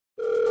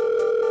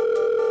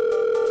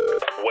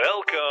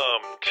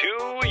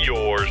to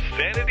your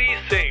Sanity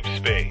Safe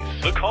Space,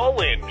 the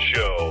call-in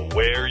show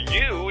where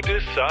you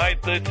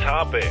decide the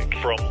topic.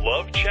 From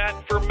love chat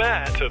for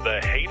Matt to the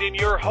hate in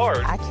your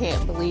heart, I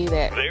can't believe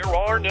it. There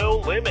are no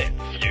limits.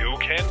 You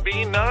can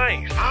be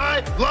nice. I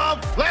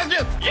love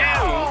legends. You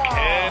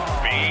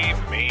can be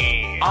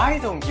mean. I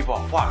don't give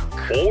a fuck.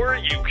 Or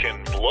you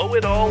can blow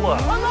it all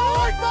up.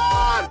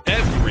 Fun!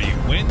 Every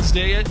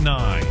Wednesday at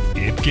 9,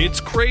 it gets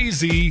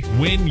crazy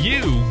when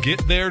you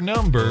get their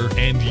number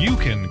and you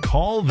can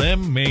call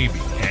them maybe.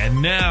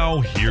 And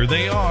now, here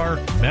they are,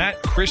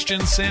 Matt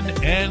Christensen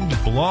and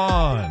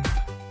Blonde.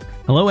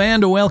 Hello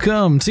and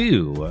welcome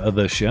to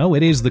the show.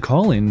 It is the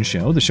call-in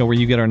show, the show where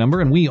you get our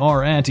number and we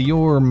are at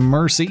your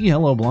mercy.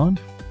 Hello, Blonde.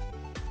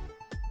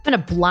 I'm in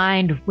a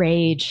blind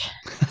rage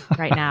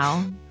right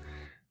now.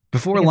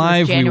 Before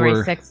live, January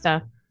 6th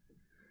stuff.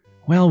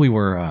 Well, we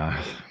were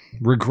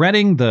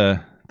regretting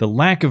the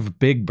lack of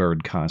Big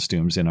Bird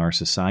costumes in our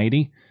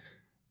society.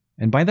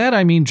 And by that,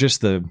 I mean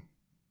just the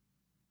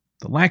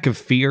lack of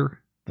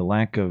fear, the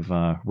lack of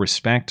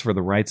respect for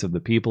the rights of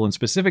the people. And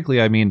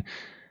specifically, I mean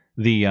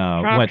the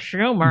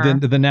Schumer.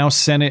 the now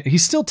Senate.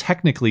 He's still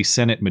technically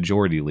Senate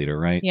Majority Leader,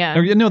 right? Yeah.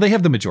 Or, no, they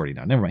have the majority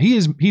now. Never mind.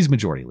 He's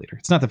Majority Leader.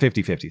 It's not the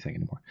 50-50 thing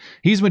anymore.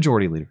 He's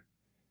Majority Leader.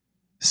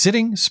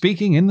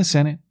 Speaking in the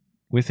Senate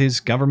with his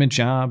government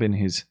job and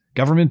his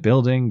government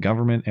building,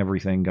 government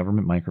everything,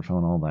 government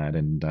microphone, all that,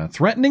 and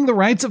threatening the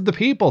rights of the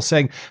people,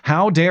 saying,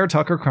 how dare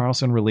Tucker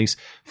Carlson release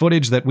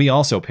footage that we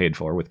also paid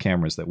for with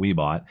cameras that we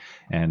bought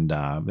and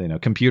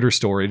computer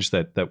storage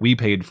that we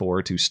paid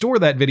for to store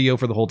that video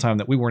for the whole time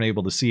that we weren't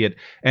able to see it,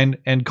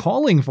 and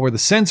calling for the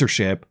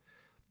censorship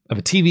of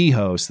a TV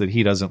host that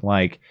he doesn't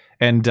like,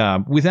 and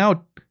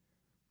without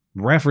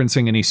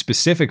referencing any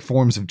specific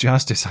forms of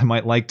justice I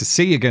might like to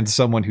see against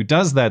someone who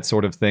does that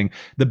sort of thing.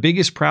 The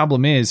biggest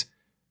problem is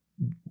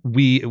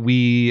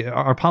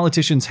our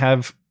politicians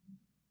have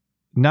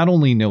not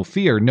only no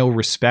fear, no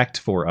respect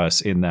for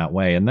us in that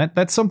way. And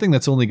that's something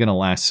that's only going to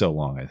last so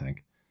long, I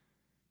think.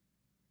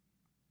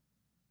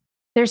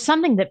 There's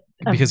something that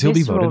because he'll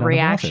be voted out of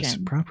office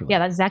properly. Yeah,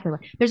 that's exactly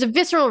right. There's a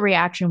visceral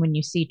reaction when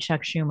you see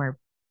Chuck Schumer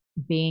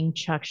being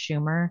Chuck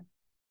Schumer.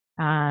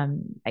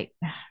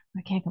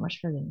 I can't go much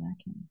further than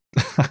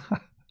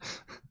that.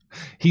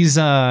 He's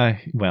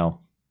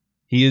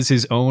he is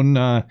his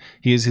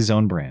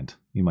own brand.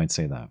 You might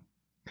say that.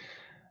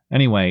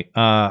 Anyway,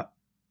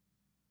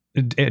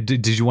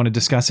 did you want to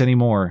discuss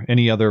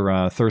any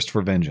other thirst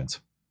for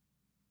vengeance?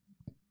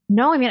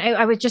 No, I mean,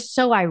 I was just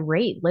so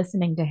irate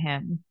listening to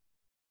him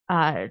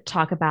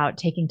talk about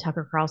taking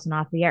Tucker Carlson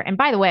off the air. And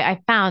by the way,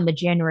 I found the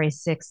January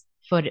 6th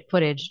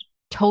footage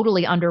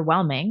totally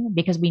underwhelming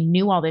because we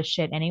knew all this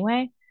shit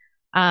anyway.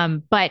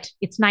 But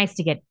it's nice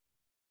to get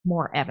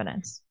more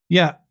evidence.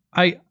 Yeah,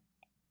 I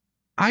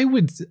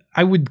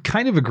would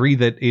kind of agree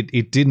that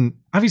it didn't,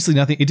 obviously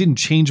it didn't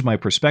change my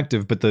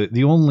perspective, but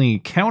the only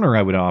counter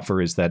I would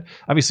offer is that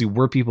obviously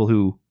we're people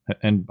who,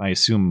 and I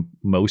assume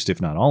most, if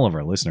not all of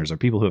our listeners, are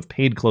people who have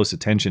paid close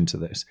attention to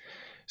this.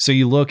 So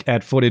you look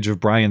at footage of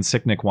Brian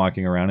Sicknick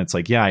walking around, it's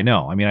like, yeah, I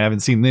know. I mean, I haven't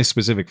seen this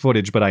specific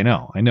footage, but I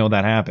know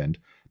that happened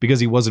because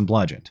he wasn't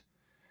bludgeoned.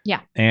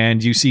 Yeah.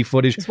 And you see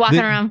footage. He's walking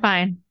around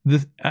fine.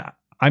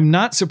 I'm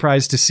not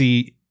surprised to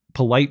see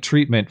polite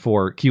treatment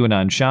for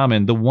QAnon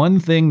shaman. The one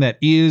thing that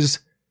is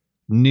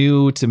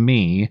new to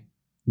me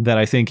that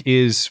I think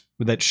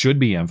that should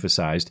be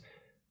emphasized,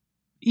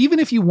 even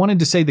if you wanted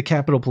to say the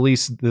Capitol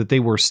Police that they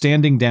were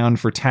standing down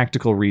for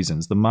tactical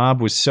reasons, the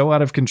mob was so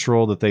out of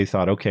control that they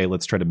thought, okay,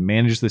 let's try to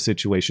manage the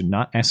situation,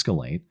 not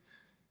escalate.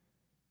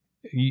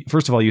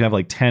 First of all, you have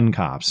like 10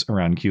 cops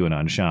around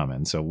QAnon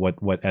shaman. So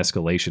what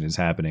escalation is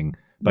happening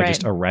by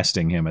just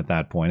arresting him at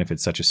that point if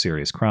it's such a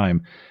serious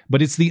crime?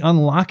 But it's the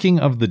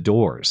unlocking of the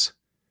doors.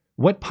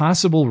 What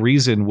possible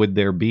reason would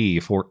there be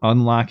for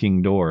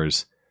unlocking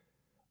doors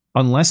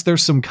unless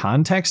there's some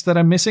context that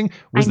I'm missing?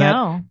 Was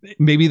that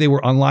maybe they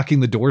were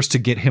unlocking the doors to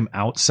get him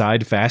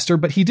outside faster,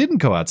 but he didn't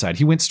go outside.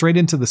 He went straight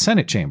into the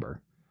Senate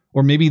chamber.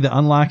 Or maybe the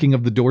unlocking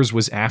of the doors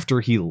was after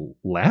he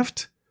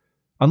left.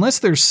 Unless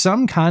there's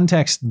some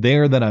context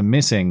there that I'm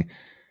missing,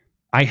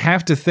 I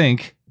have to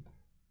think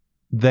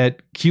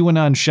that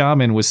QAnon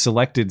shaman was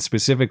selected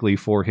specifically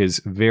for his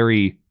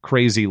very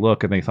crazy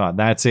look, and they thought,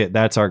 that's it,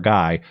 that's our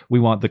guy.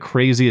 We want the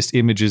craziest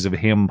images of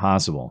him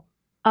possible.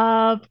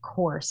 Of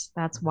course,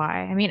 that's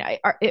why. I mean,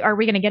 are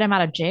we going to get him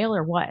out of jail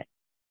or what?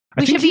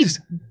 We should be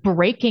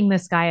breaking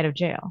this guy out of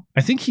jail.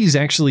 I think he's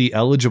actually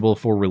eligible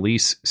for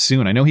release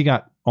soon. I know he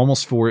got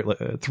almost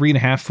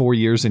 3.5-4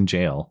 years in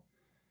jail.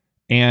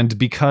 And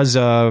because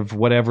of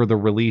whatever the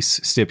release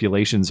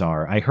stipulations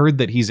are, I heard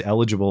that he's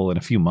eligible in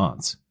a few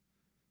months.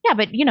 Yeah,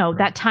 but,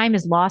 that time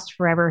is lost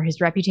forever.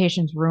 His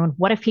reputation's ruined.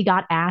 What if he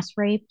got ass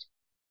raped?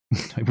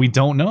 We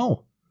don't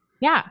know.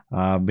 Yeah.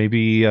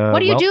 Maybe. What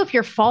do you do if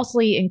you're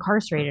falsely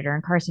incarcerated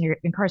or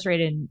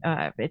incarcerated?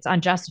 It's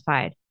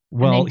unjustified.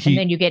 Well, and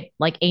then you get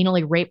like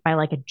anally raped by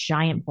like a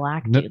giant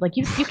black dude. Like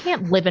you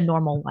can't live a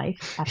normal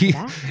life after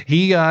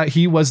that.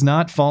 He was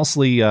not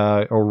falsely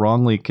or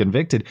wrongly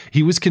convicted.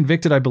 He was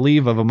convicted, I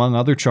believe, of, among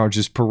other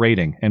charges,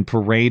 parading. And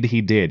parade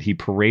he did. He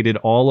paraded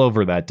all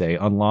over that day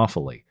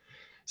unlawfully.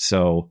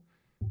 So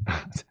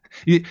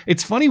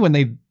it's funny when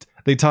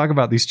they talk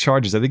about these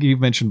charges. I think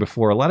you've mentioned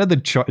before, a lot of the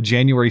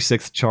January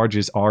 6th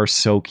charges are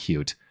so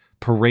cute.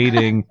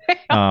 Parading.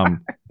 Yeah.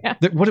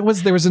 There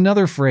was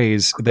another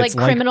phrase that's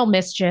like criminal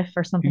mischief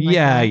or something like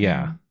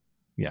that.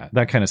 Yeah,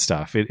 that kind of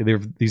stuff. They're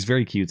these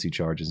very cutesy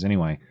charges.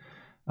 Anyway,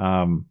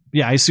 I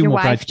assume your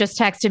wife just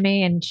texted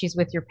me and she's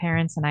with your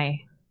parents, and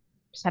I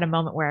just had a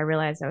moment where I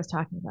realized I was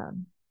talking about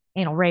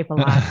anal rape a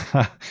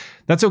lot.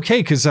 That's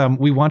okay, because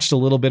we watched a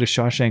little bit of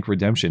Shawshank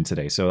Redemption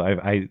today. So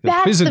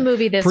that's the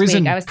movie this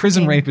week. I was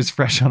prison rape is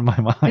fresh on my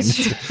mind.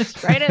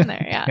 It's right in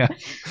there.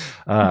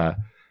 Yeah.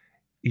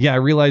 I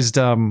realized.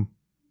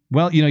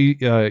 Well,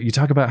 you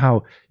talk about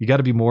how you got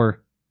to be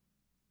more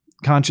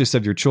conscious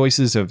of your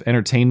choices of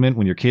entertainment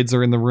when your kids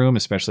are in the room,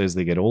 especially as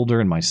they get older.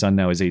 And my son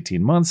now is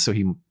 18 months, so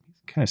he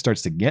kind of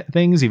starts to get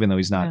things, even though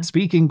he's not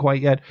speaking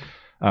quite yet.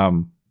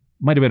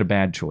 Might have been a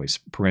bad choice,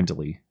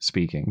 parentally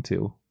speaking,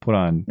 to put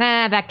on.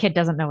 Nah, that kid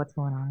doesn't know what's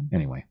going on.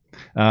 Anyway,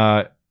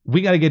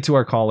 we got to get to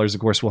our callers.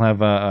 Of course, we'll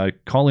have a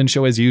call-in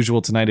show as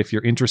usual tonight. If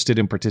you're interested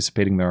in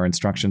participating, there are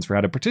instructions for how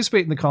to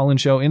participate in the call-in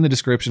show in the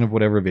description of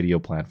whatever video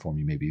platform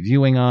you may be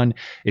viewing on.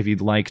 If you'd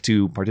like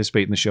to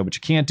participate in the show, but you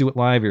can't do it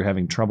live, you're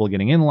having trouble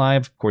getting in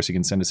live, of course, you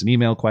can send us an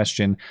email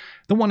question.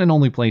 The one and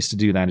only place to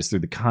do that is through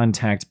the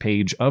contact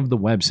page of the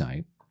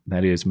website.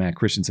 That is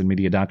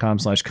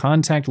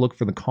mattchristiansenmedia.com/contact. Look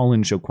for the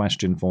call-in show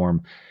question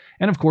form.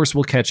 And of course,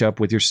 we'll catch up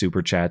with your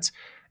super chats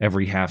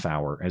every half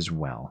hour as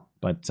well.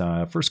 But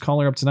first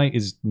caller up tonight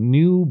is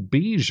New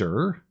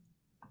Beezer.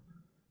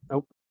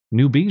 Nope.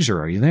 New Beezer,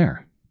 are you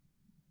there?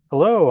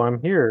 Hello,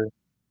 I'm here.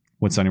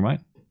 What's on your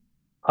mind?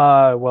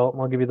 Well,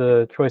 I'll give you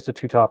the choice of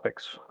two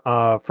topics.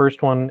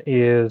 First one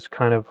is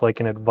kind of like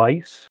an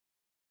advice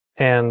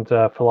and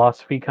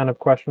philosophy kind of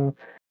question.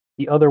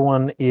 The other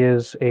one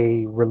is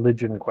a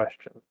religion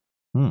question.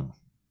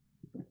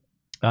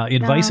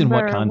 Advice in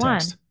what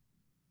context?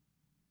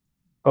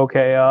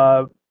 Okay,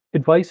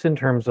 advice in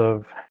terms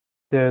of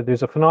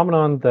there's a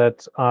phenomenon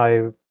that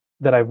I've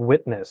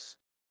witnessed,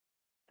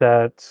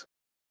 that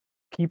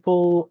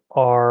people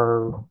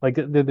are like,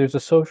 there's a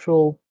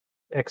social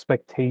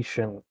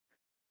expectation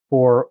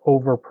for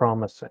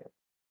over-promising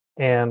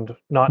and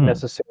not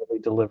necessarily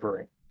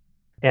delivering,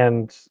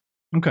 and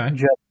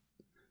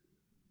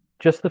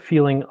just the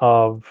feeling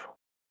of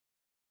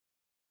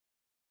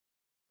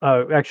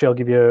actually, I'll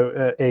give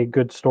you a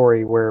good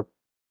story where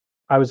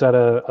I was at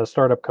a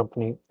startup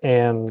company,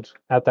 and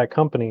at that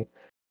company,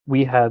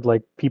 we had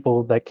like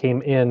people that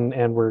came in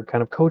and were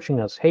kind of coaching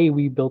us. Hey,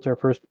 we built our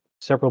first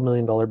several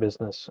 $million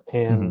business,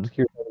 and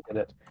here's how we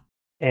did it.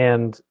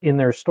 And in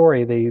their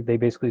story, they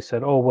basically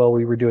said, oh, well,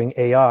 we were doing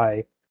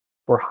AI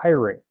for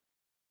hiring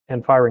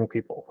and firing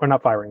people, or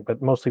not firing,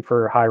 but mostly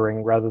for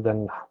hiring rather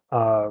than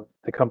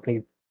the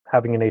company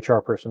having an HR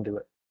person do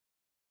it.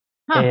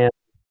 And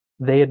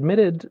they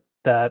admitted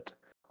that,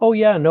 oh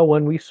yeah, no,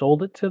 when we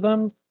sold it to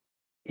them,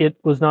 it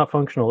was not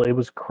functional. It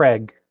was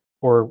Craig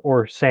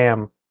or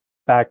Sam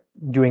back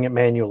doing it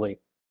manually.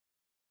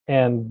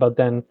 But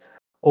then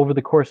over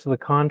the course of the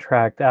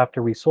contract,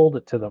 after we sold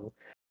it to them,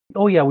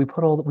 oh yeah, we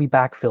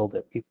backfilled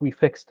it. We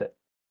fixed it.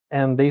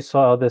 And they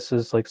saw this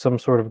as like some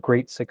sort of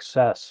great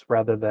success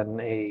rather than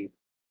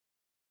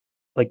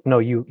no,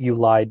 you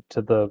lied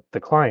to the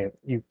client.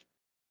 I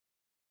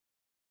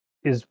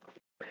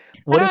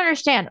don't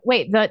understand.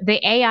 Wait, the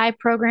AI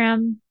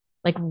program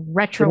like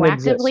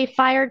retroactively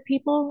fired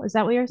people? Is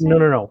that what you're saying?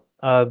 No.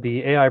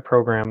 The AI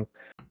program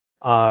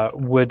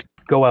would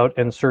go out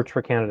and search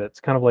for candidates,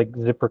 kind of like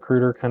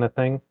ZipRecruiter kind of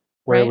thing,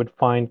 where it would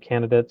find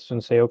candidates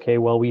and say, okay,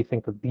 well, we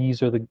think that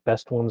these are the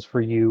best ones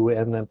for you,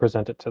 and then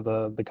present it to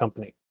the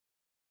company.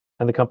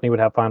 And the company would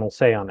have final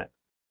say on it.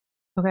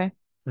 Okay.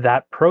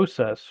 That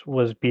process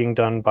was being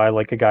done by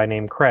like a guy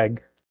named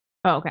Craig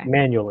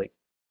manually,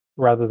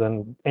 rather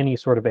than any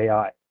sort of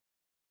AI.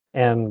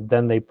 And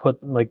then they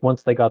put, like,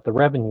 once they got the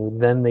revenue,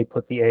 then they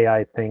put the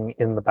AI thing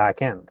in the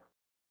back end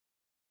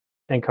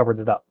and covered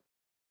it up.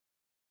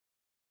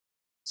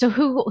 So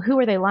who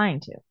are they lying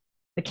to?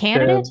 The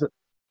candidate?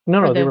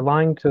 No, they were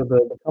lying to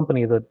the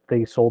company that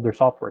they sold their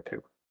software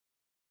to.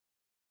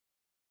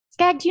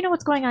 Skag, do you know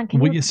what's going on?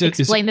 Can you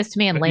explain this to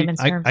me in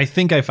layman's terms? I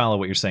think I follow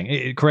what you're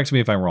saying. Correct me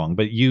if I'm wrong,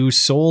 but you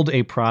sold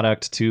a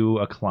product to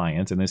a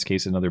client, in this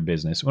case, another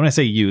business. When I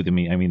say you, I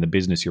mean the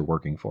business you're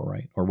working for,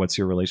 right? Or what's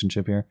your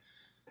relationship here?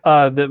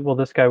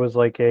 This guy was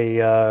like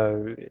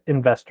a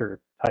investor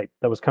type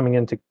that was coming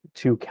in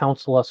to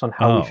counsel us on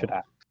how we should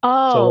act.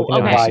 Oh, so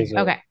like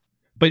okay.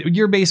 But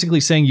you're basically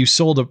saying you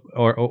sold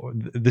or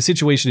the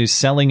situation is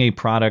selling a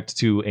product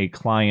to a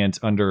client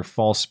under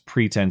false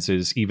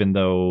pretenses, even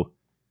though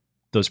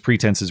those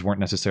pretenses weren't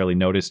necessarily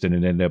noticed, and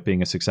it ended up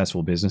being a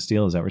successful business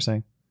deal. Is that what you're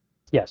saying?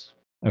 Yes.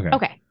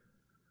 Okay.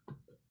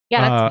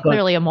 Yeah, that's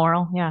clearly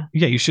immoral. Yeah.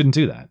 Yeah, you shouldn't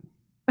do that.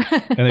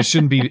 And it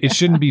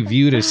shouldn't be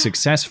viewed as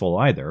successful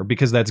either,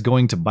 because that's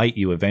going to bite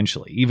you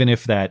eventually. Even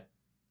if that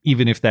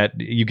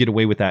you get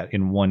away with that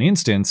in one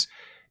instance,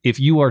 if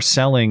you are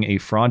selling a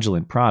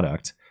fraudulent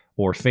product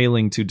or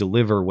failing to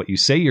deliver what you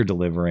say you're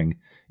delivering,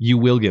 you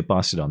will get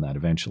busted on that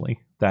eventually.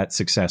 That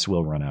success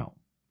will run out.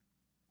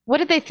 What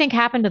did they think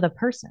happened to the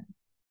person?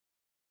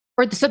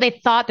 Or so they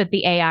thought that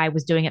the AI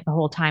was doing it the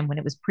whole time when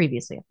it was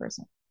previously a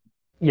person.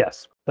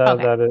 Yes,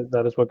 Okay.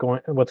 that is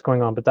what's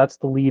going on. But that's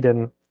the lead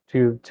in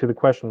to the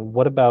question.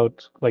 What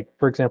about, like,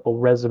 for example,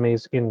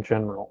 resumes in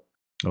general?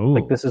 Oh,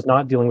 Like, this is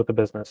not dealing with the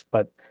business,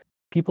 but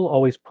people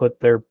always put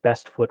their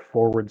best foot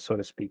forward, so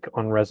to speak,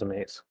 on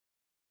resumes.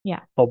 Yeah.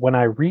 But when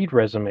I read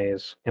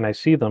resumes and I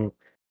see them,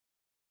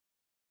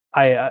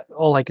 I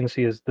all I can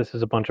see is this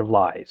is a bunch of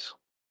lies.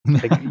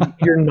 Like,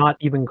 you're not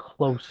even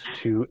close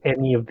to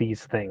any of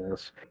these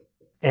things,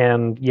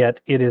 and yet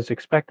it is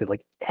expected.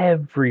 Like,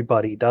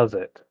 everybody does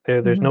it.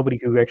 There's Mhm. nobody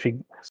who actually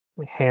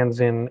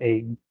hands in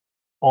a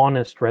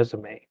honest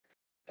resume,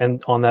 and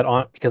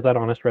because that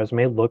honest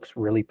resume looks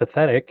really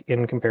pathetic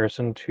in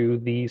comparison to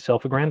the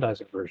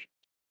self-aggrandizing version.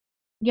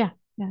 Yeah.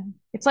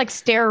 It's like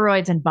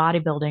steroids and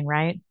bodybuilding,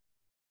 right?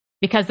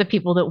 Because the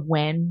people that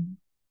win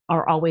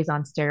are always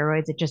on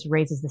steroids, it just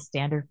raises the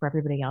standard for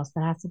everybody else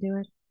that has to do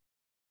it.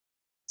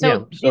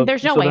 So,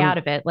 there's no way then, out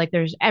of it. Like,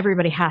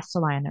 everybody has to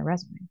lie on their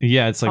resume.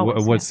 yeah. It's like,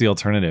 Always, what's the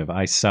alternative?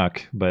 I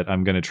suck, but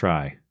I'm going to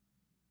try.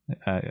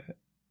 Well,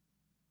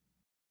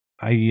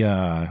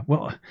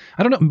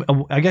 I don't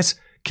know. I guess,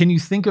 can you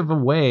think of a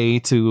way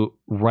to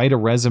write a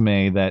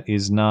resume that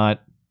is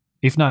not,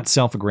 if not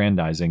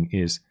self-aggrandizing,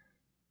 is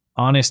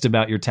honest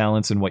about your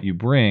talents and what you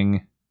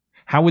bring?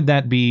 How would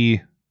that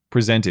be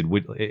presented?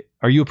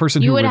 Are you a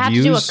person You who would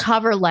reviews? have to do a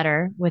cover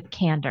letter with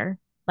candor.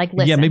 Like,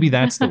 listen. Yeah, maybe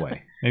that's the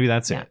way. Maybe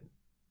that's Yeah. it.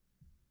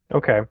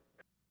 Okay.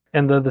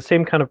 And the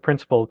same kind of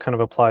principle kind of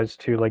applies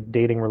to, like,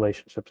 dating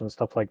relationships and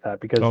stuff like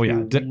that, because Oh,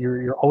 yeah.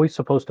 you're always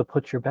supposed to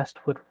put your best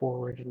foot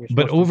forward, and you're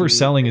But supposed to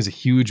overselling is a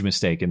huge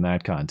mistake in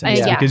that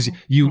context, Yeah. because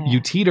you Yeah.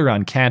 teeter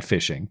on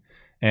catfishing.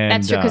 And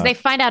That's true, because they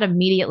find out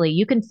immediately.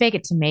 You can fake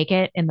it to make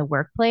it in the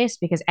workplace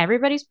because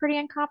everybody's pretty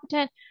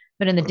incompetent.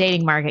 But in the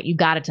dating market, you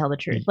got to tell the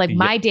truth. Like,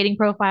 my dating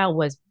profile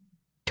was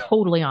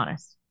totally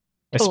honest.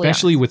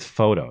 Especially with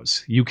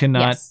photos. You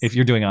cannot, Yes. if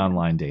you're doing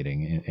online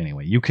dating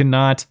anyway, you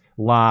cannot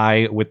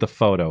lie with the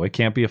photo. It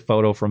can't be a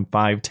photo from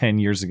 5-10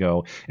 years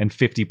ago and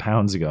 50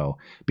 pounds ago,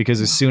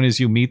 because as soon as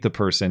you meet the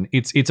person,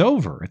 it's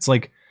over. It's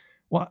like,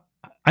 well,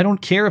 I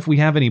don't care if we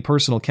have any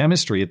personal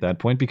chemistry at that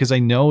point, because I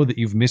know that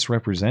you've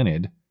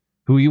misrepresented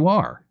who you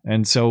are.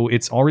 And so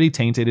it's already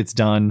tainted. It's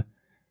done.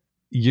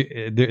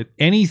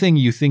 Anything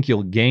you think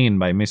you'll gain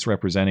by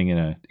misrepresenting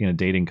in a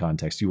dating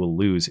context, you will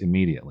lose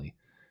immediately.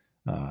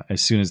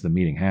 As soon as the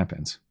meeting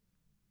happens.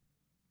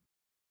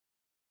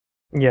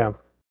 Yeah.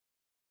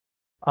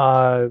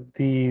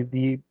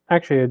 The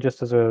actually,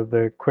 just as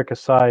the quick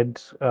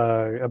aside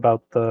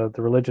about the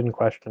religion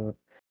question,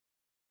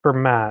 for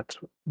Matt,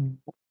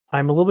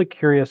 I'm a little bit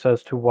curious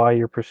as to why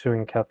you're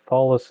pursuing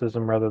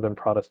Catholicism rather than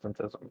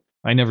Protestantism.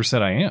 I never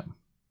said I am.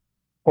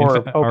 Or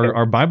In fact, okay.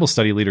 our Bible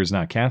study leader is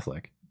not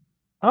Catholic.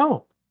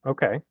 Oh,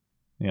 okay.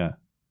 Yeah.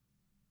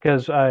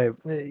 Because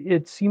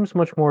it seems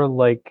much more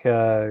like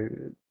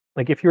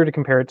if you were to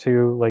compare it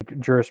to, like,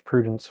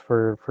 jurisprudence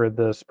for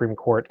the Supreme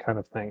Court kind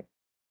of thing.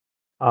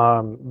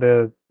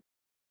 The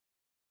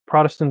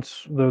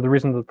Protestants, the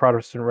reason the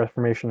Protestant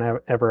Reformation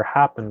ever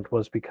happened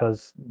was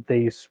because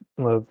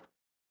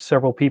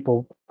several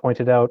people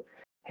pointed out,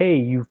 hey,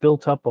 you've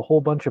built up a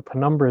whole bunch of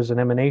penumbras and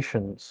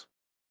emanations,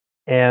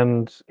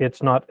 and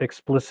it's not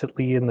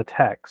explicitly in the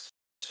text,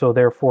 so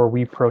therefore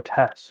we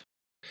protest.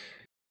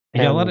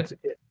 Yeah,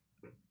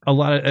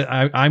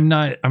 I'm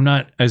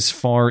not as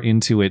far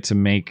into it to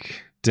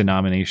make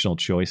denominational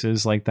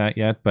choices like that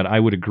yet, but I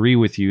would agree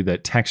with you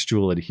that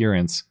textual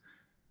adherence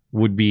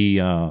would be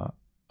a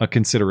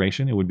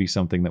consideration. It would be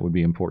something that would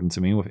be important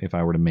to me if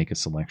I were to make a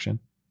selection.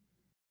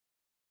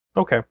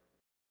 Okay.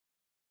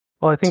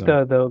 Well, I think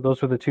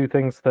those are the two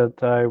things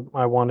that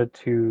I wanted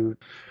to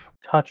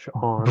touch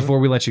on. Before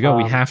we let you go,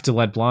 we have to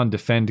let Blonde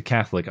defend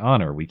Catholic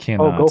honor. We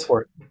cannot. Oh, go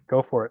for it.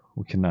 Go for it.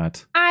 We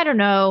cannot. I don't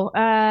know.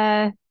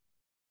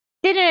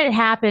 Didn't it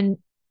happen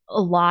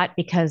a lot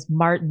because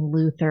Martin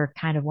Luther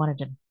kind of wanted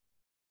to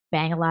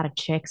bang a lot of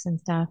chicks and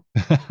stuff?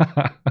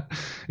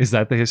 Is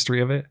that the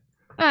history of it?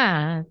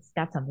 It's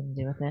got something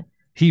to do with it.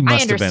 He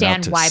must have been up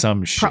understand to why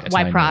some shit.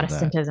 why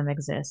Protestantism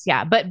exists.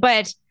 Yeah, but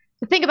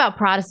the thing about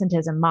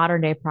Protestantism,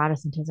 modern day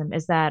Protestantism,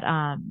 is that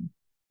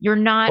you're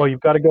not. Oh, you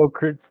got to go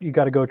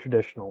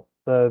traditional.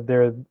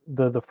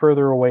 The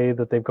further away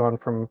that they've gone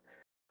from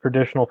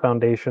traditional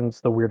foundations,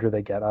 the weirder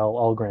they get.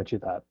 I'll grant you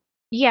that.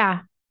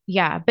 Yeah.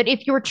 But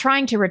if you were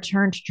trying to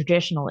return to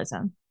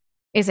traditionalism,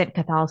 isn't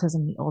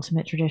Catholicism the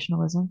ultimate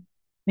traditionalism?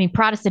 I mean,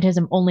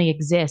 Protestantism only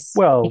exists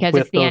because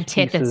it's the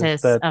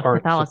antithesis that of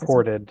aren't Catholicism.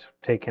 Supported,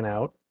 taken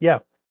out. Yeah.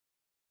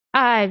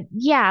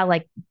 Yeah,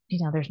 like,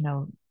 there's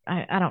no.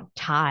 I don't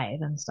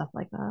tithe and stuff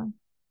like that.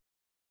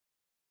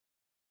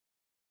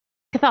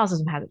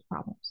 Catholicism has its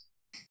problems.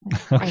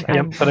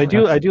 Yeah, but I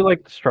do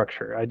like the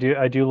structure. I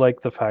do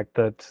like the fact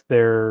that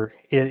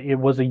it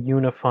was a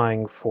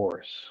unifying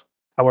force.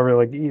 However,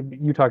 like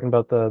you talking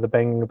about the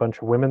banging a bunch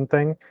of women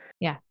thing,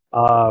 Yeah.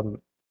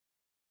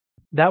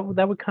 That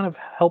would kind of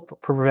help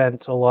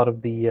prevent a lot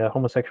of the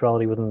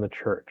homosexuality within the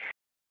church.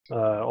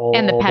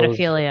 And the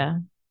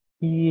pedophilia.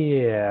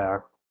 Yeah,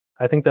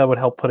 I think that would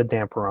help put a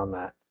damper on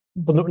that.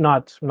 Well,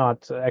 not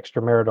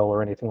extramarital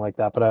or anything like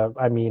that, but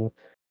I mean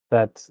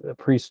that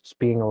priests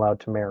being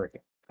allowed to marry.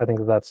 I think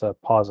that's a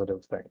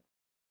positive thing.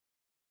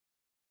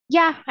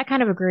 Yeah, I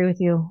kind of agree with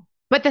you.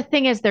 But the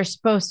thing is, they're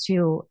supposed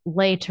to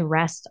lay to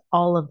rest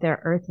all of their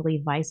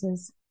earthly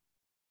vices.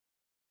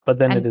 But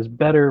then it is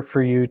better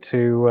for you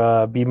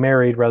to be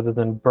married rather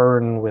than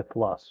burn with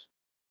lust.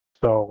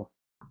 So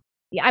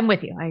yeah, I'm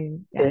with you.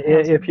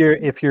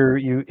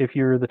 If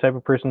you're the type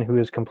of person who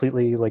is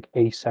completely like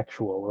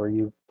asexual, or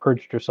you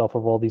purged yourself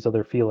of all these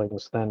other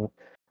feelings, then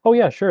oh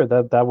yeah, sure,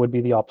 that would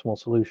be the optimal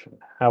solution.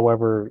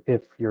 However,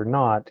 if you're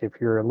not, if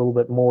you're a little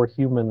bit more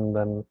human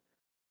than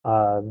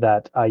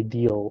that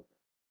ideal,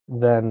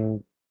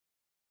 then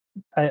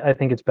I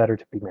think it's better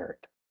to be married.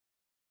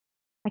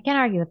 I can't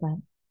argue with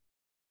that.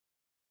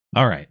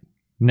 All right.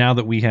 Now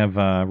that we have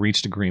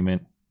reached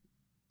agreement,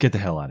 get the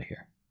hell out of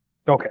here.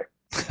 Okay.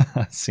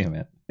 See you,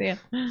 man.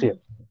 See you.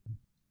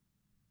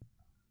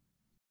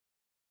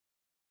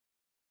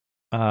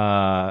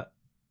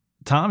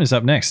 Tom is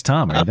up next.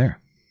 Tom, are you there?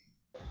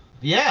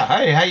 Yeah.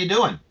 Hey, how you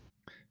doing?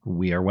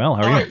 We are well.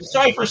 How are you?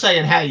 Sorry for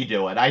saying how you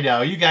doing. I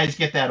know you guys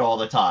get that all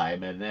the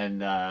time, but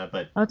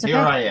here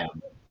I am.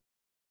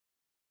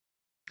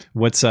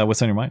 What's on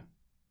your mind?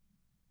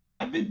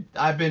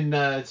 I've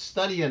been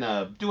studying,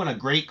 doing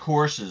great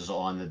courses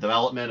on the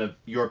development of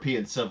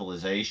European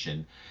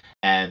civilization,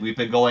 and we've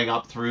been going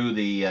up through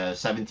the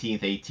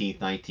 17th, 18th,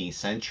 19th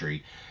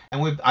century,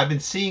 and I've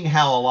been seeing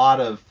how a lot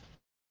of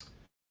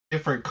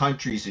different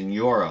countries in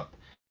Europe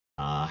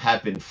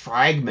have been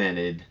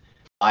fragmented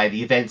by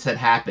the events that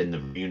happened, the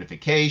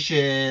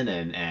reunification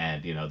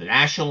and the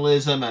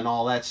nationalism and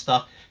all that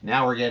stuff.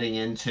 Now we're getting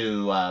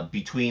into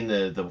between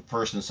the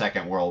First and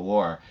Second World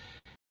War.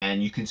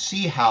 And you can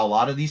see how a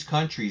lot of these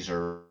countries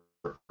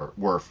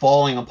were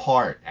falling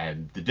apart,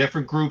 and the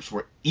different groups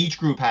each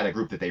group had a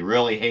group that they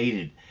really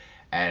hated,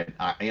 and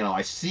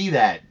I see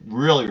that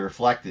really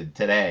reflected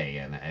today,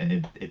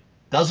 and it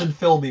doesn't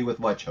fill me with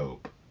much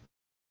hope.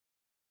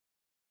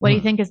 What do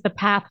you think is the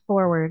path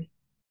forward?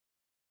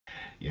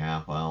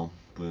 Yeah, well,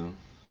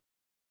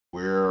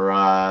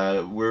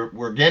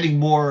 we're getting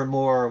more and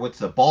more. What's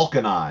the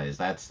balkanized?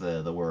 That's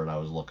the word I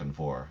was looking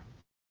for.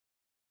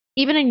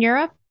 Even in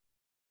Europe.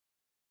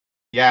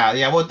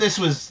 Yeah. Well, this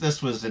was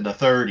in the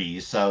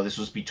 30s, so this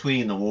was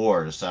between the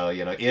wars. So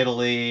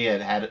Italy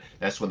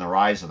that's when the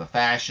rise of the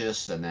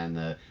fascists, and then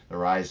the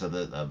rise of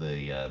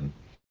the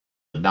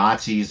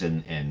Nazis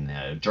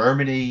in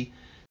Germany.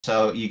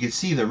 So you can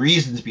see the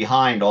reasons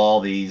behind all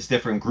these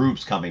different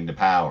groups coming to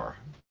power.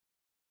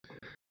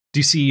 Do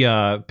you see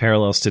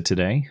parallels to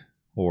today,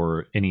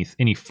 or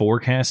any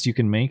forecast you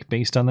can make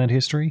based on that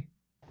history?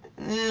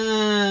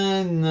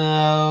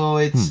 No,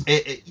 it's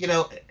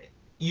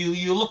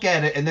You look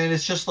at it, and then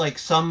it's just like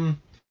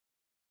some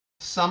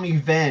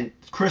event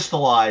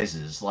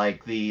crystallizes,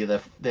 like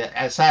the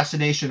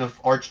assassination of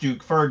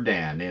Archduke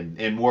Ferdinand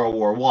in World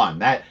War I.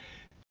 That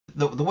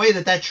the way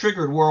that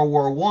triggered World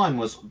War I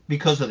was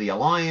because of the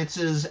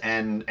alliances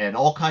and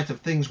all kinds of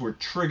things were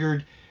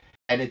triggered,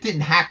 and it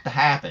didn't have to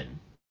happen,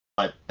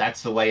 but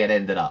that's the way it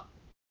ended up.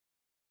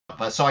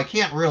 But so I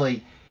can't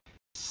really,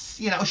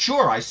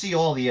 sure, I see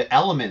all the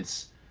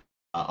elements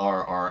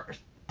are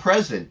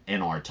present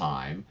in our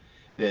time.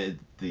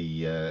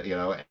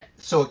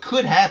 So it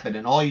could happen,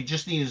 and all you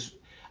just need is,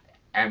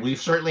 and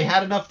we've certainly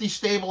had enough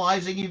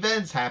destabilizing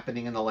events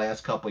happening in the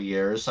last couple of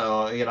years.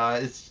 So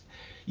it's,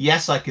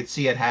 yes, I could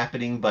see it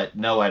happening, but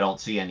no, I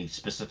don't see any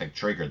specific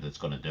trigger that's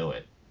going to do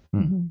it.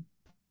 Mm-hmm.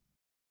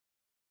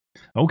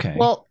 Okay.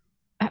 Well,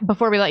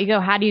 before we let you go,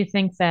 how do you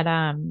think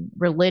that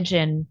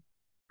religion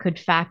could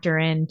factor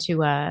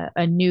into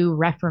a new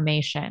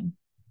reformation,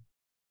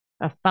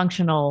 of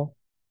functional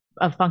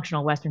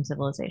Western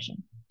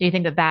civilization? Do you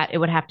think that it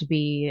would have to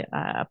be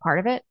a part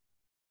of it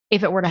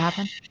if it were to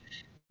happen?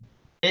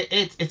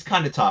 It's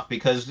kind of tough,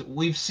 because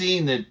we've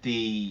seen that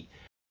the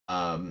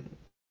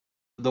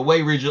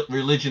way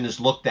religion is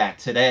looked at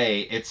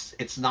today,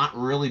 it's not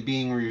really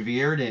being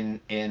revered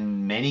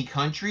in many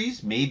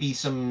countries, maybe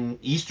some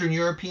Eastern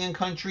European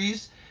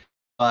countries,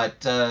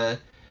 but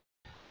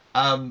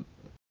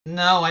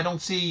no, I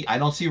don't see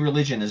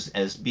religion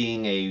as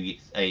being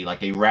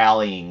a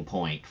rallying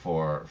point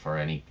for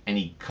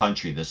any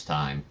country this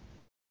time.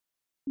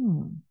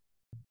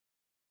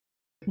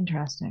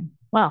 Interesting.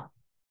 Well,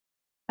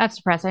 that's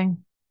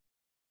depressing.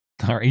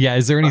 All right. Yeah.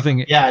 Is there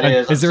anything? Yeah, it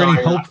is. Is there any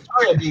hope? I'm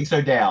sorry I'm being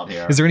so down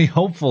here. Is there any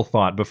hopeful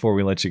thought before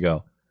we let you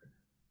go?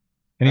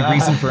 Any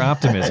reason for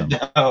optimism?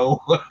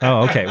 No.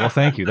 Oh, okay. Well,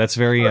 thank you. That's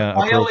very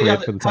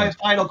appropriate for the time. My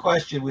final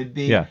question would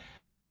be: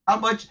 how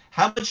much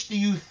do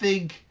you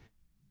think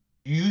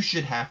you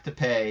should have to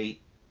pay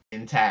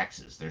in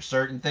taxes. There's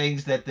certain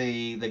things that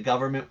the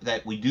government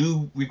that we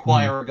do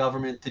require a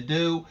government to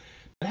do,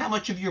 but how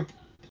much of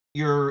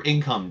your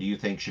income do you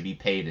think should be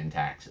paid in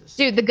taxes?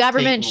 Dude, the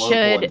government State and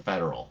local should and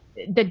federal.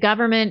 the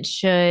government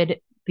should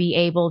be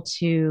able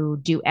to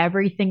do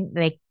everything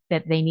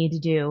that they need to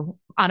do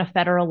on a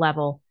federal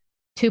level,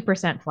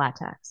 2% flat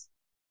tax.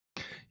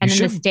 And then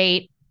the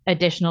state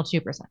additional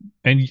 2%.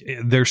 And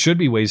there should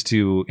be ways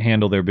to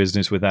handle their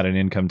business without an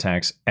income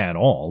tax at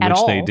all,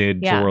 they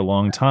did for a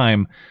long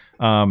time.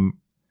 I'm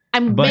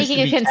making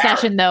a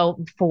concession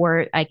though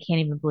for, I can't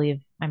even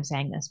believe I'm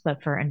saying this,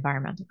 but for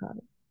environmental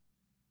credit.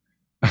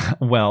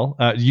 Well,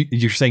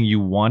 you're saying you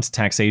want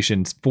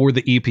taxation for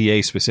the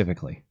EPA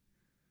specifically.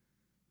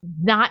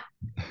 Not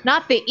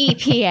the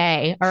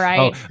EPA, all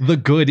right? Oh, the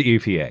good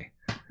EPA.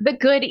 The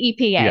good EPA,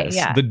 yes,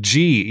 yeah. The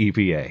G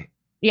EPA.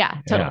 Yeah,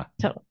 totally,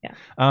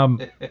 yeah.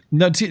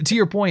 No, to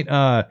your point,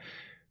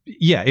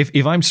 yeah,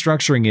 if I'm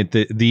structuring it,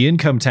 the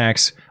income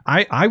tax,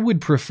 I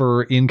would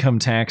prefer income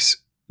tax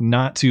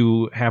not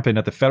to happen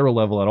at the federal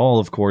level at all,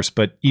 of course,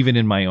 but even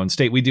in my own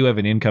state, we do have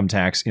an income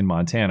tax in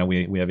Montana.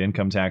 We have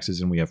income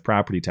taxes and we have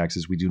property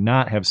taxes. We do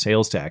not have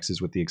sales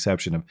taxes with the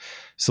exception of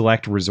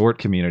select resort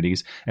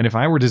communities. And if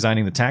I were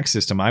designing the tax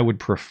system, I would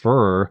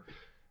prefer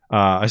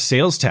a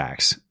sales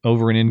tax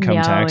over an income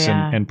tax,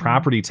 and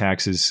property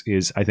tax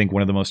is I think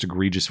one of the most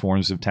egregious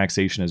forms of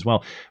taxation as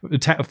well.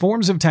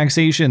 Forms of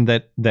taxation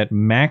that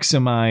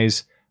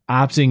maximize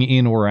opting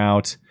in or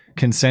out,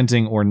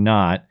 consenting or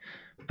not,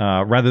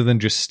 rather than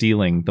just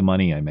stealing the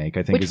money I make,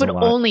 I think, which is a lot.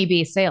 Which would only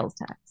be sales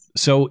tax.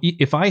 So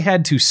if I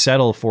had to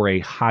settle for a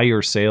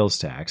higher sales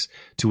tax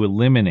to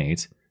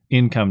eliminate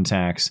income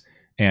tax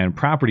and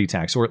property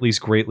tax, or at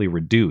least greatly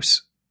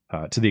reduce,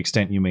 to the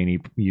extent you may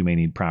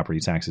need property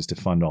taxes to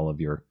fund all of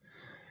your,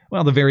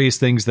 well, the various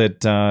things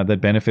that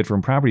benefit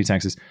from property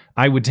taxes,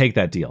 I would take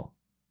that deal.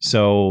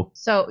 So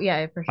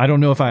yeah, for sure. I don't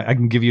know if I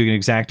can give you an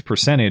exact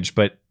percentage,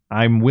 but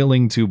I'm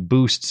willing to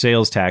boost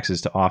sales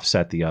taxes to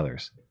offset the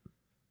others.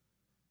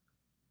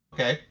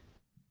 Okay.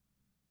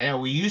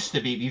 And we used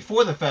to be,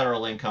 before the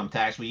federal income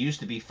tax, we used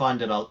to be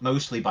funded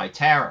mostly by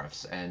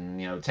tariffs,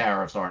 and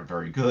tariffs aren't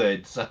very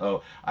good.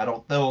 So I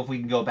don't know if we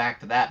can go back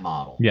to that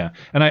model. Yeah,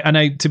 and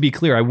I to be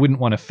clear, I wouldn't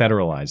want to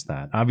federalize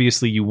that.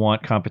 Obviously, you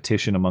want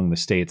competition among the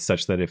states,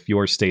 such that if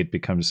your state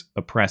becomes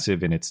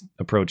oppressive in its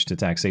approach to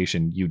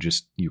taxation, you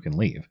can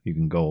leave, you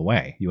can go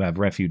away, you have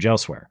refuge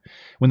elsewhere.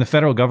 When the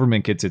federal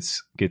government gets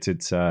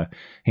its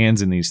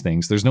hands in these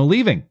things, there's no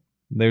leaving.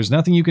 There's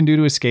nothing you can do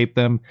to escape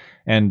them.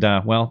 And,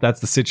 well, that's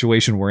the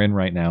situation we're in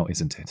right now,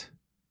 isn't it?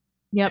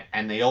 Yep.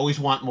 And they always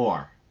want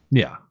more.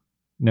 Yeah.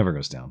 Never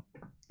goes down.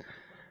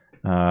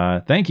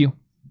 Thank you.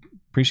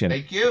 Appreciate it.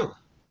 Thank you.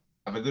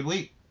 Have a good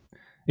week.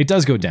 It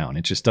does go down.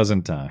 It just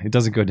doesn't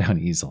go down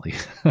easily.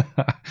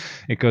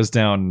 It goes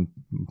down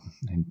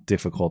in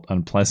difficult,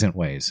 unpleasant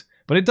ways.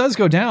 But it does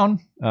go down.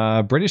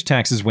 British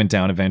taxes went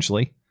down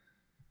eventually.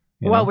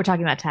 Well, we're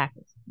talking about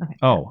taxes. Okay.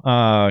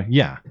 Oh,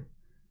 yeah.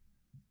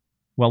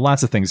 Well,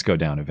 lots of things go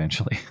down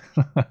eventually.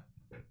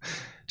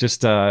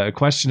 Just a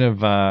question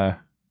of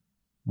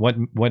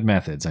what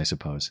methods, I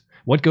suppose.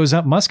 What goes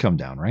up must come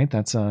down, right?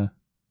 That's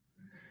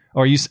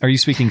Are you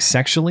speaking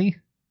sexually?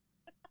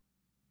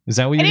 Is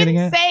that what you're getting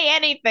at? I didn't say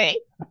anything.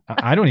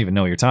 I don't even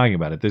know what you're talking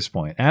about at this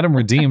point. Adam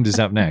Redeemed is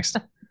up next.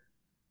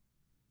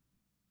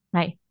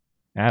 Hi,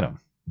 Adam.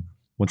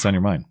 What's on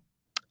your mind?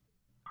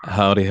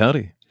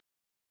 Howdy.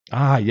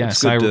 Ah,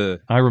 yes,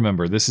 I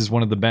remember. This is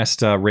one of the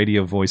best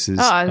radio voices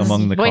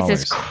among the callers.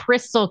 Voice is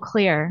crystal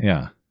clear.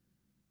 Yeah.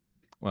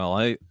 Well,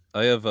 I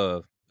have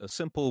a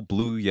simple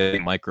Blue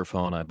Yeti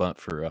microphone I bought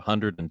for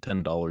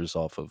 $110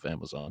 off of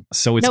Amazon.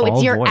 So it's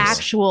your voice.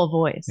 actual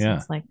voice. Yeah.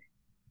 It's like,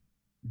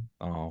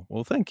 oh,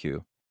 well, thank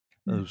you.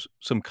 Those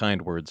some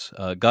kind words.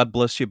 God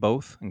bless you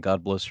both, and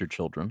God bless your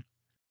children.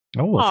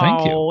 Oh, well,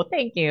 thank you. Oh,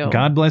 thank you.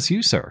 God bless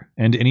you, sir,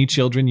 and any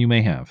children you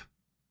may have.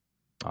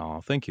 Oh,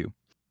 thank you.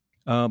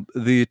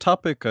 The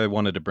topic I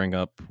wanted to bring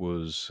up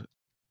was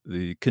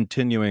the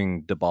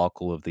continuing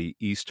debacle of the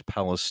East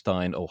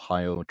Palestine,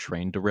 Ohio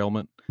train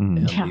derailment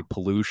and the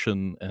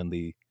pollution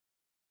and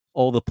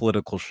all the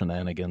political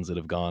shenanigans that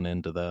have gone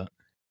into that.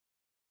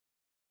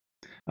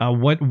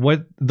 What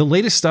the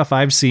latest stuff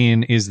I've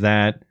seen is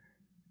that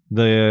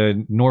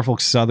the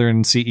Norfolk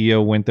Southern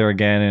CEO went there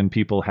again and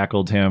people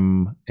heckled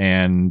him,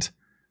 and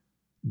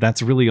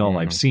that's really all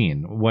I've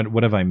seen.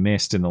 What have I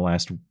missed in the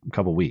last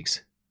couple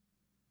weeks?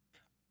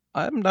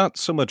 I'm not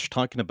so much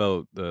talking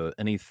about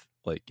any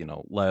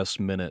last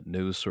minute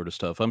news sort of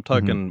stuff. I'm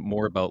talking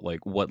more about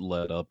what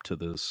led up to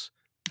this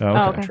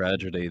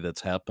tragedy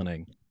that's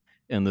happening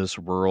in this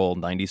rural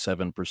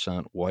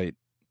 97% white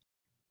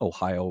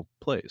Ohio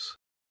place.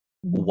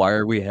 Why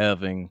are we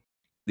having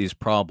these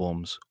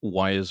problems?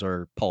 Why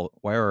are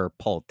our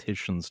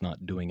politicians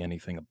not doing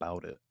anything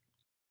about it?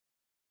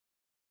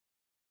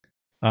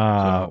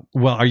 Well,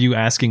 are you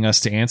asking us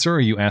to answer, or are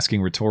you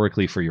asking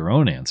rhetorically for your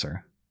own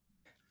answer?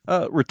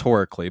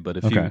 Rhetorically, but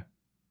if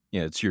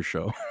it's your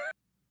show.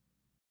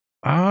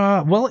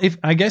 Well, if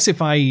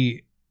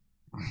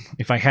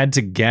I had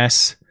to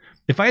guess,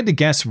 If I had to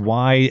guess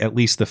why at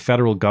least the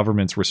federal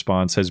government's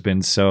response has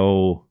been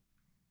so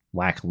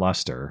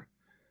lackluster,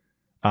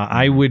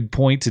 I would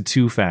point to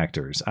two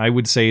factors. I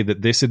would say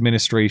that this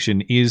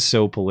administration is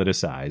so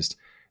politicized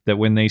that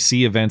when they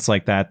see events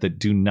like that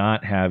do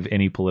not have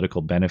any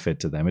political benefit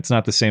to them, it's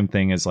not the same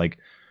thing as like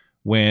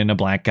when a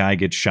black guy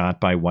gets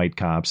shot by white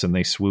cops and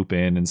they swoop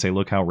in and say,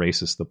 look how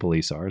racist the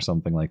police are, or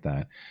something like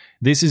that.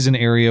 This is an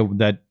area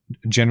that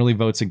generally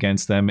votes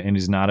against them and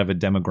is not of a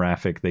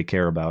demographic they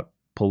care about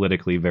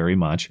politically very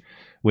much,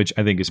 which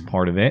I think is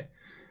part of it.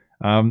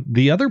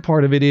 The other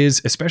part of it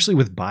is, especially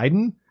with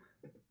Biden,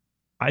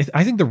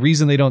 I think the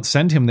reason they don't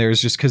send him there is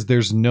just because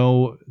there's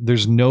no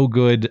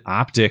good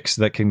optics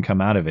that can come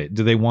out of it.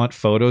 Do they want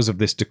photos of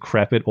this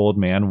decrepit old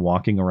man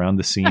walking around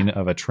the scene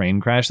of a train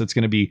crash? That's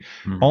going to be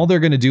all they're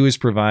going to do is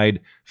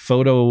provide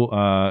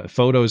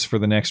photos for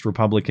the next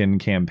Republican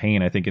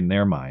campaign, I think, in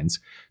their minds.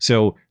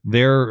 So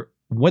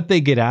what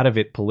they get out of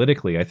it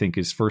politically, I think,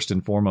 is first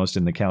and foremost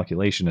in the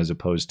calculation, as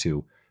opposed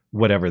to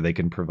whatever they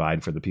can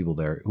provide for the people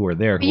there who are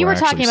there. But you were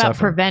talking about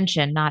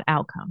prevention, not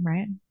outcome,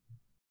 right?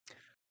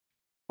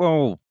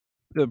 Well,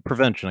 the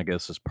prevention, I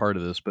guess, is part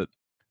of this, but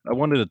I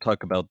wanted to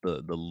talk about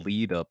the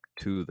lead up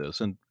to this,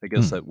 and I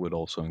guess that would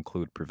also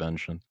include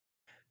prevention.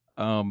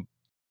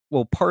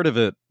 Well, part of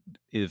it,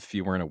 if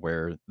you weren't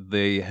aware,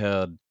 they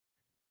had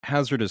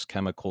hazardous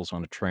chemicals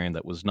on a train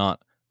that was not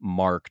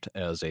marked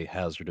as a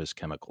hazardous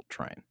chemical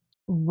train.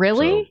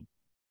 Really?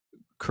 So,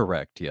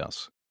 correct,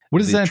 yes. What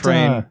does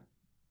that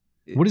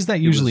what does that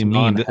usually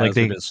mean? Like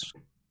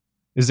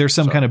is there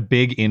some kind of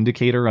big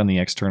indicator on the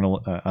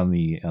external on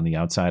the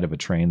outside of a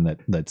train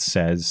that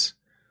says,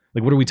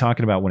 like, what are we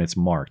talking about when it's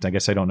marked? I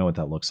guess I don't know what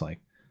that looks like.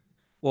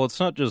 Well, it's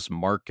not just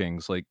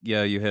markings. Like,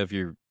 yeah, you have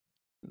your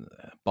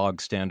bog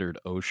standard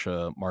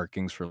OSHA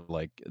markings for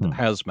like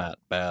hazmat,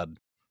 bad,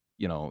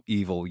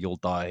 evil, you'll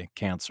die,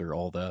 cancer,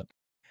 all that.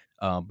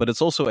 But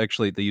it's also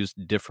actually they use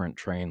different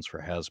trains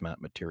for hazmat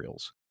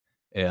materials,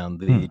 and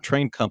the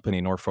train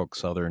company Norfolk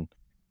Southern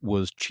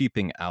was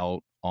cheaping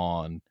out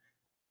on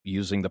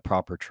using the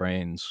proper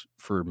trains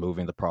for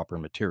moving the proper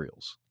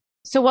materials.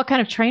 So what kind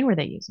of train were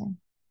they using?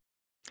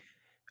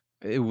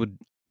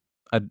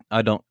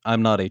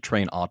 I'm not a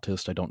train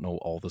autist. I don't know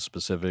all the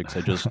specifics.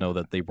 I just know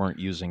that they weren't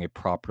using a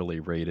properly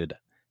rated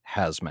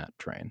hazmat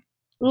train.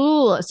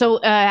 Ooh, so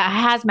a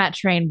hazmat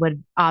train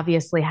would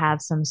obviously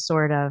have some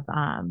sort of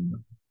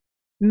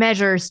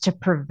measures to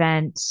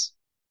prevent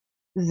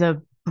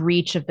the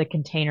breach of the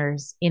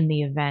containers in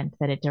the event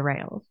that it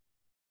derailed.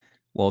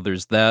 Well,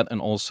 there's that, and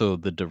also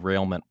the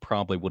derailment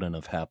probably wouldn't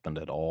have happened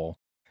at all.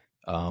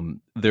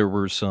 There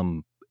were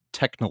some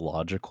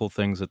technological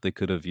things that they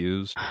could have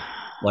used.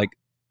 Like,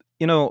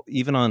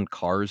 even on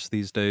cars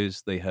these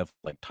days, they have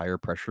like tire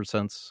pressure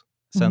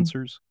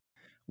sensors.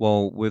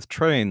 Well, with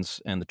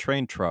trains and the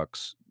train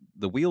trucks,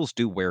 the wheels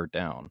do wear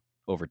down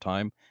over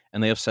time,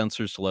 and they have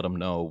sensors to let them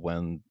know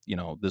when,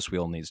 this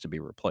wheel needs to be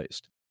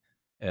replaced.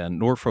 And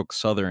Norfolk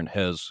Southern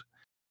has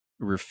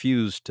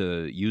refused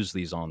to use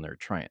these on their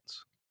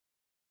trains.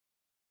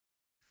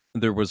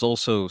 There was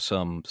also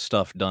some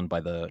stuff done by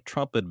the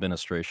Trump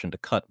administration to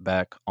cut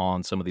back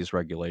on some of these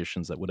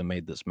regulations that would have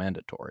made this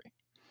mandatory.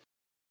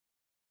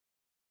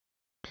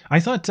 I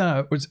thought,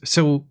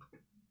 so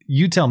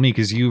you tell me,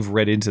 because you've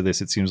read into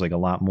this, it seems like a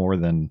lot more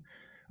than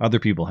other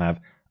people have.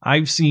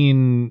 I've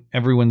seen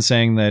everyone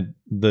saying that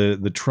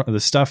the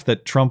stuff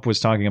that Trump was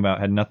talking about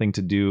had nothing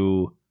to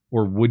do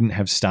or wouldn't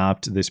have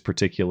stopped this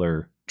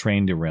particular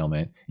train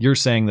derailment. You're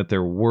saying that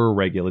there were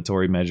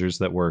regulatory measures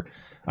that were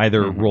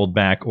either rolled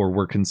back or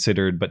were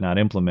considered but not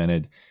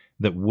implemented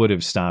that would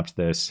have stopped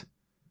this.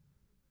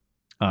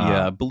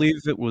 Yeah, I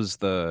believe it was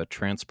the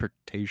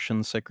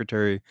transportation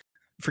secretary.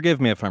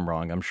 Forgive me if I'm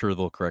wrong. I'm sure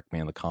they'll correct me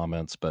in the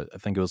comments, but I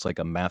think it was like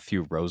a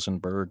Matthew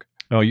Rosenberg.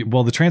 Oh,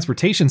 well, the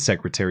transportation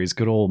secretary is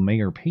good old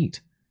Mayor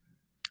Pate.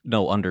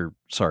 No, under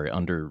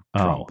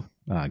Trump.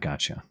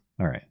 Gotcha.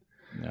 All right.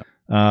 Yeah.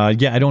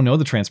 I don't know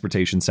the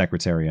transportation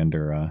secretary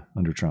under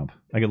Trump.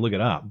 I could look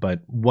it up, but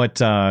what?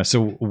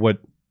 So what?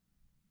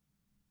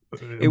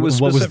 It was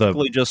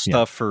specifically just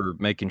stuff for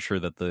making sure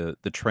that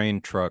the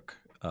train truck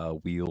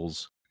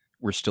wheels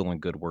were still in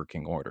good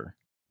working order.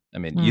 I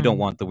mean, you don't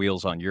want the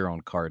wheels on your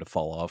own car to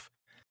fall off,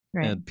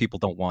 and people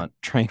don't want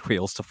train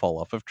wheels to fall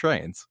off of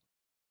trains.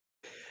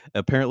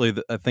 Apparently,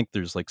 I think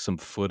there's like some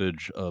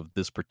footage of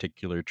this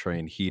particular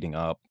train heating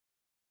up,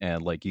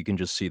 and like you can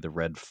just see the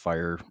red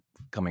fire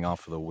coming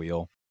off of the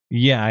wheel.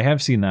 Yeah, I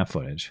have seen that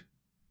footage.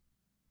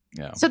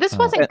 Yeah. So this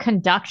wasn't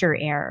conductor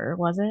error,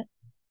 was it?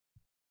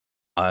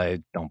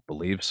 I don't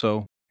believe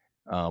so.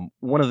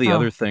 One of the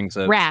other things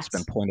that's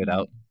been pointed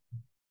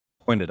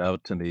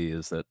out to me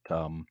is that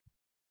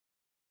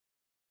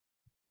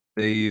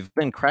they've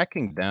been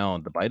cracking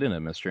down. The Biden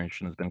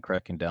administration has been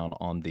cracking down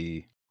on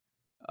the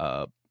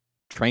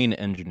train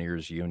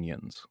engineers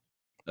unions.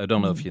 I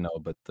don't know if you know,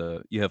 but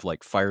you have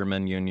like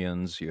firemen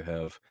unions, you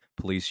have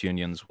police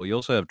unions. Well, you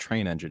also have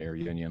train engineer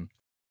union.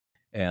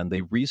 And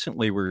they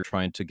recently were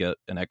trying to get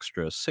an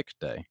extra sick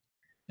day.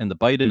 And the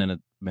Biden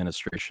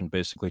administration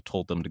basically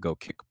told them to go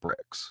kick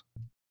bricks.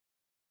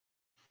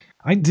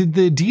 I did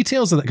the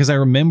details of that because I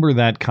remember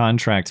that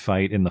contract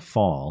fight in the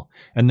fall,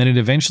 and then it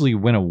eventually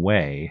went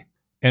away.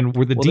 And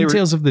were the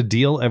details of the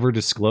deal ever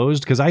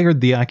disclosed? Because I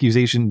heard the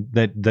accusation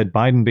that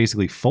Biden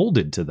basically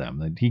folded to them,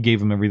 that he gave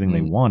them everything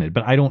they wanted,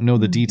 but I don't know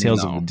the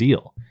details of the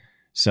deal.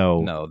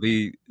 So no,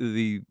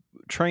 the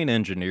train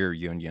engineer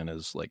union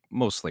is like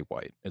mostly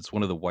white. It's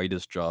one of the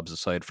whitest jobs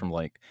aside from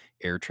like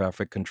air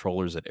traffic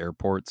controllers at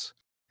airports.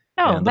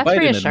 Oh, and that's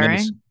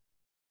reassuring.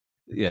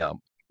 Yeah,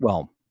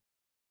 well,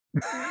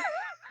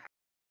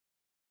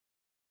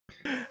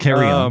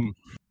 carry on.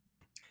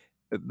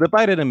 The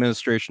Biden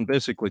administration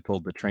basically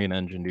told the train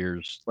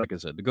engineers, like I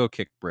said, to go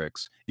kick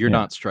bricks. You're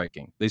not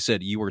striking. They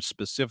said you were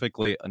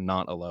specifically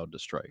not allowed to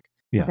strike.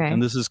 Yeah. Okay.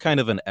 And this is kind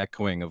of an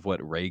echoing of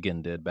what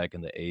Reagan did back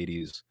in the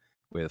 80s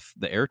with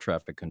the air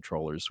traffic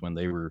controllers when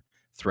they were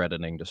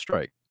threatening to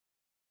strike.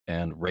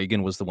 And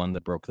Reagan was the one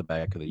that broke the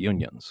back of the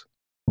unions.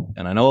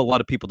 And I know a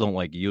lot of people don't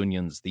like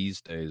unions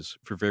these days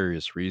for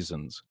various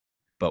reasons,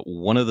 but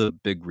one of the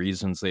big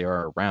reasons they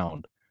are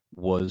around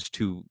was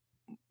to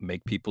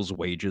make people's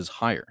wages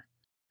higher.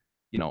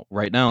 You know,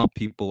 right now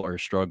people are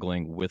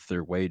struggling with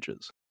their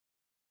wages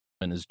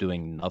and is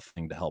doing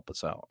nothing to help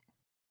us out.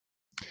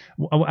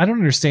 Well, I don't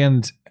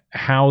understand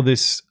how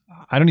this.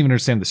 I don't even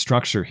understand the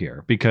structure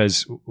here,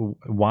 because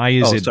why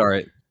is it?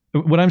 Sorry.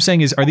 What I'm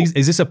saying is,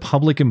 is this a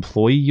public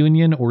employee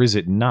union or is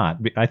it not?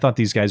 I thought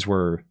these guys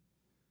were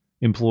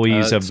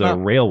employees of the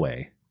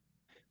railway.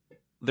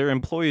 They're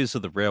employees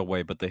of the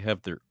railway, but they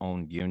have their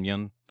own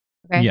union.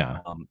 Okay.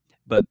 Yeah.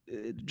 But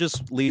it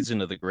just leads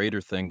into the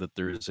greater thing that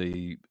there's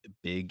a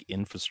big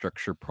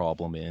infrastructure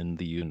problem in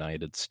the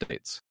United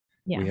States.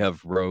 Yeah. We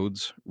have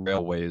roads,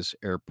 railways,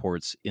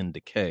 airports in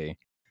decay,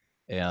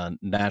 and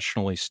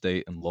nationally,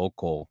 state, and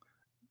local,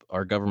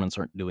 our governments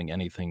aren't doing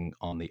anything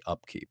on the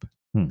upkeep.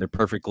 They're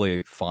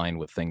perfectly fine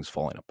with things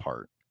falling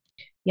apart.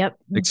 Yep.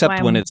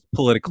 Except when it's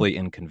politically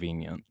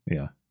inconvenient.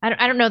 Yeah.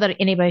 I don't know that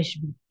anybody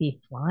should be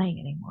flying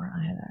anymore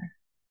either.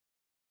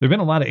 There have been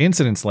a lot of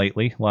incidents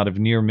lately, a lot of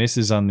near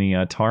misses on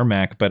the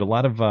tarmac, but a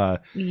lot of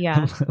in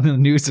the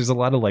news, there's a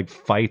lot of like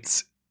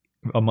fights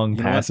among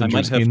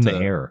passengers in the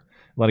air.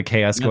 A lot of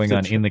chaos going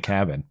on in the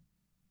cabin.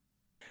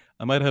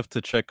 I might have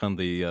to check on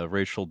the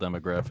racial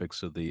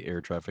demographics of the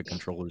air traffic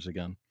controllers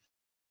again.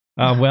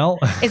 Well,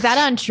 is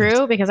that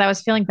untrue? Because I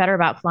was feeling better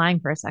about flying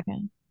for a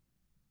second.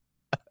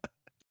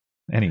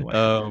 Anyway,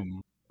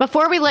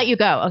 before we let you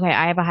go, okay,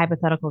 I have a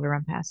hypothetical to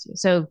run past you.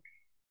 So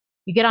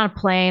you get on a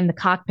plane, the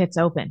cockpit's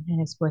open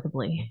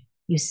inexplicably.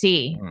 You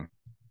see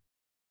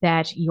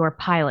that your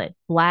pilot,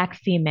 black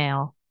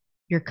female,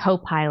 your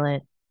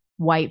co-pilot,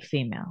 white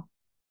female.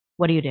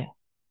 What do you do?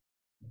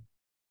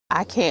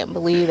 I can't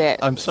believe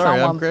that. I'm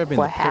sorry, I'm grabbing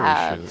the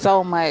have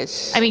so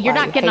much. I mean, you're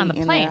not getting on the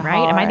plane,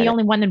 right? Am I the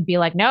only one that'd be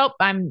like, nope,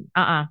 I'm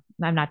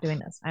not doing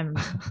this. I'm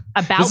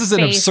about. This is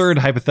an absurd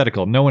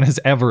hypothetical. No one has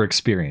ever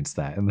experienced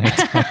that.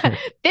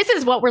 This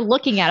is what we're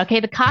looking at. Okay,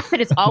 the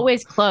cockpit is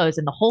always closed,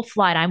 and the whole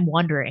flight, I'm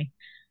wondering,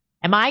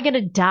 am I going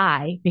to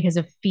die because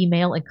of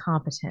female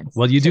incompetence?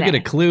 Well, you do get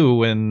a clue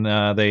when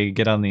they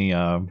get on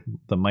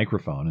the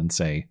microphone and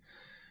say,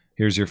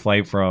 "Here's your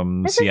flight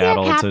from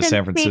Seattle to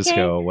San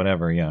Francisco,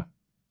 whatever." Yeah.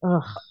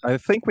 Ugh. I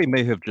think we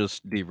may have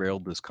just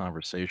derailed this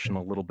conversation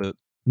a little bit.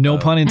 No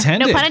pun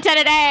intended. No pun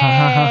intended.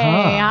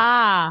 Hey!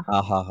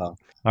 All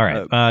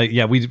right.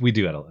 Yeah, we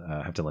do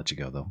have to let you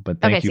go though.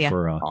 But thank you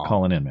for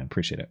calling in, man.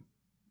 Appreciate it.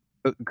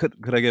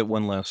 Could I get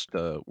one last?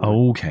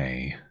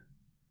 Okay.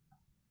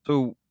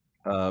 So,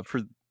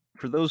 for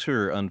those who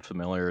are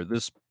unfamiliar,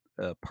 this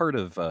part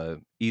of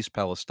East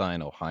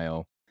Palestine,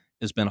 Ohio,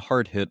 has been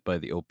hard hit by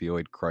the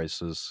opioid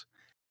crisis,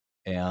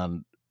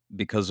 and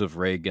because of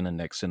Reagan and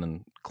Nixon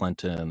and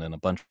Clinton and a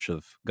bunch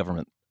of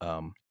government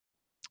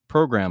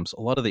programs,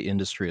 a lot of the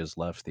industry has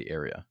left the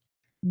area.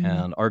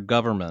 And our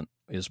government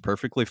is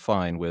perfectly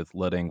fine with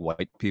letting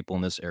white people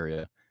in this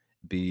area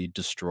be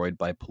destroyed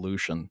by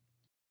pollution.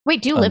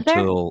 Wait, do you live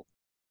there?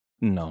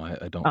 No,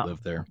 I don't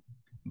live there.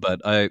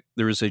 But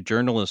there was a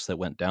journalist that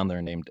went down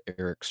there named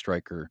Eric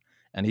Stryker,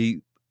 and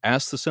he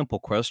asked the simple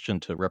question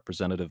to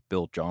Representative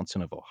Bill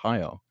Johnson of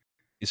Ohio.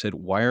 He said,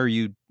 "Why are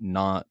you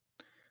not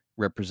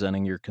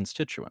representing your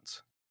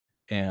constituents?"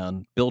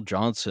 And Bill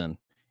Johnson,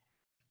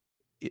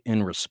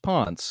 in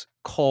response,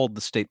 called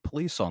the state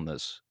police on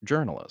this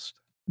journalist.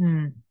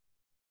 I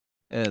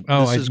did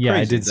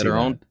see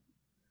that.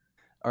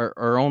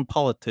 Our own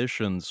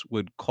politicians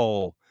would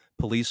call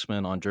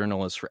policemen on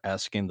journalists for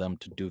asking them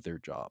to do their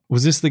job.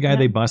 Was this the guy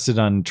they busted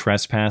on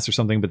trespass or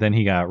something, but then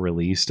he got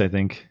released, I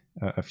think,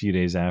 a few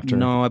days after?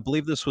 No, I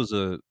believe this was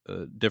a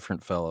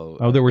different fellow.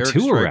 Oh, there were Eric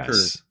two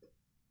arrests.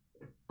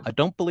 I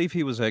don't believe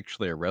he was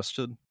actually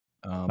arrested.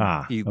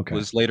 He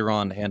was later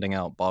on handing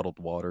out bottled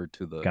water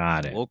to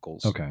the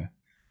locals. Okay.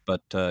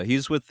 But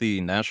he's with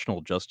the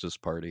National Justice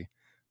Party,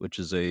 which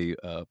is a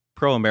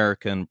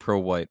pro-American,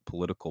 pro-white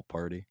political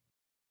party.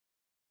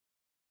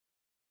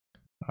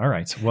 All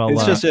right. Well,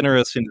 it's just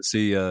interesting to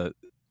see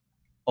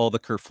all the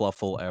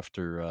kerfluffle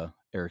after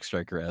Eric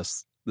Stryker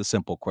asked the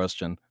simple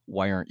question,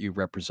 "Why aren't you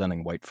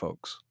representing white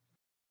folks?"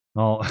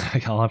 I'll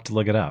have to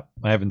look it up.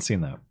 I haven't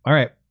seen that. All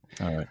right.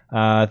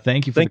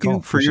 Thank you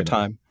for your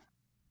time.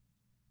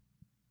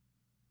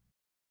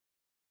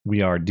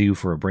 We are due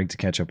for a break to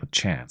catch up with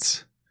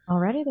chats.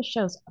 Already the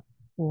show's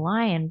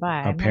flying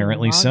by.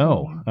 Apparently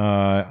so.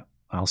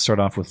 I'll start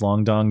off with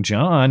Long Dong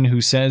John,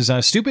 who says,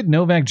 stupid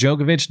Novak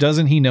Djokovic,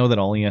 doesn't he know that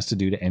all he has to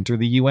do to enter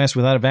the U.S.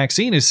 without a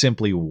vaccine is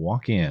simply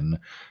walk in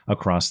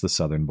across the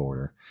southern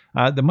border?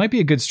 That might be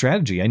a good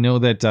strategy. I know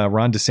that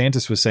Ron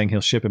DeSantis was saying he'll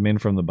ship him in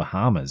from the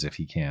Bahamas if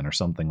he can or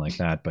something like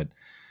that. But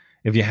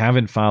if you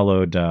haven't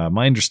followed,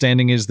 my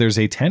understanding is there's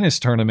a tennis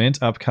tournament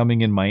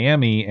upcoming in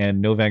Miami,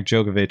 and Novak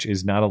Djokovic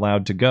is not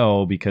allowed to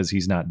go because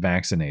he's not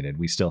vaccinated.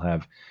 We still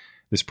have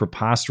this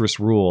preposterous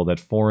rule that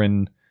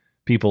foreign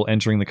people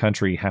entering the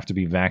country have to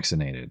be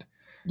vaccinated.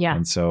 Yeah.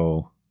 And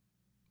so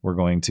we're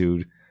going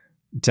to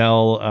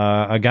tell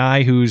a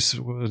guy who's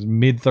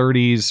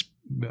mid-30s,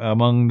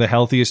 among the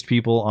healthiest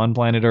people on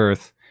planet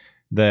Earth,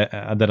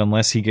 that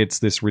unless he gets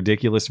this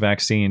ridiculous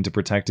vaccine to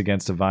protect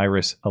against a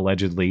virus,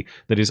 allegedly,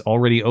 that is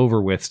already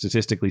over with,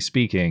 statistically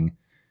speaking,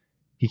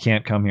 he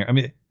can't come here. I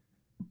mean,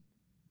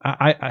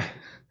 I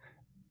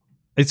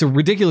it's a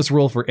ridiculous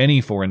rule for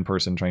any foreign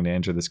person trying to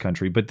enter this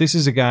country, but this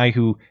is a guy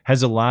who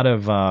has a lot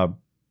of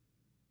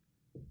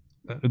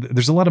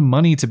there's a lot of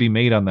money to be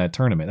made on that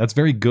tournament. That's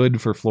very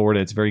good for Florida.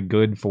 It's very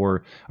good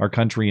for our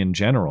country in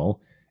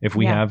general if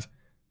we have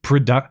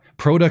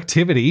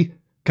productivity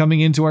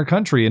coming into our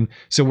country. And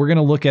so we're going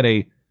to look at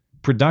a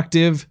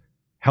productive,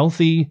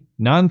 healthy,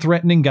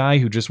 non-threatening guy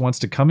who just wants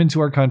to come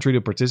into our country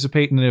to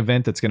participate in an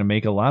event that's going to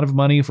make a lot of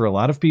money for a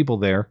lot of people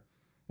there.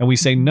 And we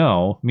say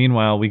no.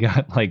 Meanwhile, we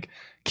got like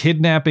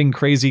kidnapping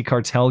crazy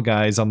cartel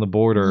guys on the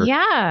border.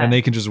 Yeah. And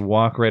they can just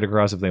walk right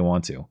across if they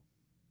want to.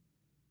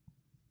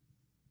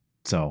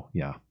 So,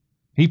 yeah.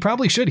 He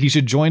probably should. He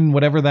should join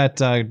whatever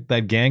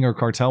that gang or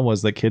cartel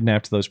was that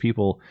kidnapped those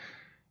people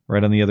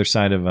right on the other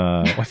side of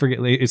I forget,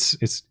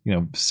 it's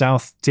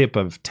south tip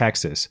of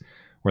Texas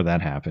where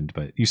that happened.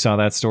 But you saw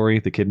that story,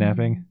 the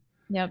kidnapping?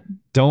 Yep.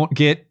 Don't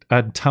get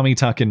a tummy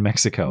tuck in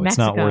Mexico. It's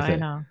not worth it. I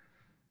know.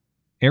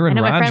 Aaron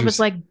Rodgers. My friend was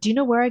like, "Do you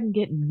know where I can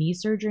get knee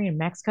surgery in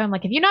Mexico?" I'm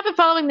like, "Have you not been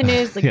following the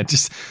news?" Like, yeah,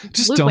 just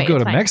don't go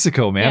to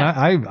Mexico, man.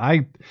 Yeah.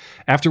 I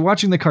after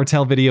watching the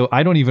cartel video,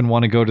 I don't even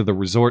want to go to the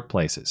resort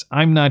places.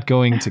 I'm not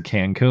going to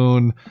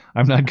Cancun.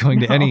 I'm not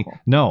going to any.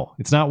 No,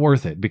 it's not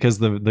worth it because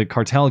the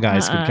cartel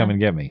guys could come and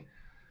get me.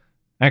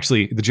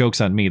 Actually, the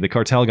joke's on me. The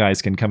cartel guys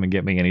can come and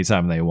get me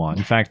anytime they want.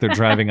 In fact, they're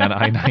driving on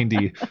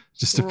I-90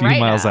 just a few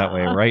miles that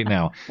way right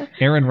now.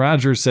 Aaron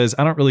Rodgers says,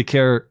 I don't really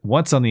care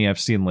what's on the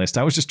Epstein list.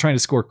 I was just trying to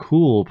score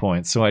cool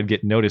points so I'd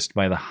get noticed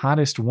by the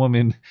hottest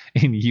woman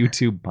in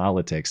YouTube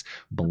politics.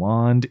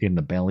 Blonde in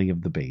the belly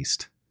of the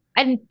beast.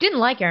 I didn't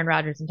like Aaron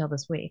Rodgers until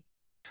this week.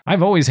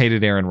 I've always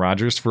hated Aaron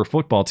Rodgers for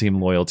football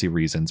team loyalty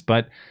reasons,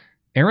 but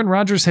Aaron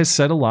Rodgers has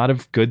said a lot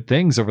of good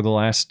things over the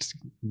last,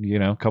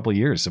 couple of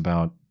years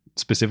about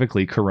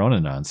specifically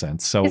Corona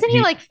nonsense. So isn't he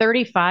like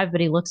 35,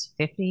 but he looks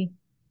 50?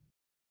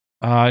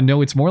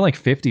 No, it's more like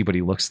 50, but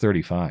he looks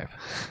 35.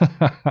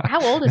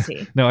 How old is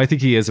he? No, I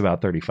think he is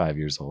about 35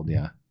 years old.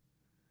 Yeah.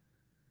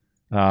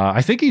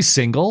 I think he's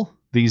single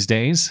these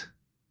days.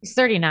 He's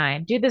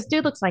 39. Dude, this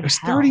dude looks like he's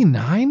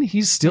 39.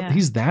 He's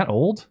that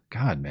old.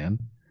 God, man.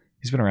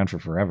 He's been around for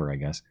forever, I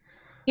guess.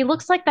 He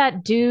looks like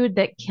that dude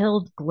that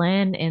killed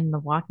Glenn in The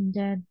Walking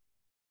Dead.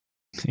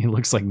 He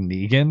looks like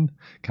Negan.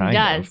 Kind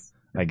of,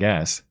 I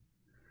guess.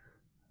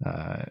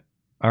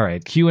 All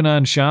right,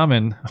 QAnon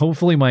Shaman.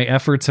 Hopefully my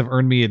efforts have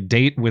earned me a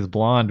date with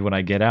Blonde when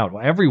I get out.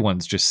 Well,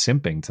 everyone's just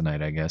simping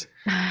tonight, I guess.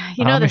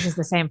 This is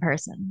the same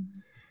person.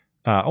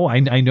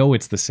 I know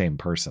it's the same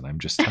person.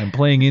 I'm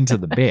playing into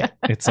the bit.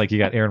 It's like you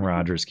got Aaron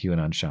Rodgers,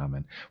 QAnon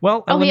Shaman.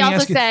 Well, he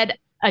also said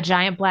a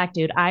giant black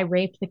dude. I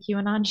raped the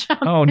QAnon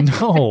Shaman. Oh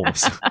no!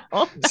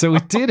 So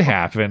it did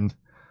happen.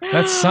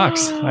 That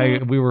sucks.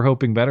 We were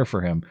hoping better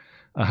for him.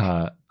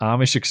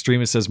 Amish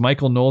Extremist says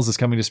Michael Knowles is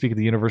coming to speak at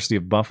the University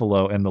of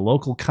Buffalo, and the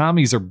local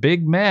commies are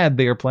big mad.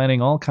 They are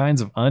planning all kinds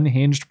of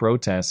unhinged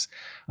protests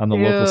on the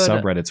local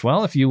subreddits.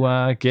 Well, if you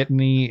get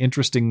any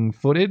interesting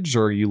footage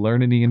or you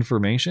learn any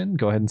information,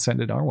 go ahead and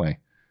send it our way.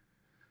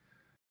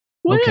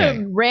 What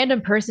a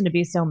random person to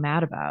be so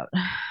mad about.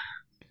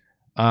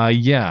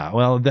 Yeah.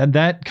 Well,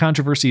 that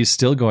controversy is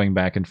still going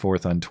back and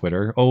forth on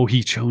Twitter. Oh,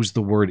 he chose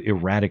the word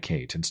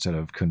eradicate instead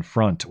of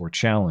confront or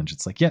challenge.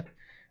 It's like, yeah.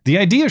 The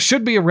idea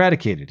should be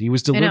eradicated. He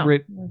was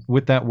deliberate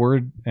with that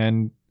word,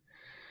 and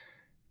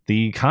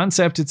the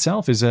concept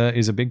itself is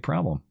a big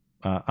problem.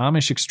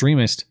 Amish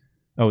Extremist.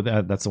 Oh,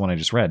 that's the one I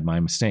just read.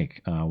 My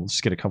mistake. We'll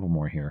just get a couple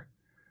more here.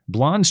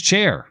 Blonde's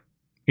chair.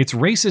 It's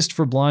racist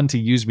for Blonde to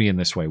use me in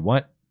this way.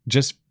 What?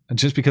 Just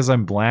because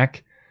I'm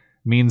black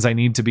means I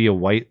need to be a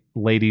white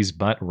lady's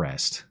butt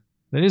rest.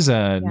 That is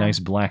a nice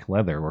black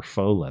leather or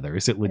faux leather.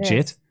 Is it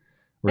legit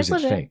or is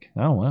it fake?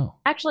 Oh, wow.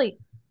 Actually,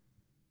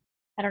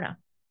 I don't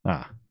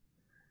know.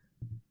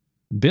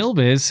 Bill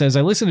Biz says,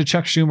 I listen to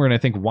Chuck Schumer and I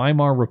think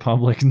Weimar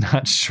Republic,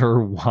 not sure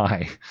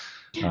why.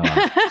 All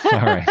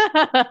right.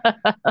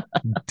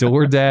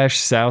 DoorDash,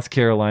 South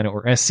Carolina,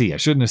 or SC. I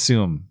shouldn't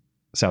assume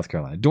South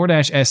Carolina.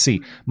 DoorDash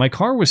SC. My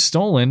car was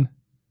stolen.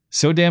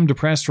 So damn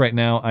depressed right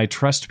now. I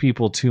trust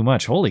people too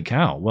much. Holy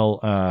cow.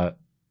 Well,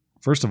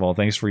 first of all,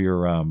 thanks for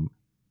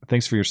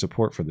your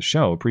support for the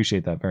show.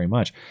 Appreciate that very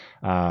much.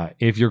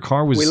 If your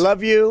car was, we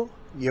love you.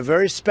 You're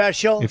very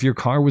special. If your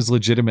car was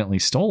legitimately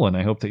stolen,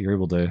 I hope that you're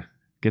able to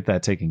get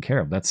that taken care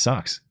of. That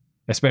sucks,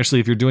 especially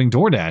if you're doing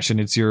DoorDash and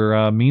it's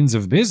your means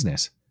of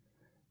business.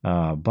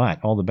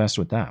 But all the best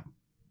with that.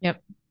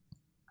 Yep.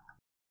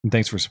 And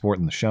thanks for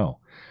supporting the show.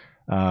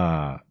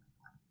 All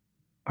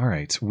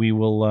right, we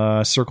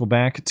will circle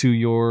back to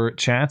your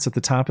chats at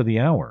the top of the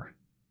hour.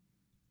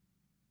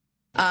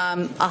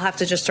 I'll have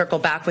to just circle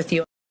back with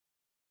you.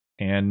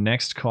 And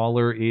next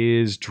caller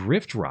is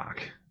Drift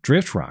Rock.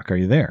 Drift Rock, are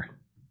you there?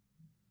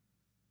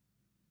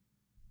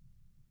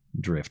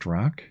 Drift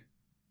Rock?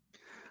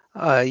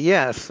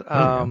 Yes.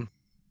 I'm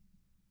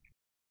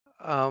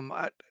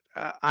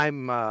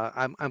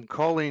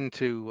calling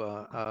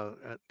to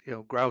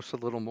grouse a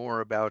little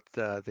more about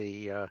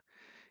the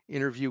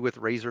interview with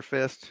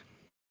Razorfist.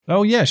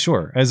 Oh yeah,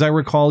 sure. As I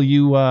recall,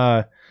 you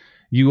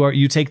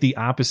take the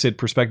opposite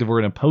perspective or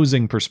an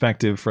opposing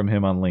perspective from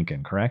him on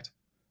Lincoln, correct?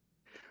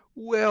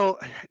 Well,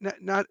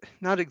 not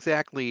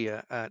exactly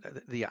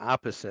the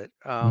opposite.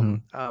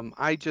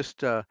 I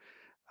just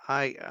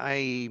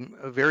I'm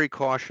very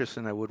cautious,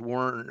 and I would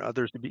warn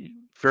others to be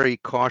very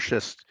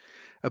cautious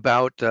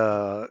about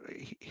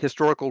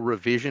historical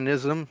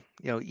revisionism.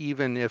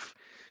 Even if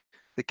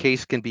the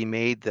case can be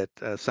made that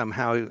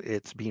somehow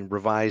it's being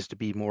revised to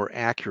be more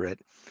accurate,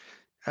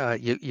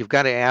 you've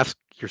got to ask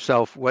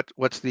yourself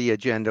what's the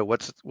agenda,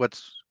 what's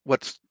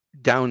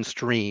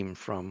downstream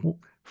from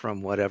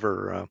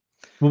whatever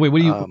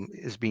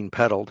is being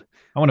peddled.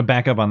 I want to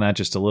back up on that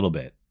just a little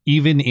bit.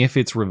 Even if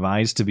it's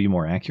revised to be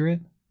more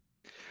accurate?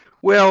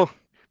 Well,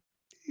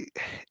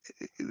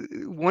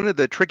 one of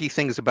the tricky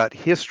things about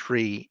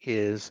history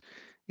is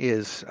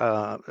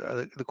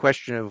the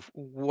question of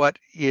what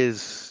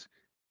is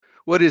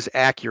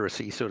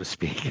accuracy, so to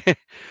speak.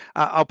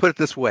 I'll put it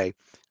this way: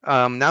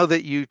 now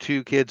that you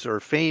two kids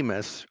are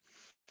famous,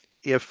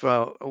 if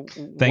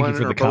thank you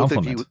for the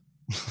compliment.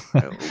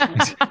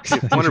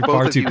 You're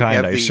far too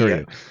kind, I assure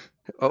you.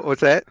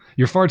 What's that?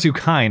 You're far too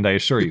kind, I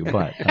assure you,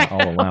 but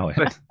I'll allow it.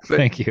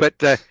 Thank you.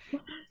 But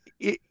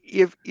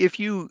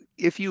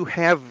if you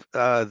have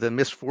the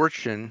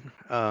misfortune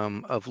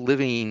of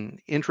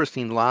living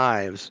interesting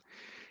lives,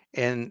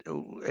 and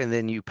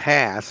then you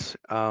pass,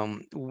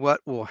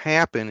 what will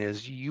happen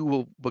is you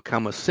will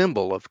become a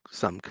symbol of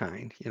some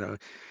kind.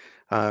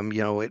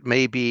 It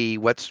may be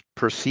what's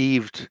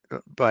perceived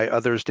by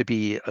others to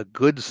be a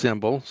good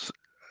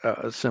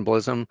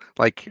symbolism,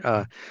 like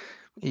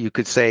you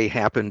could say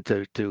happened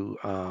to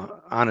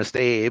Honest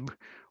Abe,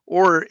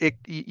 or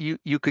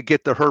you could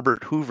get the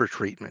Herbert Hoover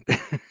treatment.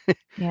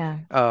 Yeah.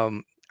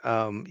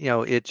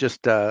 It's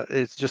just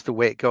the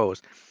way it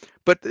goes.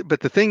 But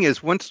the thing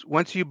is,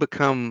 once you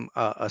become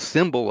a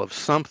symbol of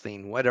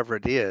something, whatever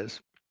it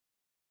is,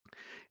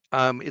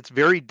 it's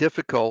very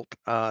difficult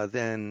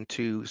then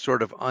to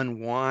sort of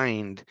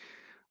unwind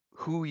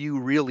who you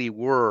really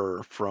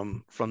were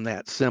from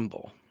that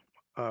symbol,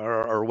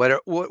 or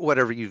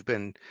whatever you've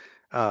been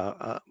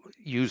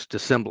used to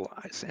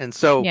symbolize. And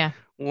so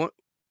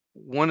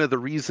one of the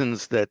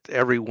reasons that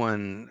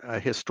everyone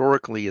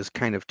historically has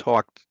kind of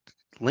talked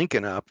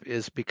Lincoln up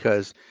is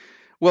because,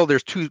 well,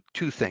 there's two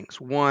things.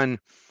 One,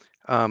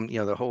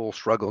 the whole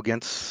struggle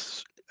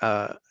against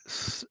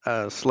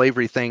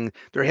slavery thing,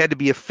 there had to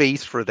be a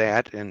face for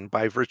that, and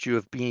by virtue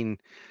of being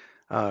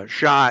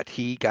shot,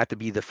 he got to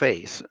be the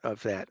face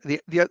of that.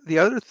 The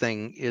other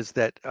thing is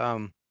that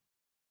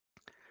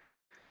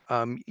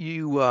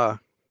you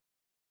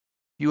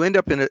end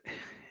up in a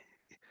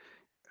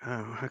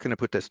how can I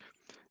put this?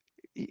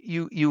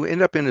 You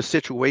end up in a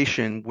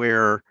situation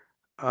where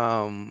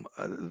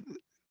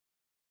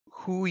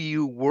who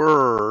you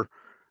were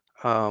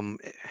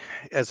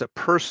as a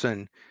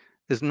person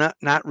is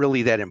not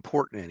really that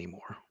important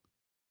anymore.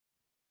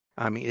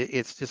 I mean,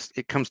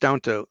 it comes down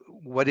to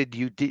what did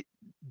you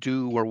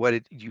do or what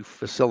did you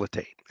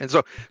facilitate. And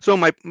so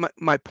my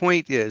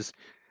point is,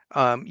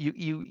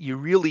 you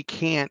really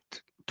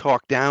can't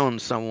talk down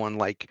someone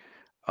like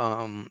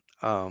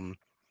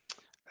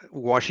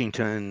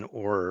Washington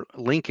or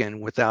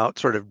Lincoln without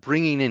sort of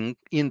bringing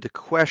into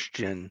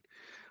question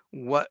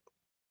what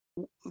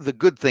the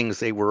good things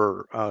they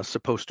were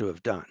supposed to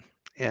have done.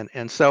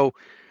 And so,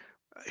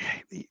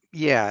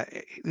 yeah,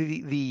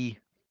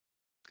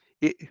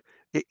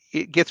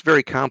 it gets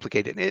very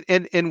complicated.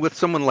 And with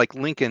someone like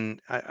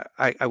Lincoln,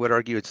 I would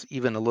argue it's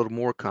even a little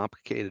more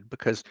complicated,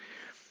 because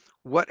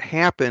what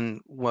happened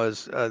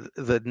was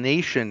the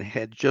nation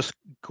had just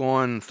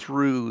gone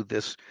through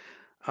this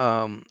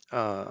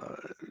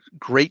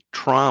great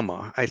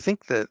trauma. I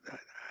think that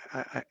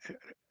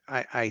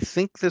I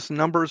think this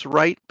number's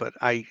right, but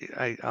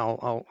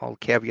I'll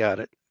caveat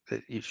it.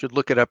 You should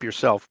look it up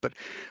yourself. But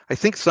I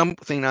think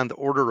something on the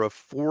order of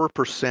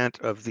 4%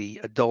 of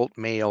the adult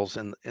males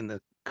in the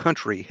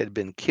country had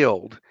been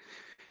killed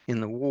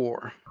in the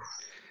war,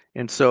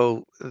 And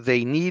so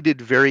they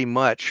needed very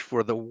much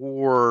for the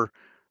war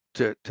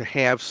to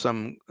have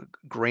some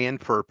grand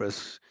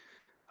purpose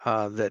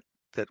that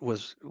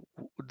was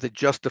that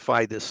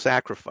justified this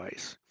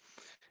sacrifice.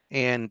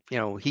 And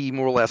he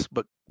more or less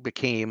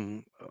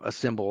became a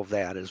symbol of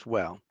that as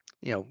well.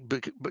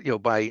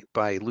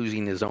 By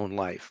losing his own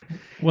life.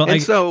 Well,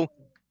 and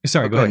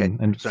sorry, go ahead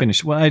and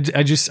finish. Well, I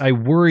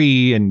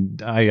worry,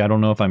 and I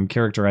don't know if I'm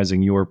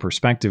characterizing your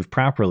perspective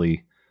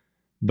properly,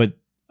 but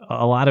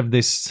a lot of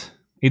this,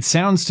 it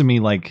sounds to me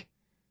like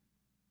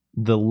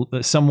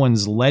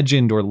someone's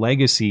legend or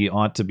legacy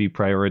ought to be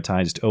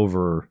prioritized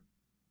over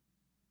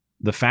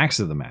the facts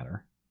of the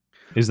matter.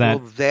 Is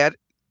that? Well,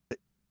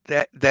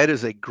 that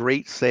is a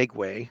great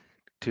segue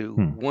to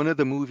one of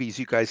the movies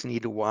you guys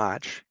need to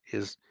watch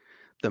is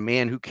The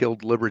Man Who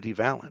Killed Liberty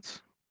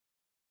Valance.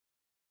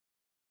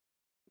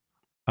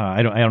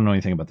 I don't know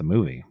anything about the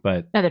movie,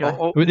 but neither do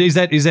I. Is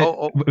that?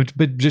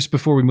 But just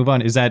before we move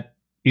on, is that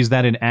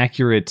an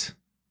accurate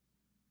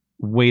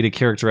way to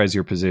characterize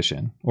your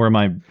position, or am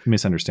I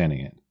misunderstanding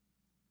it?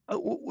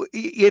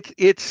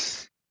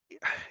 It's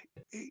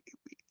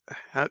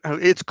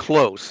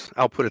close.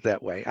 I'll put it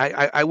that way.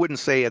 I wouldn't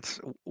say it's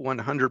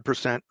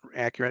 100%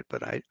 accurate,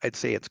 but I'd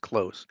say it's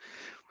close.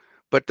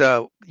 But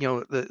the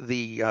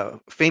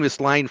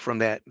famous line from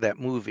that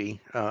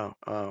movie,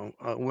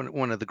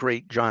 one of the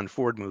great John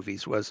Ford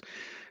movies, was,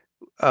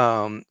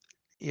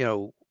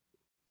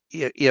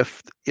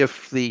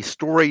 if the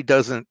story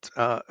doesn't,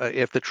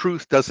 if the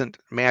truth doesn't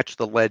match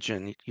the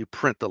legend, you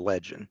print the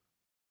legend.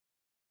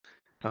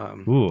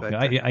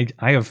 I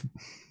have.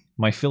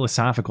 My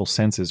philosophical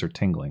senses are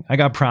tingling. I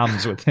got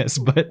problems with this,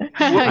 but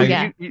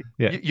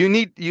you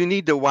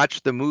need to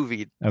watch the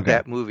movie,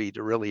 that movie,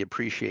 to really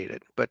appreciate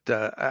it. But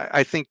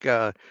I think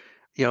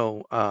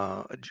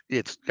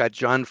it's got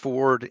John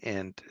Ford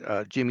and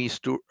Jimmy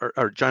Stewart,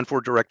 or John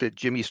Ford directed,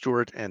 Jimmy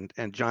Stewart and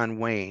John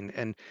Wayne,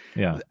 and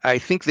I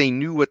think they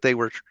knew what they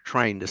were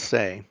trying to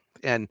say.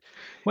 And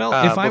well,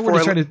 if I were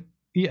to try to.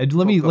 Yeah,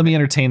 let me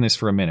entertain this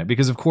for a minute,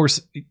 because of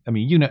course, I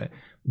mean,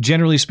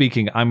 generally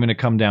speaking, I'm going to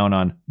come down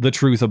on the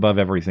truth above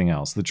everything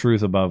else, the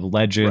truth above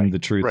legend, the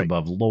truth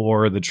above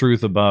lore, the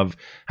truth above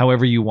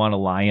however you want to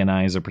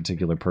lionize a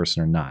particular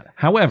person or not.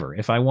 However,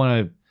 if I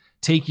want to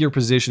take your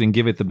position and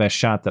give it the best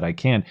shot that I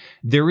can,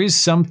 there is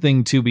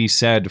something to be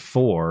said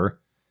for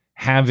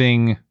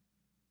having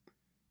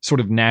sort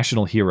of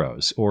national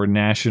heroes or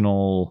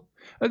national.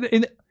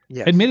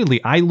 Yes.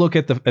 Admittedly, I look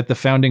at the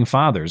founding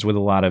fathers with a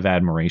lot of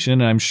admiration,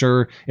 and I'm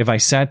sure if I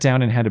sat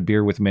down and had a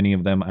beer with many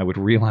of them, I would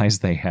realize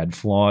they had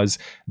flaws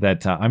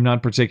that I'm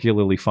not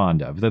particularly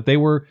fond of. That they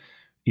were,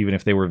 even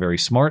if they were very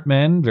smart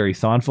men, very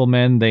thoughtful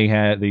men, they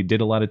did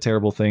a lot of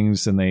terrible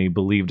things and they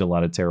believed a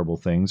lot of terrible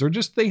things, or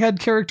just they had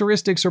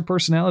characteristics or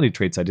personality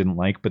traits I didn't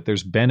like. But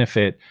there's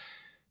benefit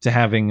to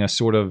having a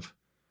sort of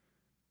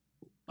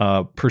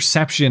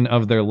perception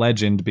of their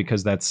legend,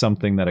 because that's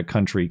something that a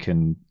country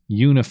can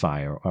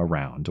unify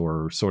around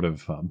or sort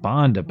of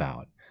bond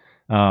about.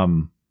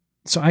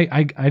 So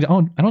I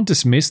don't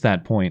dismiss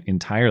that point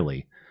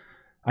entirely.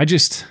 I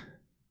guess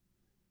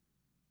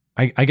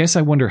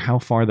I wonder how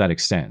far that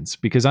extends,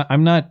 because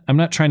I'm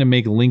not trying to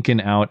make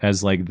Lincoln out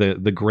as like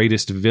the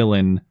greatest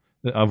villain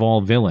of all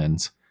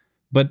villains,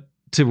 but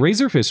to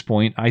Razorfist's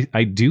point,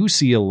 I do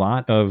see a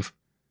lot of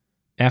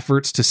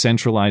efforts to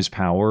centralize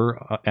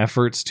power,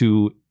 efforts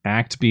to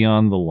act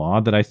beyond the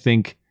law that I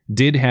think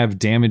did have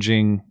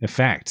damaging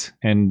effect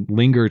and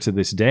linger to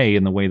this day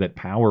in the way that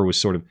power was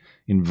sort of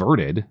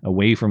inverted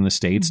away from the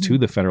states to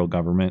the federal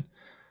government.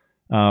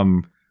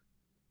 I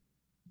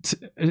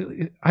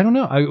don't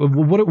know.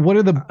 What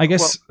are the, I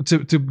guess, to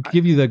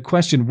give you the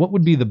question, what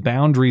would be the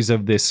boundaries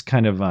of this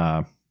kind of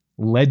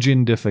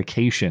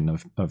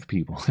legendification of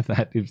people,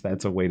 if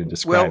that's a way to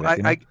describe it?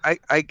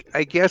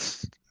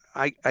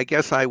 I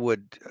guess I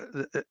would.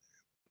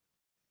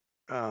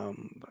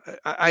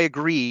 I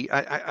agree.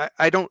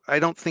 I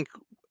don't think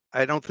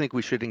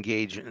we should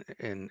engage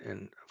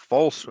in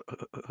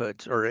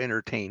falsehoods or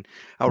entertain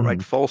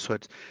outright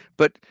falsehoods.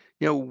 But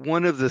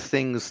one of the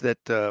things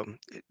that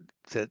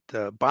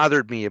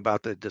bothered me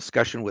about the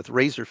discussion with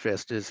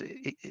Razorfist is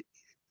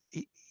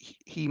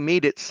he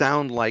made it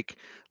sound like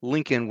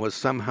Lincoln was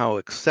somehow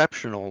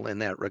exceptional in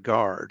that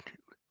regard,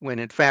 when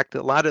in fact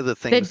a lot of the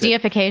things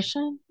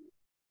deification.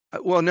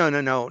 Well,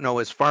 no.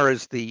 As far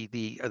as the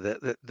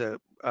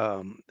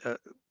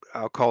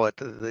I'll call it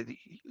the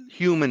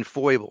human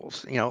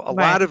foibles. A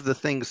lot of the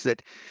things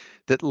that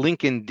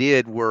Lincoln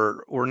did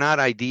were not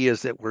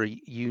ideas that were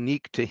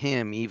unique to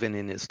him, even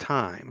in his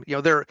time.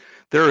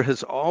 There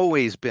has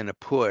always been a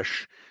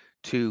push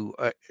to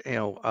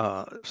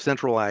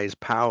centralize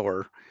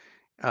power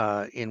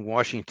in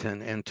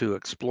Washington and to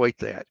exploit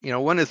that.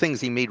 One of the things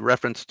he made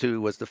reference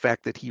to was the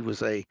fact that he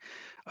was a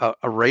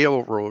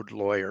railroad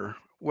lawyer.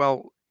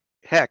 Well,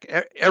 heck,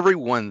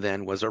 everyone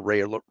then was a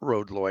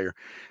railroad lawyer.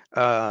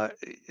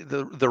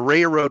 The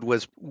railroad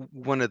was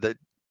one of the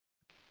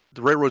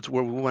the railroads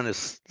were one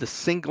of the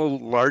single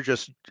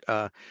largest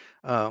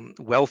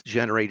wealth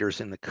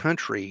generators in the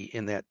country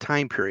in that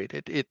time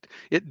period.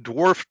 It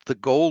dwarfed the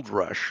gold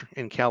rush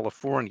in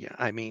California.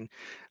 I mean,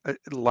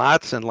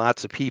 lots and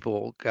lots of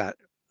people got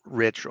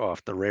rich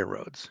off the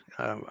railroads.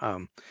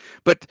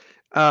 But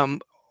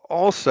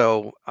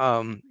also,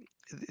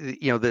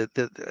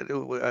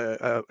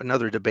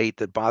 another debate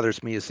that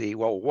bothers me is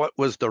what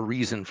was the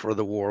reason for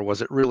the war?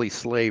 Was it really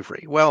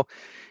slavery? Well,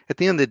 at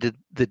the end of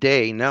the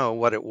day, no,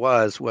 what it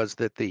was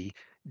that the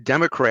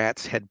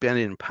Democrats had been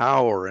in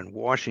power in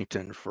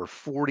Washington for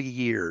 40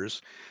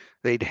 years.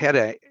 They'd had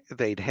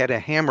a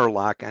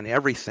hammerlock on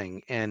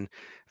everything, and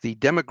the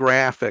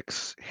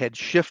demographics had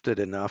shifted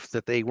enough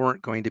that they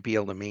weren't going to be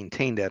able to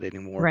maintain that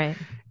anymore. Right.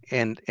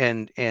 And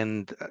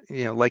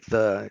like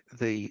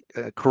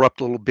the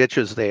corrupt little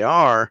bitches they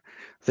are,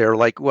 they're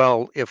like,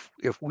 well, if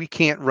we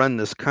can't run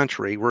this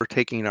country, we're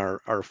taking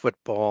our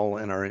football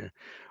and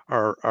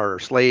our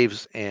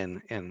slaves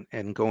and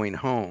going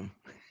home.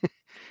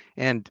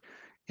 And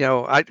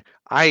I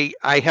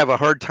have a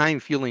hard time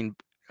feeling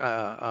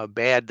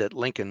bad that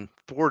Lincoln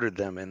thwarted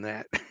them in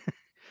that.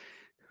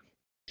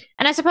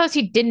 And I suppose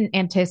he didn't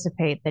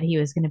anticipate that he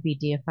was going to be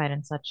deified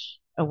in such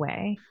a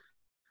way.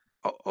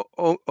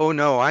 Oh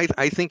no! I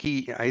think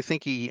he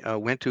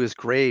went to his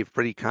grave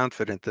pretty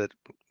confident that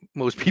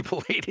most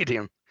people hated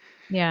him.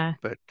 Yeah,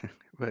 but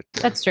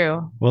that's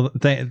true. Well,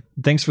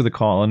 thanks for the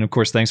call, and of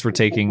course, thanks for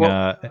taking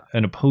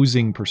an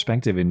opposing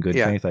perspective in good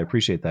faith. I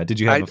appreciate that. Did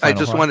you have a final I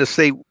just thought? want to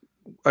say,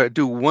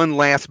 do one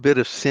last bit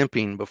of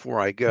simping before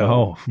I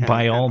go. Oh,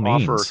 by all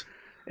means,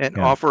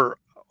 offer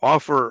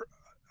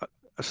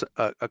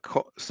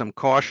some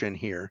caution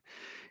here.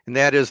 And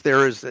that is,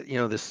 there is,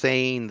 the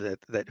saying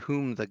that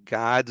whom the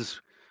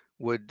gods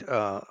would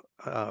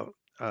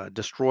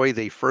destroy,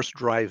 they first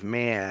drive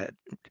mad.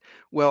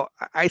 Well,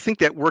 I think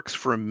that works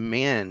for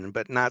men,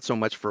 but not so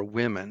much for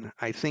women.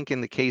 I think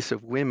in the case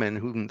of women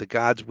whom the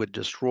gods would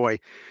destroy,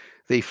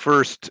 they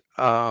first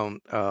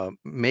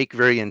make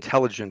very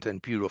intelligent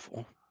and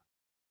beautiful.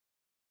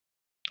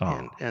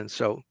 Oh. And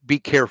so be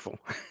careful.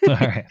 All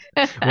right.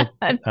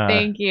 Well,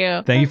 thank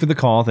you. Thank you for the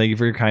call. Thank you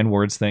for your kind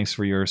words. Thanks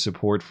for your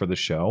support for the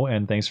show.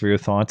 And thanks for your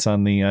thoughts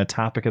on the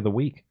topic of the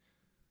week.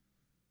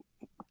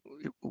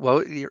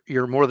 Well,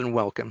 you're more than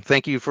welcome.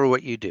 Thank you for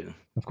what you do.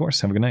 Of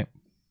course. Have a good night.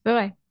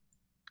 Bye-bye.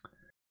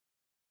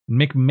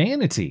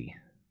 McManatee.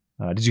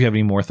 Did you have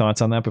any more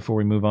thoughts on that before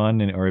we move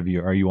on? Or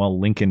are you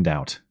all Lincolned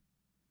out?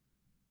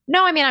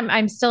 No, I mean,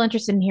 I'm still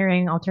interested in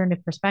hearing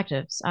alternative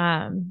perspectives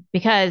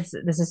because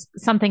this is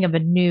something of a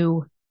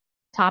new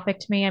topic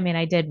to me. I mean,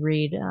 I did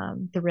read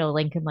The Real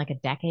Lincoln like a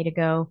decade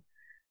ago,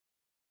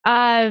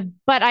 but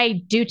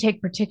I do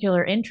take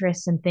particular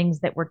interest in things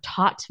that were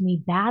taught to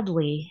me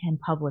badly in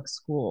public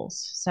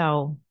schools.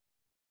 So,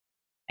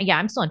 yeah,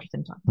 I'm still interested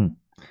in talking.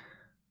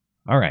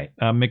 All right,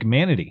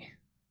 McManatee.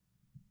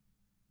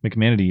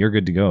 McManatee, you're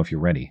good to go if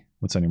you're ready.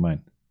 What's on your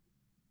mind?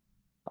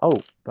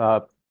 Oh,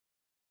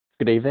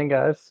 good evening,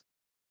 guys.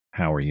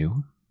 How are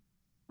you?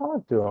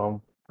 I'm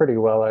doing pretty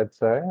well, I'd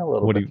say. A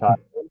little bit tired.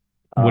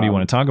 What do you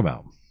want to talk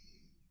about?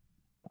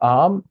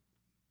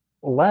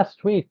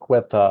 Last week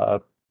with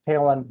tail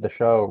end of the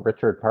show,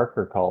 Richard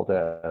Parker called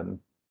in.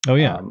 Oh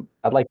yeah.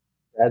 I'd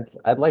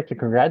like to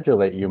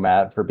congratulate you,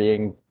 Matt, for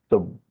being the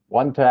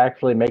one to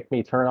actually make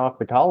me turn off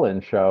the call-in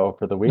show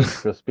for the week,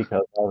 just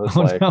because I was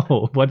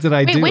no. What did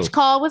I do? Which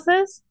call was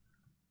this?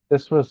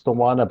 This was the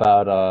one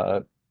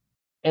about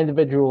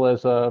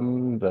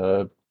individualism.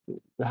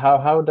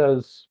 How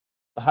does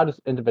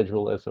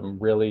individualism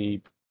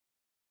really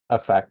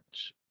affect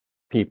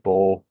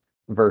people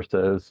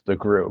versus the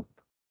group?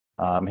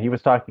 He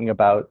was talking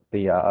about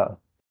he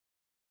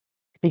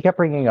kept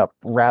bringing up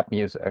rap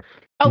music.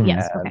 Oh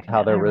yes, and okay.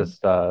 how there was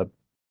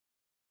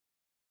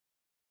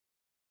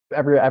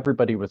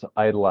everybody was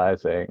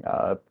idolizing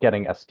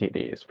getting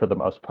STDs for the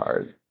most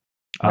part.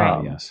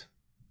 Yes.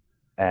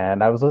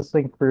 And I was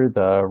listening through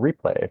the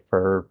replay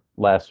for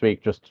last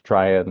week just to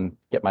try and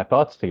get my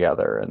thoughts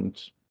together.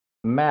 And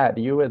Matt,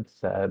 you had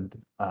said,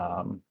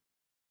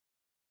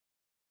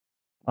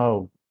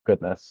 oh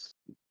goodness,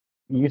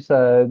 you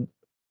said,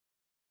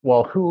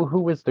 well,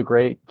 who is the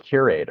great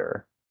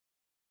curator?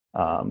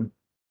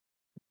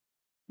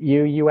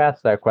 You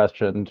asked that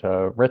question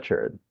to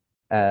Richard,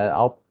 and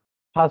I'll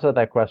posit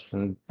that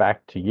question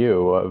back to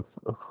you of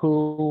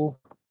who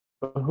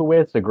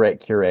is the great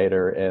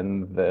curator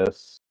in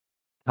this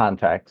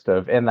context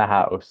of in the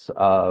house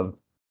of,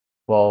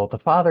 well, the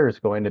father is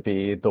going to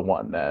be the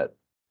one that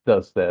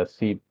does this.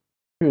 He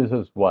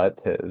chooses what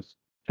his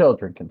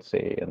children can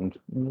see and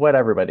what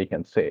everybody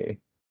can see.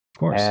 Of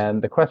course.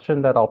 And the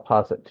question that I'll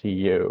posit to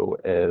you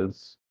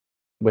is,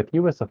 with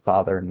you as a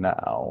father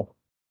now,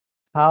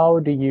 how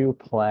do you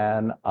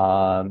plan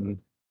on,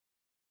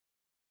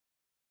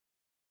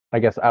 I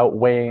guess,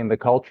 outweighing the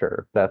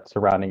culture that's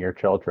surrounding your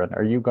children?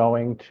 Are you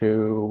going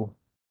to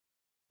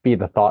be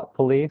the thought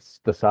police,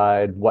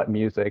 decide what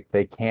music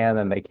they can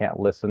and they can't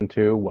listen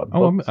to, what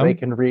books they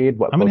can read,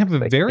 what I'm books going to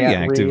have a they very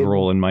can't active read?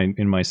 role in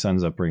my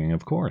son's upbringing,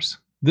 of course.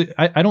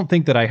 I don't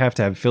think that I have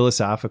to have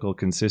philosophical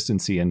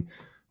consistency in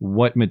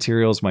what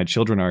materials my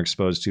children are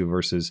exposed to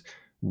versus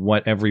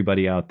what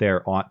everybody out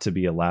there ought to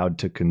be allowed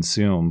to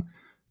consume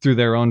through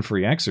their own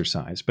free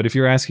exercise. But if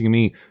you're asking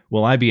me,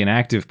 will I be an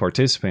active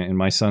participant in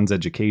my son's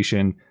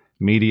education,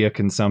 media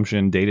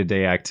consumption,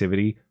 day-to-day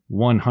activity?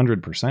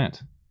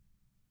 100%.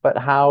 But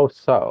how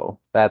so?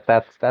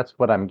 That's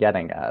what I'm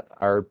getting at.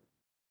 What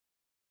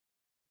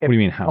do you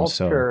mean how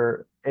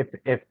culture, so?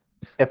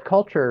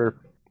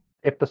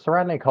 If the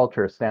surrounding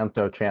culture stands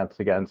no chance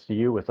against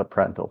you as a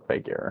parental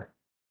figure,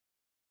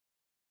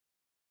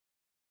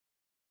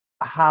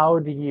 how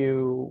do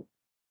you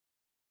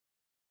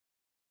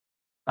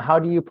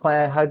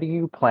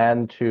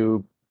plan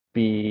to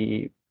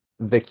be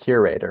the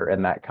curator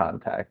in that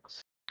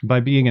context? By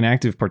being an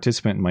active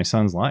participant in my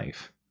son's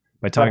life.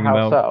 By talking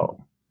about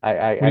so?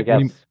 I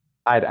guess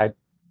I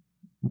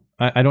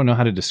don't know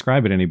how to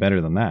describe it any better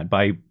than that.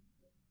 By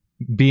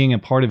being a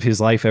part of his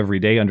life every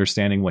day,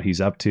 understanding what he's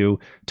up to,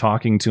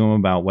 talking to him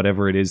about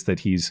whatever it is that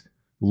he's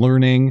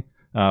learning,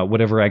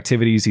 whatever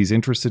activities he's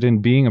interested in,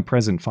 being a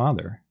present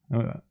father.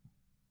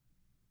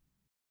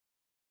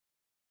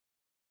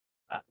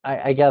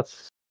 I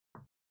guess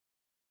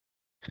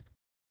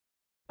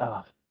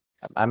I'm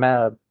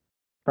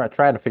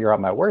trying to figure out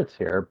my words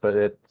here, but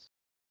it's.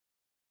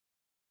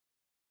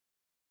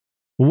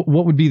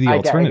 What would be the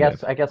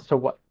alternative? I guess to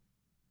what?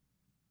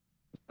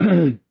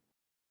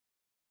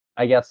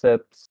 I guess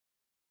it's.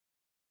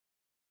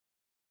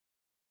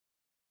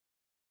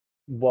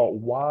 Well,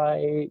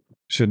 why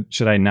should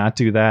I not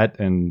do that,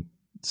 and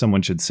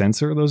someone should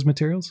censor those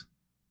materials?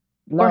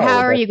 No, or how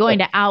are you going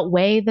to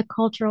outweigh the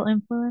cultural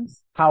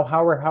influence? How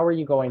are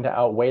you going to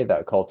outweigh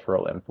that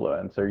cultural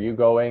influence? Are you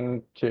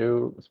going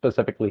to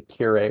specifically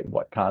curate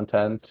what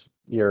content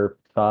your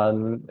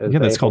son is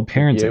that's called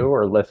parenting. View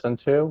or listen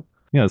to?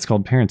 Yeah, that's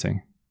called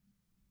parenting.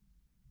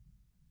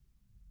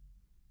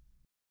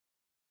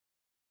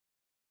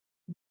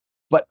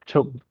 But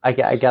I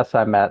guess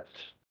I'm at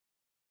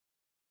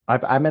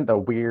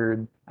that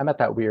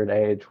weird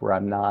age where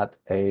I'm not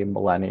a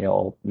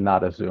millennial,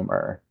 not a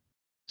Zoomer.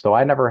 So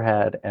I never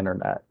had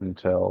internet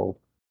until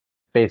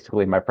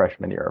basically my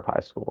freshman year of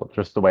high school,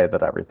 just the way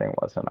that everything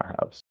was in our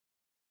house.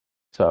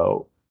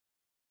 So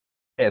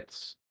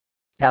it's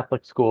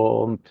Catholic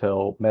school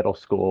until middle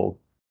school,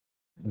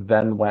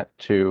 then went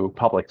to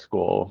public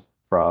school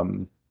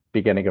from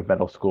beginning of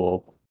middle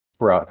school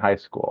throughout high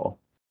school.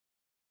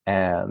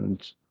 And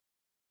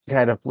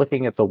kind of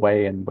looking at the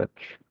way in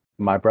which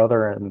my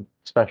brother and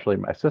especially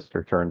my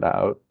sister turned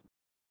out,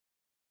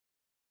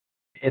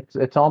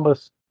 it's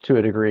almost to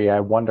a degree,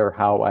 I wonder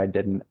how I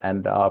didn't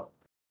end up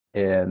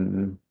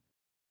in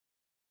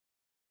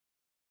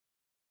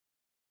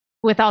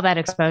with all that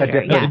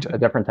exposure, a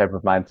different type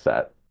of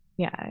mindset.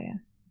 Yeah.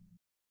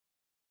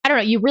 I don't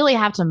know. You really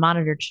have to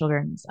monitor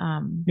children's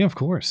yeah, of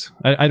course.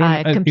 I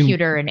don't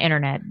computer and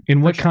internet.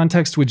 In what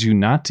context would you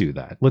not do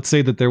that? Let's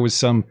say that there was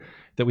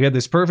that we had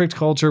this perfect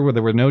culture where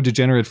there were no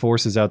degenerate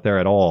forces out there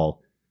at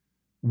all.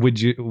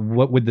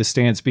 What would the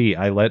stance be?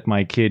 I let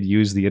my kid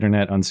use the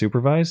internet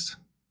unsupervised?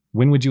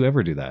 When would you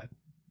ever do that?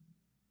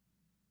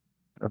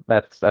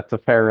 That's a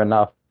fair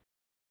enough.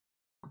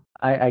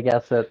 I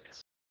guess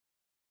it's.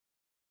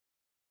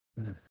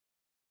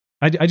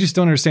 I just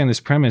don't understand this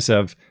premise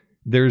of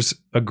there's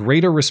a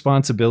greater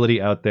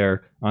responsibility out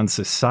there on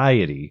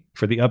society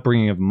for the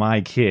upbringing of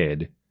my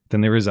kid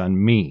than there is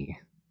on me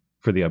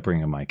for the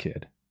upbringing of my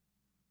kid.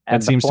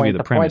 That seems to be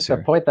the premise here.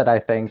 The point that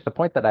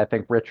I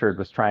think Richard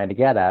was trying to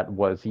get at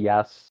was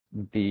yes,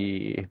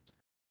 the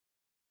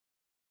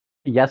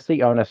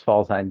onus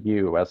falls on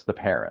you as the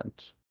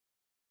parent.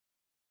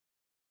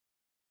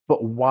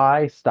 But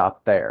why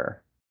stop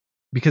there?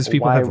 Because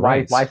people have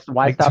rights. Why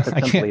stop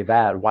it simply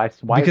that? Why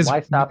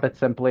stop it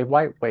simply?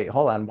 Wait,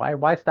 hold on.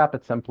 Why stop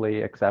it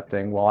simply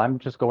accepting, well, I'm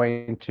just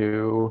going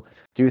to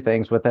do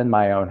things within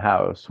my own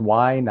house.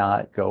 Why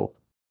not go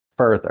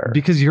further?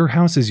 Because your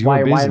house is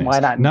your business. Why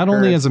not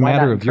only as a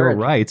matter of your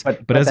rights,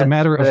 but as a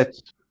matter of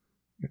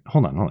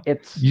hold on.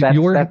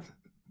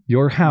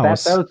 Your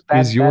house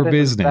is your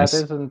business.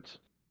 That isn't.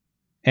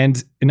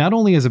 And not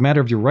only as a matter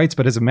of your rights,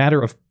 but as a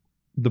matter of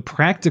the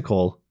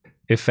practical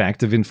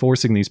effect of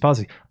enforcing these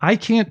policies. I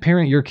can't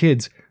parent your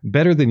kids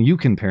better than you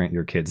can parent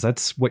your kids.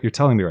 That's what you're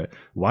telling me, right?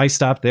 Why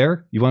stop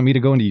there? You want me to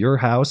go into your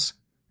house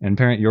and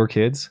parent your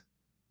kids?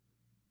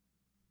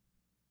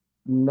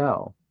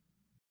 No.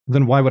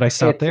 Then why would I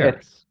stop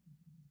there?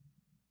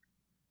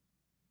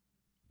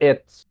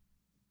 It's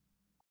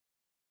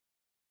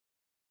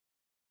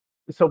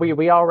so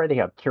we already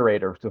have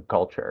curators of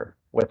culture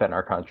within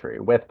our country.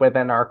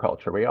 Within our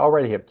culture, we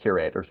already have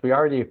curators. We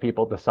already have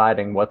people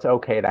deciding what's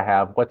okay to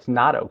have, what's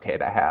not okay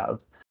to have.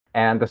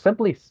 And to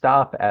simply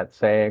stop at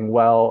saying,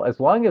 well, as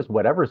long as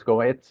whatever's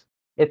going,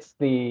 it's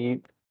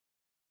the,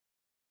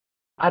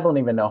 I don't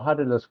even know how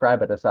to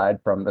describe it aside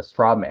from the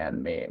straw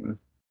man meme,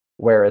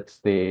 where it's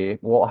the,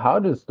 well, how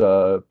does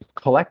the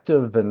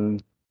collective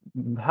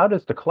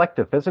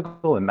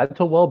physical and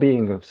mental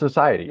well-being of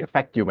society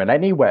affect you in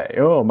any way?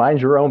 Oh,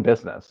 mind your own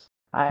business.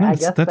 I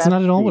guess that's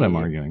not at all what I'm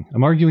arguing.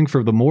 I'm arguing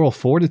for the moral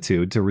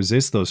fortitude to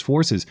resist those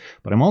forces,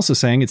 but I'm also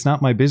saying it's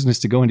not my business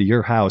to go into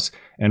your house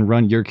and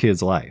run your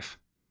kid's life,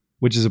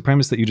 which is a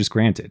premise that you just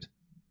granted.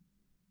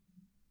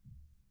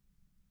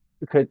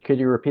 Could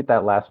you repeat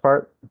that last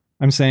part?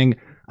 I'm saying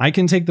I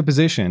can take the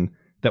position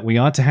that we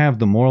ought to have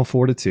the moral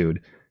fortitude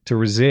to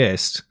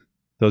resist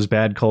those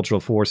bad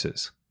cultural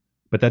forces,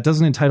 but that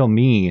doesn't entitle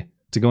me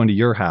to go into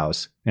your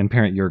house and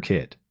parent your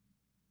kid.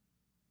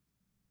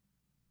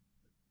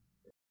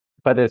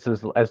 But it's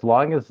as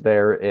long as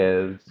there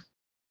is,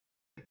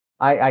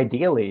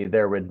 ideally,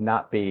 there would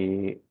not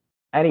be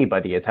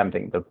anybody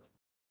attempting to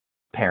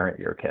parent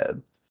your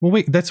kid. Well,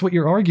 wait, that's what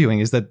you're arguing,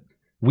 is that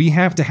we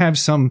have to have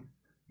some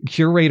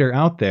curator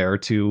out there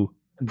to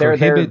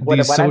prohibit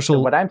these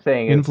social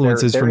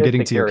influences from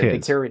getting to your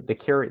kids.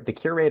 The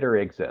curator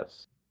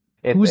exists.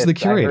 Who's the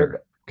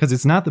curator? Because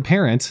it's not the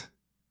parent.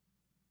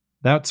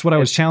 That's what I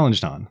was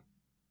challenged on.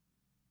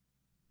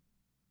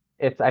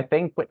 I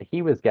think what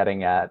he was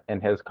getting at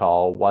in his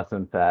call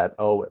wasn't that,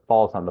 it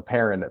falls on the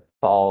parent, it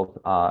falls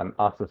on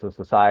us as a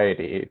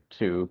society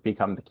to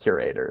become the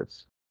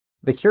curators.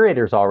 The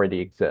curators already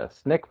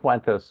exist. Nick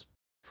Fuentes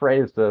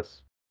phrased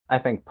this, I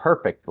think,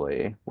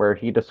 perfectly, where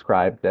he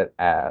described it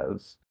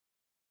as,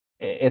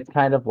 it's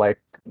kind of like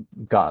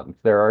guns.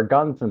 There are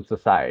guns in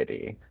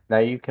society. Now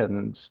you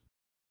can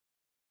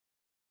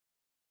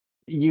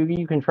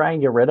try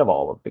and get rid of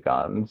all of the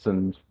guns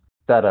and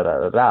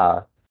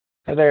da-da-da-da-da.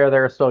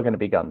 There are still going to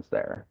be guns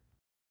there.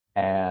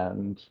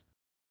 And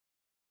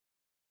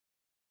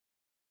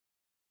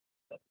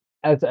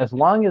as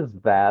long as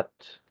that,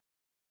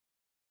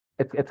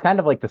 it's kind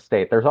of like the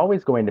state. There's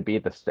always going to be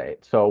the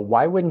state. So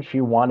why wouldn't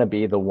you want to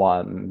be the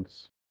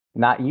ones,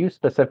 not you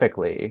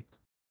specifically,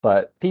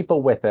 but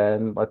people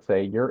within, let's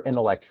say, your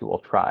intellectual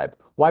tribe?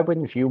 Why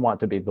wouldn't you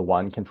want to be the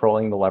one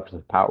controlling the levers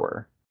of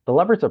power? The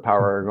levers of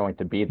power are going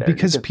to be there.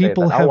 Because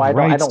people have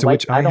rights to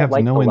which I have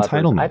no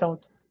entitlement.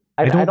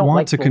 I don't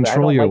want to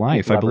control your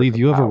life. I believe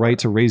you have a right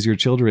to raise your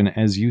children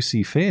as you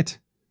see fit.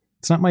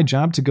 It's not my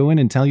job to go in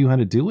and tell you how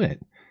to do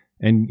it.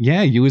 And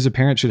yeah, you as a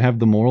parent should have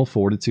the moral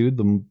fortitude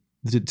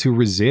to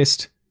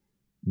resist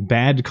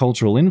bad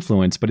cultural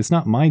influence, but it's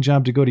not my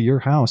job to go to your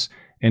house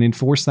and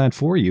enforce that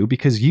for you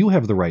because you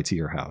have the right to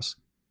your house.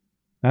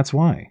 That's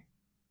why.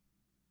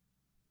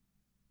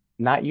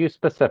 Not you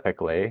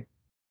specifically.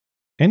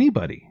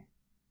 Anybody.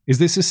 Is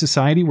this a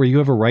society where you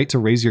have a right to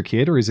raise your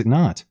kid, or is it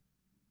not?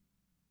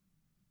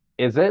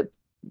 Is it?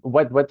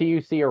 What do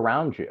you see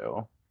around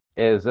you?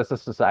 Is this a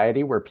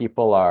society where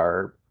people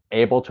are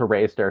able to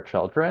raise their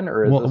children,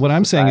 or is what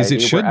I'm saying is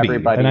it should be,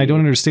 and I don't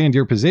understand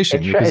your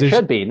position. It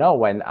should be.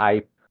 No, and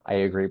I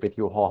agree with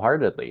you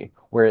wholeheartedly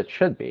where it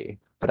should be.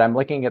 But I'm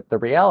looking at the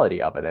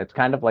reality of it. It's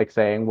kind of like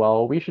saying,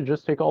 well, we should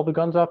just take all the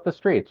guns off the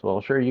streets.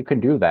 Well, sure, you can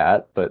do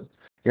that, but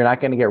you're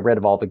not going to get rid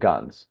of all the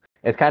guns.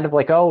 It's kind of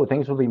like,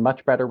 things will be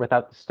much better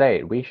without the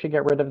state. We should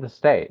get rid of the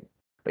state.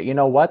 But you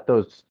know what?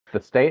 The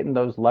state and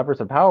those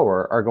levers of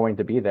power are going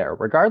to be there,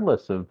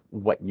 regardless of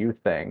what you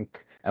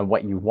think and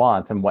what you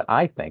want and what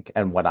I think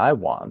and what I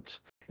want.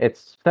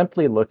 It's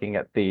simply looking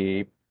at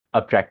the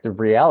objective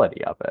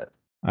reality of it.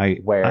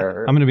 I'm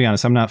going to be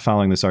honest. I'm not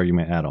following this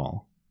argument at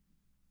all.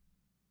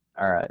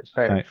 All right.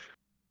 Fair.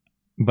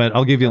 But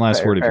I'll give you the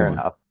last word if you want.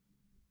 Enough.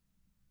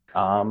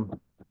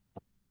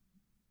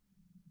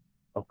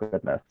 Oh,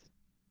 goodness.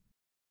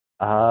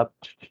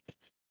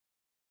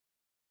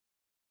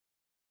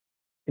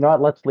 You know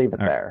what? Let's leave it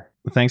there.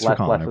 Well, thanks for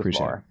calling. I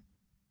appreciate it.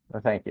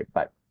 Well, thank you.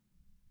 Bye.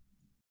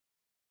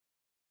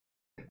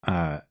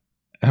 Am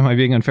I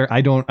being unfair?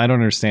 I don't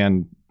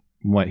understand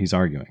what he's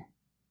arguing.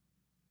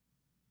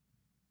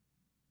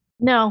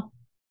 No,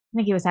 I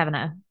think he was having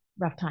a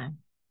rough time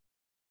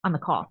on the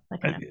call. I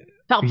kind of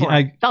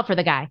felt for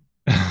the guy.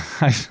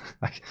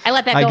 I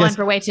let that go on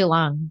for way too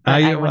long.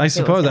 I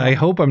suppose. I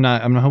hope I'm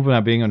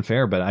not being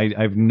unfair, but I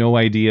have no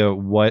idea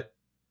what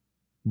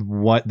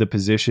the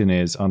position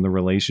is on the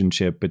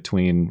relationship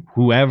between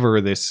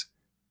whoever this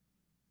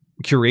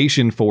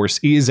curation force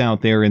is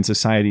out there in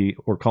society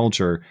or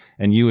culture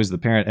and you as the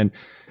parent. And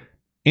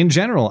in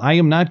general, I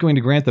am not going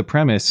to grant the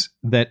premise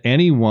that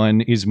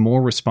anyone is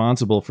more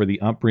responsible for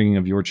the upbringing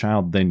of your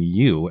child than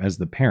you as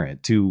the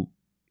parent. To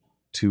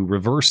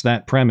reverse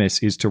that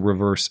premise is to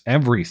reverse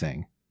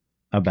everything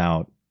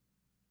about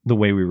the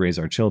way we raise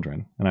our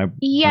children. And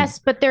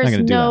but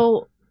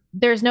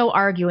there's no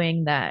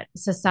arguing that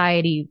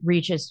society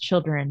reaches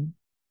children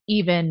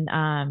even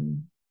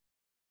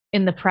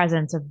in the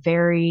presence of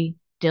very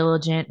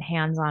diligent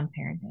hands-on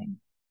parenting.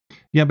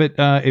 Yeah, but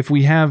if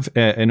we have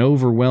an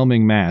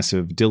overwhelming mass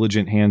of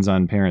diligent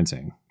hands-on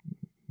parenting,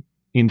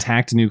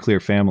 intact nuclear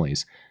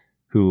families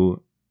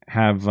who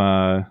have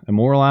a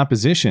moral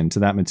opposition to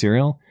that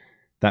material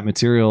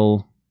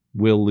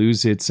will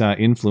lose its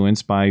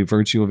influence by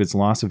virtue of its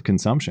loss of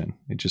consumption.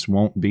 It just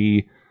won't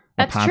be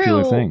a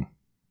popular thing.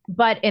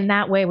 But in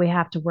that way, we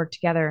have to work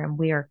together, and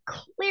we are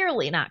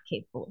clearly not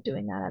capable of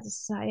doing that as a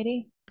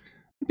society.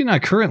 Maybe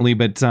not currently,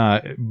 but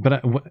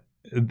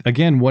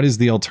again, what is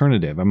the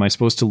alternative? Am I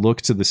supposed to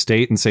look to the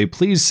state and say,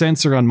 please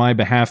censor on my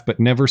behalf, but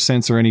never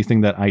censor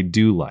anything that I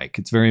do like?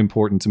 It's very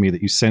important to me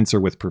that you censor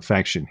with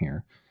perfection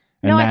here.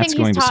 And no, that's I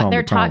think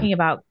they're talking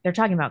about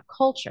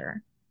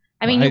culture.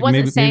 I mean, he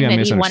wasn't saying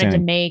that he wanted to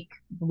make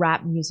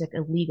rap music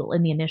illegal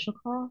in the initial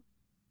call.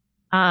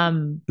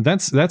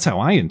 That's how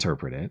I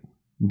interpret it.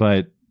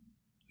 But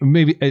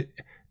maybe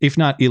if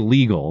not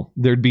illegal,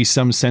 there'd be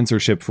some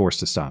censorship force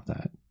to stop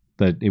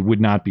that it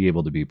would not be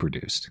able to be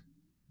produced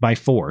by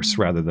force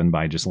rather than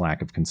by just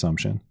lack of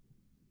consumption.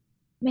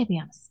 Maybe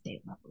on a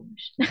state level.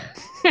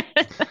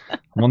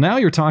 Well, now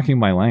you're talking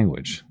my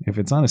language. If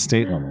it's on a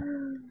state level.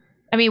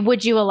 I mean,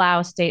 would you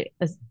allow state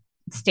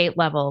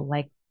level,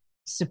 like,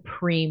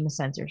 supreme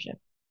censorship?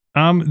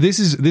 This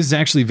is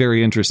actually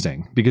very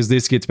interesting because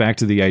this gets back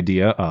to the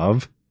idea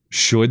of,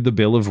 should the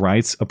Bill of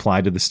Rights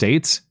apply to the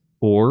states,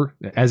 or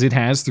as it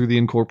has through the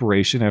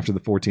incorporation after the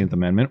 14th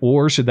Amendment,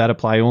 or should that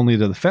apply only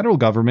to the federal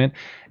government,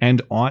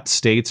 and ought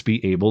states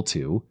be able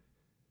to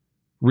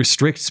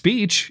restrict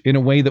speech in a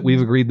way that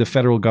we've agreed the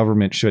federal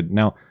government should?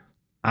 Now,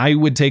 I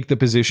would take the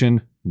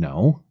position,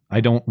 no,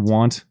 I don't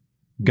want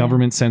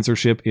government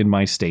censorship in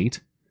my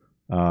state.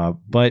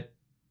 But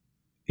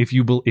if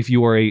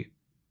you are a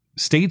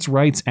states'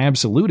 rights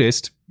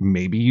absolutist,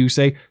 maybe you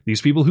say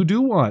these people who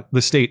do want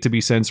the state to be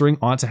censoring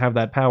ought to have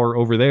that power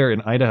over there in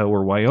Idaho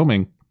or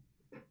Wyoming.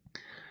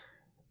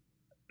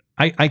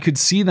 I could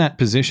see that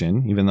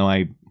position, even though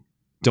I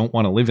don't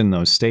want to live in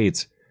those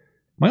states.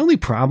 My only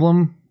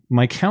problem,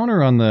 my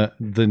counter on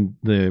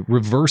the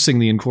reversing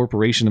the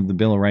incorporation of the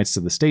Bill of Rights to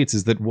the states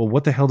is that, well,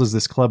 what the hell does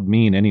this club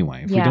mean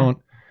anyway? If we don't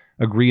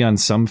agree on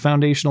some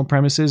foundational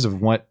premises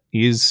of what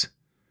is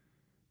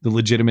the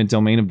legitimate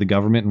domain of the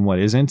government and what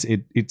isn't,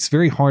 it's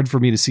very hard for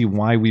me to see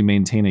why we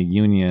maintain a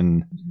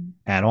union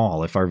at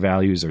all if our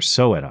values are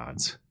so at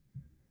odds.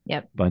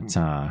 Yep. But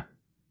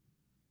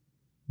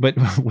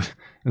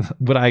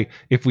would I,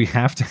 if we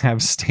have to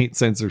have state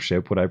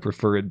censorship, would I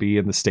prefer it be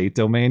in the state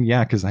domain?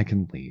 Yeah, because I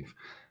can leave.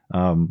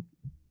 Yeah.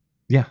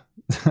 Yeah,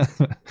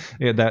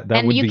 that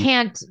and would you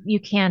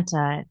can't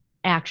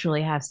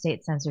actually have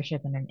state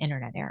censorship in an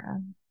internet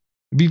era.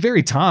 It'd be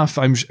very tough.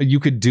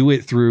 You could do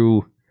it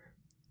through.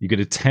 You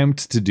could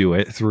attempt to do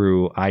it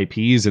through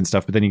IPs and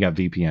stuff, but then you got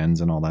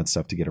VPNs and all that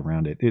stuff to get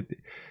around it.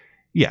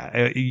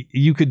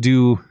 You could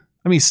do.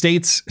 I mean,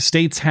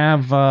 states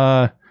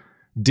have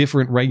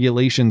different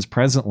regulations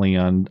presently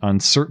on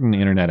certain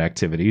internet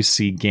activities.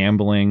 See,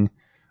 gambling.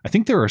 I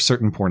think there are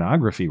certain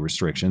pornography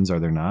restrictions. Are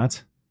there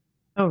not?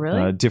 Oh,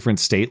 really? Different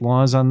state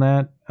laws on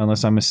that,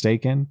 unless I'm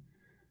mistaken.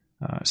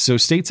 So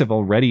states have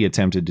already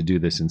attempted to do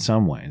this in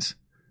some ways,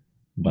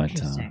 but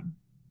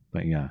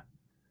yeah.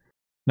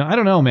 No, I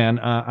don't know, man.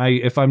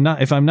 If I'm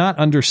not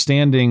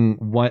understanding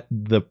what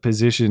the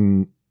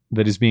position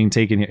that is being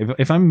taken here,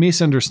 if I'm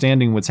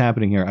misunderstanding what's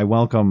happening here, I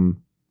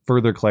welcome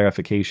further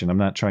clarification. I'm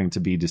not trying to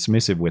be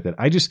dismissive with it.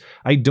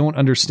 I don't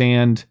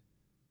understand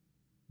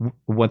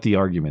what the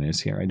argument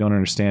is here. I don't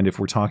understand if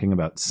we're talking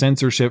about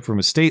censorship from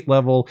a state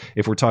level,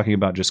 if we're talking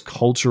about just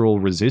cultural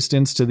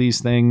resistance to these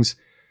things.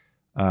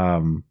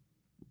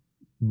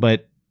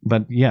 But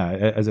yeah,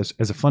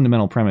 as a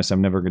fundamental premise,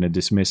 I'm never going to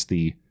dismiss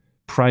the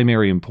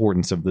primary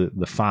importance of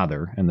the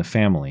father and the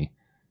family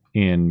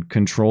in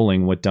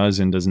controlling what does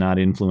and does not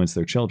influence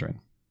their children.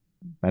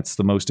 That's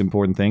the most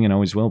important thing and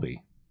always will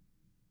be.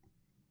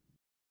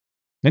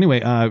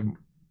 Anyway,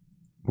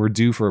 we're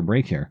due for a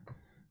break here.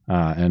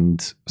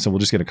 And so we'll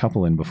just get a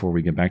couple in before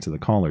we get back to the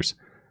callers.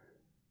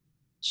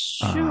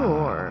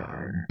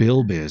 Sure.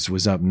 Bill Biz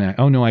was up next.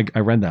 Oh, no, I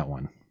read that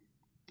one.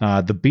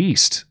 The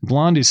Beast.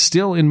 Blonde is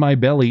still in my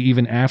belly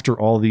even after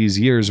all these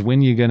years.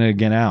 When you going to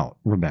get out,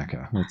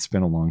 Rebecca? It's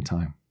been a long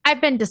time.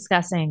 I've been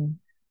discussing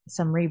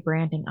some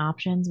rebranding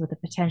options with a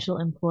potential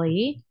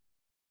employee.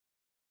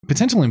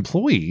 Potential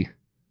employee?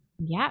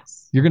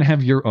 Yes. You're going to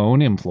have your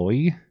own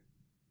employee?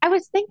 I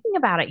was thinking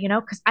about it,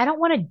 because I don't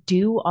want to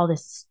do all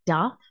this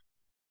stuff,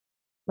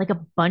 like a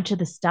bunch of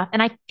the stuff.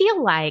 And I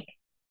feel like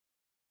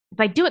if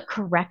I do it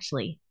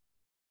correctly,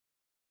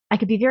 I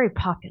could be very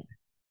popular.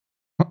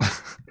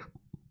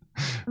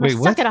 I'm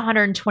stuck at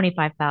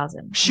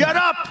 125,000. Shut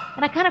up!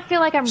 And I kind of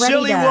feel like I'm ready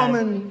Silly to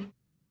woman.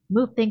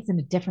 Move things in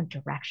a different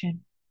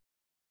direction.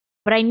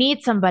 But I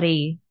need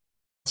somebody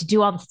to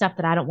do all the stuff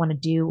that I don't want to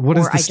do. What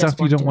is the stuff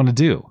you don't want to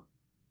do?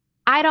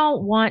 I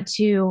don't want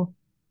to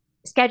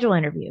schedule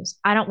interviews.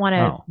 I don't want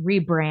to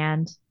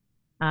rebrand.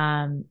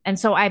 And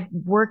so I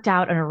worked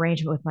out an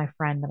arrangement with my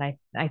friend that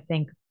I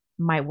think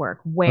might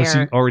work. Where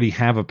so you already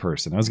have a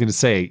person. I was going to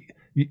say,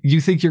 you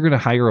think you're going to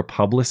hire a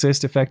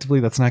publicist effectively?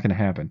 That's not going to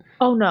happen.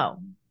 Oh, no.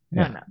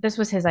 No. This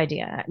was his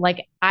idea.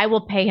 Like, I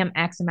will pay him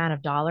X amount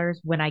of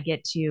dollars when I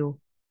get to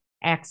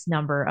X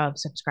number of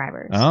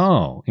subscribers.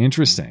 Oh,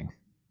 interesting.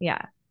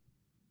 Yeah.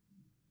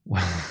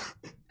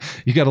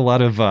 You got a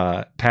lot of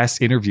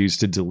past interviews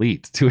to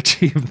delete to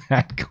achieve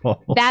that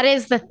goal. That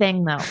is the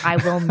thing, though. I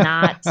will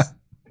not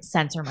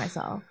censor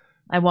myself.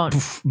 I won't.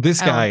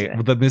 This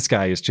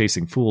guy is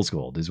chasing fool's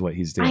gold, is what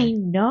he's doing. I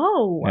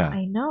know. Yeah.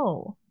 I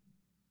know.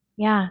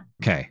 Yeah.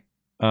 Okay.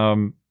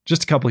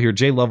 Just a couple here.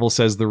 Jay Lovell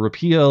says the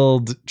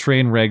repealed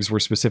train regs were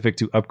specific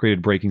to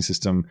upgraded braking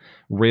system.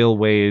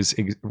 Railway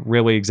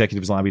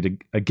executives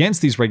lobbied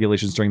against these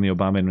regulations during the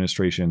Obama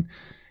administration,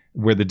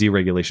 where the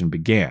deregulation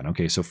began.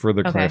 Okay, so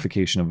further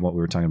clarification of what we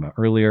were talking about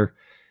earlier.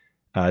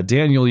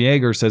 Daniel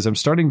Yeager says, I'm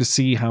starting to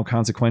see how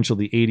consequential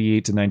the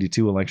 88 to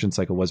 92 election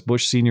cycle was.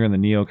 Bush Sr. and the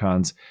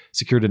neocons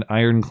secured an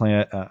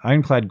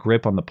ironclad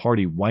grip on the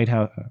party. White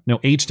House,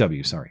 no,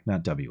 HW, sorry,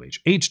 not WH.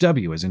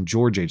 HW, as in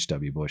George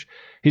H.W. Bush.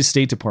 His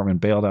State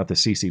Department bailed out the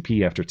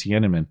CCP after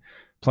Tiananmen,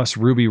 plus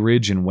Ruby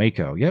Ridge and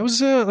Waco. Yeah, it was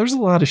there's a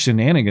lot of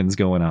shenanigans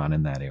going on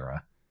in that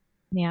era.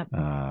 Yep.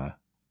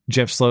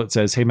 Jeff Sloat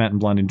says, hey, Matt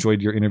and Blonde,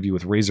 enjoyed your interview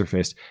with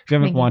Razorfist. If you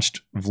haven't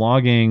watched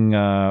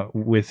Vlogging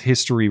with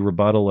History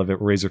Rebuttal of it,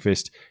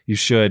 Razorfist, you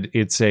should.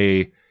 It's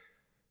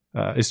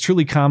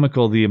truly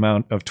comical, the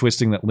amount of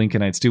twisting that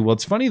Lincolnites do. Well,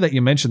 it's funny that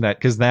you mentioned that,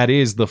 because that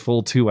is the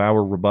full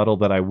 2-hour rebuttal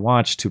that I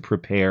watched to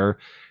prepare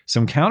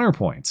some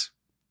counterpoints.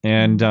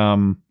 And,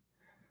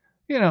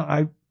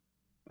 I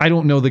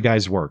don't know the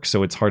guy's work,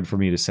 so it's hard for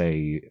me to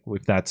say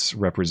if that's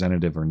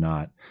representative or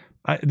not.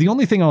 The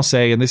only thing I'll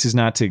say, and this is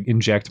not to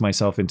inject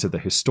myself into the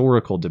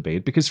historical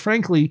debate, because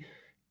frankly,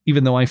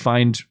 even though I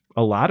find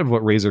a lot of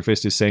what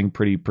Razorfist is saying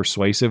pretty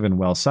persuasive and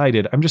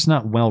well-cited, I'm just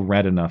not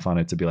well-read enough on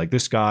it to be like,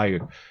 this guy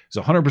is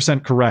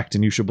 100% correct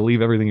and you should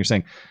believe everything you're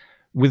saying.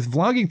 With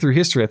Vlogging Through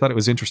History, I thought it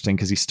was interesting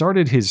because he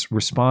started his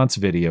response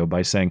video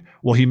by saying,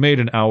 well, he made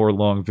an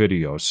hour-long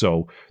video,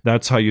 so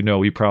that's how you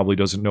know he probably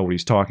doesn't know what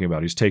he's talking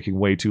about. He's taking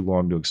way too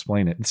long to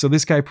explain it. And so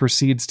this guy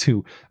proceeds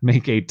to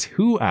make a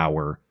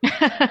 2-hour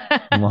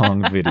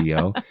long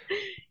video.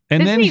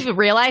 And Didn't he even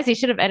realize he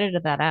should have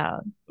edited that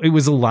out? It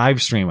was a live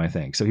stream, I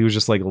think. So he was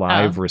just like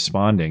live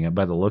responding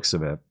by the looks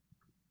of it.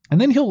 And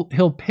then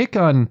he'll pick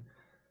on...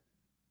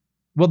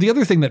 Well, the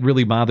other thing that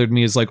really bothered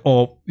me is like,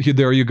 oh,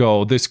 there you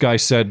go. This guy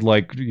said,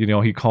 like,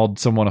 he called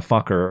someone a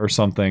fucker or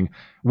something.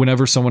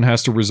 Whenever someone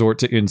has to resort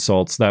to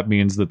insults, that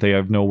means that they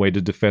have no way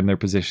to defend their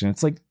position.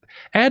 It's like,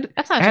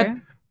 that's not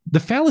true. The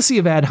fallacy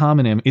of ad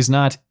hominem is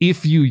not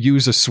if you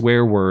use a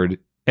swear word,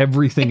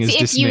 everything is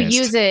dismissed. If you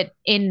use it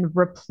in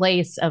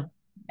replace of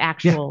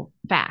actual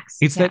facts.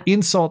 It's that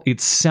insult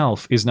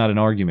itself is not an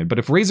argument. But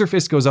if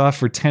Razorfist goes off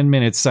for 10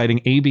 minutes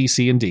citing A, B,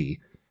 C, and D,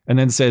 and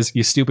then says,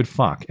 you stupid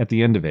fuck, at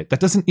the end of it, that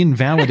doesn't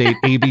invalidate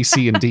A, B,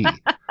 C, and D.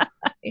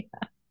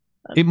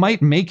 It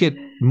might make it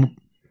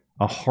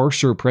a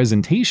harsher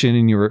presentation,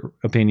 in your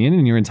opinion,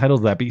 and you're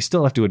entitled to that, but you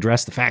still have to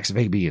address the facts of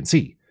A, B, and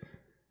C.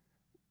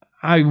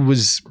 I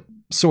was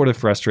sort of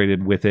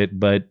frustrated with it,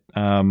 but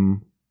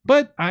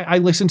I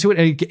listened to it,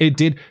 and it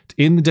did,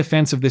 in the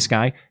defense of this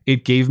guy,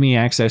 it gave me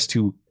access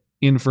to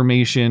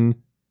information,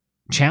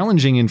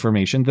 challenging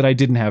information that I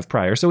didn't have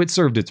prior. So it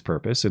served its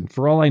purpose. And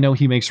for all I know,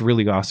 he makes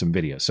really awesome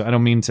videos. So I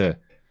don't mean to,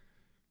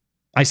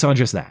 I saw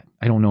just that.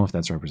 I don't know if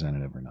that's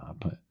representative or not,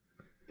 but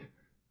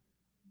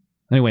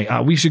anyway,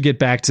 we should get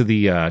back to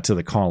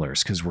the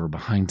callers because we're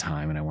behind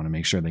time and I want to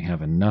make sure they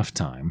have enough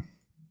time.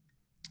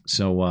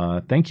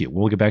 So thank you.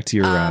 We'll get back to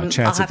your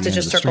chats. I'll have to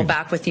just circle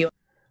back with you.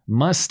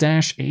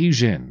 Mustache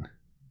Asian.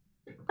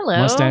 Hello.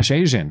 Mustache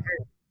Asian.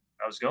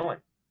 How's it going?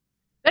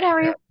 Good. How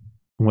are you?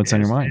 What's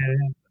on your mind?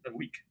 The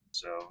week.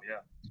 So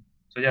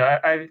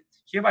I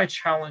hereby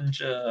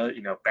challenge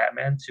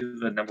Batman to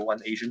the #1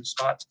 Asian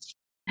spot.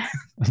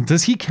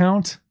 Does he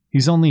count?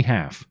 He's only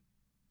half.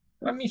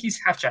 I mean, he's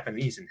half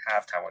Japanese and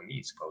half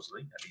Taiwanese,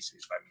 supposedly. At least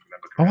if I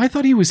remember correctly. Oh, I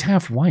thought he was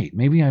half white.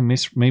 Maybe I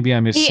miss.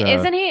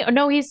 Isn't he?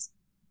 No, he's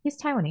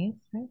Taiwanese.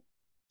 Right?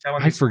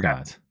 I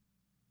forgot.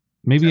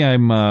 Maybe I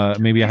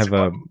have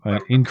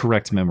an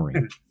incorrect memory.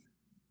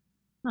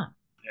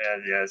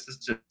 Yeah, it's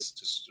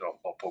just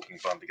all poking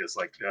fun because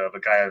the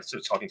guy I was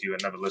talking to,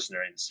 another listener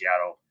in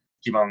Seattle,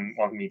 keep on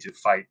wanting me to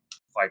fight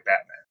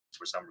Batman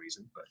for some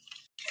reason, but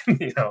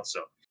it's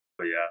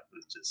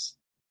just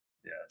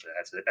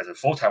as a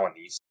full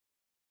Taiwanese.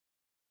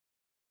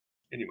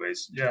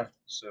 Anyways, yeah.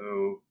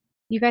 So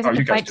you guys have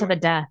to fight to the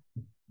death.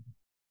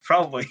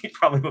 Probably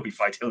will be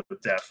fight till the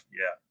death.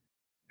 Yeah.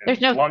 And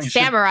there's no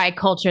samurai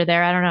culture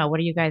there. I don't know. What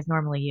do you guys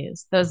normally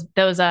use? Those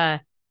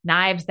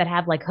knives that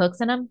have like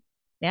hooks in them?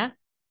 Yeah.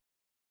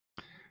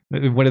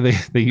 What do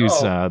they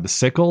use? The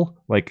sickle,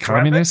 like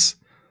communists?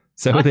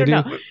 Is that what they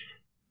do?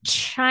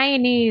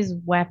 Chinese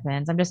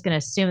weapons. I'm just going to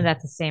assume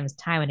that's the same as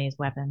Taiwanese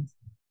weapons.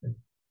 I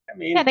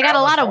mean, yeah, they got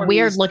a lot of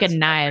weird looking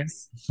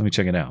knives. Let me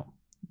check it out.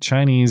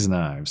 Chinese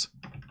knives.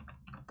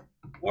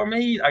 Or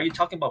maybe, are you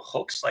talking about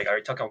hooks? Like, are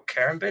you talking about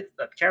karambit?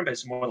 Karambit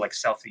is more like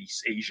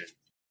Southeast Asian,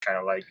 kind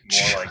of like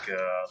more like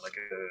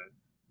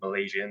a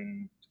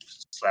Malaysian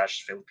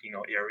 /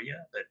 Filipino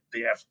area, but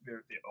they have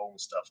their own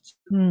stuff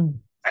too.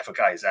 I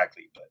forgot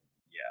exactly, but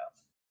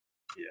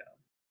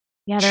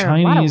yeah. There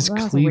Chinese are a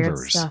lot of cleavers.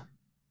 Weird stuff.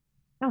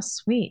 Oh,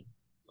 sweet.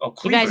 Oh,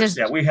 cleavers.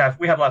 We have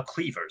a lot of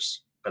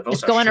cleavers, but those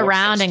just are going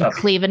around and stubby.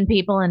 cleaving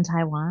people in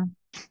Taiwan.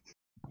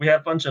 We have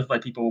a bunch of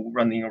people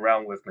running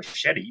around with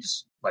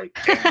machetes, like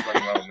gangs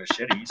running around with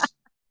machetes.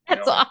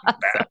 That's awesome.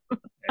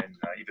 And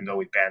even though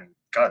we ban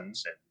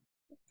guns, and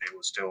they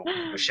will still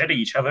machete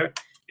each other,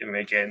 and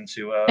they get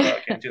into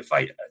a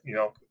fight.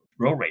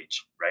 road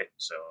rage, right?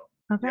 So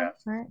Okay, yeah.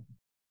 all right.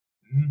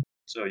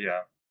 So yeah.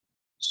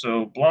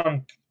 So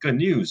Blonde, good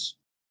news.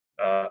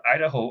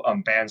 Idaho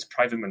unbans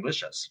private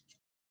militias.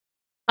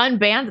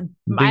 Unbanned?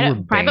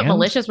 Private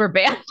militias were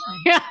banned?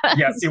 Yeah,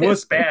 it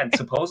was banned,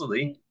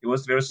 supposedly. It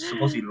was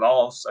supposedly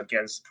laws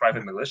against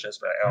private militias,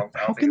 but I don't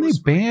How think can it they was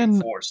ban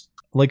enforced.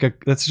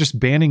 that's just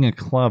banning a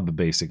club,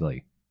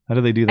 basically? How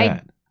do they do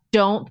that?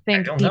 Don't I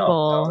think don't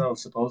people. know.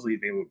 Supposedly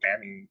they were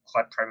banning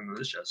private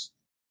militias.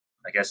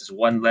 I guess it's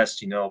one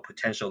less,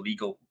 potential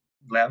legal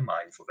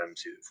landmine for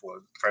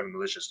private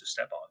militias to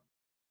step on.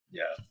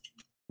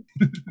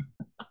 Yeah.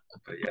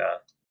 But yeah.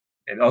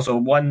 And also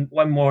one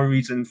more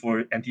reason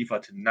for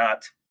Antifa to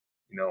not,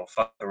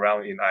 fuck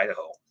around in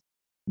Idaho.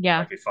 Yeah.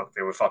 Like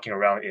they were fucking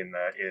around in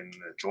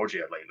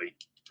Georgia lately.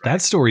 Right?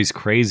 That story's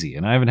crazy,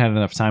 and I haven't had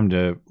enough time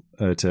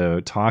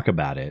to talk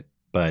about it.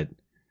 But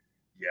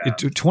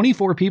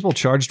 24 people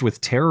charged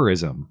with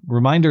terrorism.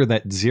 Reminder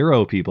that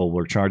 0 people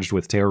were charged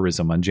with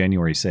terrorism on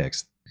January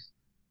 6th.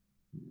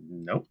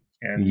 Nope.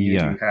 And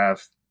you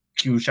have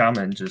Q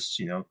Shaman just,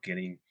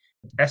 getting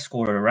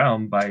escorted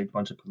around by a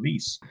bunch of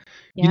police.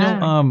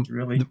 Yeah.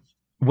 Really.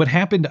 What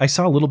happened? I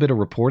saw a little bit of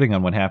reporting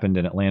on what happened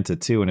in Atlanta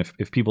too, and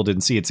if people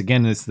didn't see, it's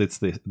again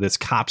this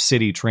Cop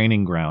City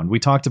training ground. We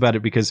talked about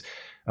it because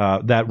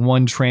that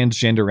one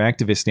transgender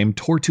activist named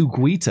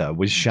Tortuguita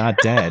was shot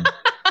dead.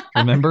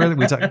 Remember,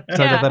 we talked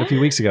about that a few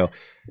weeks ago.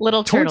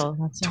 Little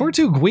Turtle.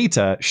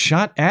 Tortuguita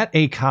shot at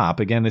a cop.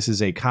 Again, this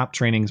is a cop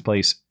training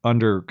place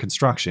under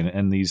construction,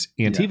 and these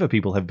Antifa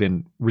people have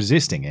been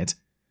resisting it.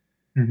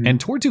 Mm-hmm.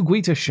 And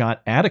Tortuguita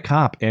shot at a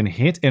cop and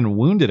hit and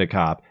wounded a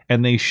cop,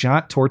 and they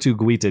shot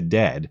Tortuguita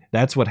dead.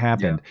 That's what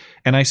happened. Yeah.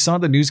 And I saw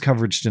the news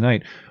coverage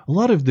tonight. A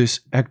lot of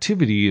this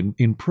activity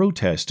in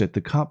protest at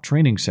the cop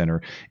training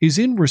center is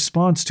in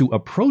response to a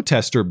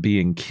protester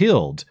being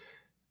killed.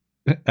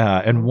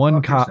 And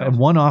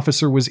one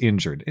officer was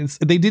injured.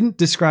 They didn't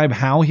describe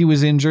how he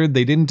was injured.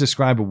 They didn't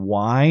describe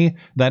why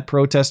that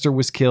protester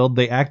was killed.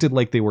 They acted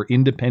like they were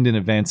independent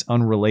events,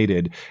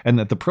 unrelated, and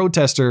that the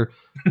protester...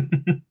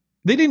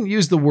 They didn't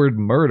use the word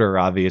murder,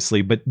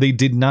 obviously, but they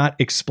did not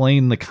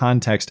explain the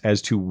context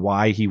as to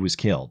why he was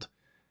killed.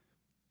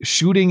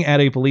 Shooting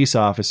at a police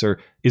officer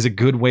is a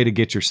good way to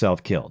get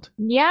yourself killed.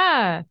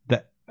 Yeah.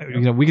 That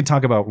we can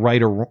talk about right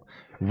or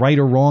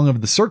wrong of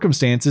the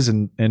circumstances,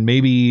 and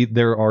maybe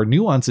there are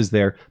nuances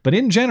there, but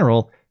in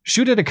general,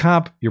 shoot at a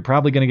cop, you're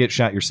probably going to get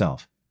shot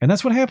yourself. And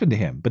that's what happened to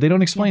him, but they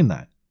don't explain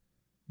that.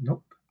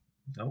 Nope,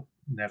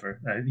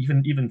 never.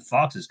 Even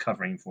Fox is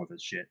covering for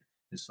this shit.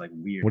 It's like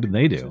weird. What did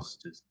they do?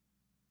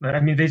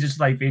 They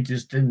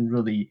just didn't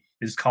really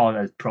just call it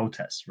a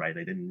protest, right?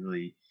 They didn't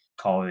really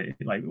call it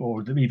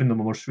or even the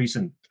most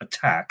recent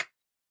attack.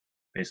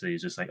 Basically,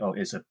 it's just like, oh,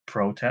 it's a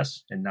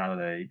protest and not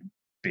a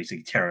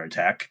basic terror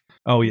attack.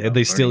 Oh yeah,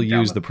 they still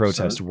use the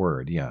protest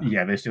word. Yeah,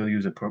 they still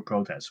use a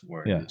protest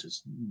word. Yeah,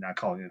 just not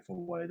calling it for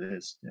what it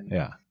is. And,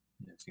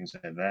 things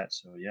like that.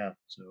 So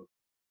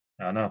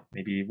I don't know.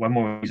 Maybe one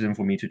more reason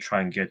for me to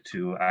try and get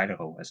to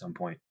Idaho at some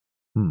point.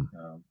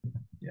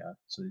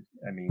 So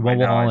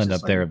we'll all end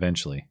up there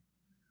eventually.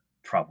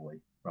 Probably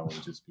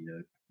just be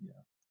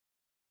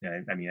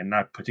I'm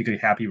not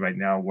particularly happy right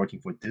now working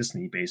for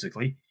Disney.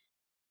 Basically,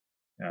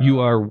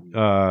 you are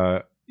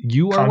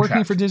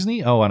working for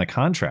Disney? Oh, on a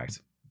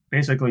contract.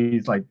 Basically,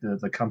 it's like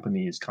the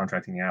company is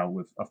contracting out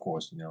with, of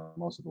course,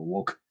 most of the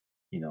woke,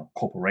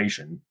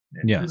 corporation.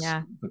 And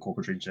the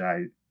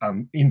corporation I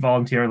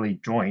involuntarily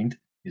joined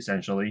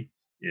essentially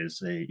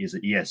is a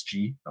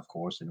ESG, of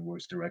course, and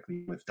works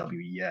directly with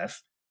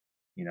WEF.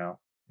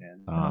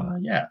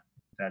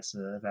 That's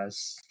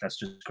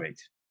just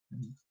great.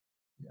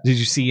 Did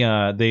you see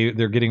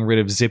they're getting rid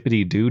of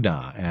Zippity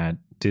Doo-Dah at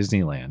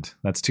Disneyland?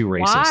 That's too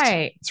racist.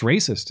 Why? It's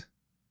racist.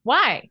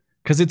 Why?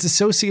 Because it's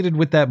associated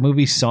with that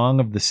movie Song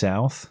of the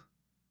South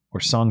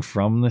or Song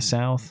from the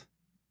South.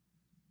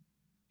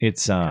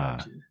 It's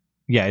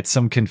it's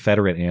some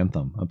Confederate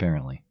anthem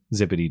apparently.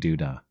 Zippity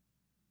Doo-Dah.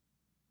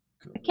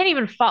 I can't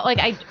even follow. Like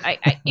I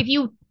if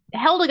you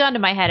held a gun to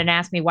my head and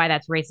asked me why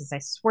that's racist, I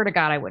swear to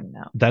God I wouldn't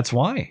know. That's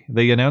why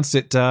they announced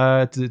it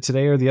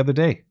today or the other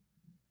day.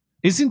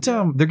 Isn't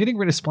they're getting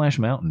rid of Splash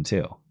Mountain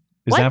too?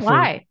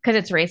 Why? Because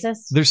it's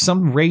racist. There's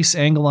some race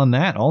angle on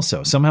that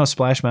also. Somehow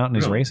Splash Mountain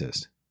is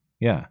racist.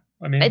 Yeah,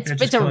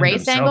 it's a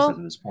race angle.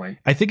 At this point.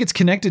 I think it's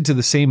connected to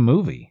the same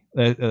movie.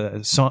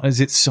 Song is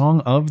it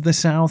Song of the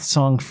South?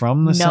 Song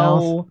from the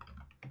South? No,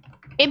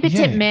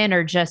 impotent men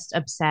are just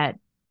upset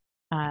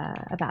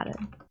about it.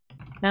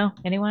 No,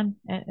 anyone?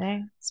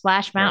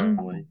 Splash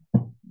Mountain.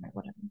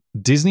 Whatever.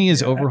 Disney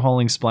is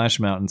overhauling Splash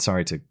Mountain.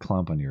 Sorry to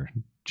clump on your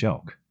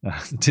joke.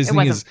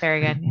 Disney is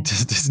very good. Yeah.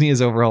 Disney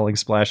is overhauling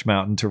Splash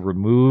Mountain to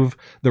remove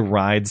the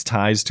ride's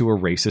ties to a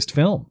racist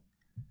film.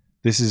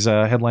 This is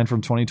a headline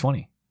from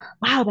 2020.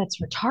 Wow,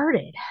 that's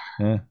retarded.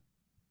 Yeah.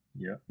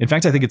 In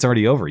fact, I think it's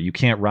already over. You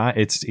can't ride.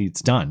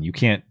 It's done. You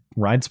can't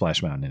ride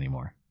Splash Mountain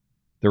anymore.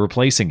 They're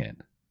replacing it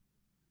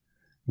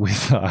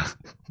with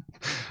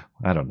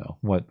I don't know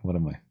what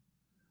am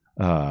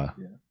I.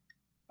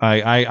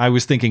 I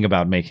was thinking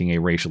about making a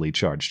racially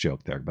charged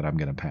joke there, but I'm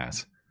going to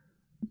pass.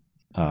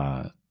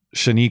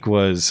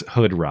 Shaniqua's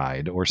hood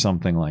ride or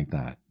something like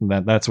that.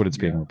 That's what it's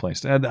being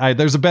replaced.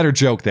 There's a better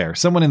joke there.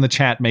 Someone in the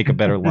chat make a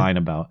better line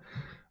about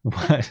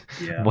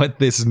what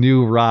this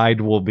new ride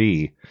will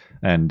be.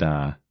 And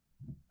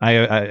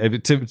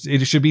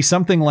it should be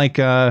something like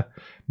the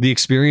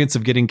experience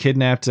of getting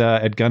kidnapped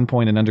at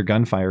gunpoint and under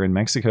gunfire in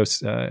Mexico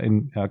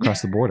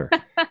across the border.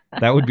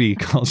 That would be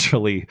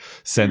culturally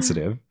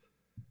sensitive.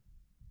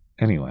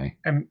 Anyway.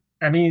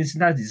 I mean, it's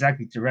not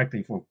exactly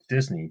directly for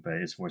Disney, but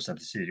it's for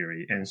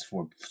subsidiary and it's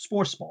for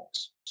sports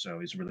balls.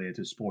 So it's related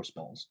to sports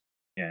balls.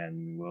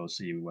 And we'll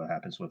see what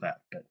happens with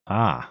that. But,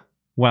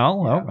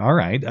 well, all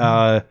right.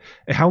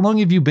 How long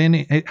has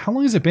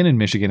it been in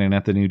Michigan and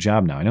at the new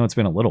job now? I know it's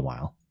been a little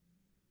while.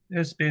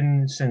 It's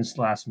been since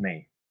last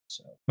May.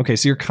 So. Okay,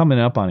 so you're coming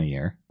up on a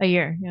year. A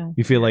year, yeah.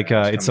 You feel like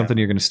it's something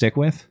you're going to stick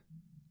with?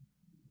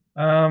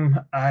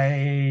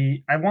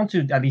 I want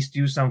to at least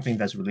do something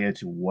that's related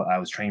to what I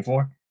was trained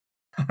for.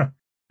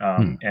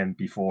 And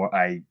before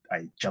I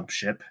jump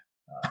ship,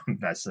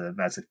 that's a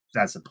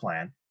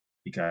plan,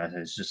 because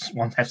I just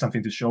want to have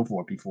something to show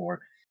for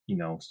before,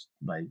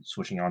 like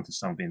switching on to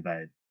something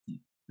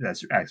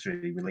that's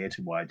actually related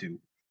to what I do.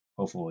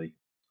 Hopefully,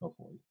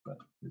 but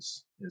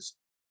it's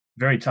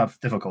very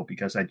difficult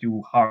because I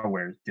do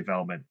hardware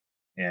development,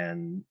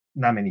 and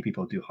not many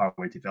people do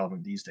hardware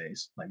development these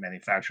days. Like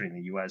manufacturing in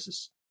the U.S.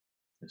 is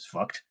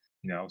fucked.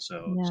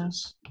 So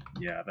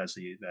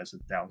that's a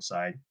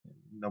downside.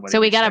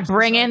 So we got to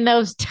bring in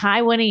those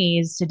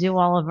Taiwanese to do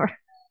all of our.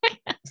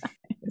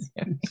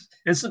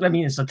 It's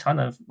a ton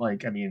of a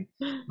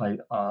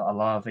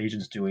lot of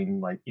Asians doing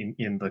like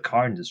in the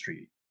car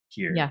industry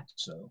here. Yeah.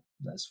 So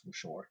that's for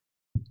sure.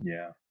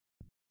 Yeah.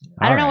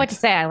 I don't know what to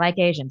say. I like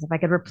Asians. If I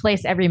could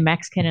replace every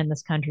Mexican in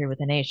this country with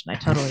an Asian, I'd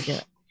totally do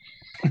it.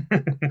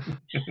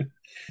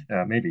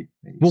 Maybe.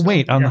 Well,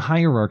 wait. On the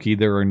hierarchy,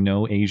 there are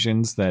no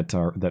Asians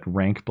that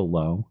rank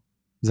below.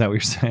 Is that what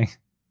you're saying?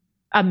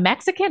 A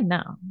Mexican?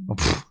 No.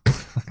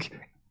 Okay.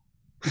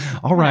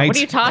 All right. What are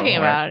you talking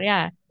about?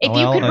 Yeah. If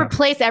you could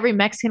replace every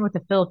Mexican with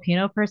a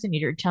Filipino person,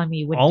 you're telling me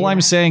you wouldn't. All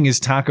I'm saying is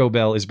Taco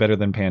Bell is better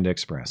than Panda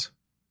Express.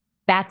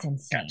 That's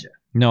insane. Gotcha.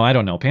 No, I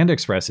don't know. Panda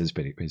Express is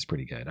pretty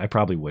good. I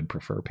probably would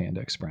prefer Panda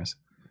Express.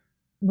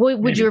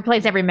 Would you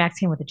replace every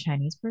Mexican with a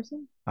Chinese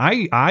person?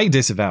 I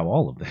disavow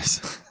all of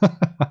this.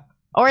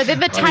 Or the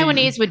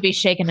Taiwanese would be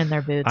shaking in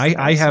their boots.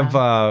 I have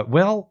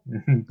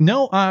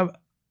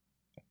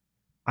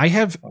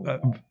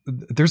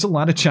there's a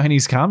lot of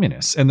Chinese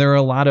communists, and there are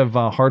a lot of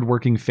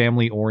hardworking,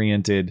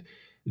 family-oriented,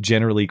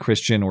 generally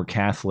Christian or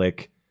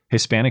Catholic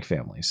Hispanic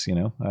families.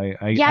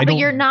 But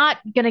you're not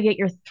gonna get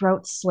your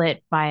throat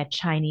slit by a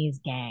Chinese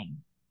gang.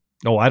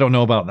 Oh, I don't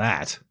know about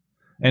that.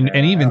 And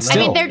even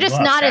still, I mean, they're just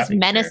not as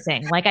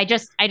menacing. Like I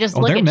just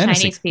look at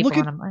Chinese people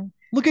and I'm like,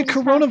 look at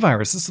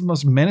coronavirus. This is the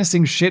most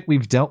menacing shit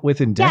we've dealt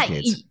with in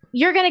decades. Yeah,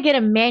 you're going to get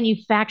a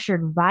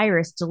manufactured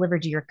virus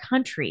delivered to your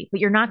country,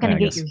 but you're not going to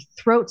get your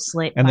throat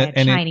slit by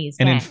a Chinese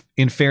gang. And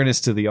in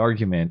fairness to the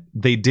argument,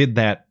 they did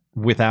that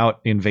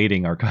without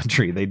invading our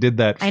country. They did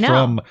that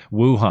from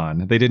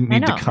Wuhan. They didn't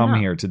need to come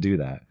here to do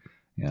that.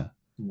 Yeah.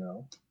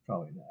 No,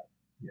 probably not.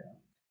 Yeah.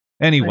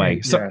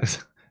 Anyway,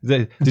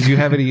 did you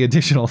have any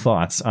additional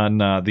thoughts on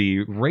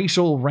the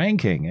racial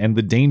ranking and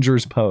the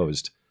dangers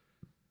posed,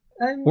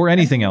 or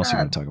anything else you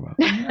want to talk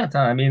about?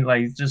 I mean,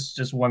 like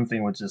just one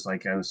thing was just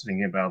like I was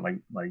thinking about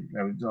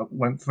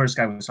when first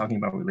guy was talking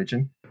about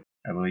religion,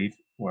 I believe,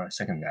 or a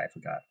second guy I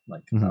forgot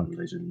about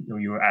religion.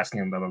 You were asking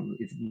him about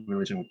if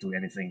religion would do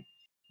anything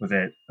with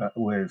it,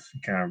 with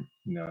kind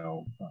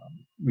of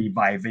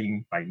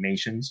reviving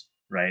nations,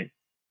 right?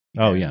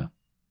 Oh yeah.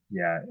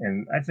 Yeah,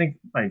 and I think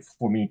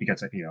for me,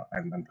 because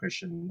I'm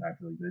Christian, I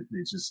feel like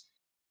it's just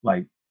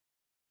like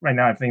right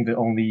now. I think the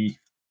only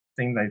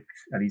thing that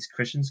at least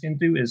Christians can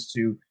do is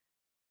to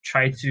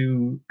try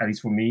to, at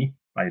least for me,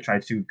 try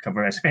to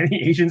cover as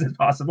many Asians as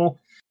possible.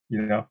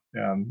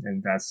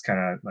 And that's kind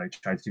of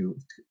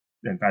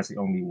and that's the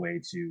only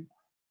way to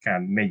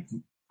kind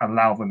of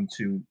allow them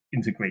to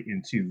integrate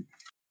into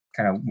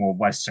kind of more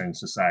Western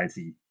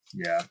society.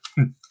 Yeah,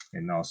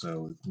 and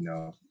also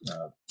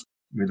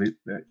really.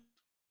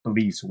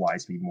 Beliefs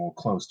wise be more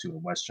close to a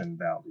Western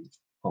value,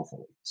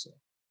 hopefully. So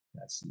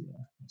that's the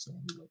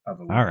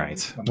other way. All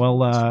right.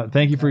 Well,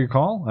 thank you for your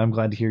call. I'm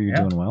glad to hear you're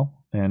doing well,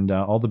 and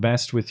all the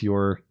best with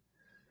your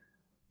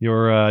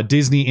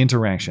Disney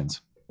interactions.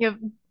 Yep.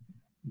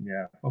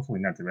 Yeah. Hopefully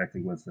not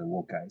directly with the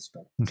woke guys,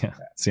 but yeah.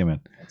 See you,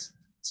 man.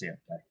 See you.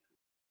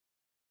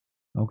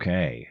 Bye.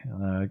 Okay.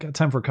 Got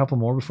time for a couple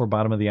more before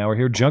bottom of the hour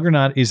here.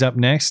 Juggernaut is up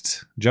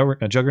next.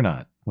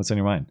 Juggernaut, what's on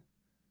your mind?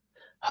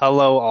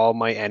 Hello, all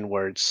my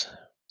N-words.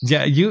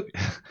 Yeah,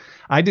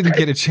 I didn't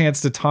get a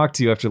chance to talk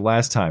to you after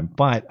last time,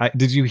 but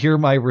did you hear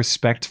my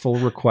respectful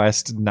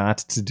request not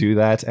to do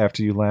that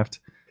after you left?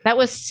 That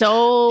was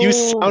so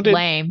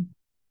lame.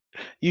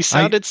 You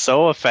sounded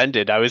so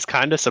offended. I was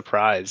kind of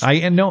surprised. I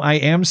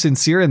am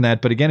sincere in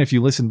that. But again, if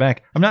you listen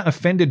back, I'm not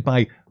offended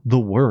by the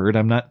word.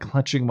 I'm not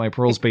clutching my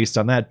pearls based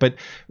on that. But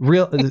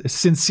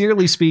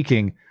sincerely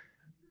speaking,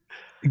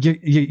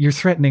 you're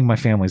threatening my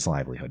family's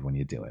livelihood when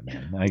you do it,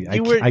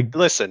 man.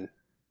 Listen,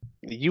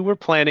 you were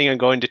planning on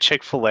going to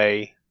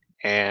Chick-fil-A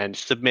and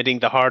submitting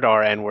the hard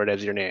R N-word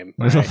as your name.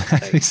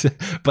 Right?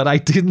 But I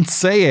didn't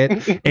say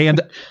it.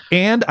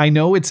 And I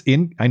know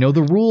I know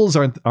the rules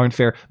aren't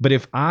fair, but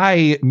if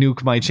I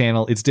nuke my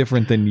channel, it's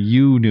different than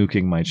you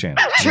nuking my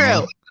channel. True. You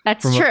know?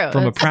 That's true.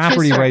 From a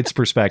property rights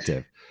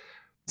perspective.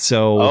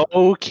 So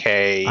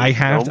okay.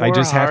 I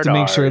just have to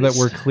make sure that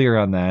we're clear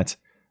on that.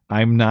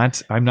 I'm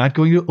not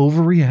going to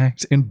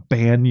overreact and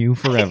ban you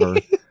forever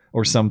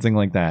or something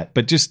like that.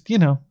 But just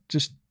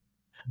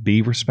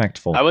be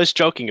respectful. I was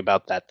joking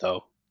about that,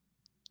 though.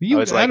 I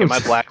was like, am I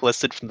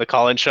blacklisted from the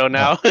call-in show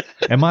now?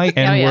 Am I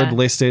N-word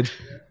listed?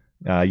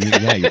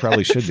 You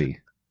probably should be.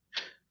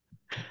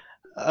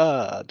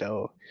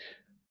 No.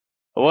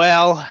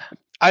 Well,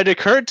 it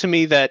occurred to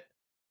me that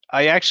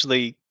I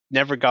actually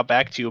never got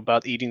back to you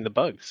about eating the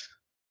bugs.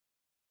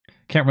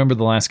 Can't remember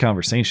the last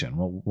conversation.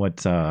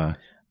 What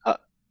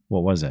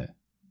was it?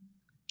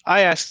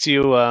 I asked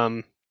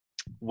you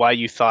why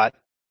you thought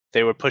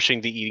they were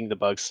pushing the eating the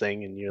bugs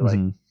thing, and you're like,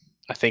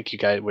 I think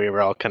we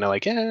were all kind of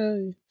like,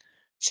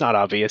 it's not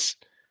obvious.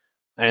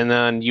 And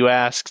then you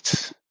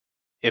asked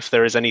if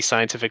there is any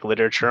scientific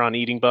literature on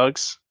eating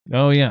bugs.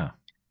 Oh, yeah.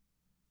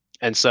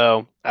 And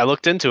so I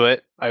looked into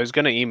it. I was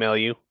going to email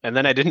you, and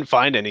then I didn't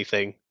find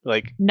anything.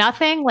 Like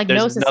nothing? Like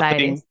no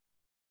society?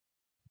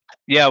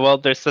 Yeah, well,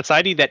 there's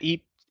society that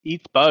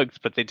eats bugs,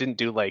 but they didn't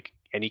do like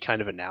any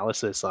kind of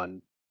analysis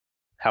on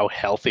how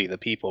healthy the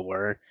people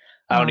were.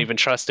 I don't even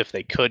trust if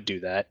they could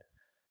do that.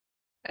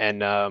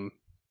 And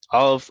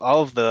all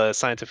of the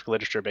scientific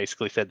literature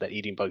basically said that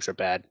eating bugs are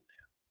bad.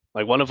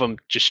 Like one of them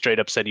just straight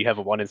up said you have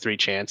a 1 in 3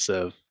 chance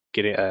of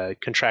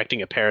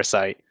contracting a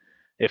parasite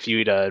if you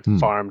eat a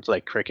farmed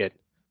like cricket.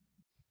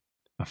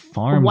 A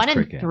farmed 1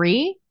 cricket? in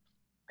 3?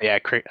 Yeah,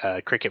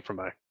 cricket from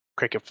a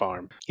cricket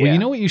farm. Well, yeah. You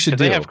know what you should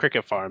do? They have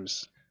cricket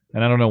farms.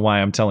 And I don't know why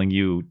I'm telling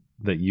you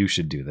that you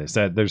should do this.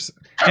 That there's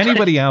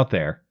anybody out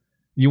there.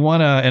 You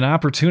want an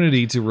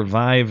opportunity to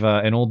revive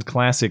an old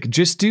classic,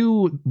 just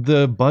do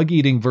the bug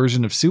eating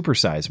version of Super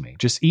Size Me.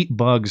 Just eat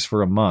bugs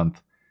for a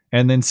month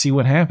and then see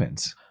what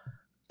happens.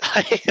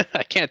 I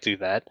can't do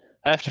that.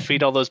 I have to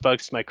feed all those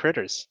bugs to my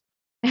critters.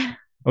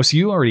 Oh, so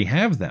you already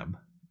have them.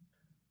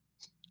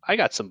 I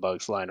got some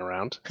bugs lying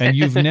around. And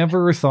you've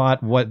never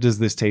thought, what does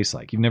this taste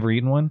like? You've never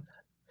eaten one?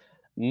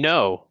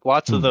 No.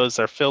 Lots of those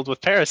are filled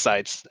with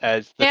parasites,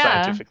 as the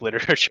scientific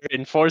literature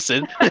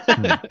enforces.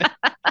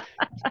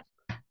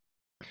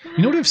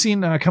 You know what I've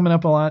seen coming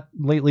up a lot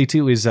lately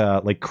too is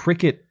like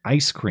cricket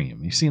ice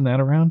cream. You seen that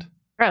around?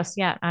 Gross.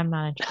 Yeah, I'm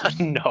not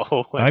interested.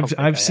 No,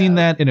 I've seen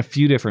that in a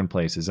few different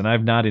places, and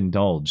I've not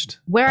indulged.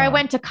 Where I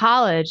went to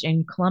college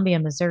in Columbia,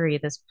 Missouri,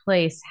 this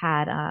place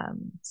had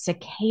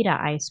cicada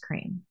ice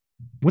cream.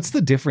 What's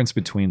the difference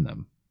between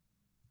them?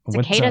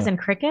 Cicadas and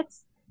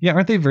crickets? Yeah,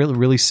 aren't they really,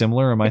 really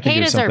similar? Or am I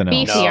thinking of something else?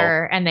 Cicadas are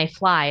beefier and they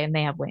fly and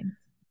they have wings.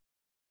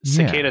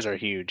 Cicadas are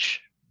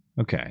huge.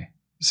 Okay.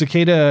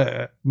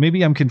 Cicada,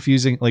 maybe I'm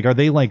confusing. Like, are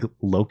they like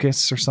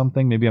locusts or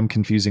something? Maybe I'm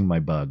confusing my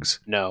bugs.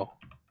 No.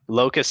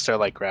 Locusts are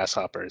like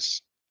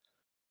grasshoppers.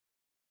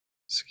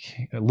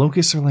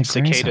 Locusts are like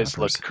cicadas grasshoppers.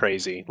 Look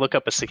crazy. Look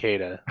up a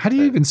cicada. How do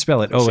you even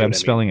spell it? Oh, I'm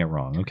spelling it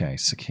wrong. Okay.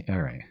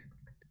 All right.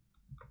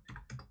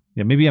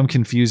 Yeah, maybe I'm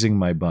confusing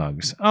my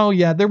bugs. Oh,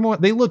 yeah,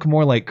 they look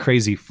more like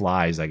crazy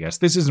flies, I guess.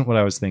 This isn't what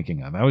I was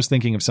thinking of. I was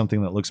thinking of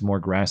something that looks more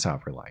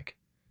grasshopper-like.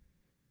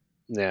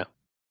 Yeah.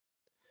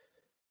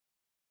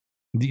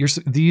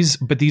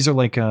 These are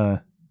like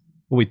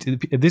wait,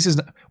 this is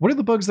what are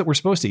the bugs that we're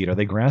supposed to eat? Are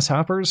they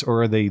grasshoppers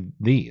or are they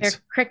these? They're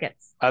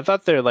crickets. I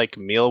thought they're like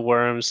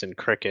mealworms and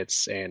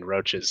crickets and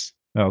roaches.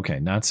 Oh, okay,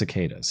 not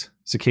cicadas.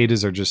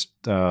 Cicadas are just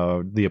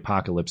the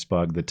apocalypse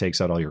bug that takes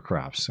out all your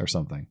crops or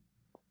something.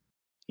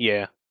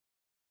 Yeah.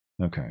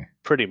 Okay.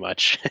 Pretty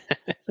much.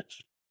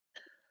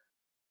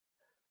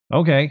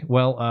 Okay,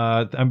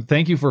 well,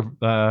 thank you for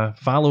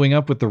following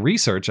up with the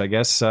research. I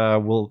guess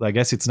I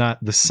guess it's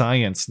not the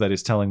science that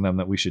is telling them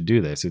that we should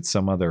do this. It's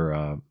some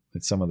other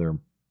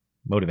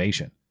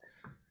motivation.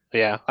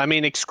 Yeah, I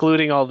mean,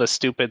 excluding all the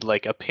stupid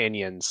like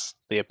opinions,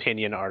 the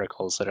opinion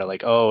articles that are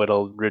like, oh,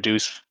 it'll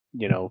reduce,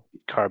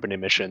 carbon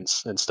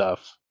emissions and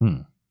stuff.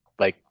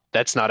 Like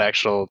that's not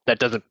actual. That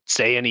doesn't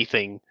say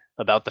anything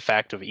about the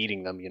fact of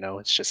eating them.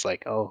 It's just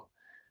like, oh,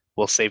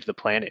 we'll save the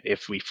planet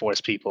if we force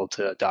people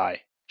to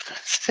die.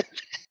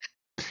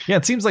 Yeah,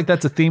 it seems like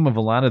that's a theme of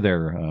a lot of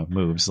their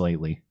moves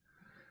lately.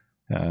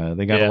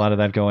 They got a lot of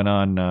that going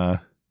on,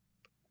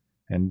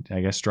 and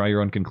I guess draw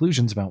your own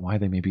conclusions about why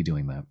they may be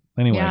doing that.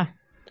 Anyway,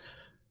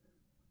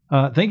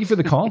 thank you for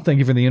the call. Thank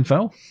you for the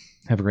info.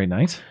 Have a great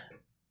night.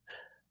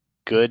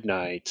 Good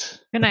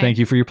night. Good night. Thank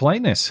you for your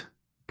politeness.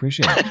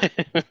 Appreciate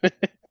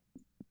it.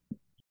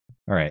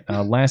 All right,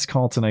 last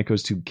call tonight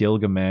goes to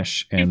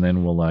Gilgamesh, and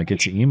then we'll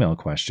get to email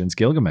questions.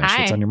 Gilgamesh,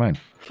 what's on your mind?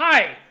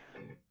 Hi.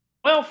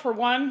 Well, for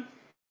one,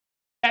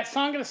 that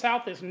Song of the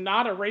South is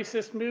not a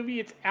racist movie.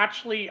 It's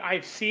actually,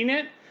 I've seen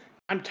it.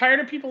 I'm tired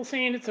of people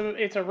saying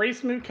it's a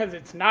race movie because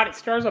it's not. It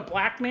stars a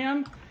black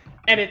man,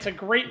 and it's a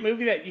great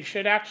movie that you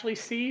should actually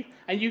see.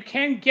 And you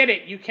can get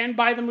it. You can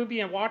buy the movie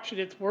and watch it.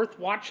 It's worth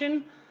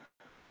watching.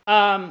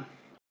 And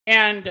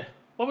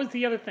what was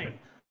the other thing?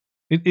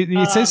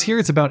 It says here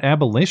it's about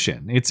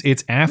abolition.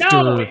 It's after.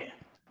 No,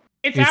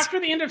 it's after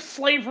the end of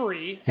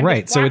slavery.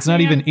 Right. So it's not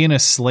even in a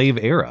slave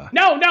era.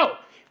 No.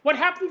 What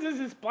happens is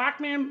this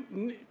black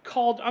man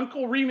called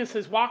Uncle Remus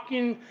is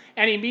walking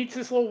and he meets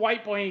this little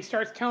white boy and he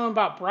starts telling him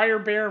about Briar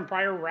Bear and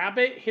Briar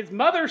Rabbit. His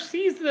mother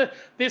sees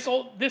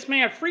this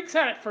man, freaks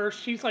out at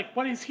first. She's like,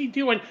 what is he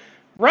doing?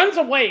 Runs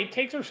away,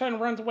 takes her son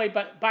and runs away.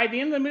 But by the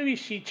end of the movie,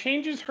 she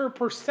changes her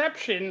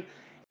perception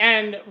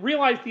and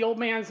realizes the old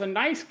man's a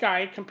nice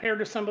guy compared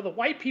to some of the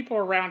white people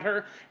around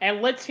her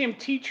and lets him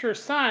teach her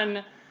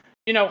son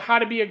how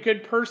to be a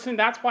good person.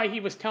 That's why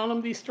he was telling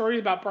him these stories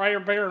about Briar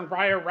Bear and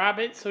Briar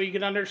Rabbit, so he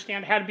could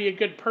understand how to be a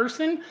good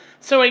person.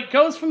 So it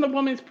goes from the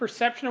woman's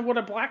perception of what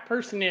a black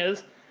person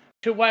is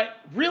to what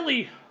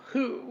really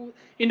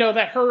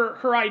that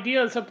her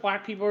ideas of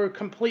black people are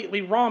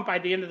completely wrong by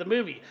the end of the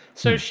movie.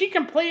 So she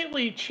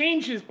completely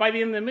changes by the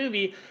end of the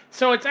movie.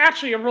 So it's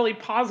actually a really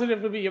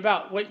positive movie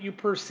about what you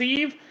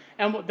perceive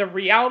and what the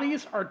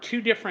realities are two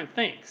different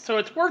things. So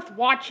it's worth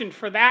watching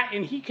for that,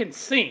 and he can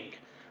sing.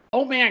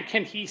 Oh man,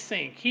 can he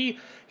sing? He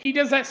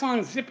does that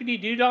song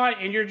Zippity Doo Dah,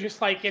 and you're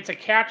just like, it's a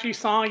catchy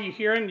song. You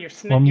hear it and you're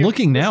sniffing. Well, I'm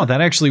looking now.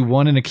 That actually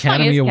won an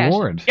Academy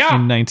Award in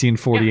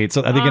 1948. Yeah.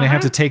 So are they going to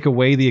have to take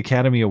away the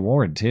Academy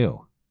Award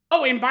too?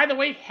 Oh, and by the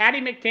way, Hattie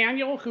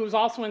McDaniel, who was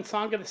also in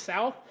Song of the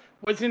South,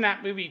 was in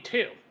that movie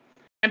too.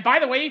 And by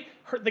the way,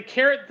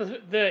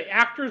 the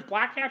actors,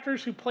 black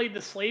actors who played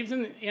the slaves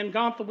in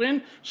Gone with the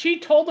Wind, she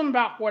told them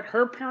about what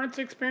her parents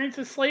experienced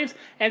as slaves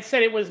and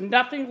said it was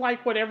nothing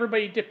like what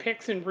everybody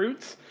depicts in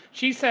Roots.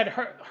 She said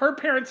her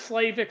parents'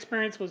 slave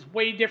experience was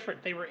way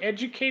different. They were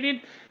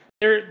educated.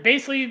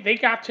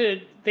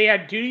 They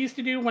had duties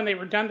to do. When they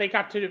were done, they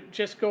got to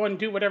just go and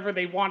do whatever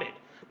they wanted.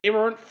 They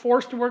weren't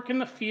forced to work in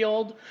the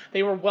field.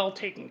 They were well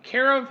taken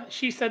care of.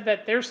 She said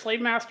that their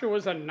slave master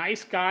was a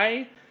nice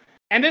guy.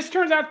 And this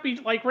turns out to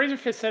be, like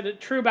Razorfist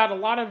said, true about a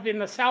lot of in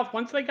the South.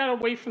 Once they got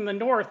away from the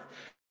North,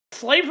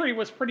 slavery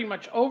was pretty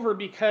much over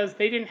because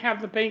they didn't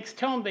have the banks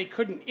tell them they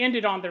couldn't end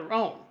it on their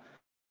own.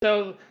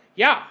 So,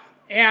 yeah.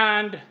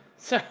 And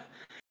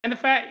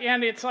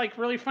it's like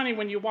really funny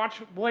when you watch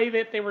the way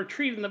that they were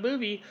treated in the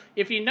movie.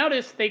 If you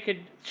notice,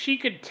 she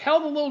could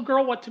tell the little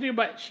girl what to do,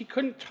 but she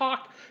couldn't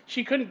talk.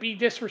 She couldn't be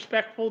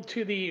disrespectful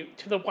to the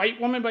white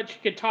woman, but she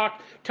could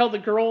tell the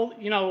girl,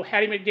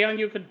 Hattie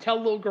McDaniel could tell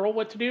the little girl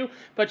what to do,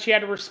 but she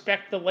had to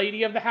respect the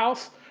lady of the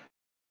house.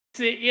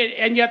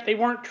 And yet they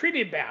weren't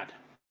treated bad.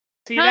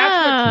 See,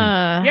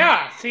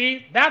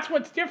 that's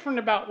what's different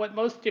about what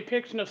most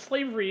depiction of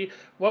slavery,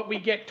 what we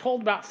get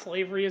told about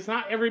slavery, is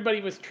not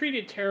everybody was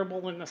treated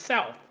terrible in the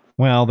South.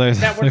 Well,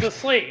 that was a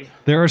slave.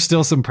 There are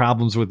still some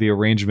problems with the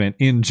arrangement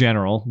in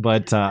general,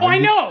 but I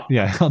know.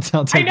 Yeah, I'll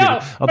take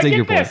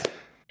your point.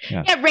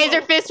 Yeah,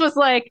 Razorfist was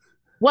like,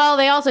 well,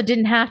 they also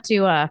didn't have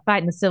to fight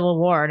in the Civil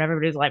War, and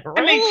everybody's like,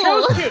 and they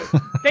chose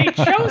to. They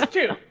chose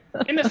to.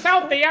 In the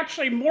South,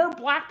 more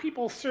black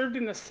people served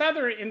in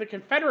the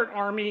Confederate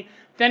Army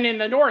than in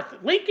the North.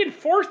 Lincoln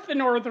forced the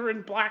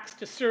Northern blacks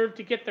to serve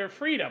to get their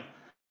freedom.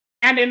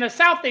 And in the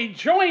South, they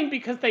joined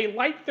because they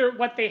liked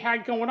what they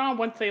had going on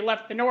once they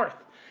left the North.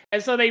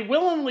 And so they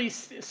willingly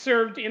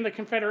served in the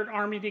Confederate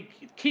Army to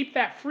keep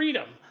that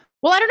freedom.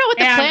 Well, I don't know what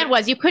the plan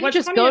was. You couldn't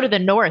just go to the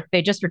North.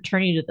 They just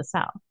return you to the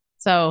South.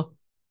 So...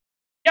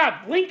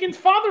 yeah, Lincoln's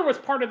father was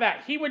part of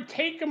that. He would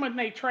take them when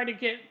they try to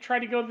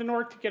go to the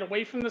North to get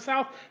away from the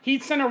South.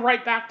 He'd send them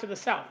right back to the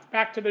South,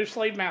 back to their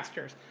slave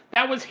masters.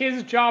 That was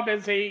his job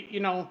as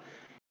in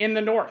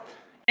the North.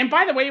 And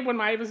by the way,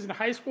 when I was in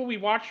high school, we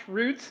watched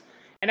Roots.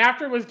 And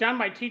after it was done,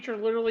 my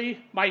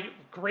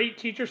great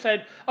teacher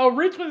said, "Oh,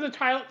 Roots was a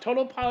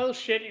total pile of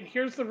shit. And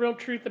here's the real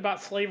truth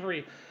about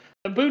slavery.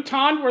 The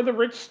Bhutan were the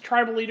rich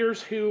tribal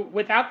leaders who,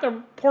 without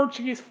the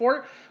Portuguese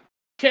fort,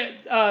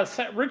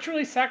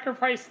 ritually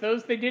sacrificed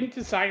those they didn't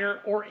desire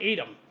or ate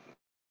them.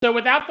 So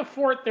without the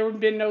fort, there would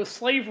have been no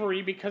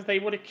slavery because they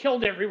would have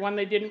killed everyone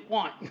they didn't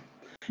want."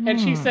 And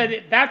she said,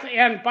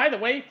 and by the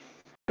way,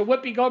 to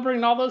Whoopi Goldberg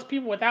and all those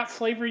people, without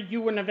slavery,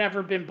 you wouldn't have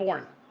ever been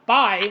born.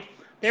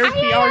 There's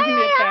the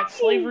argument that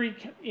slavery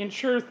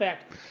ensures that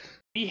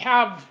we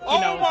have,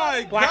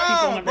 black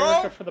people in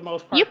America for the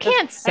most part. You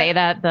can't say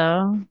that,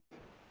 though.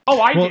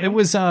 Oh, I do. Well, it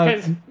was,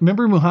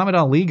 remember Muhammad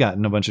Ali got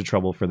in a bunch of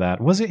trouble for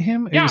that. Was it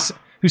him? Yeah.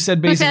 Who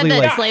said basically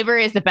that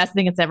slavery is the best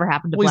thing that's ever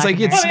happened to black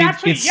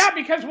Americans.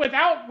 Because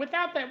without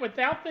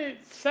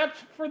except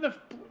for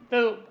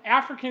the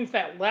Africans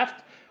that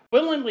left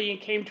willingly and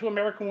came to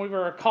America when we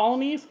were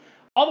colonies,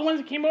 all the ones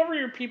that came over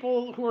here,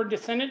 people who were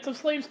descendants of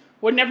slaves,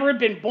 would never have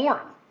been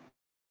born.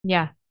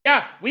 Yeah.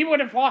 Yeah, we would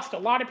have lost a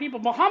lot of people.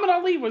 Muhammad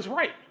Ali was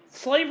right.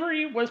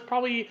 Slavery was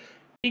probably,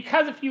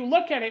 because if you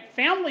look at it,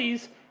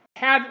 families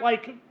had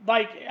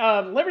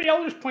Liberty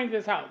Elders pointed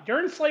this out.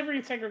 During slavery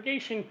and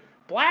segregation,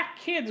 black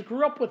kids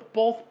grew up with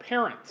both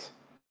parents.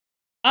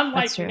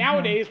 Unlike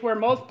nowadays, where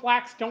most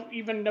blacks don't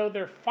even know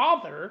their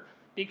father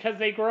because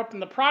they grew up in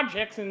the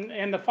projects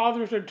and the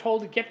fathers are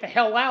told to get the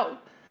hell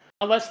out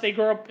unless they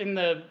grow up in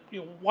the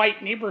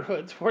white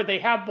neighborhoods where they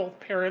have both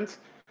parents.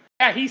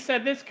 Yeah, he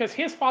said this because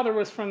his father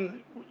was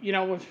from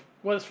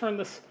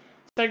the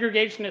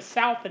segregationist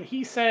South, and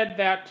he said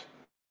that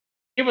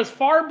it was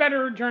far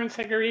better during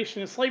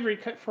segregation and slavery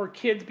for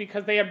kids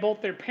because they had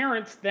both their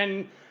parents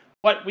than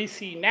what we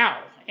see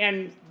now.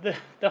 And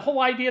the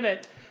whole idea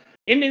that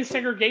Indian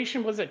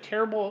segregation was a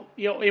terrible,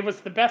 it was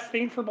the best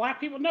thing for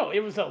black people. No, it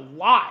was a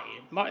lie.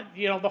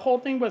 The whole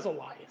thing was a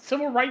lie.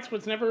 Civil rights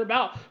was never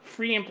about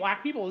freeing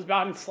black people. It was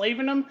about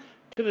enslaving them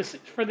to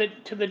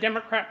the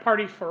Democrat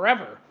Party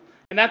forever.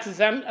 And that's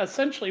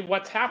essentially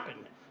what's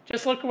happened.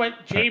 Just look at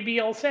what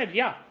JBL said.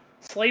 Yeah,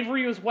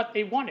 slavery was what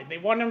they wanted. They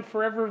wanted them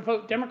forever to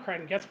vote Democrat,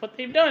 and guess what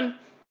they've done?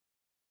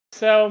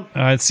 So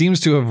it seems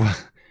to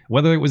have.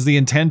 Whether it was the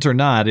intent or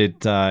not,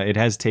 it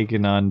has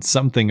taken on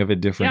something of a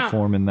different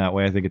form in that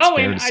way. I think it's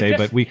fair to say.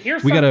 But we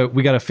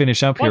gotta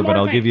finish up here. But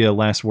I'll give you a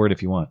last word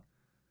if you want.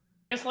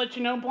 Just to let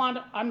you know, Blonde,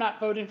 I'm not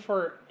voting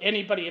for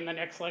anybody in the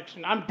next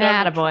election. I'm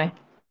done. Attaboy.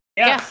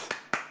 Yes.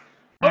 Yeah.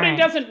 Voting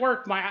doesn't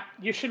work.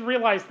 You should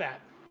realize that.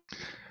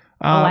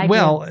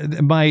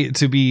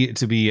 To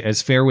be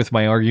as fair with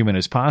my argument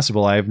as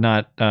possible, I have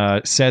not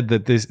said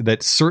that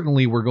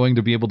certainly we're going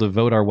to be able to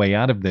vote our way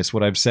out of this.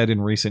 What I've said in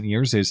recent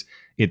years is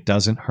it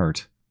doesn't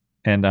hurt.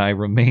 And I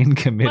remain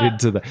committed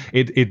to the.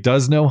 It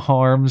does no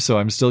harm, so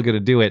I'm still going to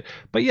do it.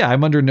 But yeah,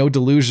 I'm under no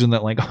delusion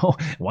that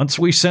once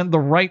we send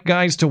the right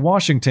guys to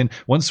Washington,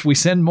 once we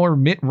send more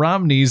Mitt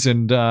Romneys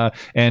and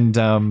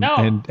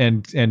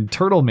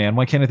Turtle Man,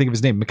 why can't I think of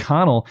his name?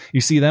 McConnell.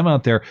 You see them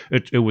out there.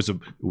 It was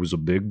a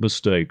big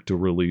mistake to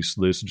release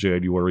this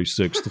January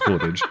 6th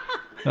footage.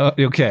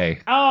 Okay.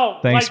 Oh,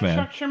 thanks, like man.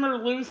 Chuck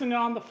Schumer losing it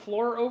on the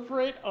floor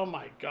over it. Oh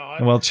my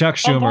God. Well, Chuck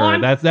Schumer,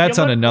 that's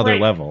on another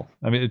level.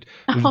 I mean,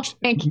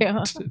 thank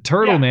you.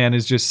 Turtle Man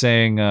is just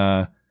saying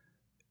that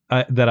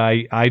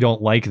I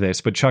don't like this,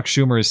 but Chuck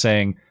Schumer is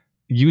saying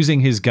using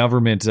his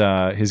government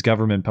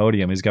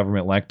podium, his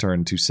government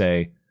lectern to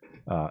say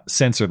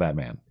censor that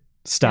man,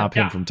 stop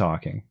him from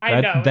talking.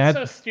 I know it's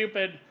so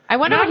stupid. I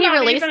wonder what he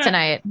released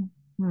tonight.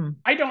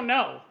 I don't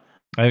know.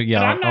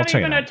 I'm not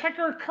even a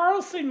Tucker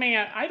Carlson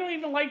man. I don't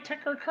even like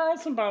Tucker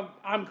Carlson, but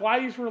I'm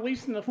glad he's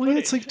releasing the footage. Well,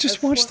 it's like,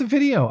 just watch the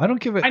video. I don't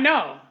give it. I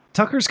know.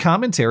 Tucker's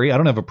commentary, I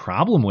don't have a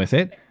problem with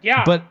it.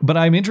 Yeah. But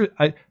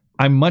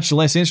I'm much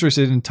less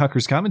interested in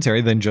Tucker's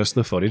commentary than just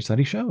the footage that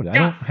he showed. I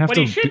don't have what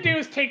he should do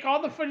is take all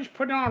the footage,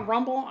 put it on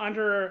Rumble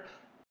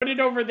put it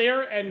over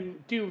there and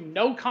do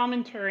no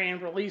commentary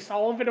and release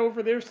all of it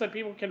over there so that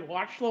people can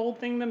watch the whole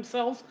thing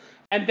themselves.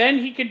 And then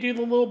he could do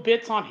the little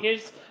bits on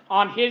his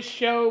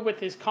show with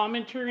his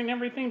commentary and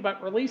everything,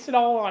 but release it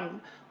all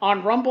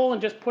on Rumble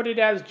and just put it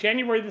as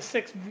January the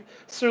 6th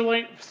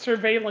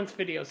surveillance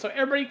video. So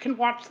everybody can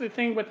watch the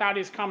thing without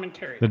his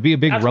commentary. That'd be a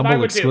big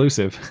Rumble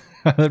exclusive.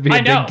 That'd be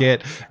a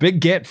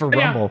big get for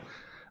Rumble.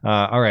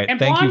 All right. And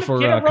thank Blonde, you for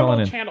get a calling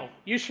Rumble in. channel.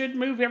 You should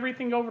move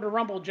everything over to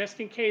Rumble just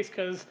in case,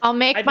 because I'll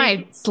make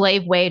my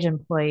slave wage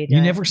employee do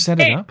You it. never set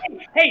it up?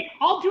 Hey,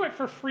 I'll do it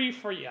for free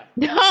for you.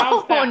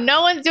 No,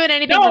 no one's doing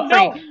anything for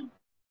free.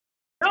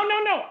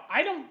 No.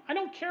 I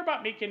don't care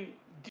about making.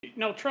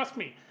 No, trust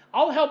me.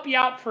 I'll help you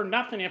out for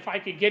nothing if I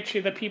could get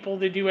you the people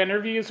to do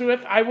interviews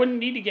with. I wouldn't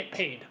need to get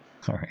paid.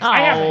 All right.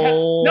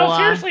 No,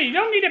 seriously, you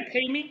don't need to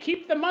pay me.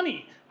 Keep the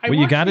money. What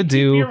you got to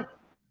do.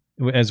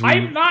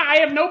 I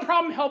have no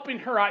problem helping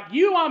her out.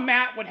 You,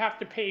 Matt, would have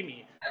to pay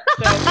me. So,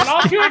 but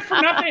I'll do it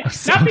for nothing.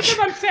 Not because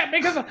I'm sad,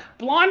 because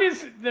Blonde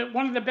is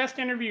one of the best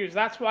interviews.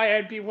 That's why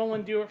I'd be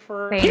willing to do it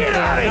for. Get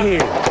out of here.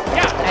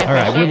 Yeah. All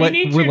right, we're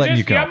letting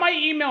you go. You have my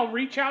email.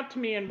 Reach out to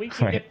me, and we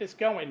can get this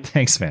going.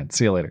 Thanks, man.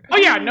 See you later. Oh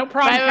yeah, no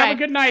problem. Bye-bye. Have a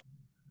good night.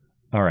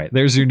 All right,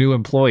 there's your new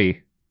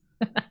employee.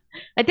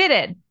 I did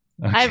it.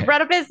 Okay. I've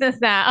run a business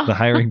now. The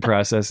hiring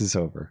process is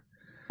over.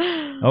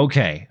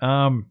 Okay.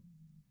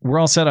 We're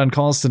all set on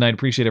calls tonight.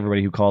 Appreciate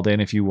everybody who called in.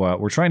 If you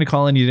were trying to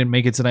call in, you didn't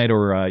make it tonight,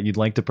 or you'd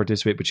like to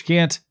participate, but you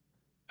can't,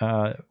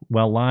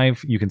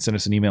 live, you can send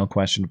us an email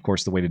question. Of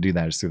course, the way to do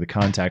that is through the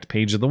contact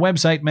page of the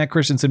website,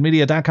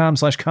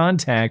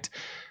 mattchristiansenmedia.com/contact.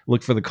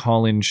 Look for the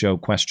call-in show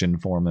question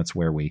form. That's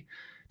where we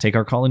take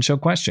our call-in show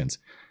questions.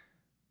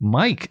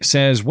 Mike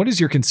says, what is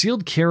your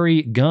concealed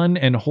carry gun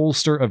and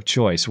holster of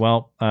choice?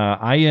 Well,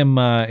 I am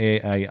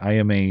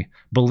a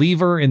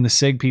believer in the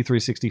SIG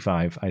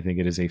P365. I think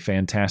it is a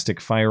fantastic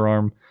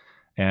firearm,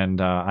 and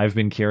I've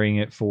been carrying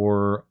it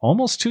for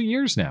almost 2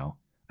 years now.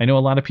 I know a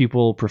lot of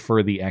people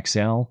prefer the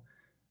XL.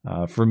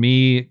 For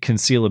me,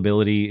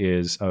 concealability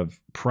is of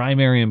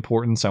primary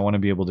importance. I want to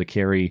be able to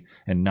carry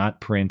and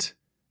not print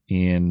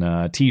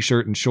in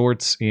t-shirt and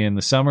shorts in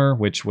the summer,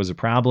 which was a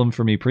problem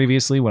for me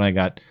previously when I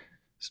got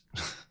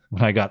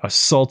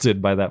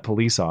assaulted by that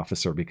police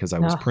officer because I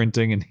was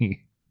printing and he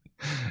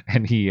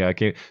And he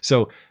came.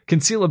 So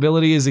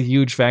concealability is a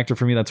huge factor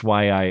for me. That's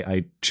why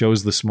I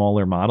chose the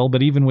smaller model.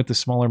 But even with the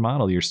smaller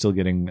model, you're still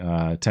getting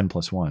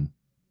 10+1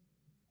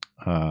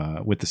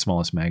 with the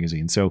smallest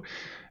magazine. So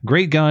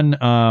great gun.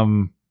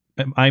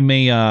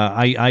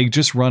 I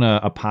just run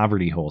a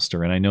poverty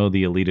holster, and I know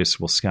the elitists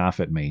will scoff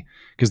at me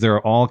because there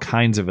are all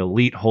kinds of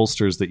elite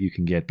holsters that you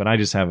can get, but I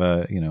just have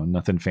a,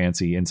 nothing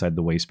fancy inside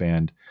the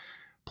waistband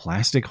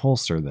plastic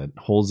holster that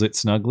holds it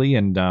snugly.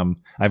 And I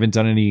haven't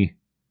done any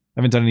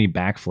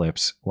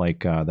backflips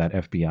like that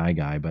FBI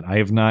guy, but I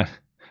have not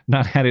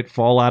had it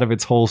fall out of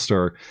its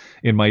holster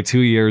in my 2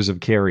 years of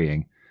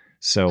carrying.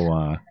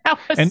 So that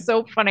was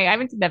so funny. I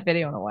haven't seen that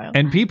video in a while.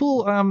 And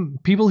people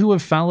who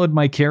have followed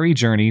my carry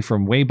journey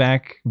from way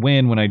back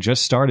when I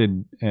just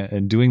started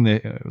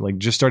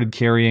just started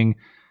carrying,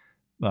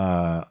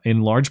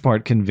 in large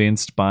part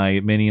convinced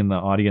by many in the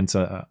audience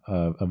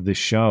of this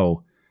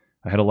show.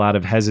 I had a lot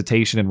of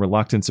hesitation and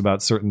reluctance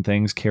about certain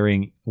things,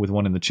 carrying with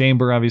one in the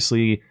chamber,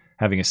 obviously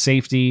having a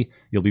safety.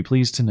 You'll be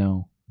pleased to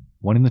know,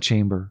 one in the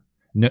chamber.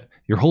 No,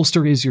 your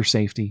holster is your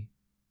safety,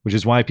 which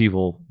is why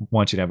people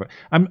want you to have it.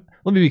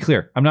 Let me be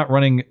clear. I'm not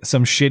running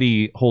some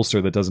shitty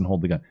holster that doesn't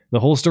hold the gun. The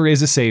holster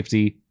is a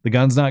safety. The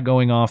gun's not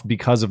going off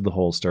because of the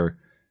holster.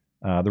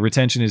 The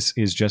retention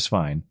is just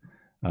fine.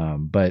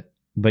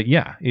 But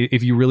yeah,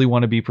 if you really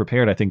want to be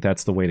prepared, I think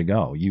that's the way to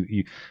go.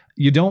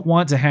 You don't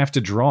want to have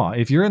to draw.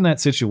 If you're in that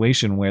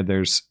situation where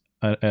there's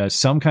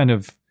some kind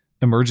of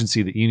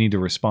emergency that you need to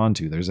respond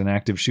to, there's an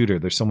active shooter,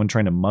 there's someone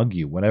trying to mug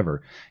you,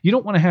 whatever. You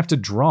don't want to have to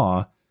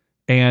draw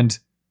and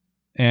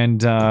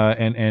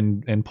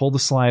pull the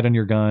slide on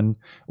your gun,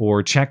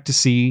 or check to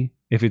see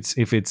if it's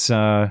if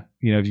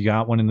you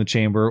got one in the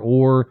chamber,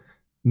 or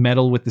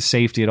meddle with the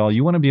safety at all.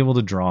 You want to be able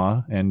to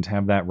draw and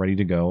have that ready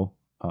to go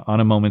on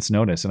a moment's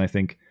notice. And I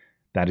think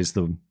that is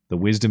the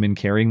wisdom in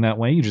carrying that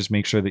way. You just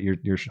make sure that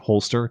your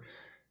holster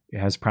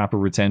has proper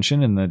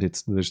retention and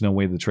that there's no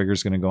way the trigger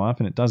is going to go off,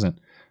 and it doesn't.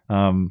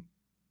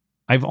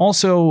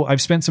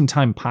 I've spent some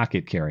time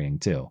pocket carrying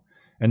too.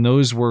 And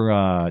those were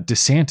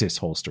DeSantis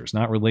holsters,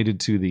 not related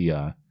to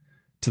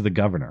the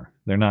governor.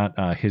 They're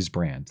not his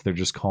brand. They're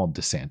just called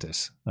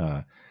DeSantis.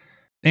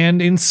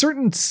 And in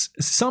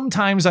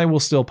sometimes I will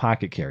still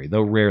pocket carry,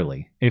 though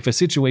rarely. If a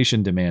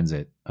situation demands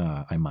it,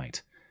 I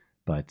might.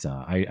 But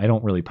I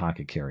don't really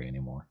pocket carry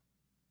anymore.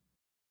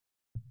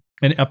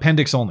 And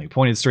appendix only,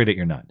 pointed straight at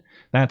your nut.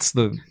 That's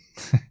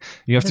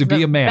you have to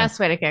be a man. Best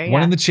way to carry.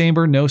 One in the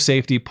chamber, no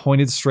safety,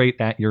 pointed straight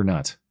at your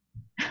nut.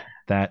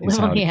 That is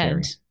how to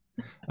carry.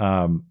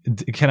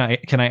 Can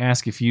I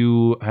ask if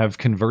you have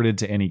converted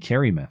to any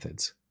carry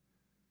methods?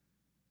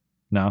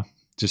 No,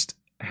 just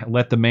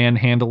let the man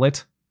handle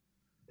it.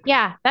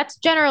 Yeah, that's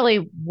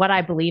generally what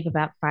I believe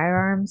about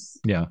firearms.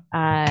 Yeah.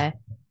 I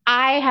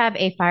have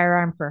a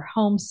firearm for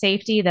home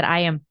safety that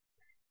I am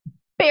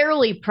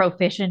barely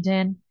proficient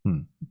in,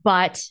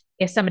 but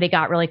if somebody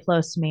got really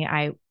close to me,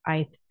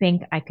 I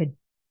think I could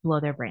blow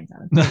their brains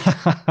out.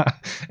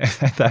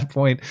 At that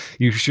point,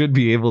 you should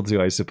be able to,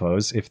 I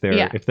suppose, if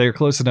they're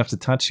close enough to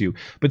touch you.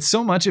 But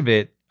so much of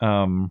it,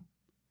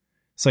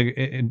 it's like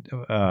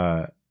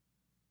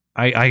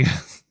I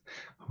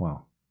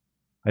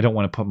don't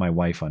want to put my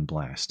wife on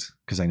blast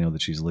because I know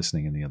that she's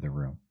listening in the other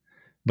room.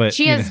 But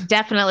she has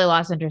definitely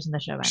lost interest in the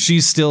show.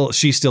 She still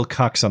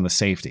cucks on the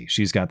safety.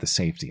 She's got the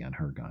safety on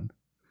her gun.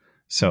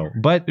 So,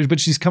 but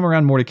she's come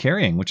around more to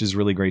carrying, which is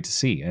really great to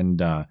see. And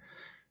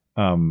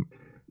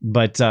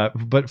but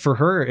for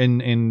her,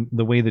 in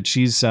the way that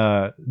she's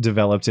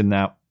developed in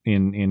that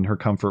in her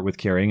comfort with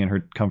carrying and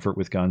her comfort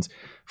with guns,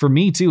 for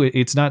me too,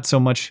 it's not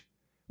so much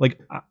like,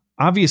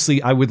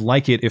 obviously I would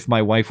like it if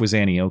my wife was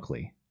Annie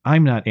Oakley.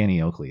 I'm not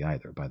Annie Oakley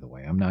either, by the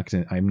way. I'm not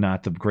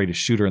the greatest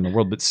shooter in the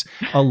world, but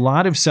a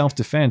lot of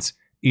self-defense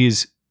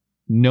is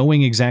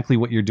knowing exactly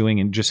what you're doing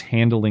and just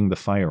handling the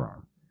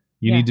firearm.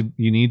 You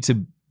need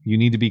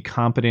to be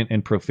competent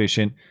and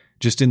proficient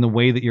just in the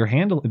way that you're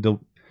handling.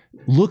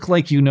 Look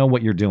like you know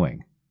what you're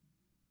doing.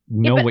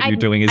 What you're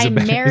doing is a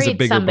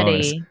bigger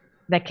bonus.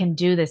 That can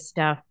do this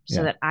stuff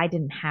so that I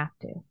didn't have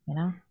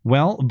to,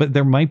 Well, but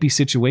there might be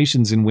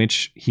situations in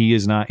which he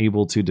is not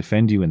able to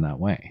defend you in that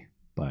way,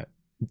 but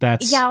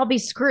I'll be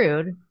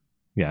screwed.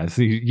 Yeah,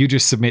 so you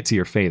just submit to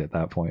your fate at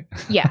that point.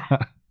 Yeah,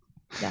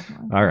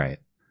 definitely. All right.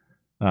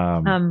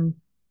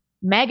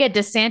 Mega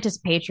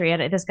DeSantis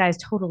patriot. This guy's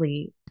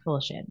totally full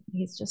of shit.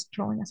 He's just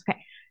trolling us. Okay.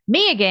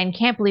 Me again.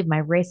 Can't believe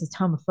my racist,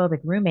 homophobic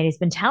roommate has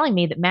been telling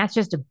me that Matt's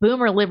just a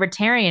boomer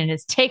libertarian and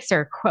his takes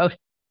are, quote,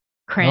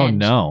 cringe. Oh,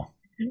 no.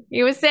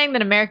 He was saying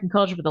that American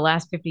culture for the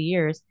last 50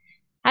 years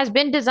has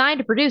been designed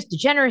to produce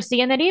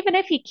degeneracy, and that even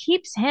if he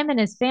keeps him and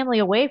his family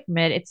away from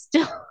it, it's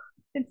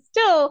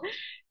still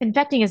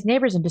infecting his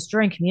neighbors and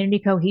destroying community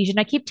cohesion.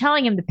 I keep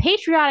telling him the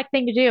patriotic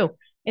thing to do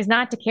is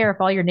not to care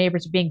if all your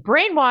neighbors are being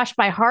brainwashed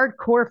by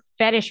hardcore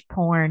fetish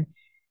porn,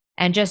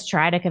 and just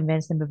try to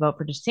convince them to vote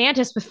for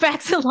DeSantis with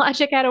facts and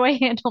logic. How do I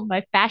handle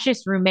my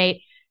fascist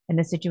roommate in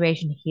this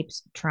situation? He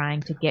keeps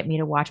trying to get me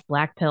to watch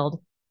Black-pilled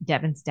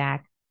Devin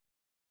Stack.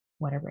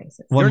 What a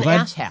racist. Well,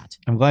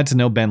 I'm glad to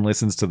know Ben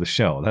listens to the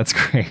show. That's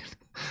great.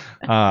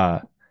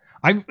 I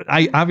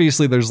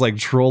obviously there's like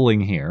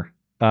trolling here.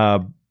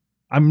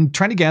 I'm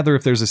trying to gather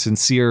if there's a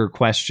sincere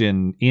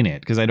question in it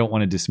because I don't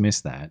want to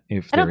dismiss that.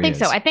 I don't think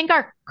so. I think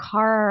our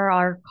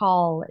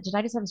call. Did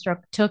I just have a stroke?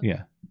 Took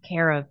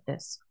care of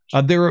this.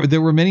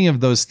 There were many of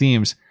those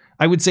themes.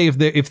 I would say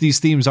if these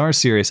themes are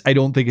serious, I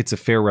don't think it's a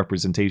fair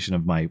representation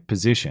of my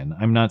position.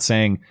 I'm not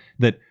saying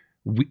that.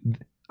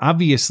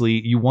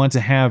 Obviously, you want to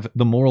have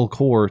the moral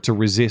core to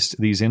resist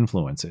these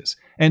influences.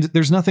 And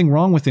there's nothing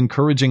wrong with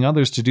encouraging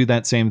others to do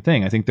that same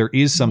thing. I think there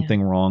is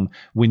something wrong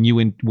when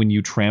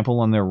you trample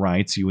on their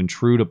rights, you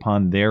intrude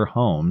upon their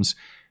homes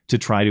to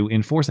try to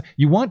enforce it.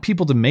 You want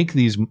people to make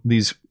these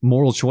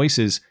moral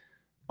choices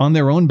on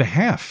their own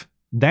behalf.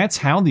 That's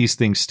how these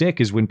things stick,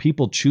 is when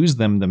people choose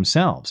them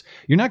themselves.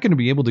 You're not going to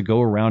be able to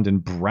go around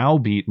and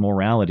browbeat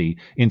morality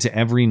into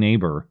every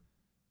neighbor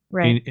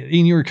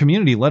in your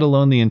community, let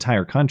alone the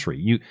entire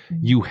country.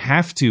 You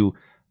have to.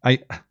 I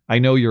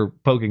know you're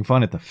poking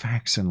fun at the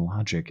facts and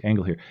logic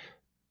angle here.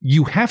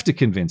 You have to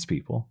convince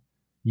people.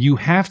 You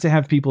have to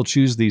have people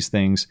choose these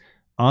things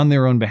on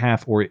their own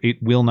behalf, or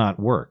it will not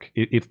work.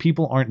 If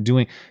people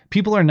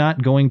people are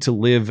not going to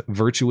live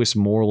virtuous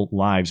moral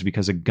lives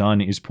because a gun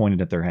is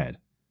pointed at their head.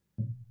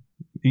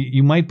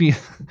 You might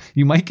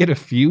get a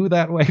few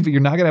that way, but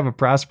you're not going to have a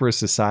prosperous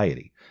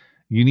society.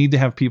 You need to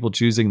have people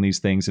choosing these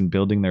things and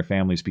building their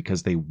families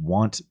because they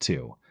want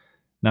to,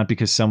 not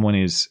because someone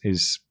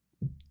is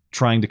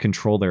trying to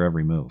control their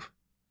every move.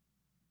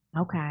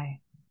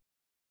 Okay.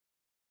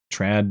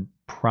 Trad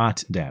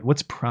Prot Dad.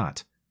 What's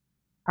Prot?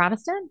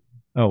 Protestant?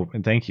 Oh,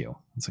 and thank you.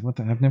 It's like,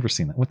 I've never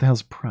seen that. What the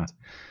hell's Prot?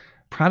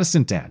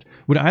 Protestant Dad.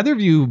 Would either of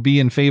you be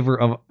in favor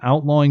of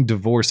outlawing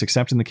divorce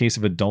except in the case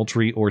of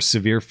adultery or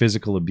severe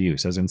physical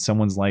abuse, as in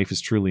someone's life is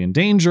truly in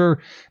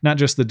danger, not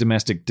just the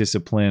domestic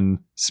discipline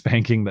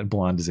spanking that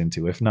Blonde is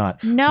into? If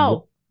not,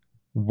 no.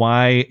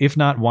 Why? If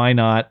not, why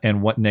not?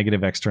 And what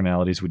negative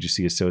externalities would you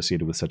see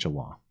associated with such a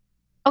law?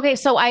 Okay,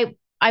 so I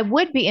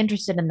would be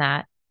interested in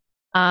that.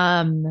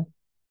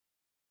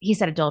 He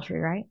said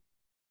adultery, right?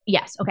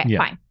 Yes. Okay,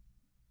 fine.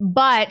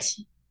 But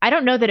I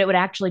don't know that it would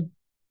actually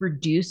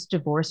reduce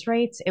divorce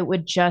rates. It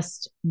would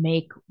just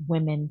make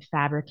women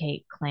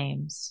fabricate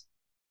claims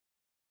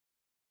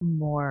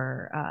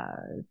more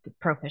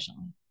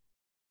proficiently.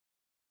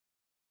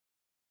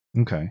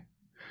 Okay.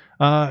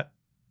 Well,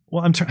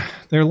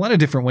 there are a lot of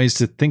different ways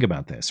to think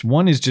about this.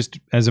 One is just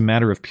as a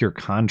matter of pure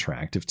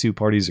contract. If two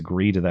parties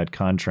agree to that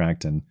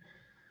contract, and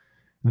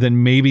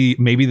then maybe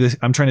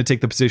I'm trying to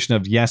take the position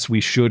of, yes, we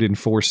should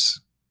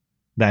enforce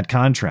that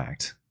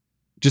contract.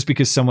 Just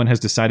because someone has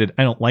decided,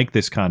 I don't like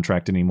this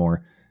contract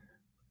anymore.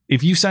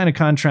 If you sign a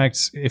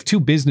contract, if two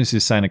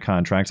businesses sign a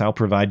contract, I'll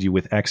provide you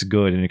with X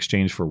good in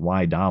exchange for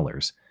Y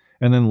dollars.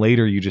 And then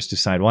later you just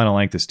decide, well, I don't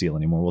like this deal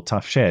anymore. Well,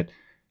 tough shit.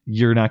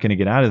 You're not going to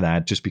get out of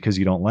that just because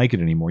you don't like it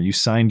anymore. You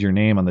signed your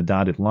name on the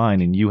dotted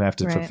line and you have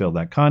to fulfill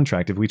that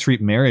contract. If we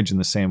treat marriage in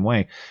the same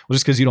way, well,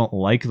 just because you don't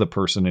like the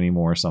person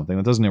anymore or something,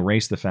 that doesn't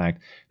erase the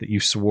fact that you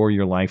swore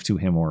your life to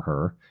him or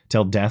her,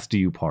 till death do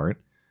you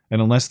part.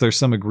 And unless there's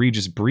some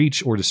egregious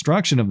breach or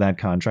destruction of that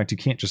contract, you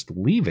can't just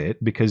leave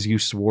it because you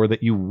swore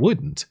that you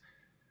wouldn't.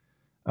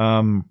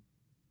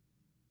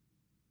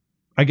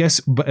 I guess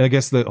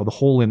the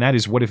whole in that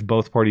is, what if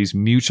both parties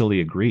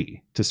mutually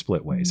agree to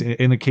split ways?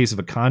 In the case of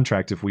a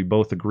contract, if we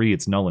both agree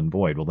it's null and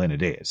void, well, then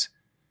it is.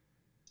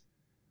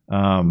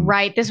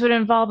 Right. This would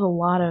involve a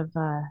lot of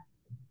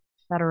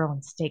federal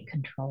and state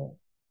control.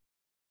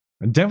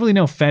 Definitely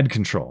no Fed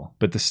control,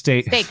 but the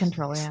state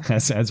control, yeah.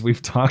 As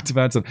we've talked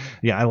about. So,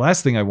 yeah,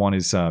 last thing I want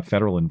is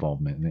federal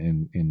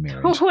involvement in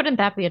marriage. Wouldn't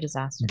that be a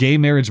disaster? Gay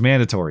marriage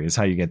mandatory is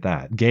how you get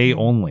that. Gay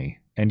only,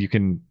 and you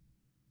can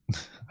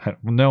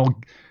no.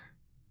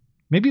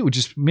 Maybe it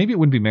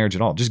wouldn't be marriage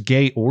at all. Just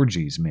gay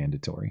orgies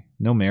mandatory.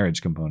 No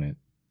marriage component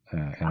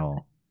at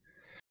all.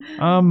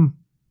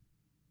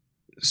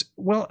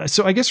 Well,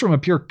 so I guess from a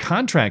pure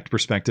contract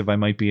perspective, I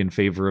might be in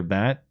favor of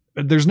that.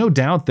 There's no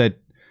doubt that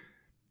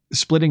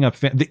splitting up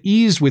the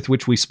ease with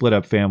which we split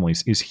up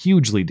families is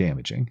hugely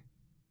damaging.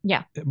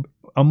 Yeah.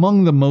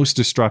 Among the most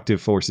destructive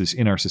forces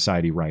in our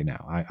society right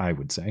now, I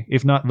would say,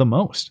 if not the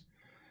most.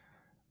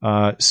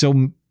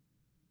 So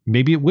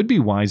maybe it would be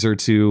wiser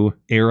to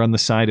err on the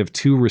side of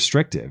too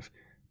restrictive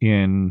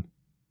in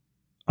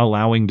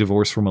allowing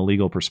divorce from a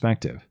legal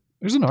perspective.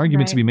 There's an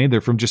argument to be made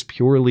there from it's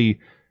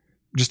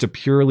just a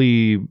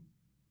purely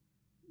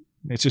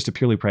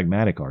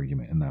pragmatic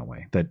argument in that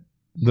way, that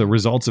the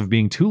results of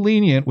being too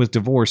lenient with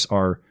divorce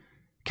are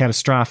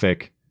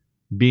catastrophic.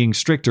 Being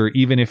stricter,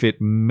 even if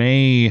it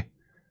may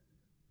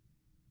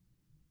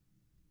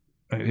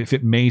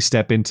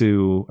step on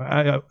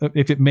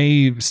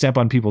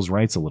people's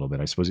rights a little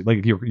bit, I suppose,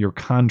 like your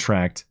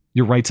contract,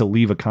 your right to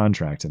leave a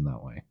contract in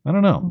that way. I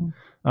don't know.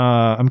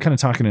 I'm kind of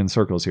talking in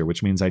circles here,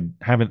 which means I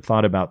haven't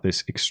thought about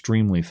this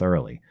extremely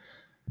thoroughly.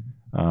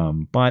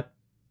 But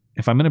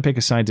if I'm going to pick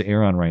a side to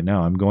err on right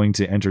now, I'm going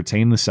to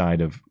entertain the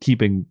side of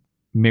keeping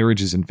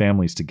marriages and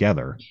families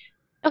together.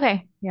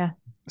 Okay. Yeah.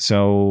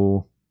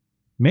 So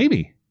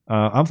maybe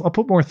I'll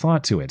put more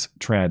thought to it.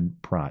 Trad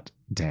Prot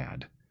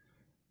Dad.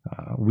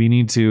 we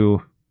need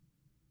to.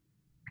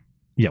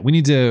 Yeah, we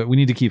need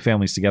to keep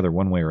families together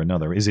one way or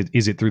another. Is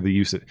it through the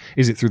use of,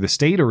 is it through the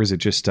state, or is it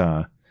just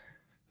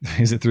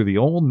is it through the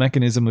old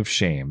mechanism of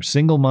shame?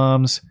 Single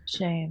moms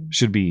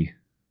should be,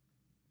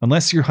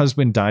 unless your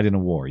husband died in a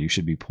war, you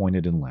should be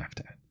pointed and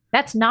laughed at.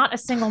 That's not a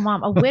single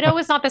mom. A widow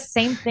is not the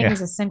same thing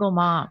as a single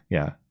mom.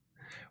 Yeah.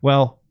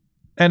 Well,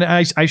 and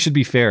I should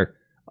be fair.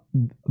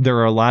 There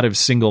are a lot of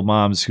single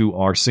moms who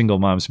are single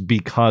moms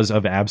because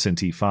of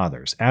absentee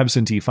fathers.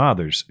 Absentee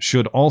fathers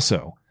should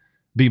also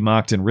be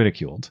mocked and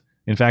ridiculed.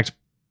 In fact,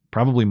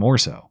 probably more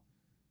so.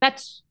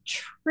 That's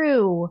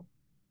true.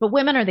 But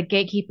women are the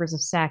gatekeepers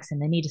of sex,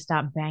 and they need to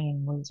stop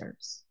banging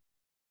losers.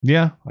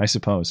 Yeah, I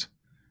suppose.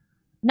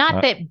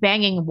 Not that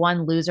banging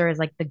one loser is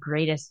like the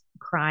greatest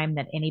crime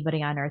that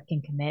anybody on earth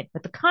can commit,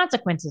 but the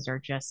consequences are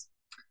just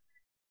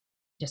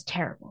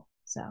terrible.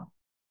 So.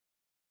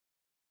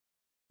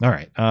 All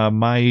right.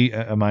 Am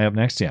I up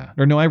next? Yeah.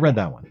 Or no, I read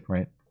that one,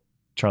 right?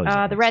 Charlie's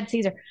the Red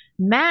Caesar.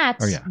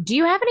 Matt, do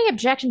you have any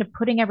objection to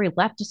putting every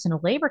leftist in a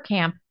labor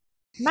camp?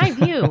 In my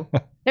view,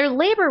 their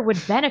labor would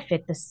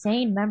benefit the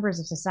sane members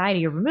of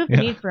society or remove the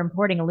need for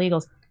importing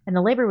illegals, and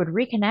the labor would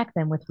reconnect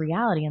them with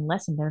reality and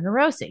lessen their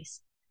neuroses.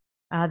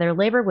 Their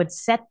labor would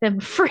set them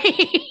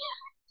free.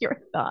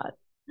 Your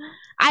thoughts?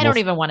 I don't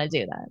even want to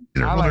do that.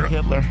 I like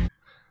Hitler.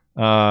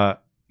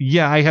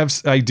 Yeah,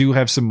 I do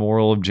have some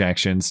moral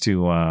objections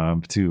to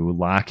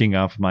locking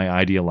up my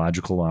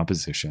ideological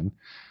opposition.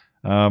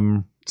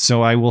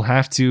 So I will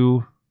have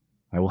to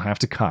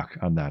cuck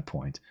on that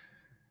point.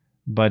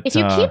 But if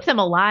you keep them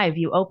alive,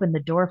 you open the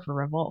door for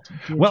revolt.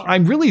 Well,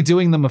 I'm really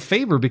doing them a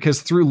favor,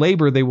 because through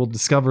labor they will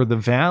discover the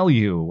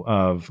value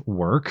of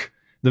work,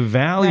 the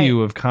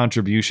value of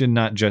contribution,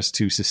 not just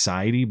to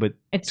society, but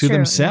to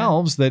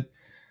themselves. That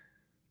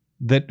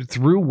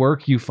through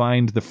work you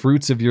find the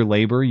fruits of your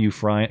labor. You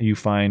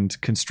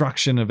find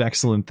construction of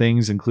excellent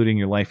things, including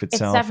your life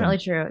itself. It's definitely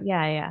true.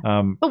 Yeah.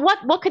 But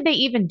what could they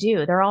even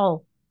do? They're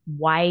all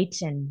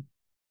white and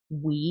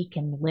weak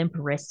and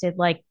limp-wristed.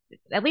 Like,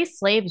 at least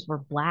slaves were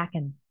black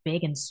and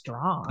big and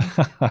strong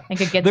and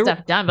could get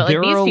stuff done. But like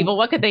these people,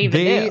 what could they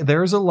even do?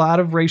 There's a lot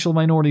of racial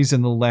minorities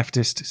in the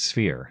leftist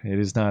sphere. It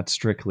is not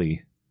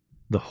strictly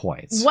the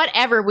whites.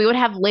 Whatever. We would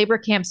have labor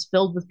camps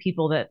filled with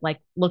people that like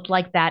looked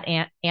like that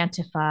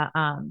Antifa.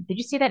 Did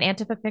you see that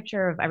Antifa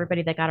picture of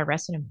everybody that got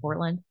arrested in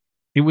Portland?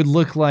 It would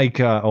look like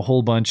a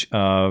whole bunch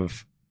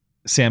of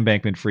Sam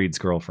Bankman-Fried's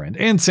girlfriend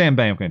and Sam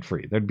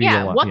Bankman-Fried. There'd be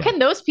a lot. What can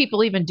those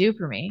people even do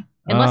for me?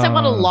 Unless I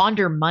want to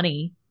launder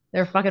money,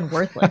 they're fucking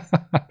worthless.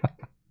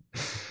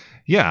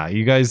 Yeah,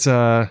 you guys.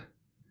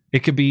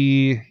 It could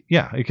be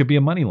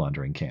a money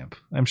laundering camp.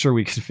 I'm sure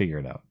we could figure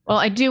it out. Well,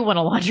 I do want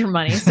to launder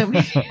money, so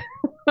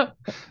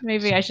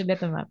maybe I should hit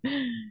them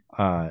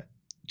up.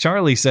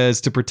 Charlie says,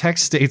 to protect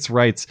states'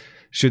 rights,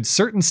 should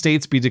certain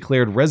states be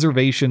declared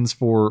reservations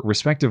for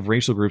respective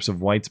racial groups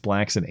of whites,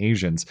 blacks, and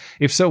Asians?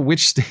 If so,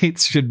 which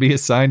states should be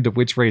assigned to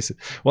which races?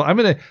 Well, I'm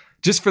going to,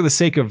 just for the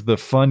sake of the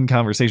fun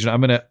conversation,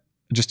 I'm going to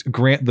just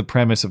grant the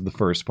premise of the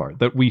first part,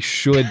 that we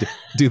should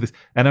do this.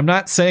 And I'm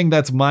not saying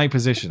that's my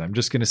position. I'm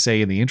just going to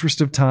say, in the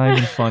interest of time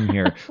and fun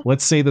here,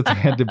 let's say that there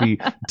had to be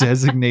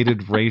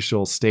designated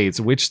racial states.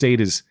 Which state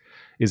is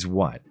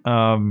what?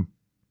 Well,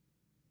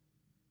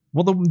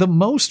 the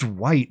most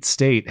white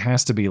state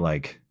has to be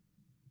like,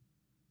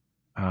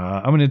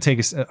 I'm going to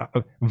take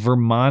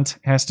Vermont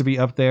has to be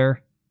up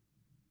there.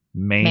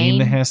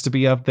 Maine has to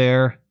be up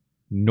there.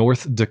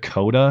 North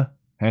Dakota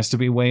has to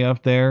be way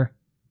up there.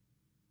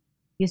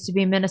 Used to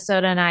be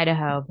Minnesota and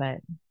Idaho, but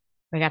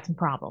we got some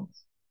problems.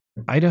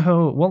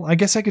 Idaho. Well, I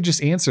guess I could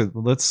just answer.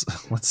 Let's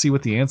see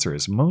what the answer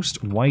is.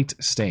 Most white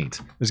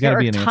state. There's got to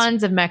be an answer.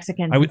 Tons of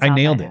Mexicans. I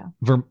nailed it.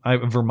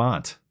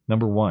 Vermont,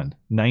 number 1.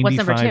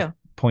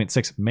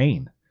 95.6.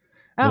 Maine.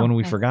 The one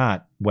we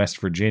forgot, West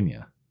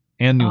Virginia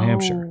and New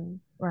Hampshire.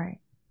 Right.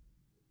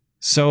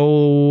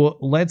 So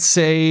let's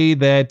say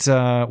that.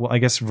 Well, I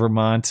guess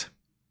Vermont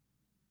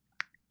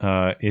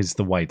is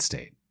the white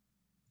state.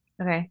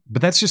 Okay.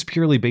 But that's just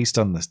purely based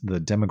on the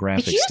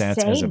demographic stats.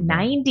 Did you say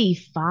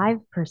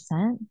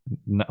 95%?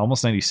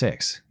 Almost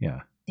 96.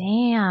 Yeah.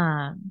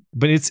 Damn.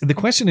 But the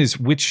question is,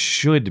 which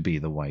should be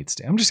the white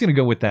state? I'm just going to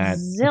go with that.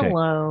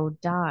 Zillow.com.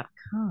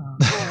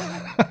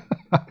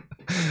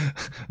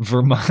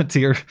 Vermont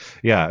here.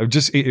 Yeah.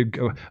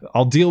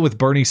 I'll deal with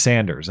Bernie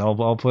Sanders.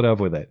 I'll put up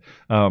with it.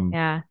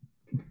 Yeah.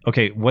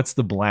 Okay. What's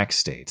the black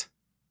state?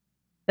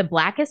 The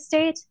blackest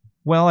state?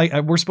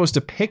 Well, we're supposed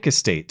to pick a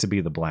state to be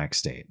the black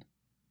state.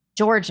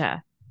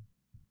 Georgia.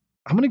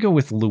 I'm going to go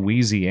with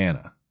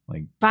Louisiana.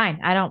 Like, fine.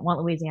 I don't want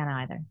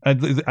Louisiana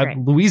either.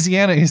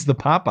 Louisiana is the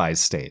Popeyes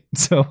state.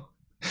 So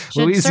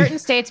should certain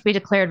states be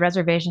declared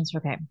reservations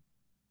for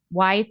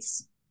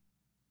whites,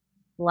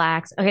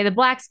 blacks? Okay, the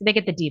blacks, they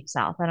get the deep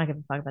south. I don't give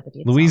a fuck about the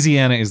deep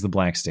Louisiana south. Is the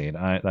black state.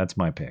 That's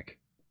my pick.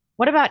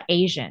 What about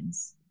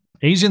Asians?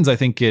 Asians, I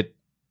think it's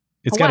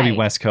got to be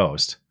West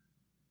Coast.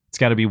 It's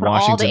got to be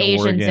Washington, all the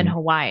Asians Oregon. in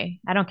Hawaii.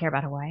 I don't care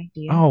about Hawaii.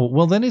 Do you? Oh,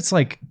 well, then it's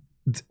like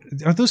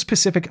are those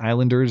Pacific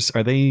Islanders,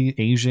 are they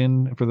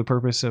Asian for the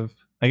purpose of,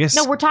 I guess?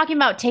 No, we're talking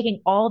about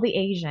taking all the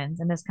Asians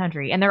in this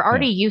country, and they're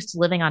already used to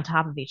living on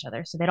top of each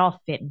other, so they'd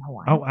all fit in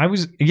Hawaii. Oh, I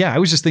was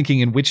just thinking,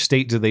 in which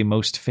state do they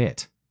most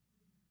fit?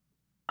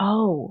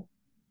 Oh,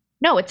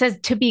 no, it says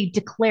to be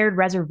declared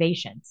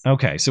reservations.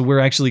 Okay, so we're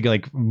actually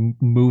like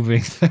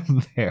moving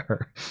them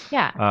there.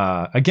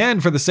 Yeah. Again,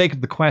 for the sake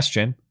of the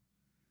question,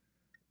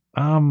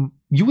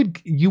 you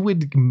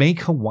would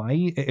make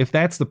Hawaii, if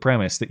that's the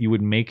premise, that you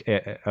would make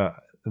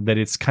that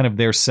it's kind of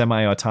their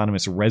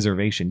semi-autonomous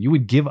reservation. You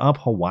would give up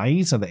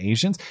Hawaii to the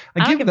Asians?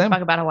 I don't give a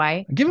fuck about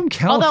Hawaii. Give them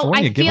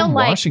California. Give them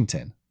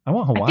Washington. I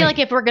want Hawaii. I feel like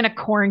if we're going to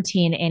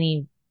quarantine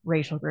any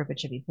racial group, it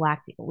should be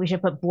black people. We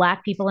should put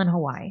black people in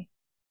Hawaii.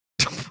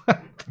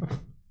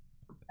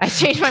 I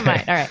changed my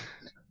mind. All right.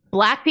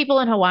 Black people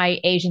in Hawaii,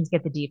 Asians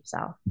get the Deep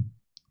South.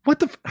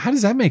 How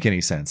does that make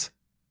any sense?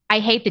 I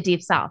hate the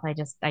Deep South. I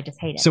just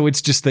hate it. So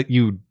it's just that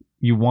you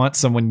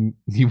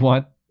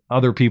want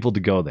other people to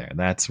go there.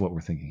 That's what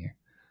we're thinking here.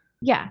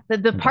 Yeah.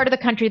 The part of the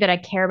country that I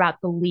care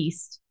about the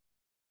least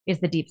is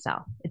the Deep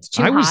South. It's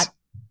too hot.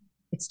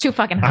 It's too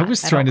fucking hot. I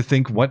was trying to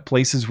think what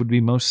places would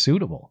be most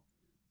suitable.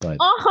 But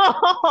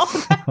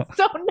oh, that's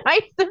so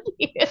nice of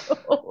you.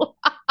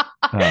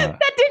 That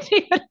didn't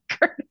even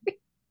occur to me.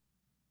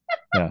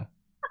 Yeah.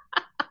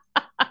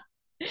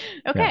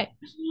 Okay.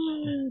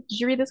 Yeah. Did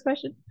you read this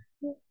question?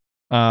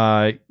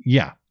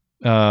 Yeah.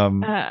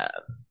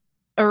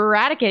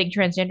 Eradicating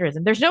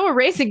transgenderism. There's no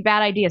erasing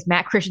bad ideas.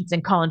 Matt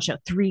Christensen, Collins Show,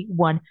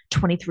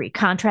 3/1/23.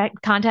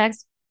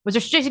 Context was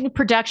restricting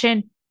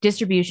production,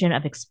 distribution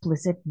of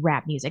explicit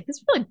rap music.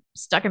 This really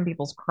stuck in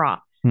people's craw.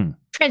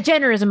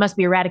 Transgenderism must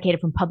be eradicated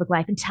from public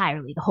life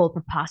entirely. The whole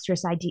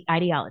preposterous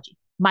ideology.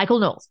 Michael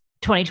Knowles,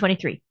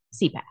 2023,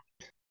 CPAC.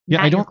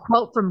 Yeah, Your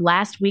quote from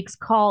last week's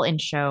call-in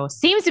show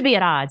seems to be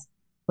at odds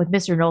with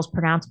Mr. Knowles'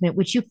 pronouncement,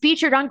 which you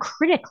featured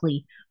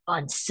uncritically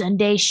on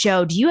Sunday's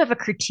show. Do you have a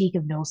critique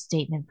of Knowles'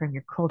 statement from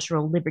your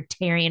cultural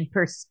libertarian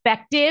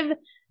perspective?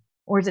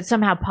 Or is it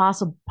somehow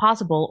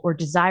possible or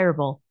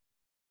desirable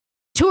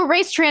to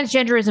erase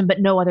transgenderism but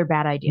no other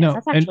bad ideas? No,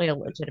 that's actually a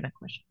legitimate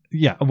question.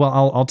 Yeah,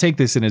 well, I'll take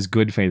this in as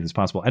good faith as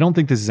possible. I don't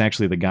think this is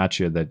actually the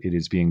gotcha that it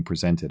is being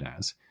presented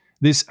as.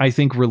 This, I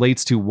think,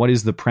 relates to what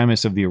is the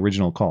premise of the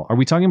original call. Are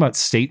we talking about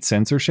state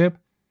censorship?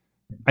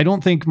 I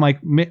don't think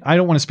I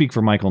don't want to speak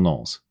for Michael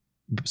Knowles.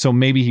 So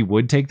maybe he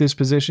would take this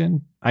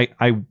position.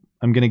 I'm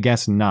going to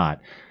guess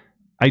not.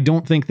 I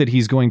don't think that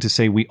he's going to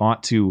say we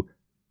ought to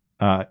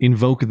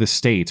invoke the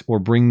state or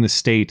bring the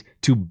state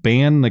to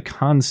ban the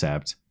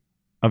concept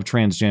of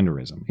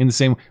transgenderism. In the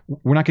same,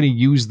 we're not going to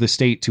use the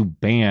state to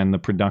ban the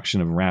production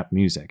of rap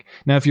music.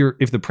 Now,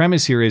 if the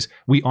premise here is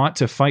we ought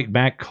to fight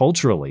back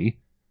culturally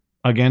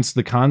against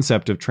the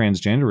concept of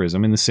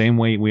transgenderism in the same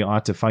way we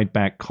ought to fight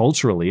back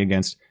culturally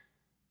against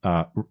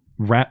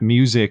rap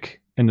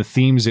music and the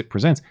themes it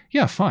presents,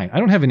 yeah, fine. I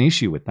don't have an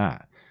issue with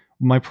that.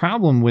 My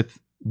problem with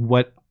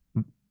what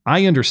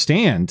I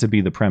understand to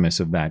be the premise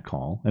of that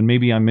call, and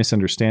maybe I'm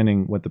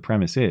misunderstanding what the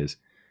premise is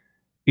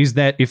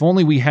that if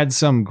only we had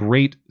some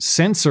great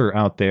censor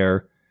out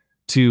there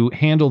to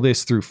handle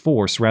this through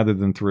force rather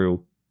than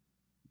through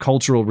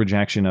cultural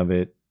rejection of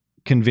it,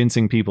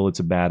 convincing people it's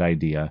a bad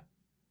idea.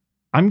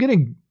 I'm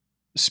going to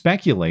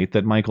speculate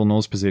that Michael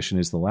Knowles' position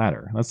is the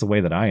latter. That's the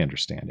way that I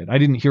understand it. I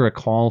didn't hear a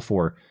call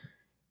for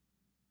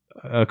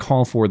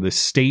the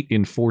state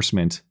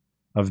enforcement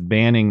of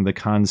banning the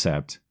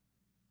concept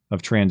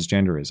of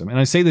transgenderism. And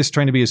I say this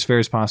trying to be as fair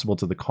as possible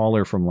to the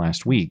caller from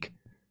last week,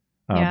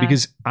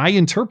 because I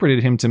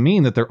interpreted him to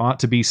mean that there ought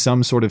to be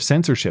some sort of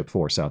censorship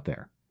force out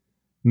there.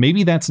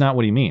 Maybe that's not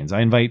what he means.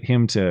 I invite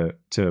him to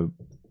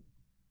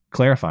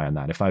clarify on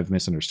that if I've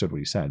misunderstood what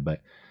he said.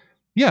 But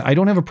yeah, I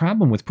don't have a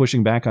problem with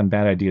pushing back on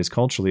bad ideas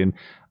culturally. And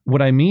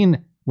what I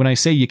mean when I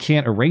say you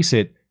can't erase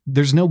it,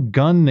 there's no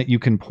gun that you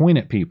can point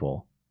at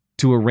people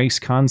to erase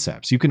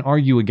concepts. You can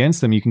argue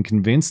against them. You can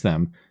convince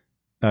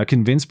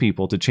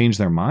people to change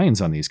their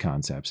minds on these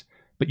concepts.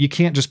 But you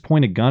can't just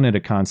point a gun at a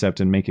concept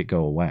and make it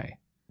go away.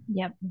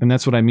 Yep. And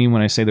that's what I mean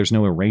when I say there's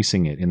no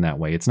erasing it in that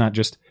way. It's not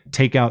just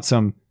take out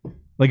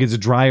like it's a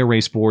dry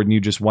erase board and you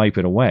just wipe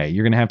it away.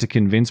 You're going to have to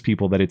convince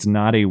people that it's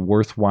not a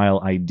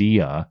worthwhile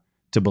idea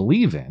to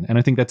believe in. And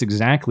I think that's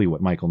exactly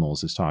what Michael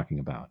Knowles is talking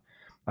about.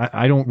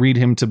 I don't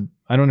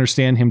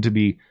understand him to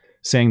be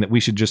saying that we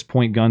should just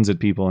point guns at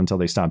people until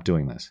they stop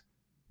doing this.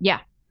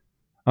 Yeah.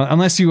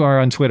 Unless you are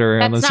on Twitter.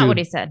 That's not what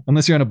he said.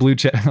 Unless you're on a blue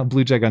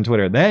check on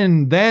Twitter,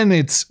 then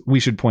it's we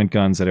should point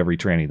guns at every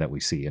tranny that we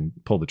see and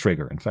pull the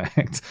trigger, in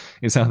fact,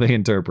 is how they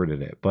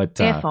interpreted it. But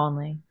if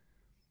only.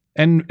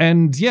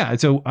 And yeah,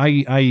 so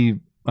I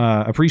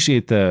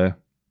appreciate the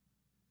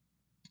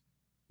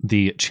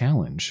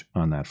challenge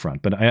on that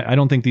front, but I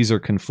don't think these are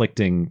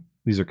conflicting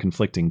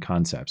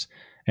concepts.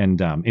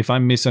 And if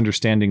I'm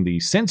misunderstanding the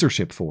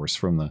censorship force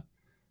from the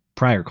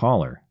prior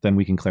caller, then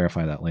we can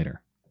clarify that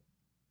later.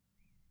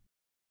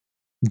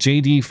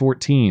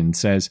 JD14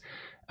 says,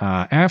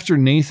 after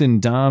Nathan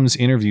Dom's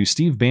interview,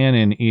 Steve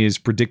Bannon is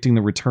predicting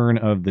the return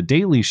of The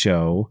Daily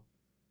Show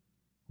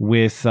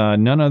with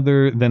none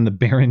other than the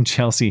Baron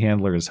Chelsea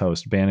Handler as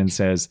host. Bannon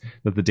says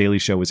that The Daily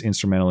Show was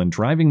instrumental in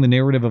driving the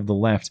narrative of the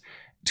left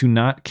to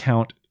not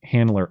count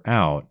Handler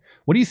out.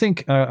 What do you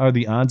think are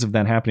the odds of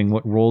that happening?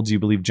 What role do you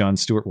believe Jon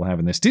Stewart will have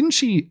in this? Didn't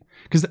she,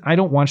 because I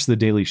don't watch The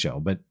Daily Show,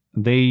 but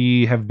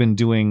they have been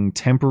doing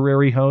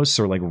temporary hosts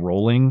or like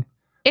rolling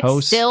hosts.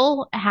 It's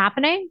still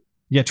happening?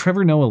 Yeah,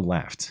 Trevor Noah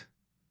left.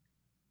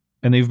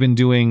 And they've been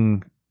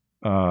doing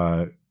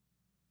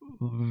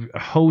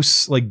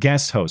hosts, like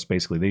guest hosts,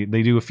 basically.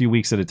 They do a few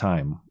weeks at a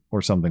time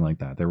or something like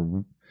that.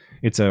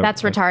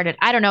 That's retarded.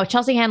 I don't know.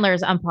 Chelsea Handler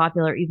is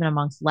unpopular even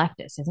amongst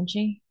leftists, isn't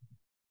she?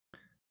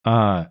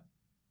 They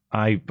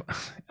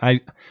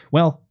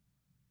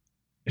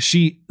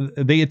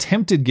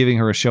attempted giving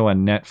her a show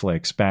on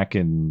Netflix back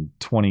in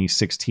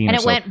 2016, and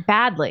it went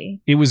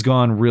badly. It was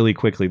gone really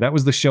quickly. That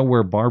was the show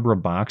where Barbara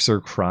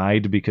Boxer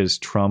cried because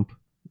Trump,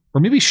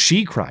 or maybe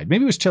she cried.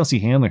 Maybe it was Chelsea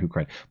Handler who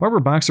cried.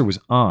 Barbara Boxer was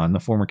on, the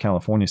former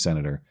California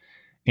senator,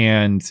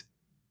 and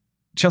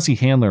Chelsea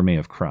Handler may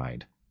have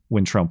cried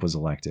when Trump was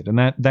elected.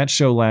 And that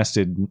show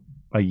lasted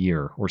a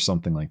year or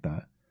something like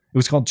that. It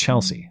was called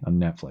Chelsea on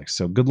Netflix.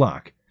 So good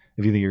luck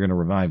if you think you're going to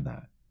revive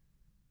that.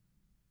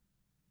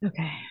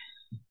 Okay.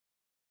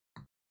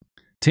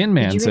 Tin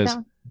Man says,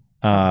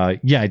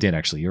 yeah, I did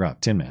actually. You're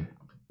up, Tin Man.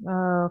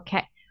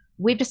 Okay.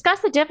 We've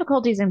discussed the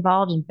difficulties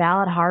involved in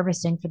ballot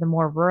harvesting for the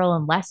more rural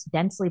and less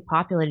densely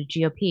populated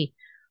GOP.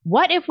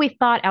 What if we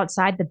thought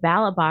outside the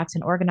ballot box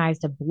and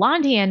organized a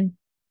Blondian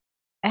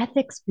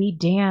ethics be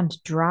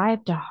damned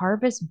drive to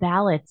harvest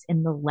ballots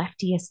in the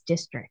leftiest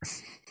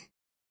districts?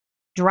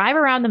 Drive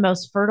around the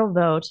most fertile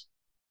vote,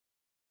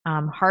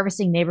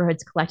 harvesting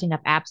neighborhoods, collecting up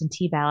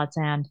absentee ballots,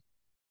 and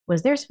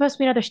was there supposed to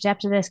be another step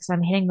to this? Because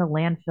I'm hitting the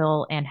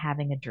landfill and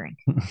having a drink.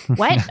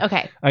 What?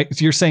 Okay.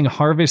 So you're saying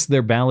harvest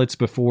their ballots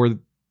before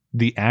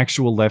the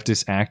actual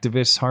leftist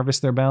activists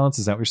harvest their ballots?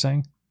 Is that what you're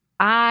saying?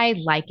 I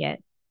like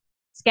it.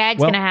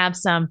 Skag's going to have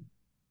some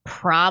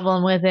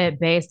problem with it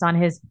based on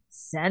his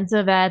sense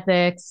of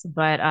ethics,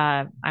 but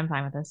I'm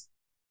fine with this.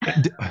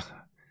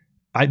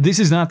 This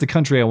is not the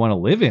country I want to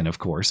live in, of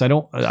course. I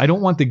don't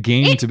want the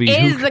game to be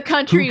the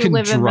country who can you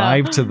live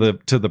drive in,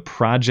 to the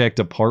project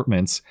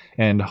apartments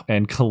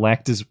and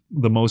collect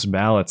the most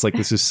ballots like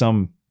this is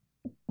some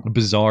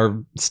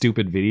bizarre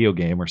stupid video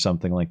game or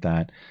something like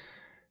that.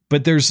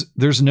 But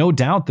there's no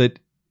doubt that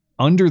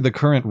under the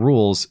current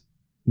rules,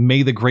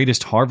 may the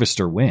greatest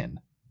harvester win.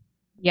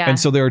 Yeah. And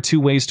so there are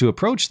two ways to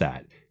approach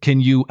that.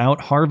 Can you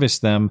out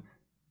harvest them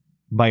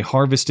by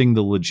harvesting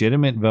the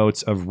legitimate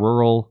votes of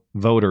rural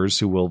voters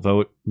who will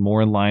vote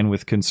more in line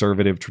with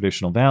conservative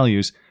traditional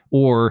values?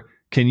 Or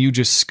can you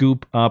just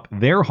scoop up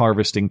their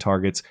harvesting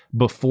targets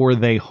before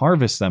they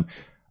harvest them?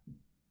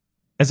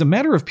 As a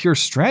matter of pure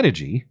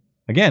strategy,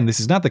 again, this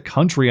is not the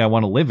country I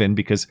want to live in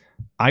because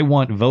I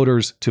want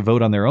voters to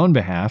vote on their own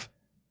behalf.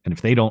 And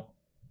if they don't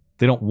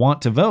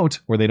want to vote,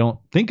 or they don't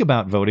think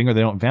about voting, or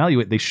they don't value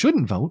it, they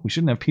shouldn't vote. We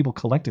shouldn't have people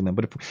collecting them.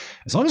 But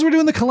as long as we're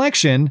doing the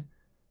collection,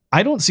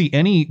 I don't see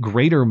any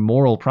greater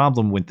moral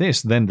problem with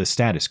this than the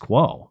status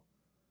quo.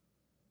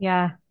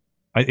 Yeah.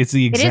 It's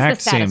the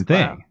exact same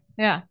thing.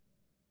 Yeah.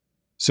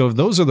 So if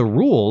those are the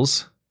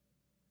rules,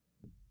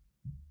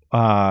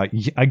 I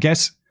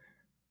guess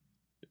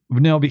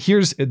no. But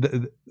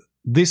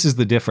this is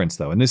the difference,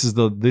 though, and this is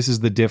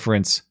the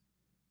difference.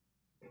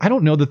 I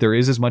don't know that there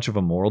is as much of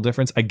a moral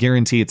difference. I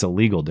guarantee it's a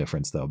legal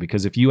difference, though,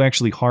 because if you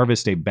actually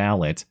harvest a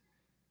ballot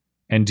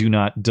and do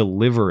not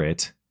deliver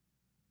it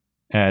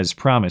as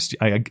promised,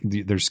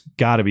 there's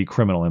got to be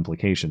criminal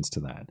implications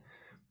to that.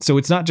 So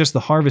it's not just the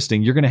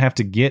harvesting. You're going to have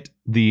to get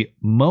the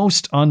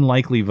most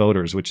unlikely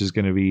voters, which is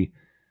going to be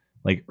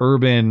like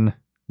urban,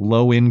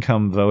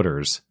 low-income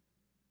voters,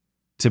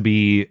 to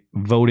be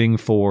voting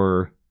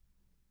for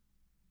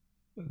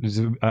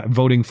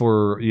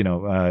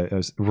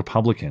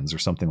Republicans or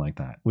something like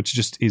that, which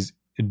just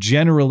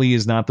generally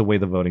is not the way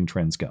the voting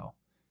trends go.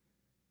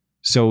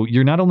 So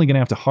you're not only going to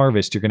have to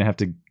harvest, you're going to have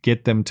to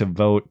get them to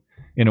vote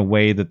in a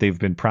way that they've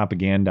been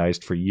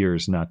propagandized for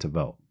years not to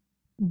vote.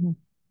 Mm-hmm.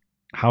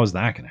 How is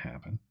that going to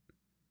happen?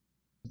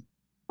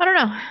 I don't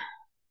know.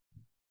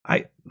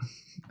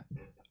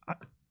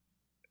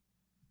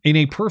 In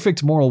a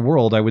perfect moral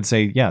world, I would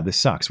say, yeah, this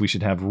sucks. We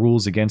should have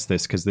rules against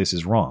this because this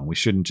is wrong. We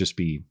shouldn't just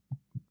be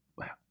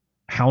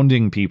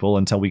hounding people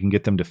until we can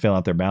get them to fill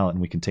out their ballot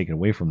and we can take it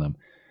away from them.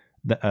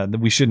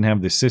 We shouldn't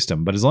have this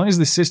system. But as long as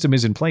this system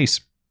is in place,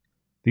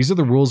 these are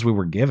the rules we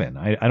were given.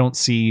 I don't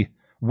see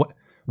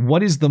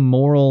what is the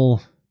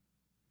moral.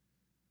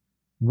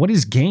 What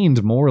is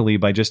gained morally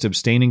by just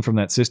abstaining from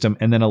that system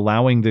and then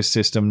allowing this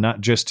system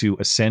not just to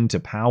ascend to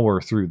power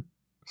through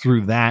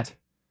that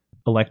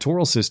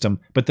electoral system,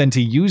 but then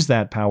to use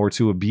that power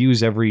to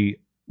abuse every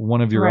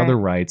one of your other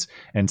rights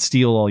and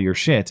steal all your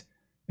shit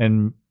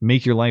and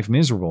make your life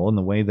miserable in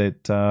the way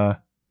that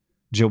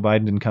Joe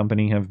Biden and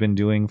company have been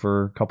doing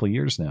for a couple of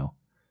years now.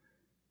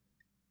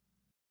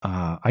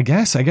 I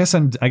guess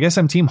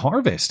I'm Team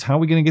Harvest. How are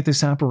we going to get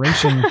this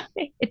operation?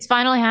 It's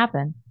finally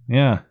happened.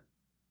 Yeah.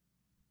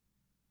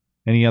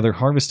 Any other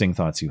harvesting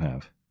thoughts you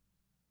have?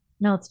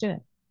 No, let's do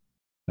it.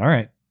 All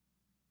right.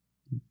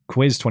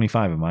 Quiz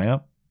 25. Am I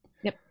up?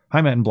 Yep.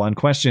 Hi, Matt and Blonde.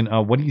 Question.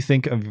 What do you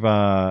think of,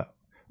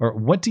 or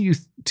what do you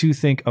two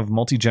think of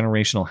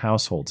multi-generational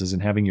households, as in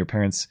having your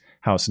parents'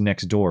 house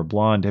next door?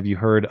 Blonde, have you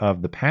heard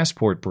of the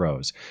Passport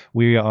Bros?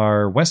 We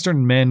are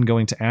Western men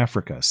going to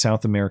Africa,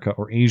 South America,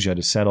 or Asia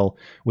to settle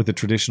with a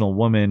traditional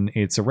woman.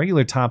 It's a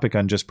regular topic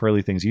on Just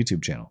Pearly Things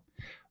YouTube channel.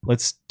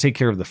 Let's take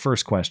care of the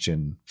first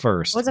question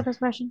first. What's the first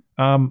question?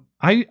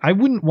 I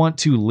wouldn't want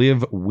to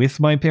live with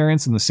my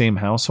parents in the same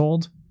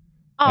household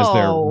as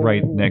they're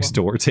right next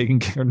door, taking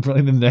care,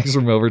 probably the next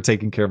room over,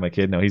 taking care of my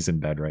kid. No, he's in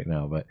bed right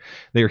now, but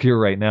they're here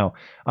right now.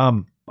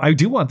 I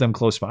do want them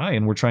close by,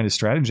 and we're trying to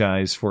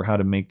strategize for how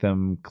to make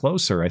them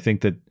closer. I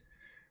think that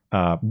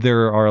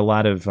there are a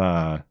lot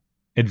of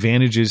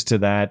advantages to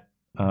that.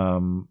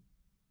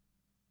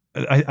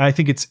 I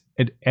think it's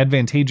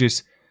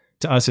advantageous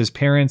to us as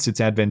parents. It's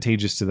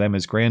advantageous to them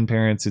as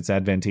grandparents. It's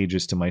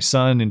advantageous to my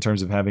son in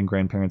terms of having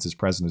grandparents as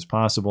present as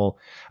possible.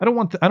 I don't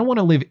want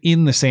to live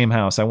in the same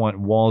house. I want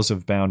walls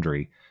of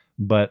boundary.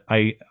 But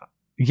I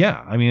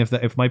mean,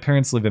 if my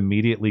parents live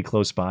immediately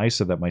close by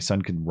so that my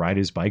son can ride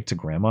his bike to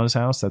grandma's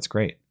house, that's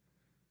great.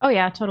 Oh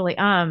yeah, totally.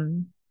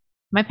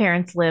 My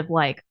parents live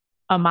like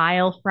a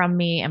mile from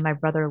me, and my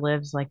brother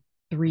lives like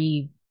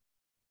 2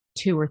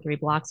 or 3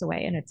 blocks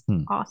away, and it's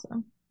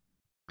awesome.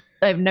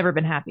 I've never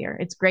been happier.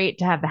 It's great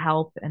to have the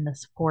help and the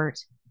support.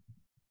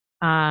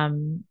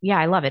 Yeah,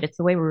 I love it. It's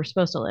the way we were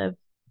supposed to live.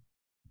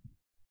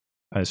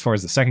 As far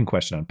as the second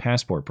question on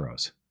Passport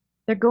Bros,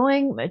 they're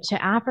going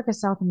to Africa,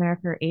 South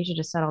America, or Asia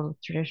to settle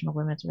with traditional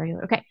women. It's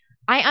regular. Okay,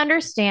 I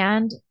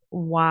understand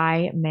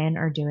why men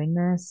are doing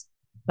this,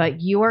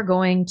 but you are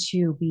going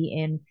to be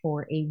in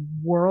for a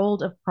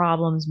world of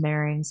problems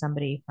marrying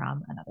somebody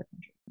from another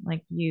country.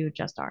 Like you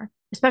just are,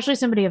 especially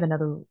somebody of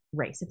another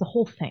race. It's a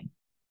whole thing.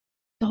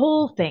 The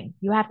whole thing.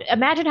 You have to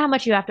imagine how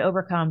much you have to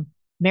overcome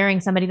marrying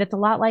somebody that's a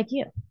lot like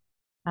you.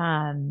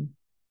 And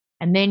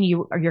then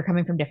you're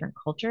coming from different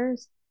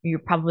cultures. You're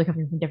probably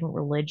coming from different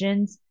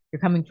religions. You're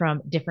coming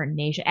from different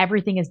nations.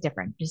 Everything is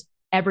different. Just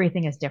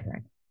everything is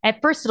different.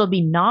 At first it'll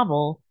be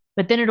novel,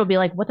 but then it'll be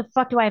like, what the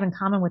fuck do I have in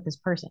common with this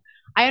person?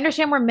 I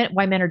understand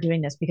why men are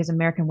doing this, because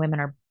American women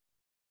are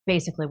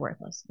basically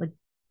worthless. Like,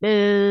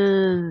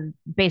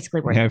 basically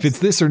worthless. Yeah, if it's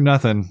this or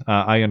nothing,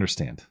 I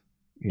understand.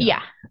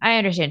 Yeah, I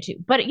understand too.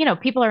 But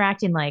people are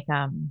acting like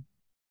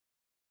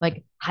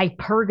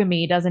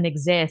hypergamy doesn't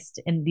exist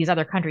in these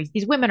other countries.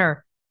 These women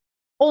are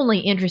only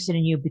interested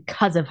in you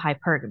because of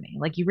hypergamy.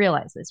 Like, you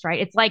realize this, right?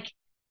 It's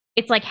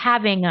like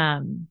having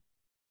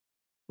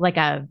like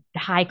a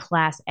high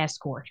class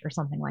escort or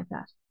something like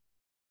that.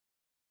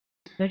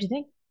 Don't you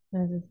think?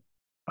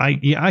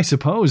 I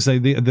suppose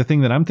the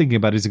thing that I'm thinking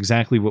about is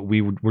exactly what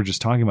we were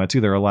just talking about too.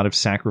 There are a lot of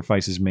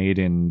sacrifices made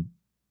in,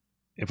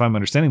 if I'm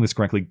understanding this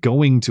correctly,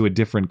 going to a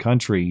different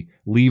country,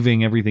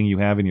 leaving everything you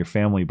have in your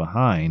family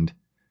behind.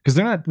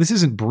 Because this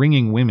isn't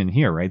bringing women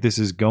here, right? This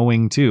is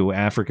going to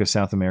Africa,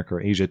 South America,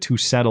 or Asia to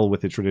settle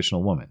with a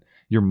traditional woman.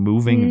 You're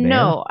moving there?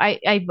 No,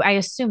 I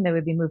assume they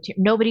would be moved here.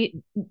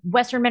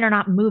 Western men are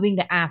not moving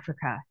to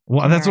Africa.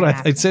 Well, that's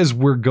what it says.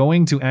 We're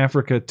going to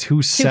Africa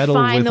to settle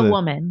find with the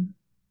woman.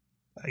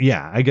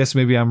 Yeah, I guess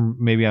maybe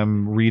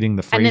I'm reading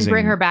the phrasing. And then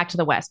bring her back to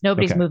the West.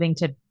 Nobody's moving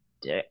to.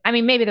 I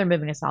mean, maybe they're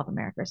moving to South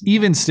America or something.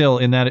 Even still,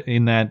 in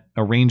that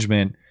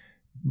arrangement,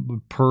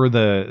 per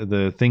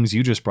the things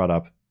you just brought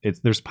up,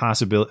 there's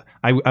possibility.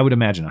 I would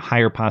imagine a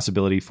higher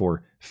possibility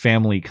for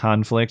family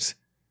conflict.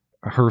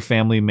 Her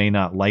family may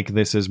not like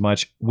this as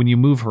much. When you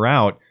move her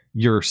out,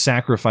 you're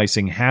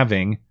sacrificing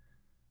having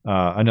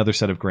another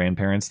set of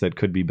grandparents that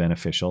could be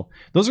beneficial.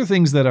 Those are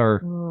things that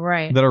are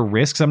right. That are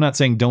risks. I'm not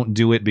saying don't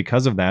do it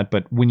because of that,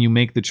 but when you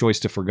make the choice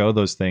to forgo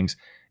those things,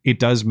 it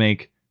does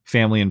make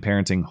family and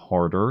parenting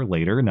harder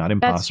later. Not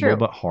impossible,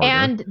 but harder.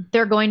 And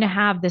they're going to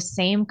have the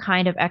same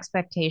kind of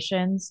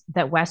expectations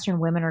that Western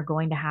women are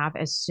going to have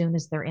as soon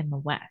as they're in the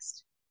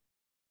West.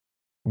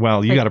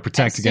 Well, you got to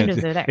protect against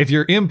it. If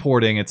you're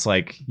importing, it's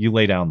like you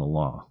lay down the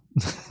law.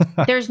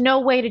 There's no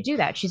way to do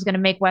that. She's going to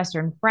make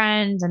Western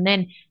friends, and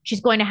then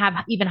she's going to have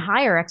even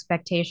higher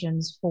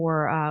expectations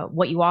for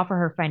what you offer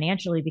her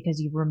financially,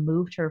 because you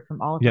removed her from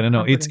all of her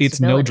no. It's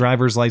no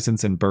driver's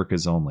license and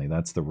burkas only.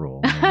 That's the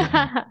rule.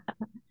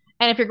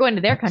 And if you're going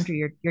to their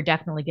country, you're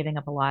definitely giving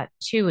up a lot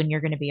too, and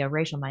you're going to be a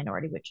racial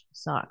minority, which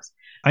sucks.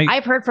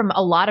 I've heard from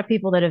a lot of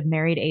people that have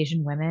married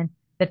Asian women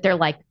that they're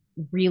like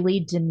really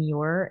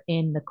demure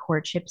in the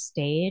courtship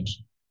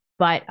stage,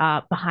 but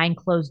behind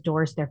closed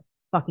doors, they're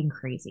fucking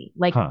crazy.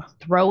 Like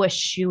throw a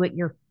shoe at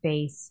your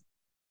face.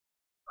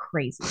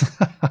 Crazy.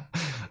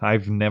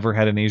 I've never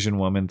had an Asian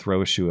woman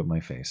throw a shoe at my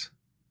face.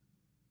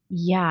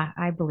 Yeah,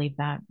 I believe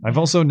that. I've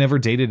also never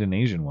dated an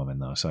Asian woman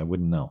though, so I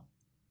wouldn't know.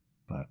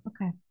 But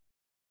okay.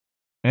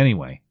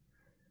 Anyway,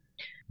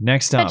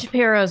 next up. Ben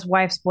Shapiro's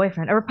wife's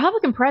boyfriend, a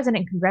Republican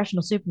president and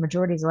congressional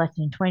supermajority, is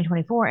elected in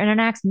 2024 and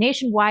enacts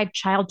nationwide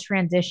child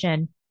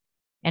transition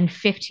and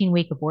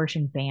 15-week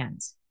abortion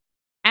bans.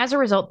 As a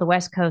result, the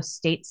West Coast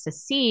states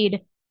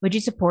secede. Would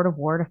you support a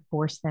war to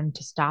force them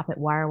to stop it?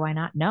 Why or why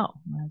not? No.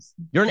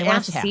 You're an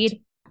asshat.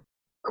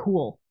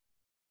 Cool.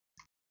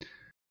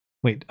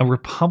 Wait, a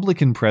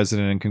Republican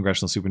president and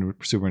congressional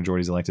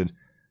supermajority is elected.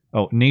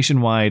 Oh,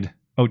 nationwide.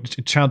 Oh,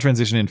 child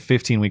transition in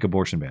 15-week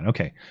abortion ban.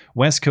 Okay.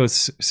 West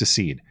Coast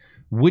secede.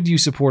 Would you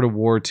support a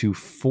war to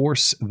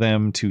force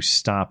them to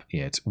stop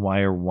it? Why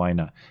or why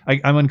not?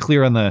 I'm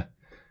unclear on the.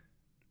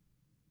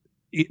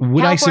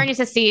 California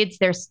secedes.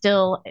 They're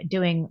still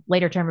doing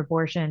later term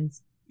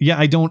abortions. Yeah,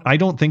 I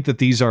don't think that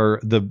these are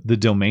the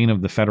domain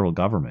of the federal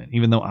government,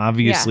 even though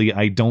obviously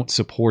I don't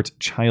support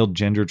child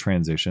gender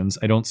transitions.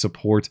 I don't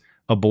support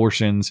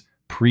abortions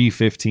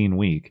pre-15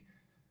 week.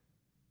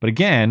 But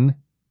again,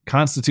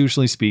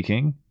 constitutionally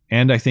speaking,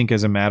 and I think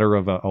as a matter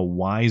of a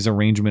wise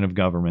arrangement of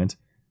government,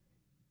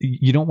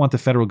 you don't want the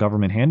federal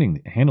government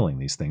handling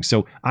these things.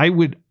 So I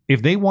would,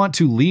 if they want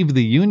to leave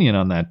the union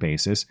on that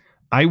basis,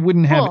 I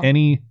wouldn't have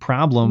any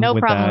problem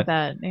with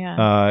that.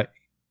 Yeah.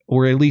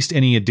 Or at least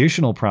any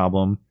additional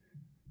problem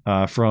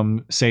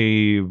from,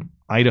 say,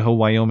 Idaho,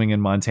 Wyoming,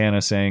 and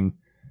Montana saying,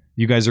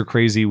 you guys are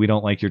crazy. We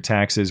don't like your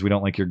taxes. We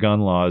don't like your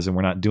gun laws, and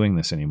we're not doing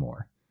this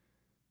anymore.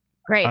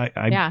 Great.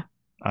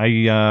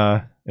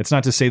 It's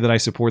not to say that I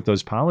support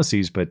those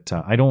policies, but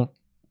I don't,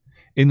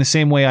 in the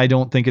same way, I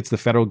don't think it's the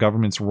federal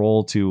government's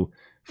role to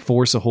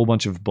force a whole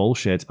bunch of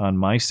bullshit on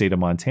my state of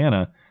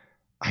Montana.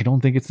 I don't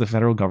think it's the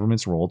federal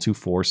government's role to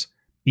force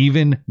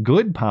even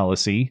good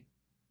policy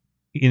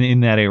in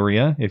that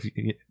area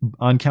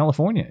on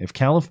California. If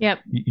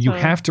you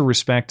have to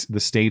respect the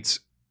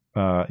states,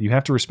 you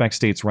have to respect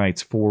states'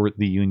 rights for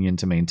the union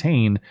to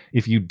maintain.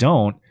 If you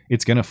don't,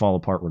 it's going to fall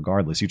apart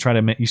regardless. You try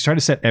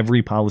to set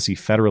every policy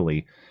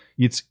federally.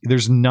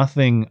 There's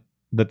nothing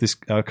that this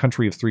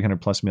country of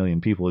 300+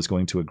 million people is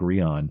going to agree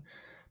on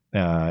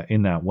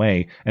in that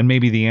way. And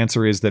maybe the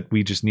answer is that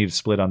we just need to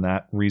split on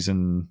that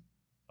reason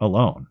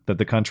alone, that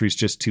the country's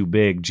just too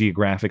big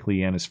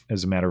geographically and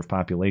as a matter of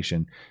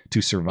population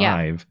to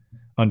survive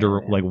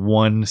under like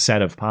one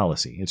set of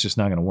policy. It's just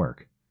not going to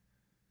work.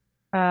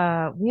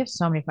 We have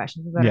so many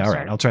questions. All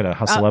right. I'll try to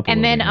hustle up.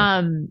 And then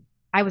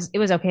it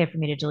was okay for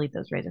me to delete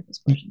those raise this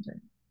questions.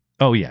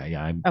 Oh yeah.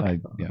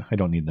 I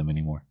don't need them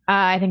anymore.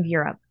 I think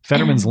you're up.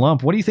 Fetterman's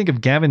Lump. What do you think of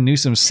Gavin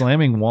Newsom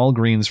slamming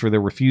Walgreens for their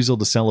refusal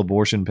to sell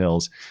abortion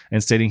pills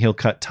and stating he'll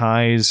cut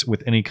ties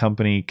with any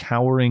company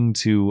cowering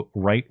to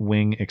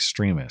right-wing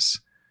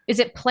extremists? Is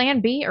it Plan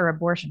B or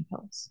abortion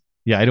pills?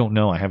 Yeah, I don't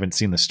know. I haven't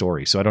seen the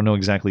story, so I don't know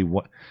exactly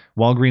what.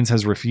 Walgreens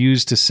has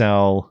refused to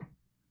sell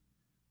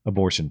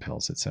abortion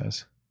pills, it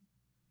says.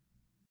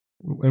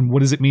 And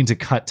what does it mean to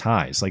cut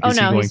ties? Like, he's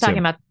talking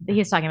about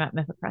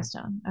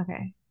mifepristone.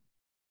 Okay.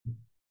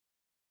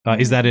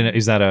 Is that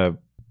a?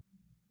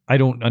 I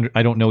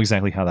don't know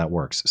exactly how that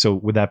works. So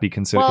would that be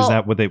considered? Is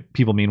that what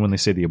people mean when they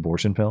say the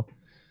abortion pill?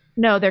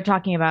 No, they're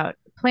talking about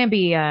Plan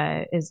B.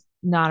 Is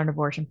not an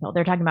abortion pill.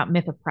 They're talking about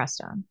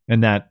mifepristone,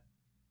 and that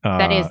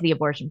is the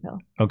abortion pill.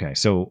 Okay,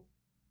 so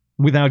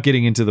without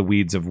getting into the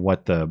weeds of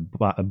what the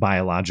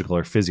biological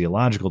or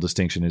physiological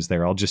distinction is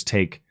there, I'll just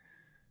take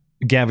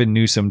Gavin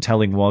Newsom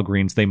telling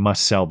Walgreens they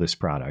must sell this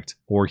product,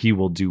 or he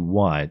will do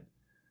what?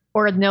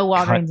 Or no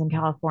Walgreens in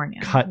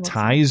California. Cut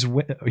ties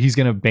with, he's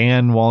going to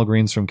ban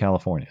Walgreens from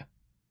California.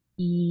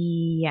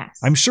 Yes.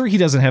 I'm sure he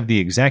doesn't have the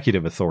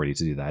executive authority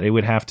to do that. It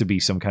would have to be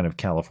some kind of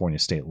California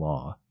state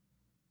law.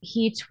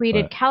 He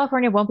tweeted,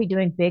 California won't be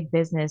doing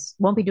business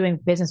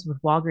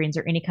with Walgreens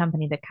or any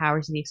company that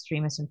cowers the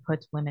extremists and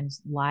puts women's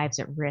lives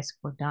at risk.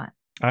 We're done.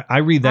 I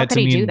read that How could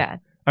he do that?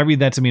 I read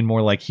that to mean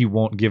more like he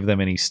won't give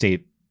them any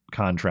state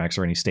contracts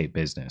or any state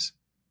business.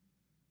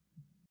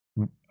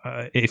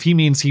 If he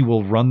means he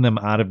will run them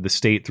out of the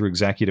state through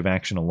executive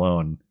action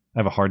alone, I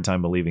have a hard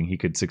time believing he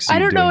could succeed. I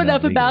don't know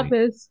enough legally. about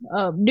this.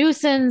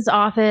 Newsom's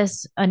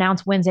office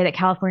announced Wednesday that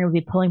California would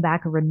be pulling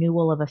back a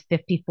renewal of a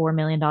 $54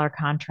 million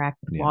contract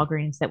with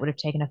Walgreens that would have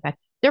taken effect.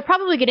 They're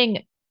probably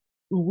getting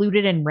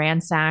looted and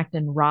ransacked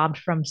and robbed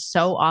from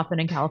so often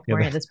in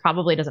California. This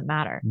probably doesn't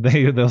matter.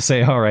 They'll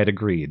say, all right,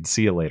 agreed.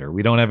 See you later.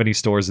 We don't have any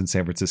stores in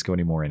San Francisco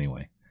anymore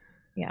anyway.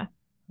 Yeah.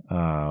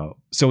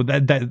 So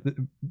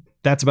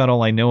that's about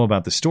all I know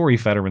about the story,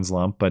 Fetterman's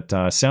Lump,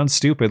 but sounds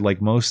stupid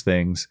like most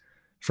things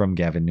from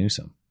Gavin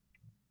Newsom.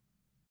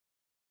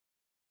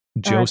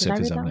 Joseph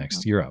is up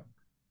next. You're up.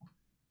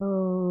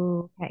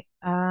 Okay.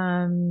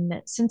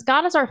 Since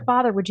God is our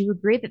Father, would you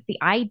agree that the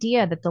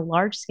idea that the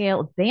large-scale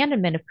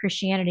abandonment of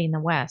Christianity in the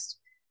West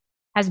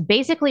has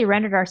basically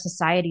rendered our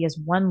society as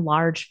one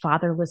large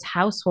fatherless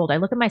household? I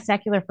look at my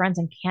secular friends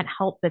and can't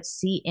help but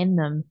see in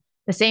them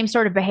the same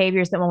sort of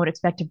behaviors that one would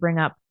expect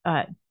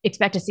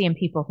to see in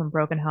people from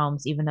broken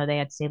homes, even though they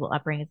had stable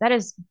upbringings. That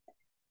is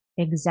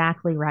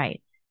exactly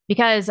right.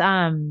 Because,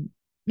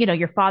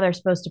 your father is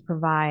supposed to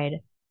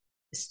provide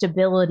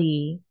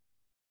stability,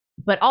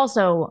 but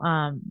also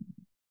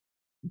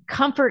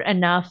comfort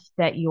enough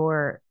that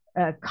you're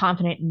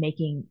confident in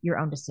making your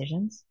own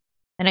decisions.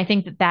 And I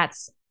think that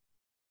that's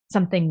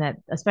something that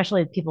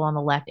especially people on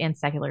the left and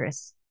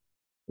secularists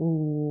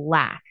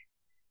lack.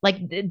 Like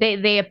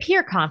they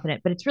appear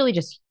confident, but it's really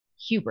just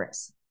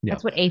hubris.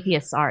 That's what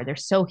atheists are. They're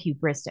so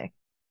hubristic.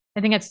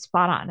 I think it's a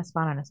spot on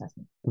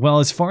assessment. Well,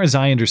 as far as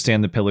I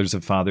understand the pillars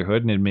of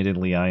fatherhood, and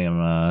admittedly I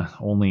am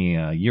only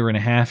a year and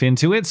a half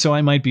into it, so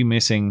I might be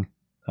missing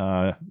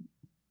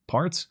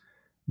parts,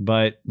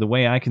 but the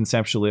way I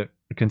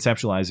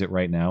conceptualize it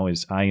right now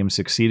is I am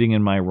succeeding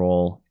in my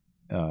role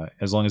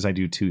as long as I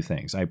do two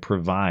things. I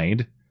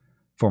provide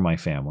for my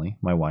family,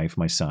 my wife,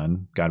 my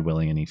son, God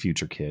willing, any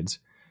future kids.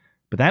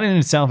 But that in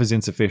itself is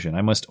insufficient.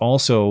 I must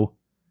also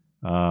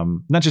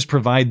not just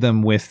provide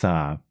them with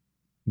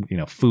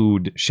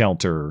food,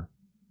 shelter,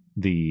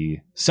 the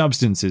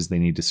substances they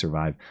need to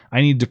survive.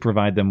 I need to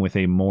provide them with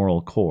a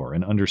moral core,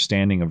 an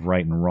understanding of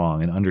right and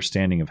wrong, an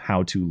understanding of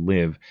how to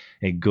live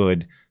a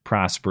good,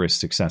 prosperous,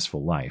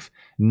 successful life.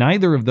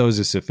 Neither of those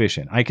is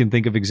sufficient. I can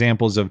think of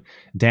examples of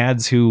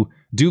dads who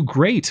do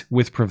great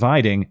with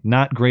providing,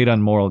 not great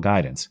on moral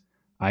guidance.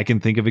 I can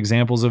think of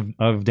examples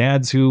of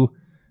dads who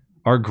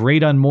are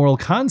great on moral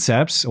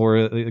concepts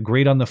or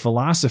great on the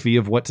philosophy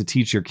of what to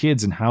teach your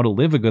kids and how to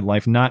live a good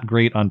life, not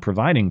great on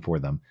providing for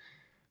them.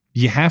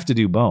 You have to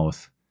do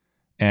both.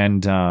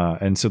 And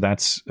so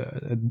that's,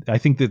 I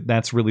think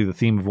that's really the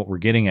theme of what we're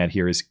getting at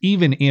here is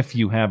even if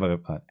you have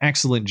an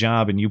excellent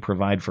job and you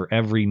provide for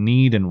every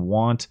need and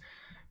want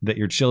that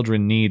your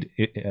children need,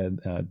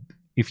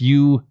 if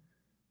you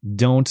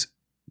don't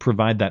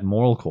provide that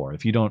moral core,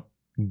 if you don't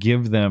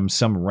give them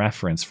some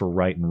reference for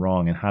right and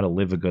wrong and how to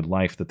live a good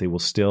life, that they will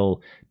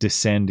still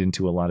descend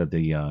into a lot of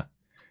the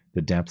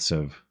depths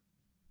of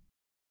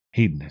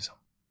hedonism,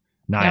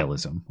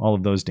 nihilism, all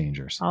of those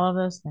dangers. All of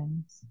those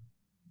things.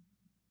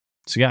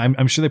 So yeah,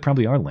 I'm sure they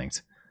probably are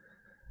linked.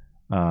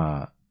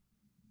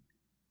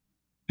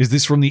 Is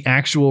this from the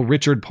actual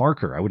Richard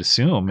Parker? I would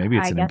assume. Maybe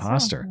it's an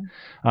imposter.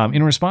 So.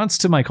 In response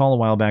to my call a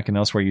while back and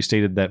elsewhere, you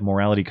stated that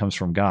morality comes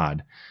from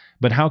God.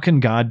 But how can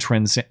God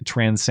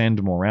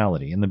transcend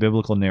morality? In the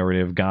biblical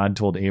narrative, God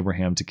told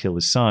Abraham to kill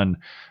his son.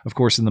 Of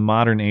course, in the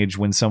modern age,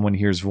 when someone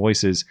hears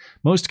voices,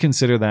 most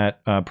consider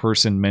that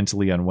person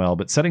mentally unwell.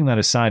 But setting that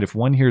aside, if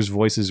one hears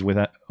voices with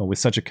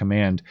such a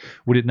command,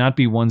 would it not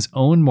be one's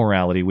own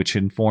morality which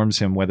informs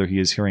him whether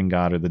he is hearing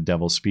God or the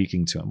devil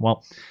speaking to him?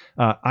 Well,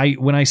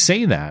 when I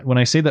say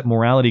that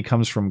morality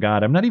comes from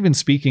God, I'm not even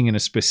speaking in a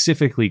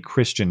specifically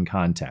Christian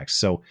context.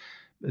 So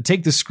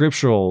take the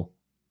scriptural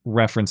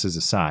references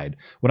aside.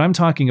 What I'm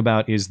talking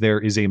about is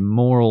there is a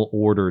moral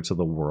order to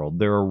the world.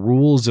 There are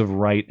rules of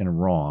right and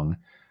wrong,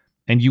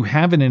 and you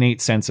have an innate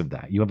sense of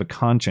that. You have a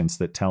conscience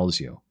that tells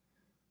you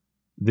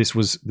this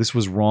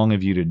was wrong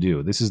of you to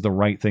do. This is the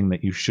right thing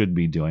that you should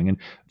be doing. And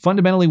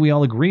fundamentally, we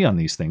all agree on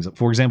these things.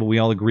 For example, we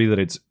all agree that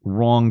it's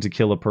wrong to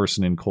kill a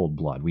person in cold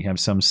blood. We have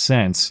some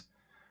sense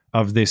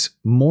of this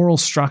moral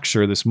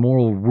structure, this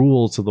moral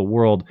rule to the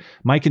world.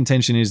 My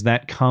contention is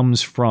that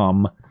comes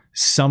from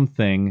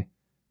something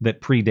that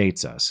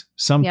predates us,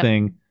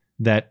 something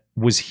that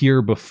was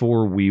here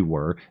before we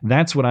were.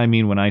 That's what I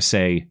mean when I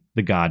say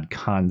the God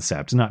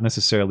concept, not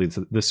necessarily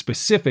the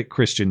specific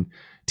Christian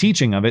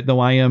teaching of it,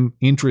 though I am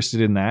interested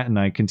in that and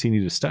I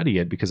continue to study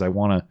it because I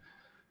want to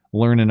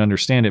learn and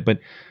understand it. But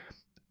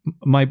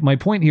my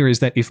point here is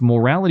that if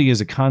morality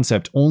as a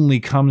concept only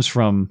comes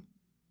from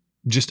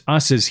just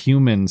us as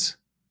humans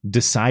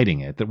deciding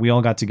it, that we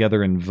all got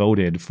together and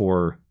voted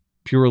for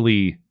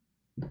purely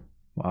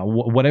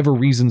whatever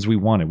reasons we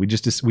wanted.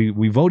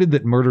 We voted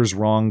that murder's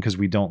wrong because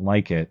we don't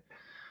like it.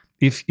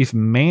 If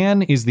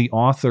man is the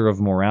author of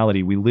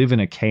morality, we live in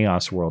a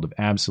chaos world of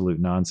absolute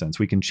nonsense.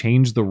 We can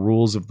change the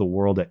rules of the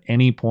world at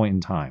any point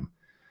in time.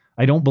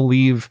 I don't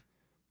believe,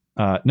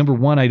 number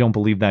one, I don't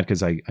believe that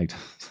because I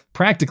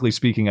practically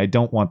speaking, I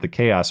don't want the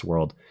chaos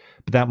world,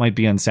 but that might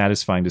be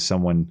unsatisfying to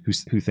someone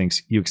who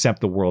thinks you accept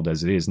the world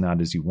as it is,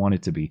 not as you want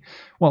it to be.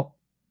 Well,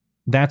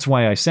 that's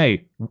why I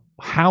say,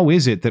 how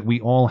is it that we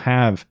all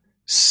have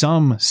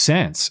some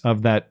sense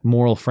of that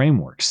moral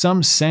framework,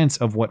 some sense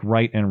of what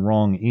right and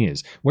wrong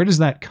is? Where does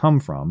that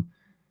come from?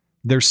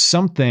 There's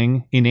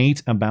something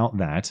innate about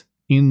that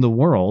in the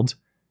world.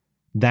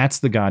 That's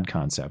the God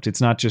concept.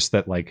 It's not just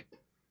that like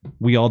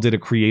we all did a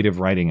creative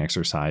writing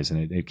exercise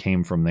and it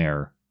came from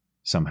there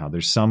somehow.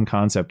 There's some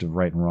concept of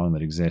right and wrong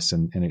that exists,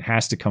 and it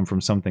has to come from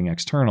something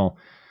external.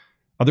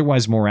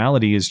 Otherwise,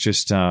 morality is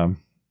just a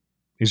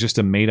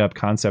made up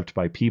concept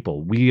by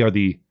people. We are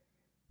the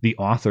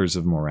authors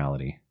of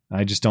morality.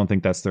 I just don't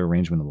think that's the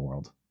arrangement of the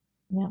world.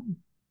 Yeah.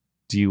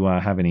 Do you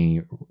have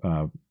any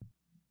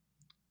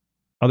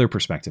other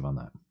perspective on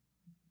that?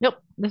 Nope.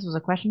 This was a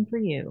question for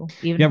you.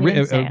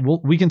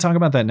 We can talk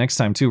about that next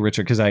time too,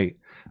 Richard, because I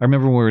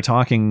remember when we were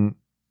talking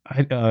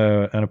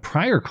on a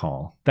prior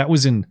call, that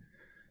was an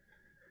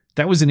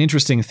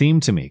interesting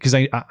theme to me because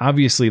I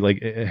obviously,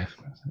 like,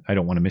 I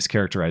don't want to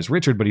mischaracterize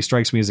Richard, but he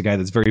strikes me as a guy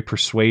that's very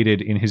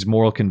persuaded in his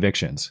moral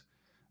convictions.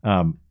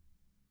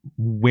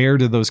 Where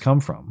do those come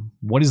from?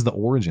 What is the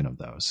origin of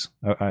those?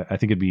 I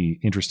think it'd be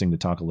interesting to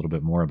talk a little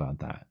bit more about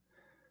that.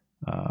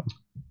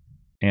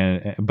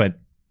 But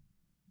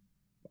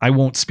I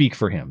won't speak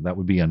for him. That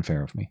would be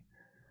unfair of me.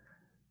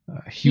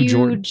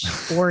 Huge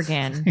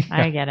organ. Yeah.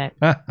 I get it.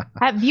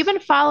 Have you been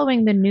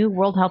following the new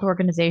World Health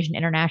Organization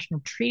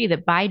international treaty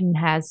that Biden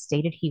has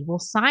stated he will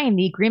sign?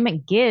 The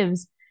agreement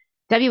gives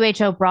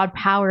WHO broad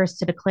powers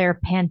to declare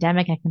a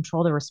pandemic and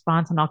control the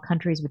response in all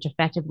countries, which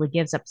effectively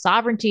gives up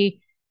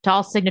sovereignty to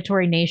all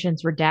signatory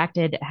nations.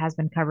 Redacted has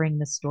been covering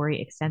this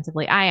story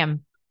extensively. I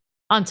am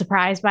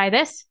unsurprised by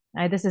this.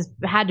 This has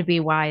had to be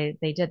why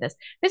they did this.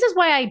 This is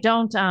why I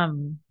don't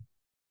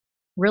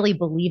really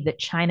believe that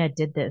China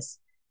did this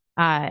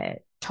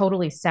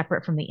totally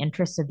separate from the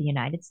interests of the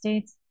United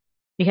States,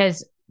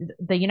 because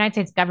the United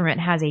States government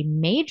has a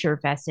major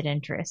vested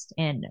interest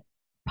in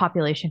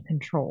population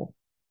control,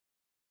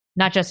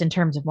 not just in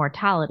terms of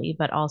mortality,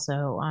 but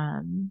also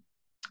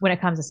when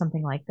it comes to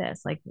something like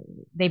this. Like,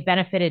 they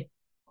benefited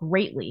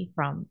greatly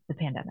from the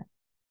pandemic.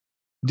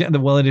 Yeah,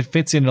 well, it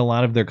fits in a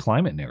lot of their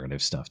climate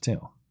narrative stuff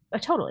too.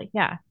 Totally,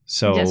 yeah.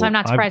 So I'm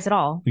not surprised at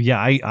all. Yeah,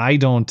 I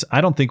don't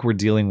think we're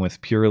dealing with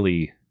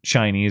purely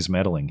Chinese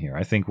meddling here.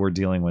 I think we're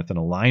dealing with an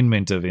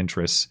alignment of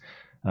interests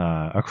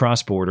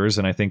across borders,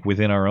 and I think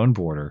within our own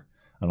border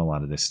on a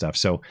lot of this stuff.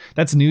 So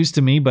that's news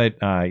to me, but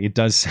it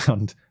does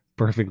sound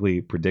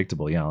perfectly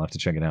predictable. Yeah, I'll have to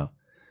check it out.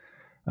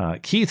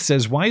 Keith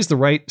says, why is the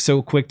right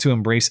so quick to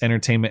embrace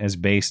entertainment as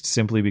based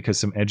simply because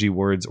some edgy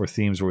words or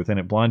themes were within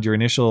it? Blonde, your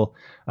initial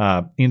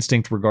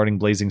instinct regarding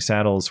Blazing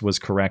Saddles was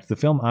correct. The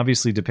film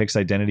obviously depicts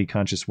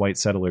identity-conscious white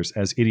settlers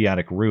as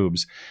idiotic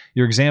rubes.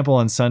 Your example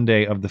on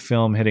Sunday of the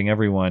film hitting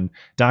everyone,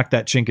 dock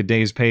that chink a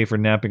day's pay for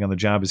napping on the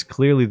job, is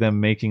clearly them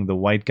making the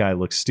white guy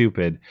look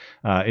stupid.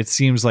 It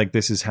seems like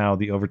this is how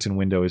the Overton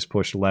window is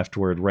pushed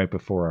leftward right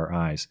before our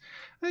eyes.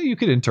 You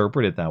could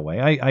interpret it that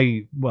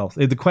way. Well,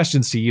 the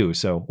question's to you,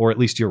 so, or at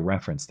least your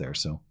reference there.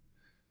 So,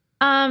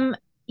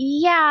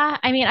 yeah.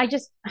 I mean, I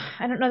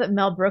don't know that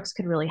Mel Brooks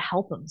could really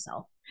help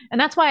himself,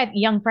 and that's why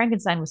Young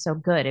Frankenstein was so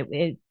good.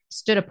 It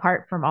stood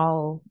apart from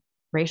all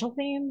racial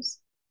themes.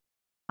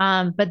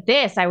 But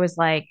this, I was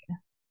like,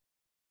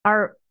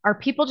 are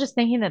people just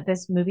thinking that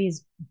this movie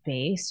is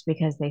based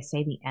because they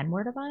say the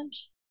N-word a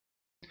bunch?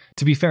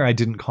 To be fair, I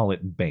didn't call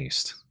it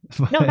based.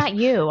 No, not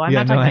you. I'm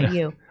not talking about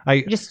you.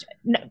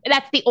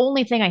 That's the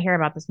only thing I hear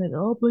about this movie.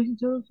 Oh, Blazing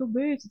Saddles so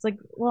based. It's like,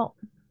 well,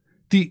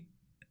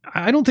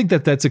 I don't think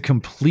that that's a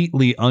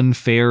completely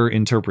unfair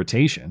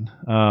interpretation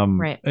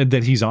right.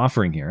 that he's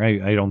offering here.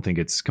 I don't think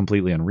it's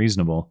completely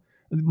unreasonable.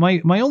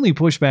 My only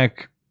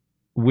pushback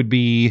would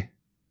be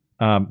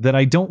that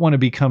I don't want to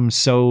become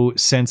so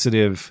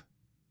sensitive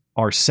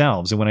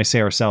ourselves. And when I say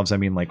ourselves, I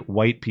mean like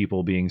white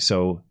people being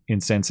so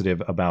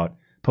insensitive about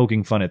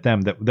poking fun at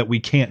them that we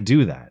can't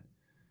do that.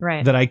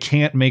 Right. That I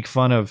can't make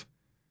fun of,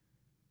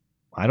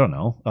 I don't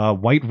know,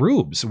 white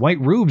rubes. White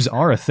rubes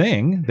are a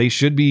thing. They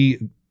should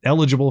be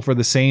eligible for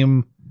the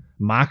same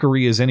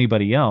mockery as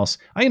anybody else.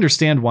 I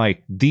understand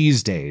why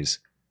these days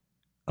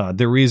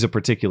there is a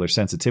particular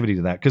sensitivity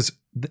to that, because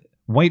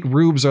white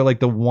rubes are like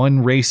the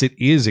one race it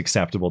is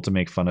acceptable to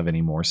make fun of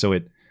anymore. So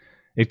it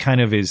kind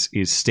of is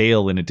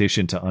stale in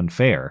addition to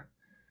unfair.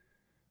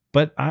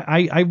 But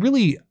I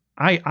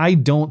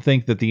don't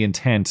think that the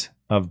intent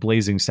of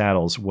Blazing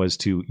Saddles was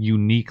to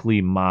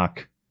uniquely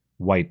mock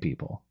white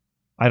people.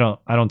 I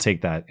don't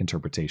take that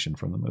interpretation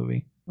from the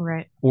movie.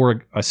 Right.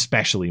 Or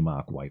especially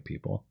mock white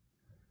people.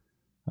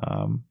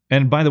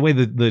 And by the way,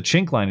 the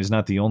chink line is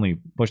not the only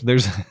push.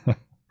 There's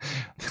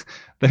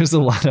a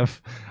lot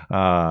of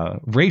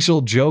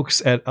racial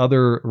jokes at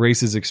other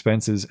races'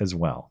 expenses as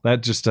well.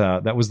 That just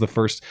that was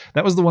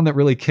the one that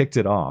really kicked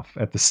it off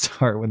at the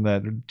start when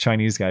the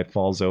Chinese guy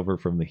falls over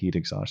from the heat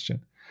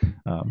exhaustion.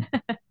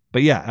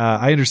 But yeah,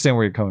 I understand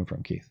where you're coming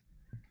from, Keith.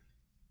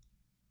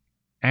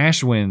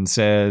 Ashwin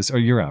says, "Oh,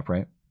 you're up,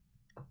 right?"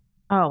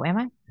 Oh,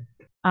 am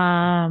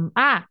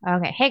I?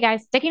 Okay. Hey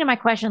guys, sticking to my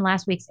question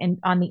last week's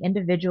on the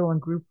individual and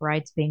group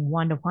rights being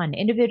 1-to-1.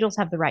 Individuals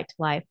have the right to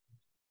life,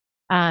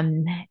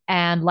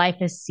 and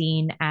life is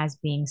seen as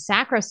being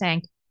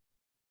sacrosanct.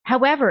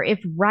 However,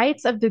 if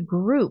rights of the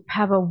group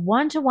have a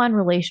 1-to-1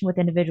 relation with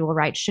individual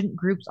rights, shouldn't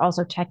groups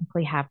also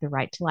technically have the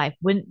right to life?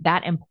 Wouldn't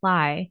that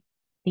imply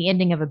the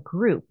ending of a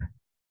group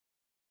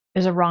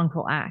is a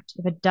wrongful act?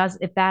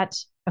 Doesn't that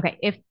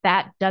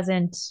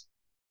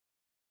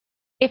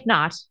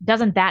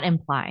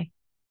imply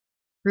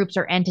groups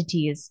are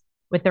entities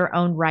with their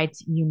own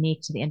rights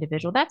unique to the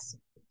individual? That's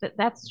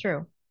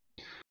true.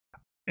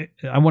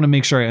 I want to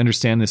make sure I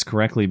understand this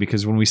correctly,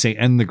 because when we say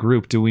end the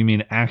group, do we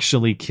mean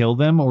actually kill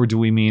them, or do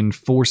we mean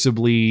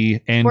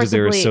forcibly end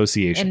their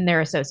association? In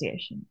their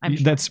association.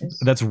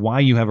 That's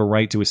why you have a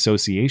right to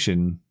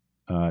association,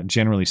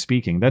 generally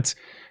speaking. That's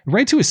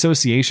right to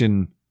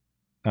association.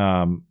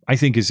 I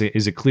think is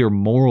a clear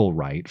moral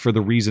right for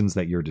the reasons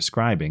that you're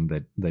describing,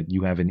 that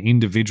you have an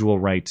individual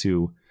right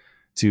to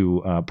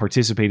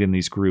participate in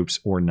these groups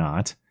or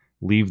not,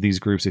 leave these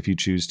groups if you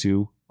choose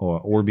to,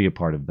 or be a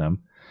part of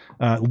them.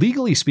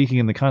 Legally speaking,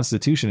 in the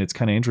Constitution, it's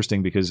kind of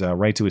interesting because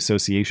right to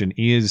association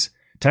is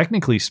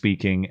technically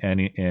speaking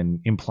an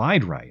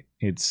implied right.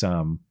 It's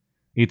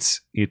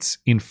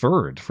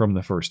inferred from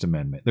the First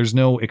Amendment. There's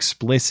no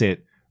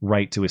explicit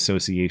right to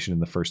association in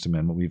the First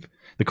Amendment.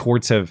 The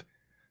courts have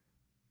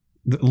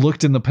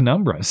looked in the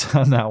penumbras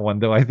on that one,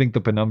 though I think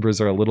the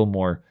penumbras are a little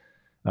more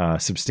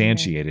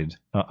substantiated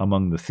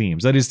among the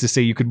themes. That is to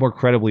say, you could more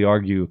credibly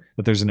argue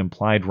that there's an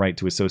implied right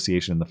to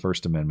association in the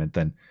First Amendment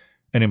than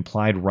an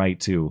implied right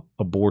to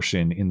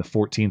abortion in the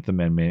 14th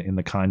Amendment in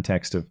the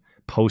context of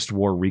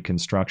post-war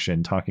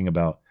Reconstruction, talking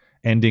about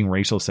ending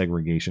racial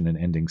segregation and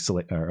ending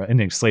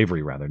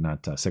slavery, rather,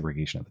 not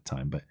segregation at the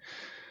time. But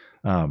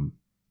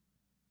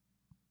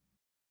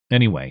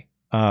anyway,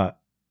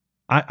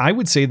 I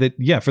would say that,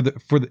 yeah, for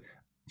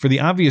the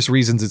obvious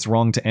reasons, it's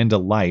wrong to end a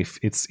life.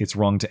 It's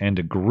wrong to end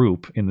a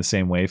group in the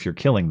same way if you're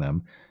killing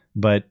them.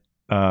 But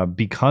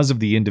because of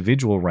the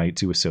individual right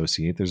to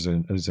associate, there's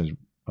a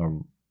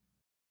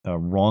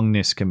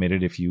wrongness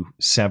committed if you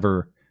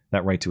sever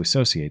that right to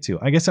associate too.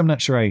 I guess I'm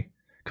not sure I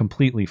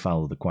completely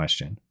follow the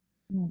question,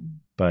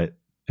 but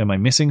am I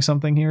missing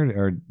something here,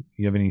 or do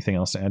you have anything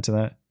else to add to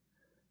that?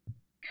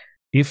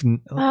 If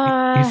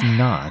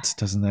not,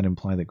 doesn't that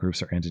imply that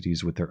groups are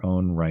entities with their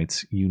own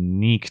rights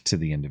unique to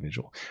the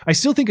individual? I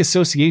still think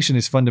association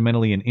is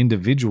fundamentally an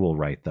individual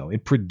right, though.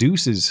 It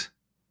produces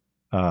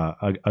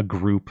a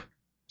group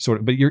sort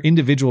of, but your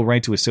individual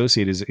right to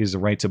associate is a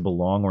right to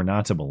belong or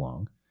not to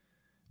belong.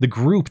 The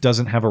group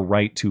doesn't have a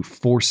right to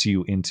force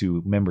you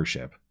into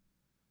membership.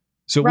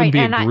 So it wouldn't be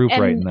a group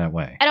right in that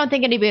way. I don't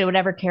think anybody would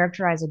ever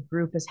characterize a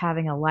group as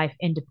having a life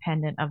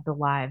independent of the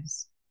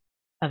lives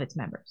of its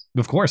members.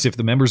 Of course, if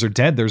the members are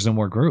dead, there's no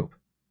more group.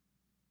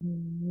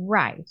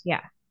 Right,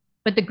 yeah.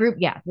 But the group,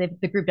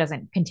 the group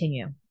doesn't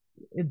continue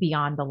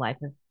beyond the life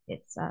of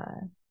its,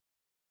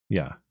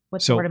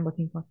 what's the word I'm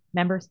looking for?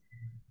 Members?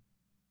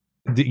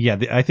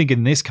 I think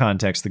in this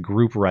context, the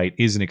group right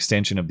is an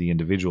extension of the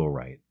individual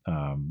right.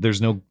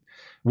 There's no,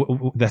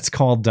 that's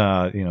called,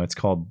 it's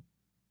called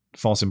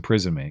false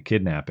imprisonment,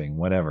 kidnapping,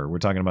 whatever. We're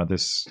talking about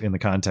this in the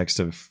context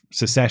of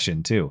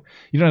secession too.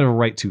 You don't have a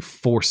right to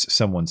force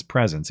someone's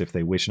presence if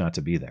they wish not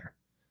to be there.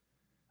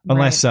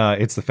 Unless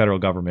it's the federal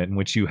government, in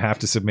which you have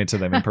to submit to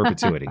them in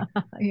perpetuity.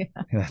 Yeah.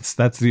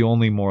 That's the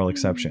only moral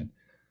exception.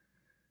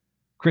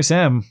 Chris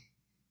M.,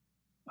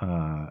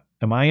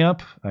 am I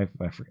up?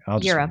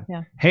 You're up,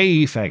 yeah.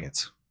 Hey,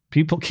 faggots.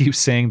 People keep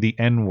saying the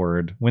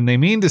N-word when they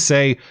mean to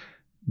say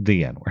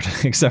the N-word,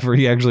 except for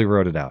he actually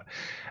wrote it out.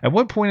 At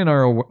what point in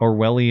our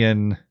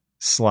Orwellian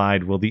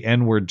slide will the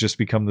N-word just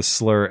become the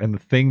slur and the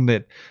thing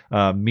that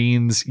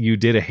means you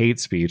did a hate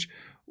speech?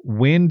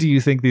 When do you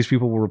think these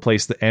people will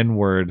replace the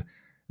N-word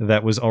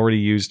that was already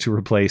used to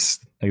replace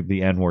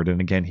the N-word?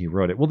 And again, he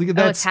wrote it. Well,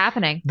 it's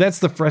happening. That's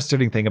the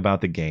frustrating thing about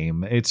the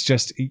game. It's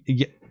just,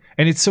 and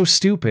it's so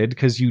stupid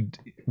because you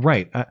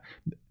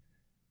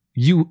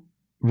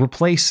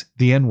replace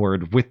the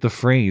N-word with the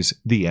phrase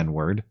the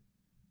N-word,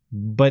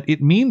 but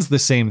it means the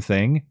same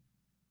thing.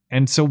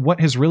 And so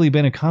what has really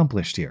been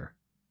accomplished here?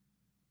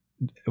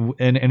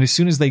 And as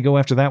soon as they go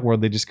after that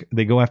word,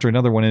 they go after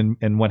another one.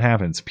 And what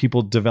happens?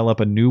 People develop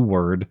a new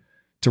word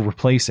to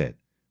replace it.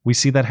 We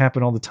see that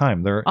happen all the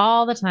time.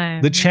 All the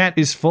time. The chat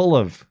is full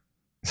of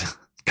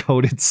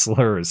coded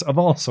slurs of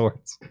all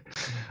sorts.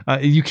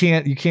 You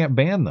can't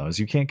ban those.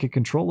 You can't get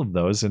control of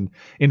those. And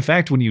in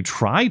fact, when you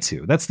try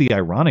to, that's the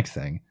ironic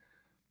thing.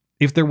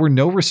 If there were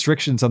no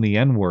restrictions on the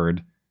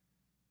N-word,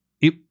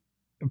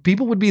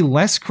 people would be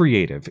less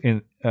creative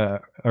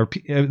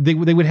they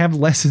would have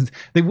less.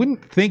 They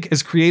wouldn't think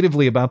as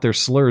creatively about their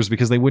slurs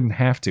because they wouldn't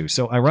have to.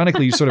 So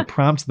ironically, you sort of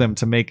prompt them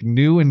to make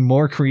new and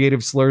more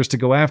creative slurs to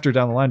go after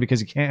down the line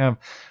because you can't have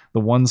the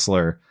one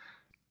slur.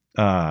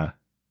 I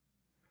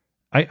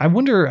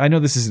wonder, I know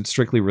this isn't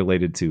strictly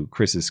related to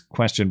Chris's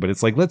question, but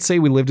it's like, let's say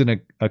we lived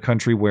in a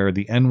country where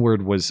the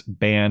N-word was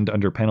banned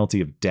under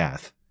penalty of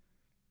death.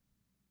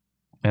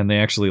 And they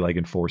actually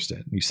enforced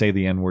it. You say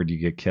the N-word, you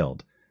get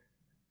killed.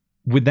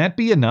 Would that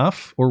be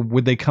enough, or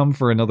would they come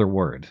for another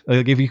word?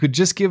 If you could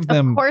just give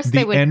them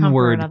the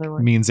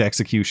N-word means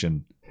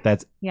execution,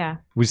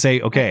 we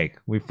say, okay,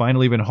 we've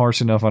finally been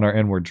harsh enough on our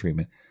N-word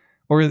treatment.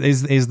 Or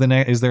is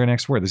there a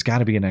next word? There's got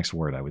to be a next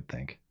word, I would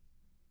think.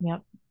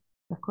 Yep,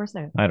 of course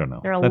there is. I don't know.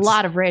 There are a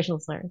lot of racial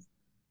slurs.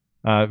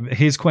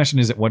 His question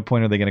is, at what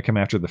point are they going to come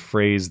after the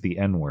phrase the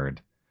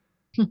N-word?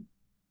 It's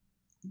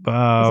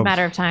a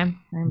matter of time.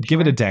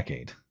 Give it a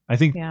decade. I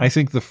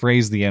think the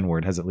phrase the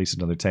N-word has at least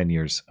another 10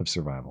 years of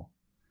survival.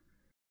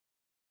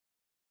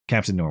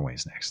 Captain Norway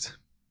is next.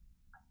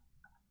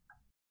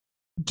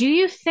 Do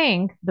you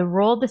think the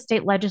role of the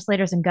state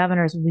legislators and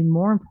governors will be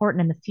more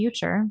important in the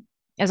future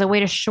as a way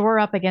to shore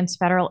up against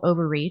federal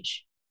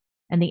overreach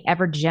and the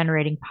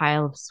ever-generating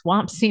pile of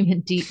swamp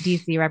semen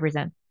DC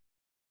represents?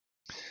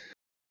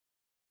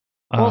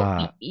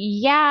 Well,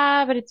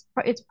 yeah, but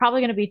it's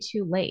probably going to be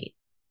too late.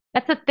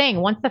 That's the thing.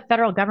 Once the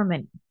federal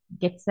government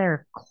gets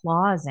their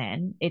claws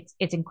in, it's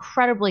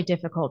incredibly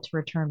difficult to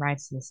return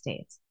rights to the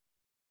states.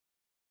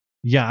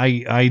 Yeah,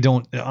 I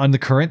don't, on the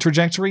current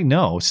trajectory,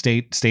 no.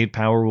 State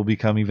power will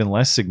become even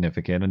less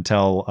significant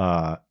until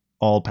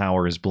all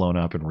power is blown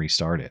up and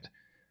restarted.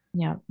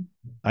 Yeah.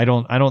 I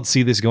don't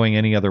see this going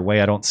any other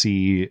way. I don't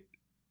see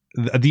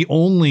the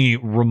only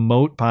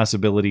remote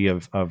possibility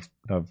of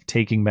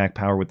taking back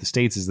power with the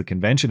states is the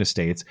convention of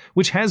states,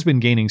 which has been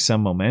gaining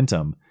some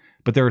momentum,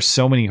 but there are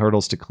so many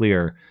hurdles to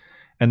clear.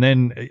 And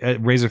then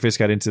Razorfist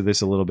got into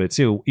this a little bit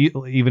too.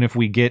 Even if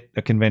we get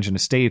a convention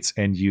of states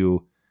and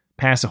you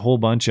pass a whole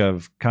bunch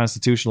of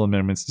constitutional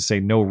amendments to say,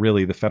 no,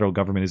 really, the federal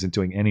government isn't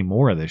doing any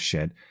more of this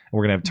shit, and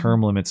we're going to have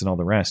term limits and all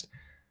the rest,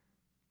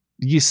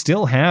 you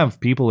still have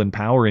people in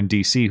power in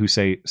DC who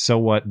say, so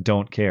what,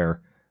 don't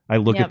care. I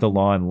look at the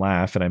law and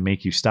laugh and I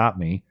make you stop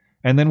me.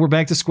 And then we're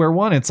back to square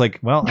one. It's like,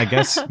 well, I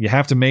guess you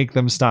have to make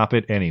them stop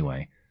it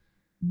anyway.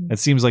 It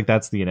seems like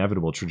that's the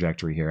inevitable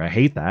trajectory here. I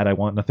hate that. I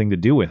want nothing to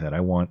do with it.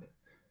 I want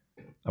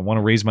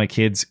to raise my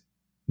kids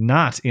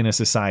not in a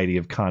society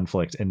of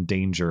conflict and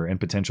danger and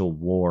potential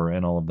war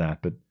and all of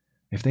that. But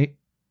if they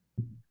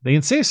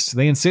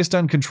insist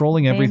on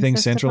controlling everything,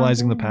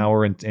 centralizing the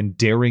power and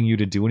daring you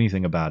to do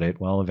anything about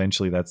it, well,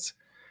 eventually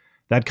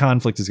that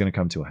conflict is going to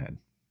come to a head.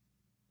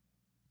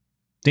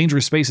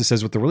 Dangerous Spaces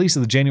says, with the release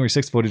of the January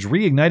 6th footage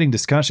reigniting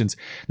discussions,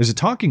 there's a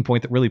talking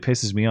point that really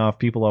pisses me off.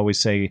 People always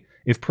say,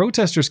 if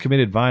protesters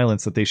committed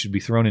violence, that they should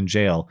be thrown in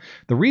jail.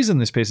 The reason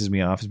this pisses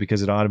me off is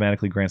because it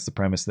automatically grants the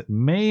premise that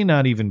may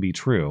not even be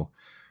true.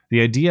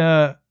 The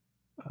idea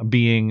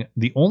being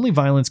the only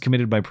violence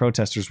committed by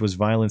protesters was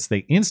violence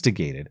they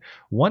instigated.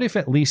 What if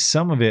at least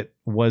some of it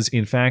was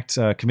in fact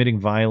committing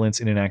violence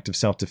in an act of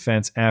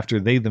self-defense after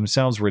they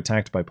themselves were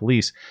attacked by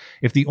police?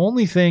 If the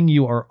only thing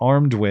you are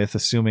armed with,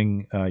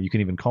 assuming you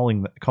can even call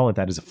it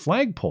that, is a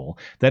flagpole,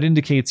 that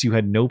indicates you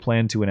had no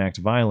plan to enact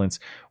violence.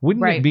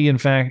 Wouldn't it in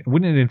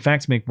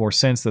fact make more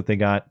sense that they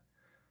got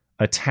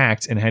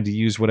attacked and had to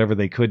use whatever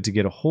they could to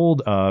get a hold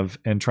of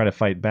and try to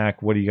fight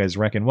back? What do you guys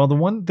reckon? Well, the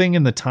one thing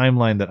in the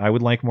timeline that I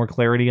would like more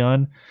clarity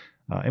on,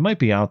 it might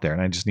be out there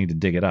and I just need to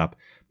dig it up.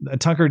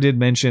 Tucker did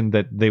mention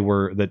that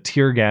that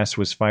tear gas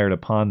was fired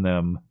upon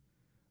them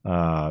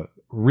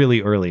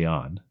really early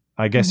on.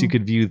 I guess you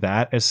could view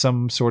that as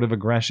some sort of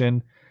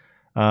aggression.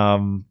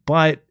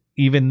 But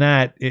even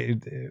that,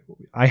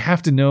 I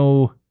have to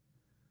know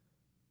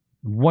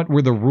what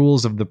were the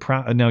rules of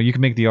the now you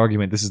can make the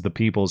argument this is the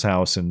people's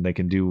house and they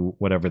can do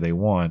whatever they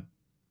want.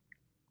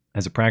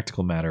 As a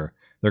practical matter,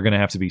 there are going to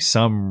have to be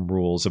some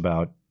rules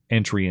about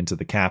entry into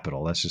the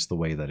Capitol. That's just the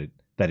way that it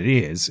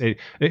is.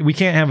 We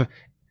can't have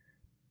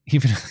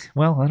even,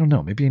 well, I don't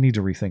know. Maybe I need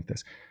to rethink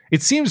this.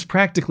 It seems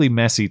practically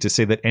messy to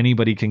say that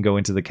anybody can go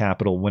into the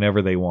Capitol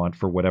whenever they want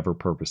for whatever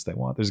purpose they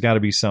want. There's got to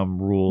be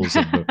some rules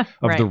of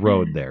the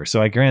road there.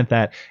 So I grant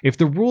that if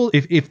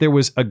there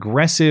was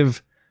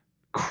aggressive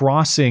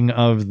crossing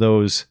of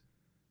those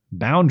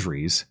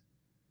boundaries,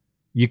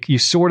 you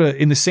sort of,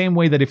 in the same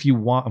way that if you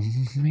want,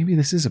 maybe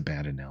this is a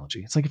bad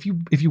analogy. It's like if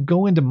you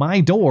go into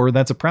my door,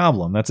 that's a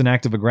problem. That's an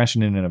act of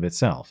aggression in and of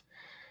itself.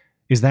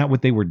 Is that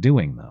what they were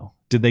doing though?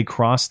 Did they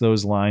cross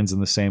those lines in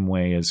the same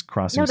way as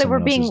crossing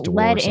someone else's door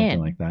or something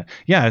like that?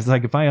 Yeah, it's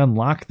like if I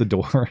unlock the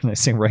door and I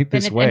say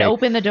this way and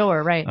open the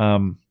door, right?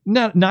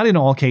 Not in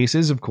all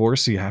cases, of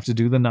course. You have to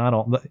do the not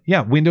all.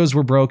 Yeah, windows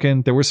were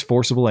broken. There was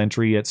forcible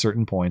entry at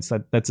certain points.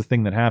 That's a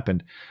thing that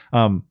happened.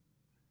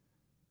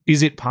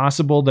 Is it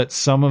possible that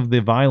some of the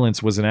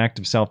violence was an act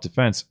of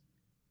self-defense?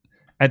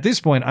 At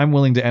this point, I'm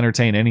willing to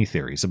entertain any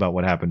theories about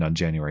what happened on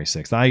January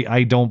 6th.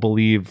 I don't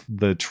believe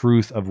the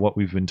truth of what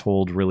we've been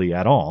told really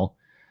at all.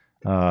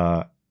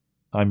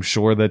 I'm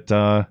sure that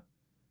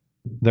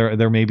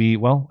there may be.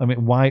 Well, I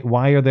mean,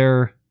 why are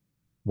there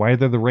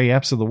the Ray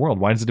Epps of the world?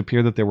 Why does it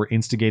appear that there were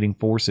instigating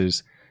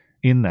forces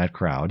in that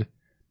crowd,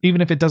 even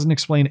if it doesn't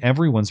explain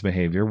everyone's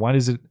behavior? Why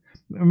does it?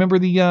 Remember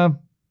the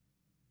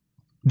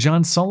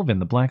John Sullivan,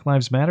 the Black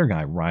Lives Matter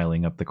guy,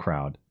 riling up the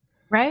crowd,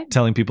 right?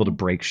 Telling people to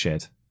break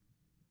shit.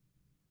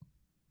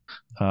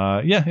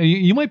 Yeah,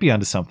 you might be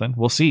onto something.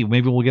 We'll see.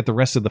 Maybe we'll get the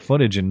rest of the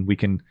footage and we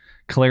can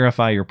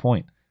clarify your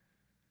point.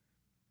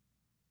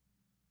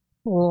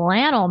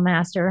 Flannel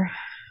Master.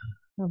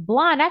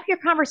 Blonde, after your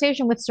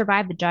conversation with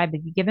Survive the Jibe,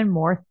 have you given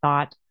more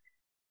thought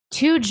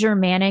to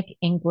Germanic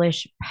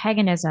English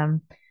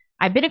paganism?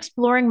 I've been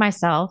exploring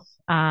myself.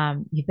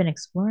 You've been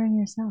exploring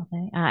yourself,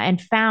 eh?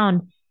 And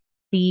found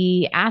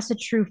the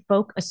Asatru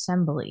Folk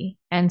Assembly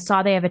and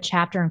saw they have a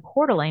chapter in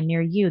Coeur d'Alene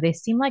near you. They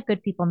seem like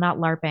good people, not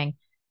LARPing,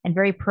 and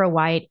very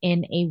pro-white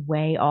in a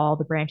way all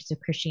the branches of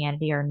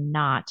Christianity are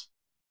not,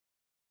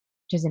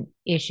 which is an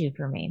issue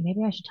for me.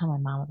 Maybe I should tell my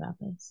mom about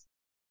this.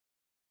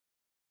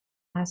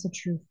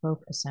 Asatru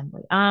Folk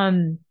Assembly.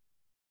 I'm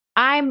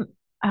okay.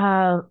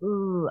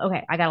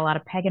 I got a lot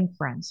of pagan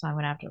friends, so I'm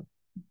gonna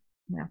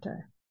have to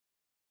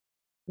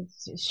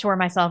shore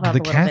myself up. The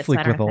a little Catholic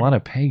bit with a lot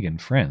of pagan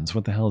friends.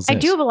 What the hell is this? I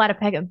do have a lot of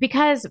pagan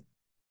because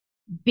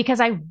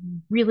I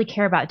really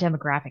care about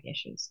demographic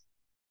issues,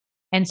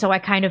 and so I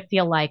kind of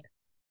feel like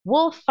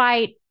we'll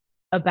fight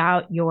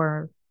about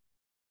your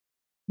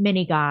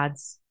mini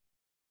gods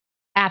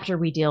after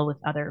we deal with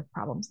other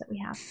problems that we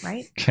have,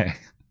 right? Okay.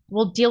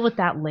 We'll deal with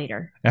that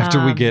later.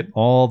 After we get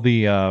all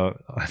the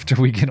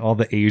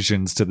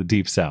Asians to the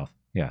Deep South.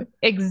 Yeah.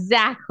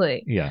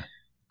 Exactly. Yeah.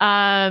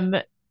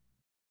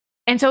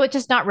 And so it's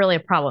just not really a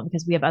problem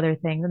because we have other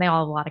things and they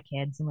all have a lot of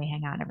kids and we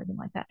hang out and everything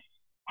like that.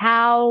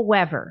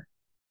 However,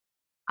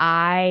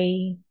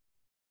 I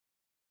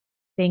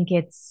think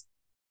it's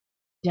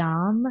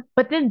dumb,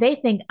 but then they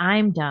think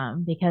I'm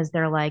dumb because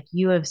they're like,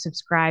 you have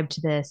subscribed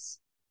to this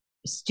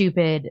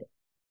stupid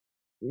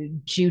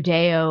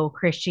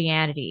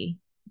Judeo-Christianity.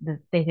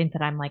 They think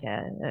that I'm like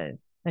a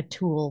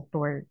tool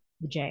for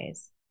the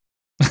Jays.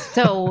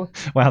 So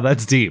wow,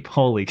 that's deep.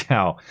 Holy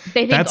cow.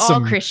 They think that's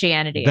all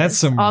Christianity that's is.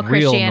 some all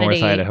real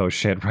North Idaho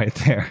shit right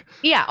there.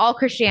 Yeah, all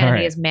Christianity All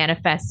right. is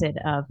manifested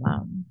of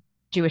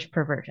Jewish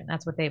perversion.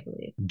 That's what they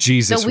believe.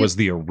 Jesus was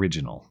the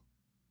original.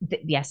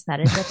 Yes,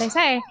 that is what they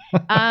say.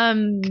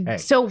 Okay.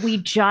 So we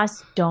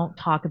just don't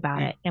talk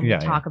about it. And we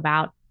talk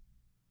about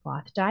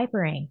cloth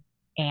diapering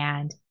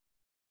and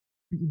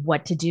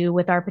what to do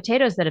with our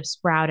potatoes that have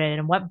sprouted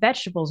and what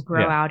vegetables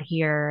grow out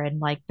here and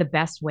like the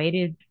best way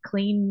to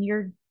clean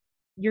your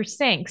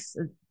sinks.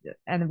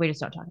 And we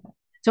just don't talk about it.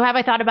 So have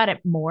I thought about it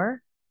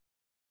more?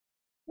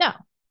 No,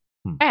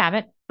 I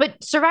haven't.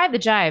 But Survive the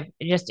Jive,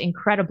 just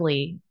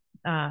incredibly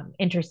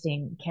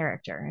interesting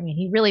character. I mean,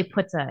 he really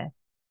puts a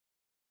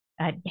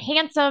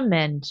handsome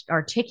and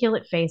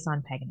articulate face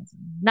on paganism.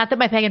 Not that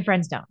my pagan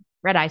friends don't.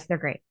 Red Ice, they're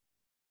great.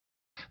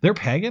 They're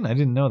pagan? I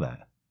didn't know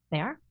that. They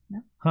are? No.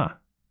 Huh.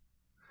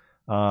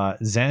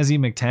 Zazie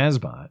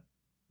McTasbot.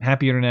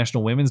 Happy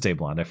International Women's Day,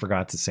 Blonde. I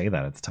forgot to say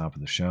that at the top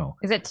of the show.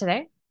 Is it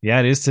today? Yeah,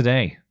 it is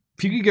today.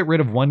 If you could get rid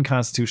of one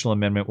constitutional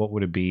amendment, what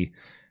would it be?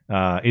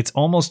 It's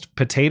almost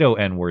Potato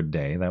N-word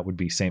Day. That would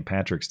be St.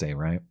 Patrick's Day,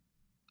 right?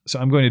 So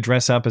I'm going to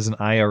dress up as an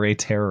IRA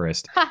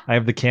terrorist. I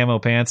have the camo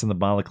pants and the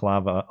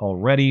balaclava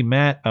already.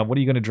 Matt, what are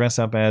you going to dress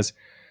up as?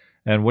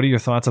 And what are your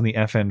thoughts on the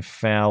FN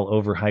FAL,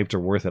 overhyped or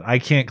worth it? I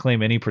can't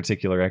claim any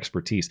particular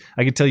expertise.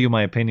 I could tell you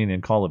my opinion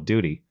in Call of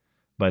Duty,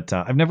 but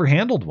I've never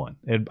handled one.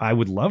 And I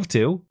would love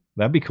to.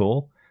 That'd be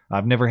cool.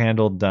 I've never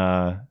handled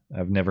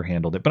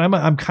it, but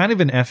I'm kind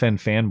of an FN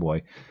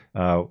fanboy,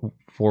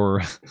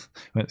 for,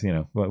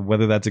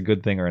 whether that's a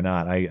good thing or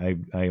not. I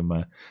am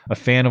a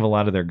fan of a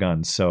lot of their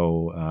guns.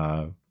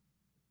 So,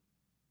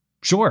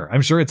 sure.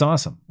 I'm sure it's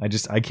awesome.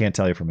 I can't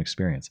tell you from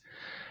experience.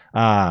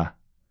 What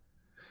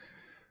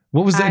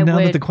was that? Now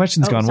that the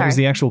question's gone, what was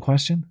the actual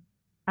question?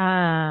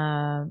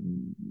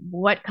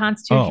 What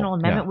constitutional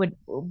amendment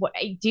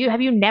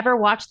have you never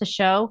watched the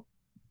show?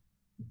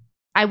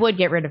 I would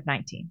get rid of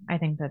 19. I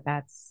think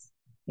that's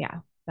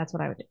what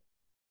I would do.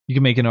 You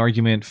can make an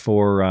argument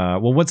for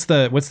what's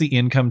the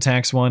income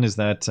tax one? Is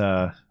that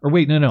or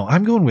wait, no,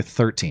 I'm going with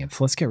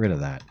 13th. Let's get rid of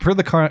that. Per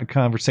the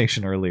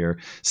conversation earlier,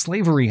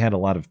 slavery had a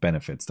lot of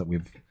benefits that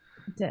we've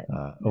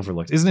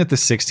overlooked. Isn't it the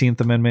 16th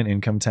Amendment,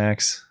 income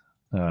tax?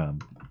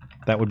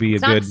 That would be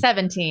it's not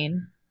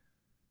 17.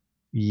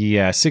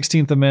 Yeah,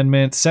 16th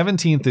Amendment.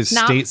 17th is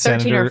state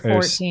senator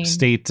or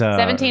state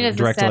 17 is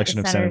direct election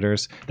of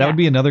senators. That would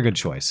be another good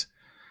choice.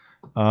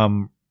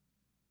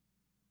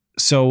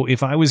 So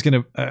if I was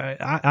gonna,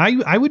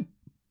 I'd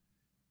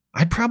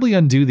probably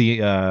undo the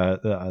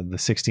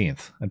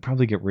 16th. I'd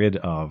probably get rid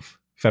of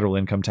federal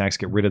income tax,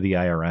 get rid of the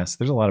IRS.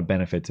 There's a lot of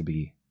benefit to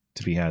be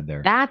had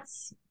there.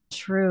 That's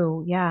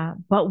true, yeah.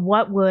 But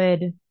what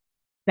would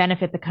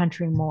benefit the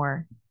country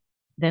more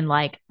than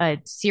like a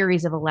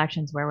series of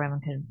elections where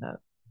women couldn't vote?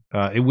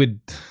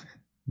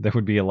 There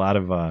would be a lot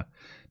of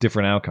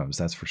different outcomes.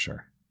 That's for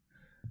sure.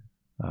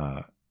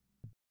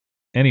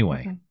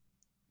 Anyway. Okay.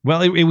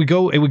 Well, it would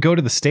go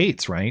to the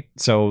states, right?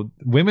 So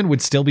women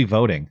would still be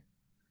voting.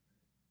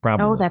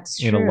 Probably. Oh, that's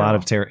true. In a lot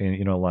of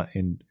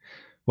the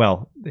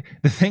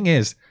thing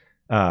is,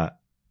 as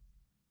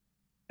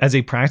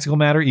a practical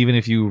matter, even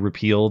if you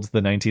repealed the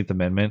 19th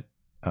Amendment,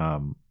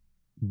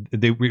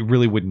 they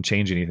really wouldn't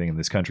change anything in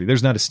this country.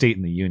 There's not a state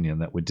in the union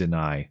that would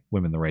deny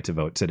women the right to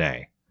vote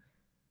today.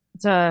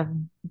 It's a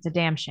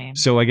damn shame.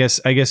 So I guess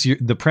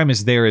the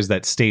premise there is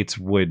that states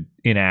would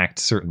enact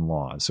certain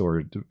laws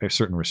or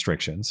certain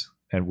restrictions,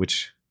 and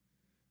which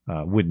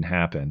wouldn't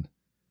happen.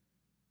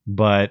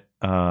 But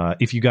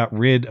if you got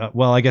rid,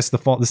 I guess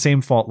the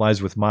same fault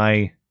lies with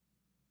my.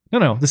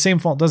 No, the same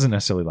fault doesn't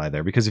necessarily lie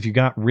there, because if you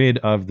got rid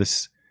of the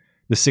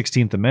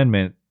 16th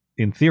Amendment,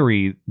 in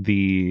theory,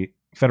 the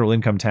federal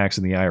income tax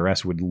and the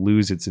IRS would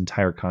lose its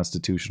entire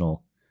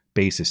constitutional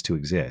basis to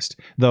exist.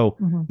 Though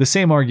the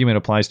same argument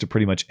applies to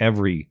pretty much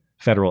every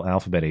federal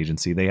alphabet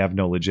agency. They have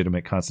no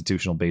legitimate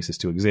constitutional basis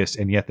to exist,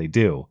 and yet they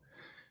do.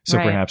 So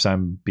perhaps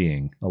I'm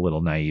being a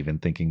little naive in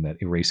thinking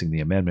that erasing the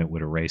amendment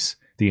would erase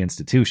the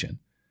institution.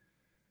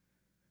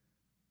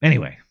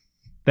 Anyway,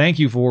 thank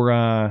you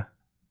for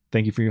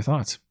your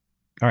thoughts.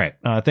 All right.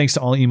 Thanks to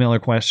all emailer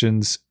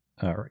questions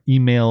or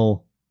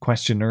email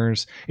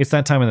questioners. It's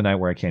that time of the night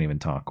where I can't even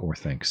talk or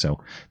think. So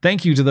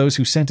thank you to those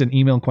who sent an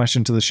email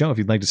question to the show. If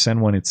you'd like to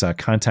send one, it's a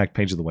contact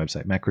page of the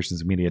website,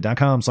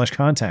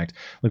 mattchristiansenmedia.com/contact.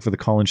 Look for the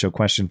call-in show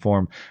question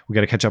form. We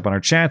got to catch up on our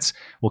chats.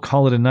 We'll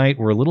call it a night.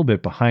 We're a little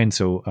bit behind,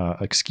 so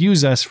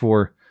excuse us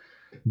for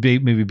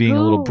maybe being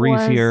a little brief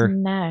here.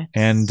 Next?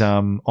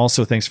 And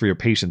also thanks for your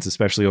patience,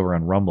 especially over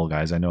on Rumble,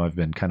 guys. I know I've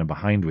been kind of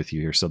behind with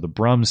you here. So the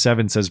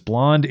Brum7 says,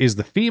 blonde is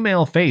the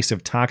female face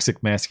of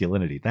toxic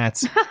masculinity.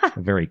 That's a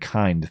very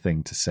kind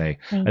thing to say.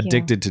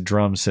 Addicted to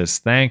Drum says,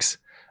 thanks.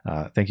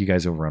 Thank you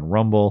guys over on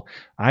Rumble.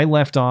 I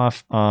left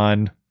off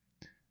on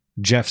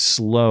Jeff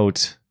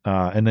Sloat.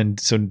 And then,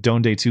 so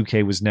Donde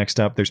 2K was next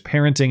up. There's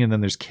parenting and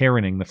then there's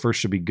Karening. The first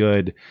should be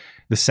good.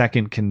 The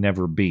second can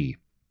never be.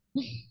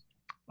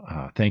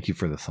 Thank you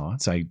for the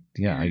thoughts. I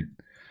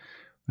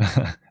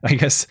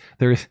guess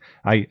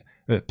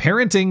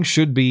parenting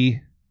should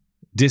be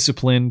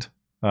disciplined,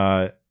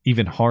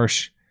 even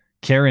harsh.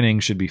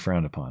 Karening should be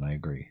frowned upon. I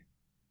agree.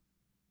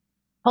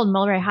 Holden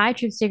Mulray, hi,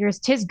 Truth Seekers.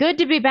 'Tis good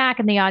to be back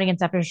in the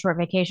audience after a short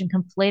vacation.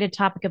 Conflated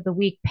topic of the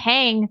week,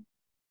 paying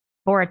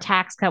for a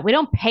tax cut. We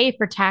don't pay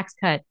for tax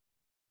cut.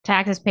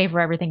 Taxes pay for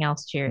everything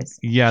else. Cheers.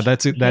 Yeah,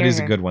 that is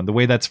a good one. The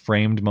way that's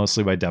framed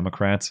mostly by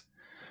Democrats.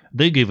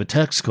 They gave a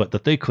tax cut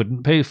that they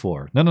couldn't pay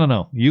for.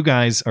 No. You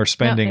guys are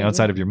spending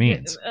outside of your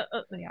means.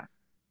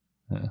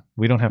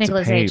 We don't have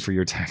Nicholas to pay H. for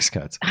your tax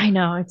cuts. I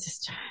know. It's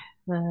just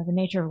the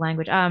nature of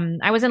language.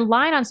 I was in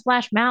line on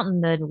Splash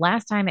Mountain the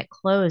last time it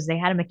closed. They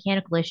had a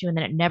mechanical issue and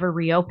then it never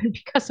reopened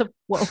because of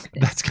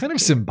wokeness. That's kind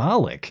of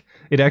symbolic.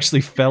 It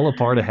actually fell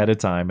apart ahead of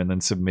time and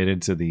then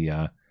submitted to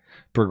the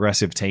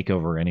progressive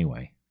takeover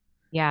anyway.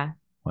 Yeah.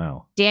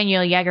 Wow.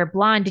 Daniel Yeager,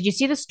 blonde. Did you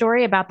see the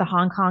story about the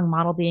Hong Kong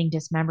model being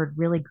dismembered?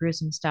 Really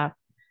gruesome stuff.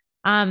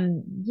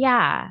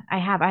 Yeah, I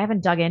have. I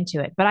haven't dug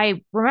into it, but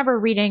I remember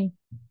reading.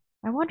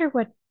 I wonder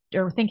what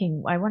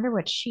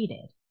she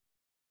did.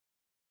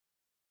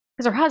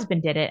 Because her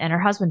husband did it, and her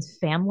husband's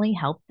family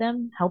helped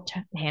him.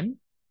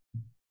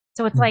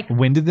 So it's like,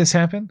 when did this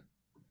happen?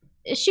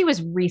 She was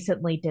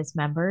recently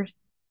dismembered.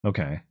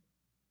 Okay,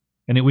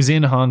 and it was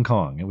in Hong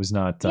Kong. It was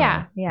not.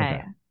 Yeah.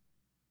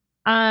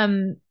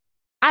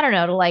 I don't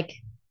know, to like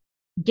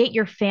get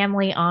your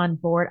family on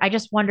board. I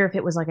just wonder if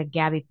it was like a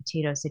Gabby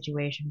Petito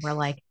situation where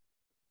like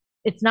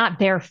it's not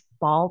their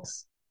fault,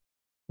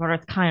 but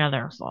it's kind of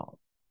their fault.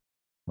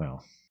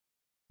 Well,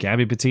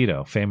 Gabby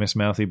Petito, famous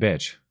mouthy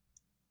bitch.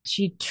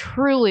 She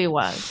truly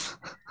was.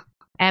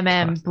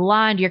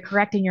 Blonde, you're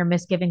correcting your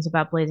misgivings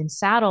about Blazing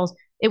Saddles.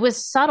 It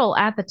was subtle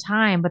at the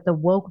time, but the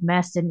woke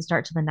mess didn't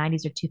start till the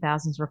 90s or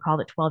 2000s. Recall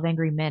that 12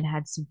 Angry Men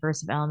had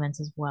subversive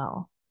elements as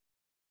well.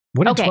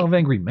 What did 12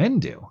 Angry Men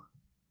do?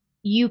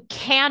 You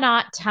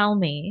cannot tell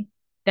me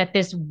that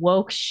this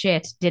woke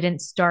shit didn't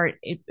start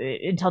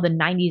until the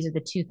 90s or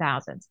the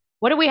 2000s.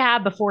 What do we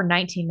have before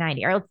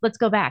 1990? All right, let's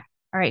go back.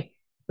 All right.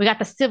 We got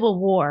the Civil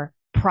War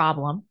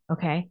problem,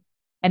 okay?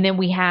 And then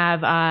we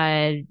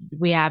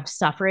have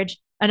suffrage,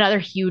 another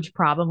huge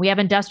problem. We have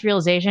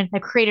industrialization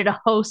that created a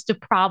host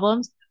of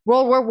problems.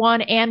 World War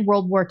I and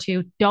World War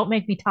II. Don't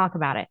make me talk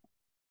about it.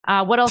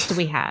 What else do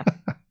we have?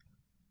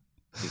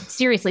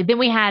 Seriously, then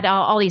we had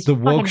all these. The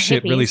woke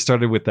shit hippies. Really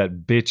started with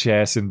that bitch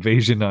ass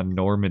invasion on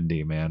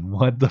Normandy, man.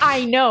 What the?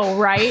 I know,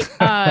 right?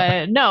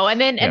 No,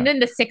 and then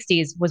the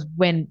 60s was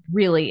when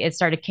really it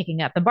started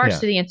kicking up. The march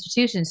to the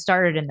institution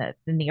started in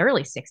the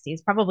early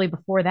 60s, probably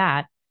before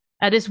that.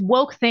 This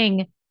woke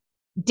thing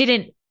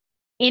didn't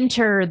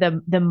enter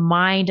the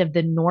mind of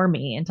the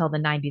normie until the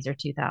 90s or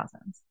 2000s.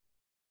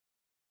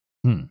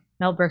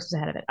 Mel Brooks was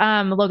ahead of it.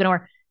 Logan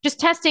Orr, just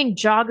testing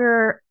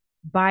jogger.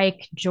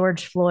 Bike,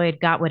 George Floyd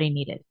got what he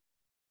needed.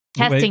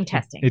 Testing.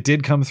 It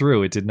did come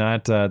through. It did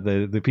not.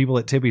 The people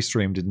at Tippy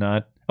Stream did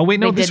not. Oh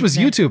wait, no, this was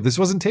YouTube. This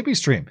wasn't Tippy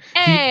Stream.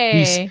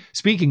 Hey,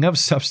 speaking of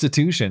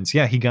substitutions,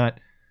 yeah, you got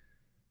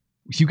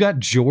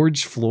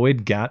George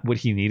Floyd got what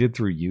he needed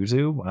through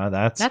YouTube.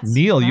 That's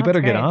Neil. You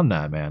better get on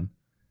that, man.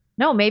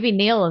 No, maybe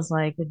Neil is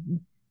like,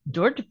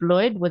 George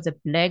Floyd was a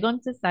plague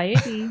on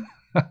society.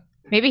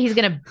 Maybe he's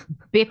gonna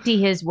Bifty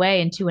his way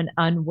into an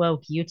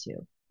unwoke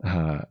YouTube.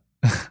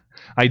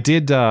 I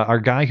did. Our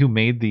guy who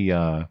made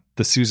the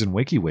Susan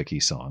Wiki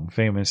song,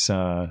 famous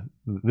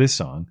this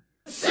song.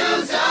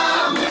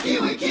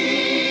 Susan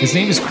Wiki. His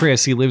name is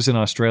Chris. He lives in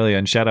Australia,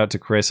 and shout out to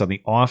Chris on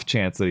the off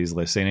chance that he's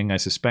listening. I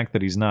suspect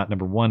that he's not.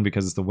 Number one,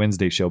 because it's the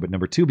Wednesday show, but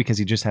number two, because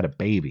he just had a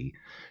baby.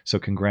 So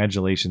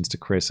congratulations to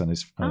Chris on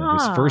his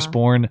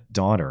firstborn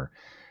daughter.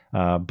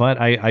 But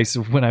I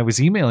when I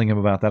was emailing him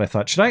about that, I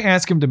thought, should I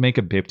ask him to make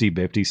a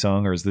Bifty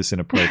song, or is this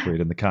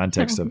inappropriate in the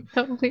context of?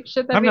 Totally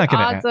should. That'd I'm not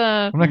gonna.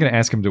 awesome. I'm not going to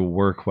ask him to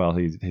work while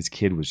his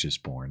kid was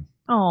just born.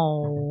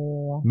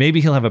 Oh.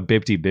 Maybe he'll have a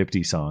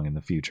Bifty song in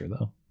the future,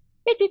 though.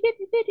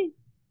 Bifty.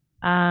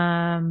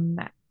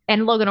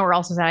 And Logan Orr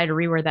also said I had to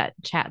reword that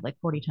chat like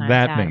 40 times.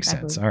 That makes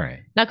sense. All right.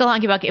 Knuckle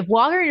Honky Buck. If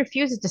Walgreens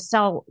refuses to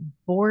sell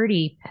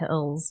Bordy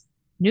pills,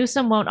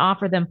 Newsom won't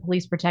offer them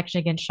police protection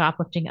against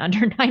shoplifting under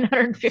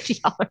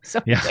 $950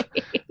 a yeah.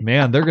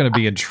 Man, they're going to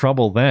be in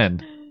trouble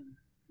then.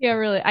 Yeah,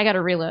 really. I got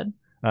to reload.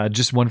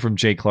 Just one from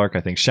Jay Clark,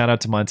 I think. Shout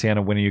out to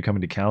Montana. When are you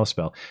coming to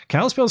Kalispell?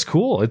 Kalispell's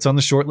cool. It's on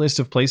the short list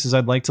of places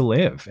I'd like to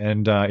live.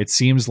 And it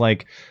seems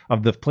like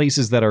of the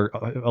places that are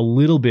a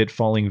little bit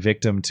falling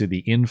victim to the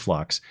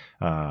influx,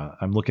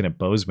 I'm looking at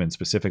Bozeman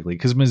specifically,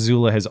 because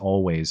Missoula has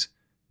always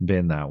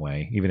been that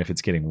way, even if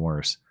it's getting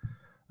worse.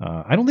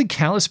 I don't think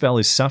Kalispell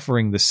is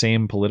suffering the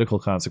same political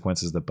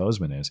consequences that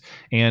Bozeman is.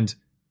 And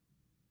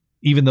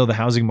even though the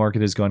housing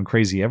market has gone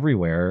crazy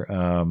everywhere,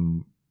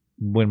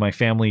 when my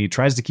family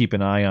tries to keep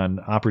an eye on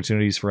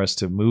opportunities for us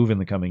to move in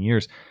the coming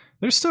years,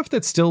 there's stuff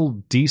that's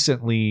still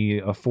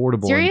decently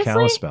affordable Seriously? in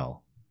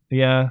Kalispell.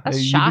 Yeah, that's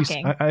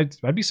shocking.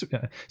 I'd be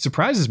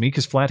surprises me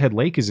because Flathead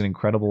Lake is an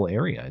incredible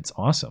area. It's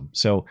awesome.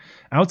 So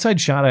outside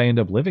shot, I end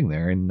up living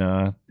there in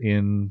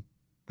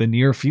the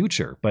near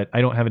future, but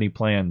I don't have any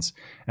plans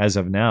as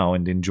of now.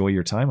 And enjoy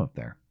your time up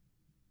there.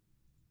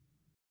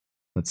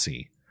 Let's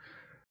see.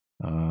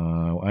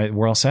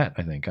 We're all set.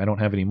 I think I don't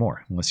have any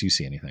more unless you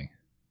see anything.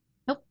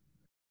 Nope.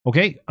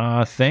 Okay.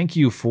 Thank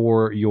you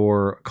for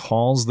your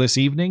calls this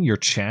evening, your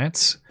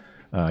chats.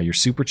 Your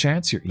super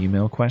chats, your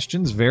email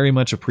questions, very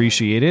much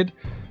appreciated.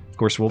 Of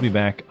course, we'll be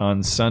back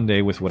on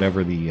Sunday with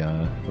whatever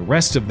the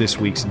rest of this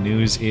week's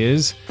news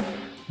is.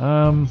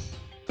 I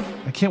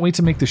can't wait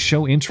to make the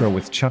show intro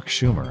with Chuck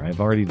Schumer. I've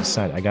already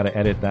decided I got to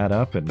edit that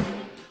up and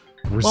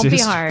won't be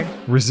hard.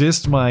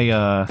 Resist my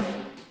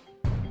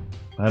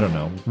I don't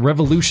know,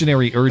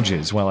 revolutionary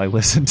urges while I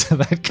listen to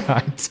that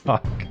guy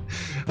talk.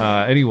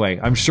 Anyway,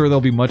 I'm sure there'll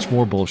be much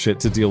more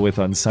bullshit to deal with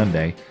on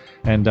Sunday,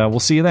 and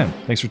we'll see you then.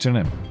 Thanks for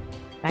tuning in.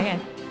 Bye, guys.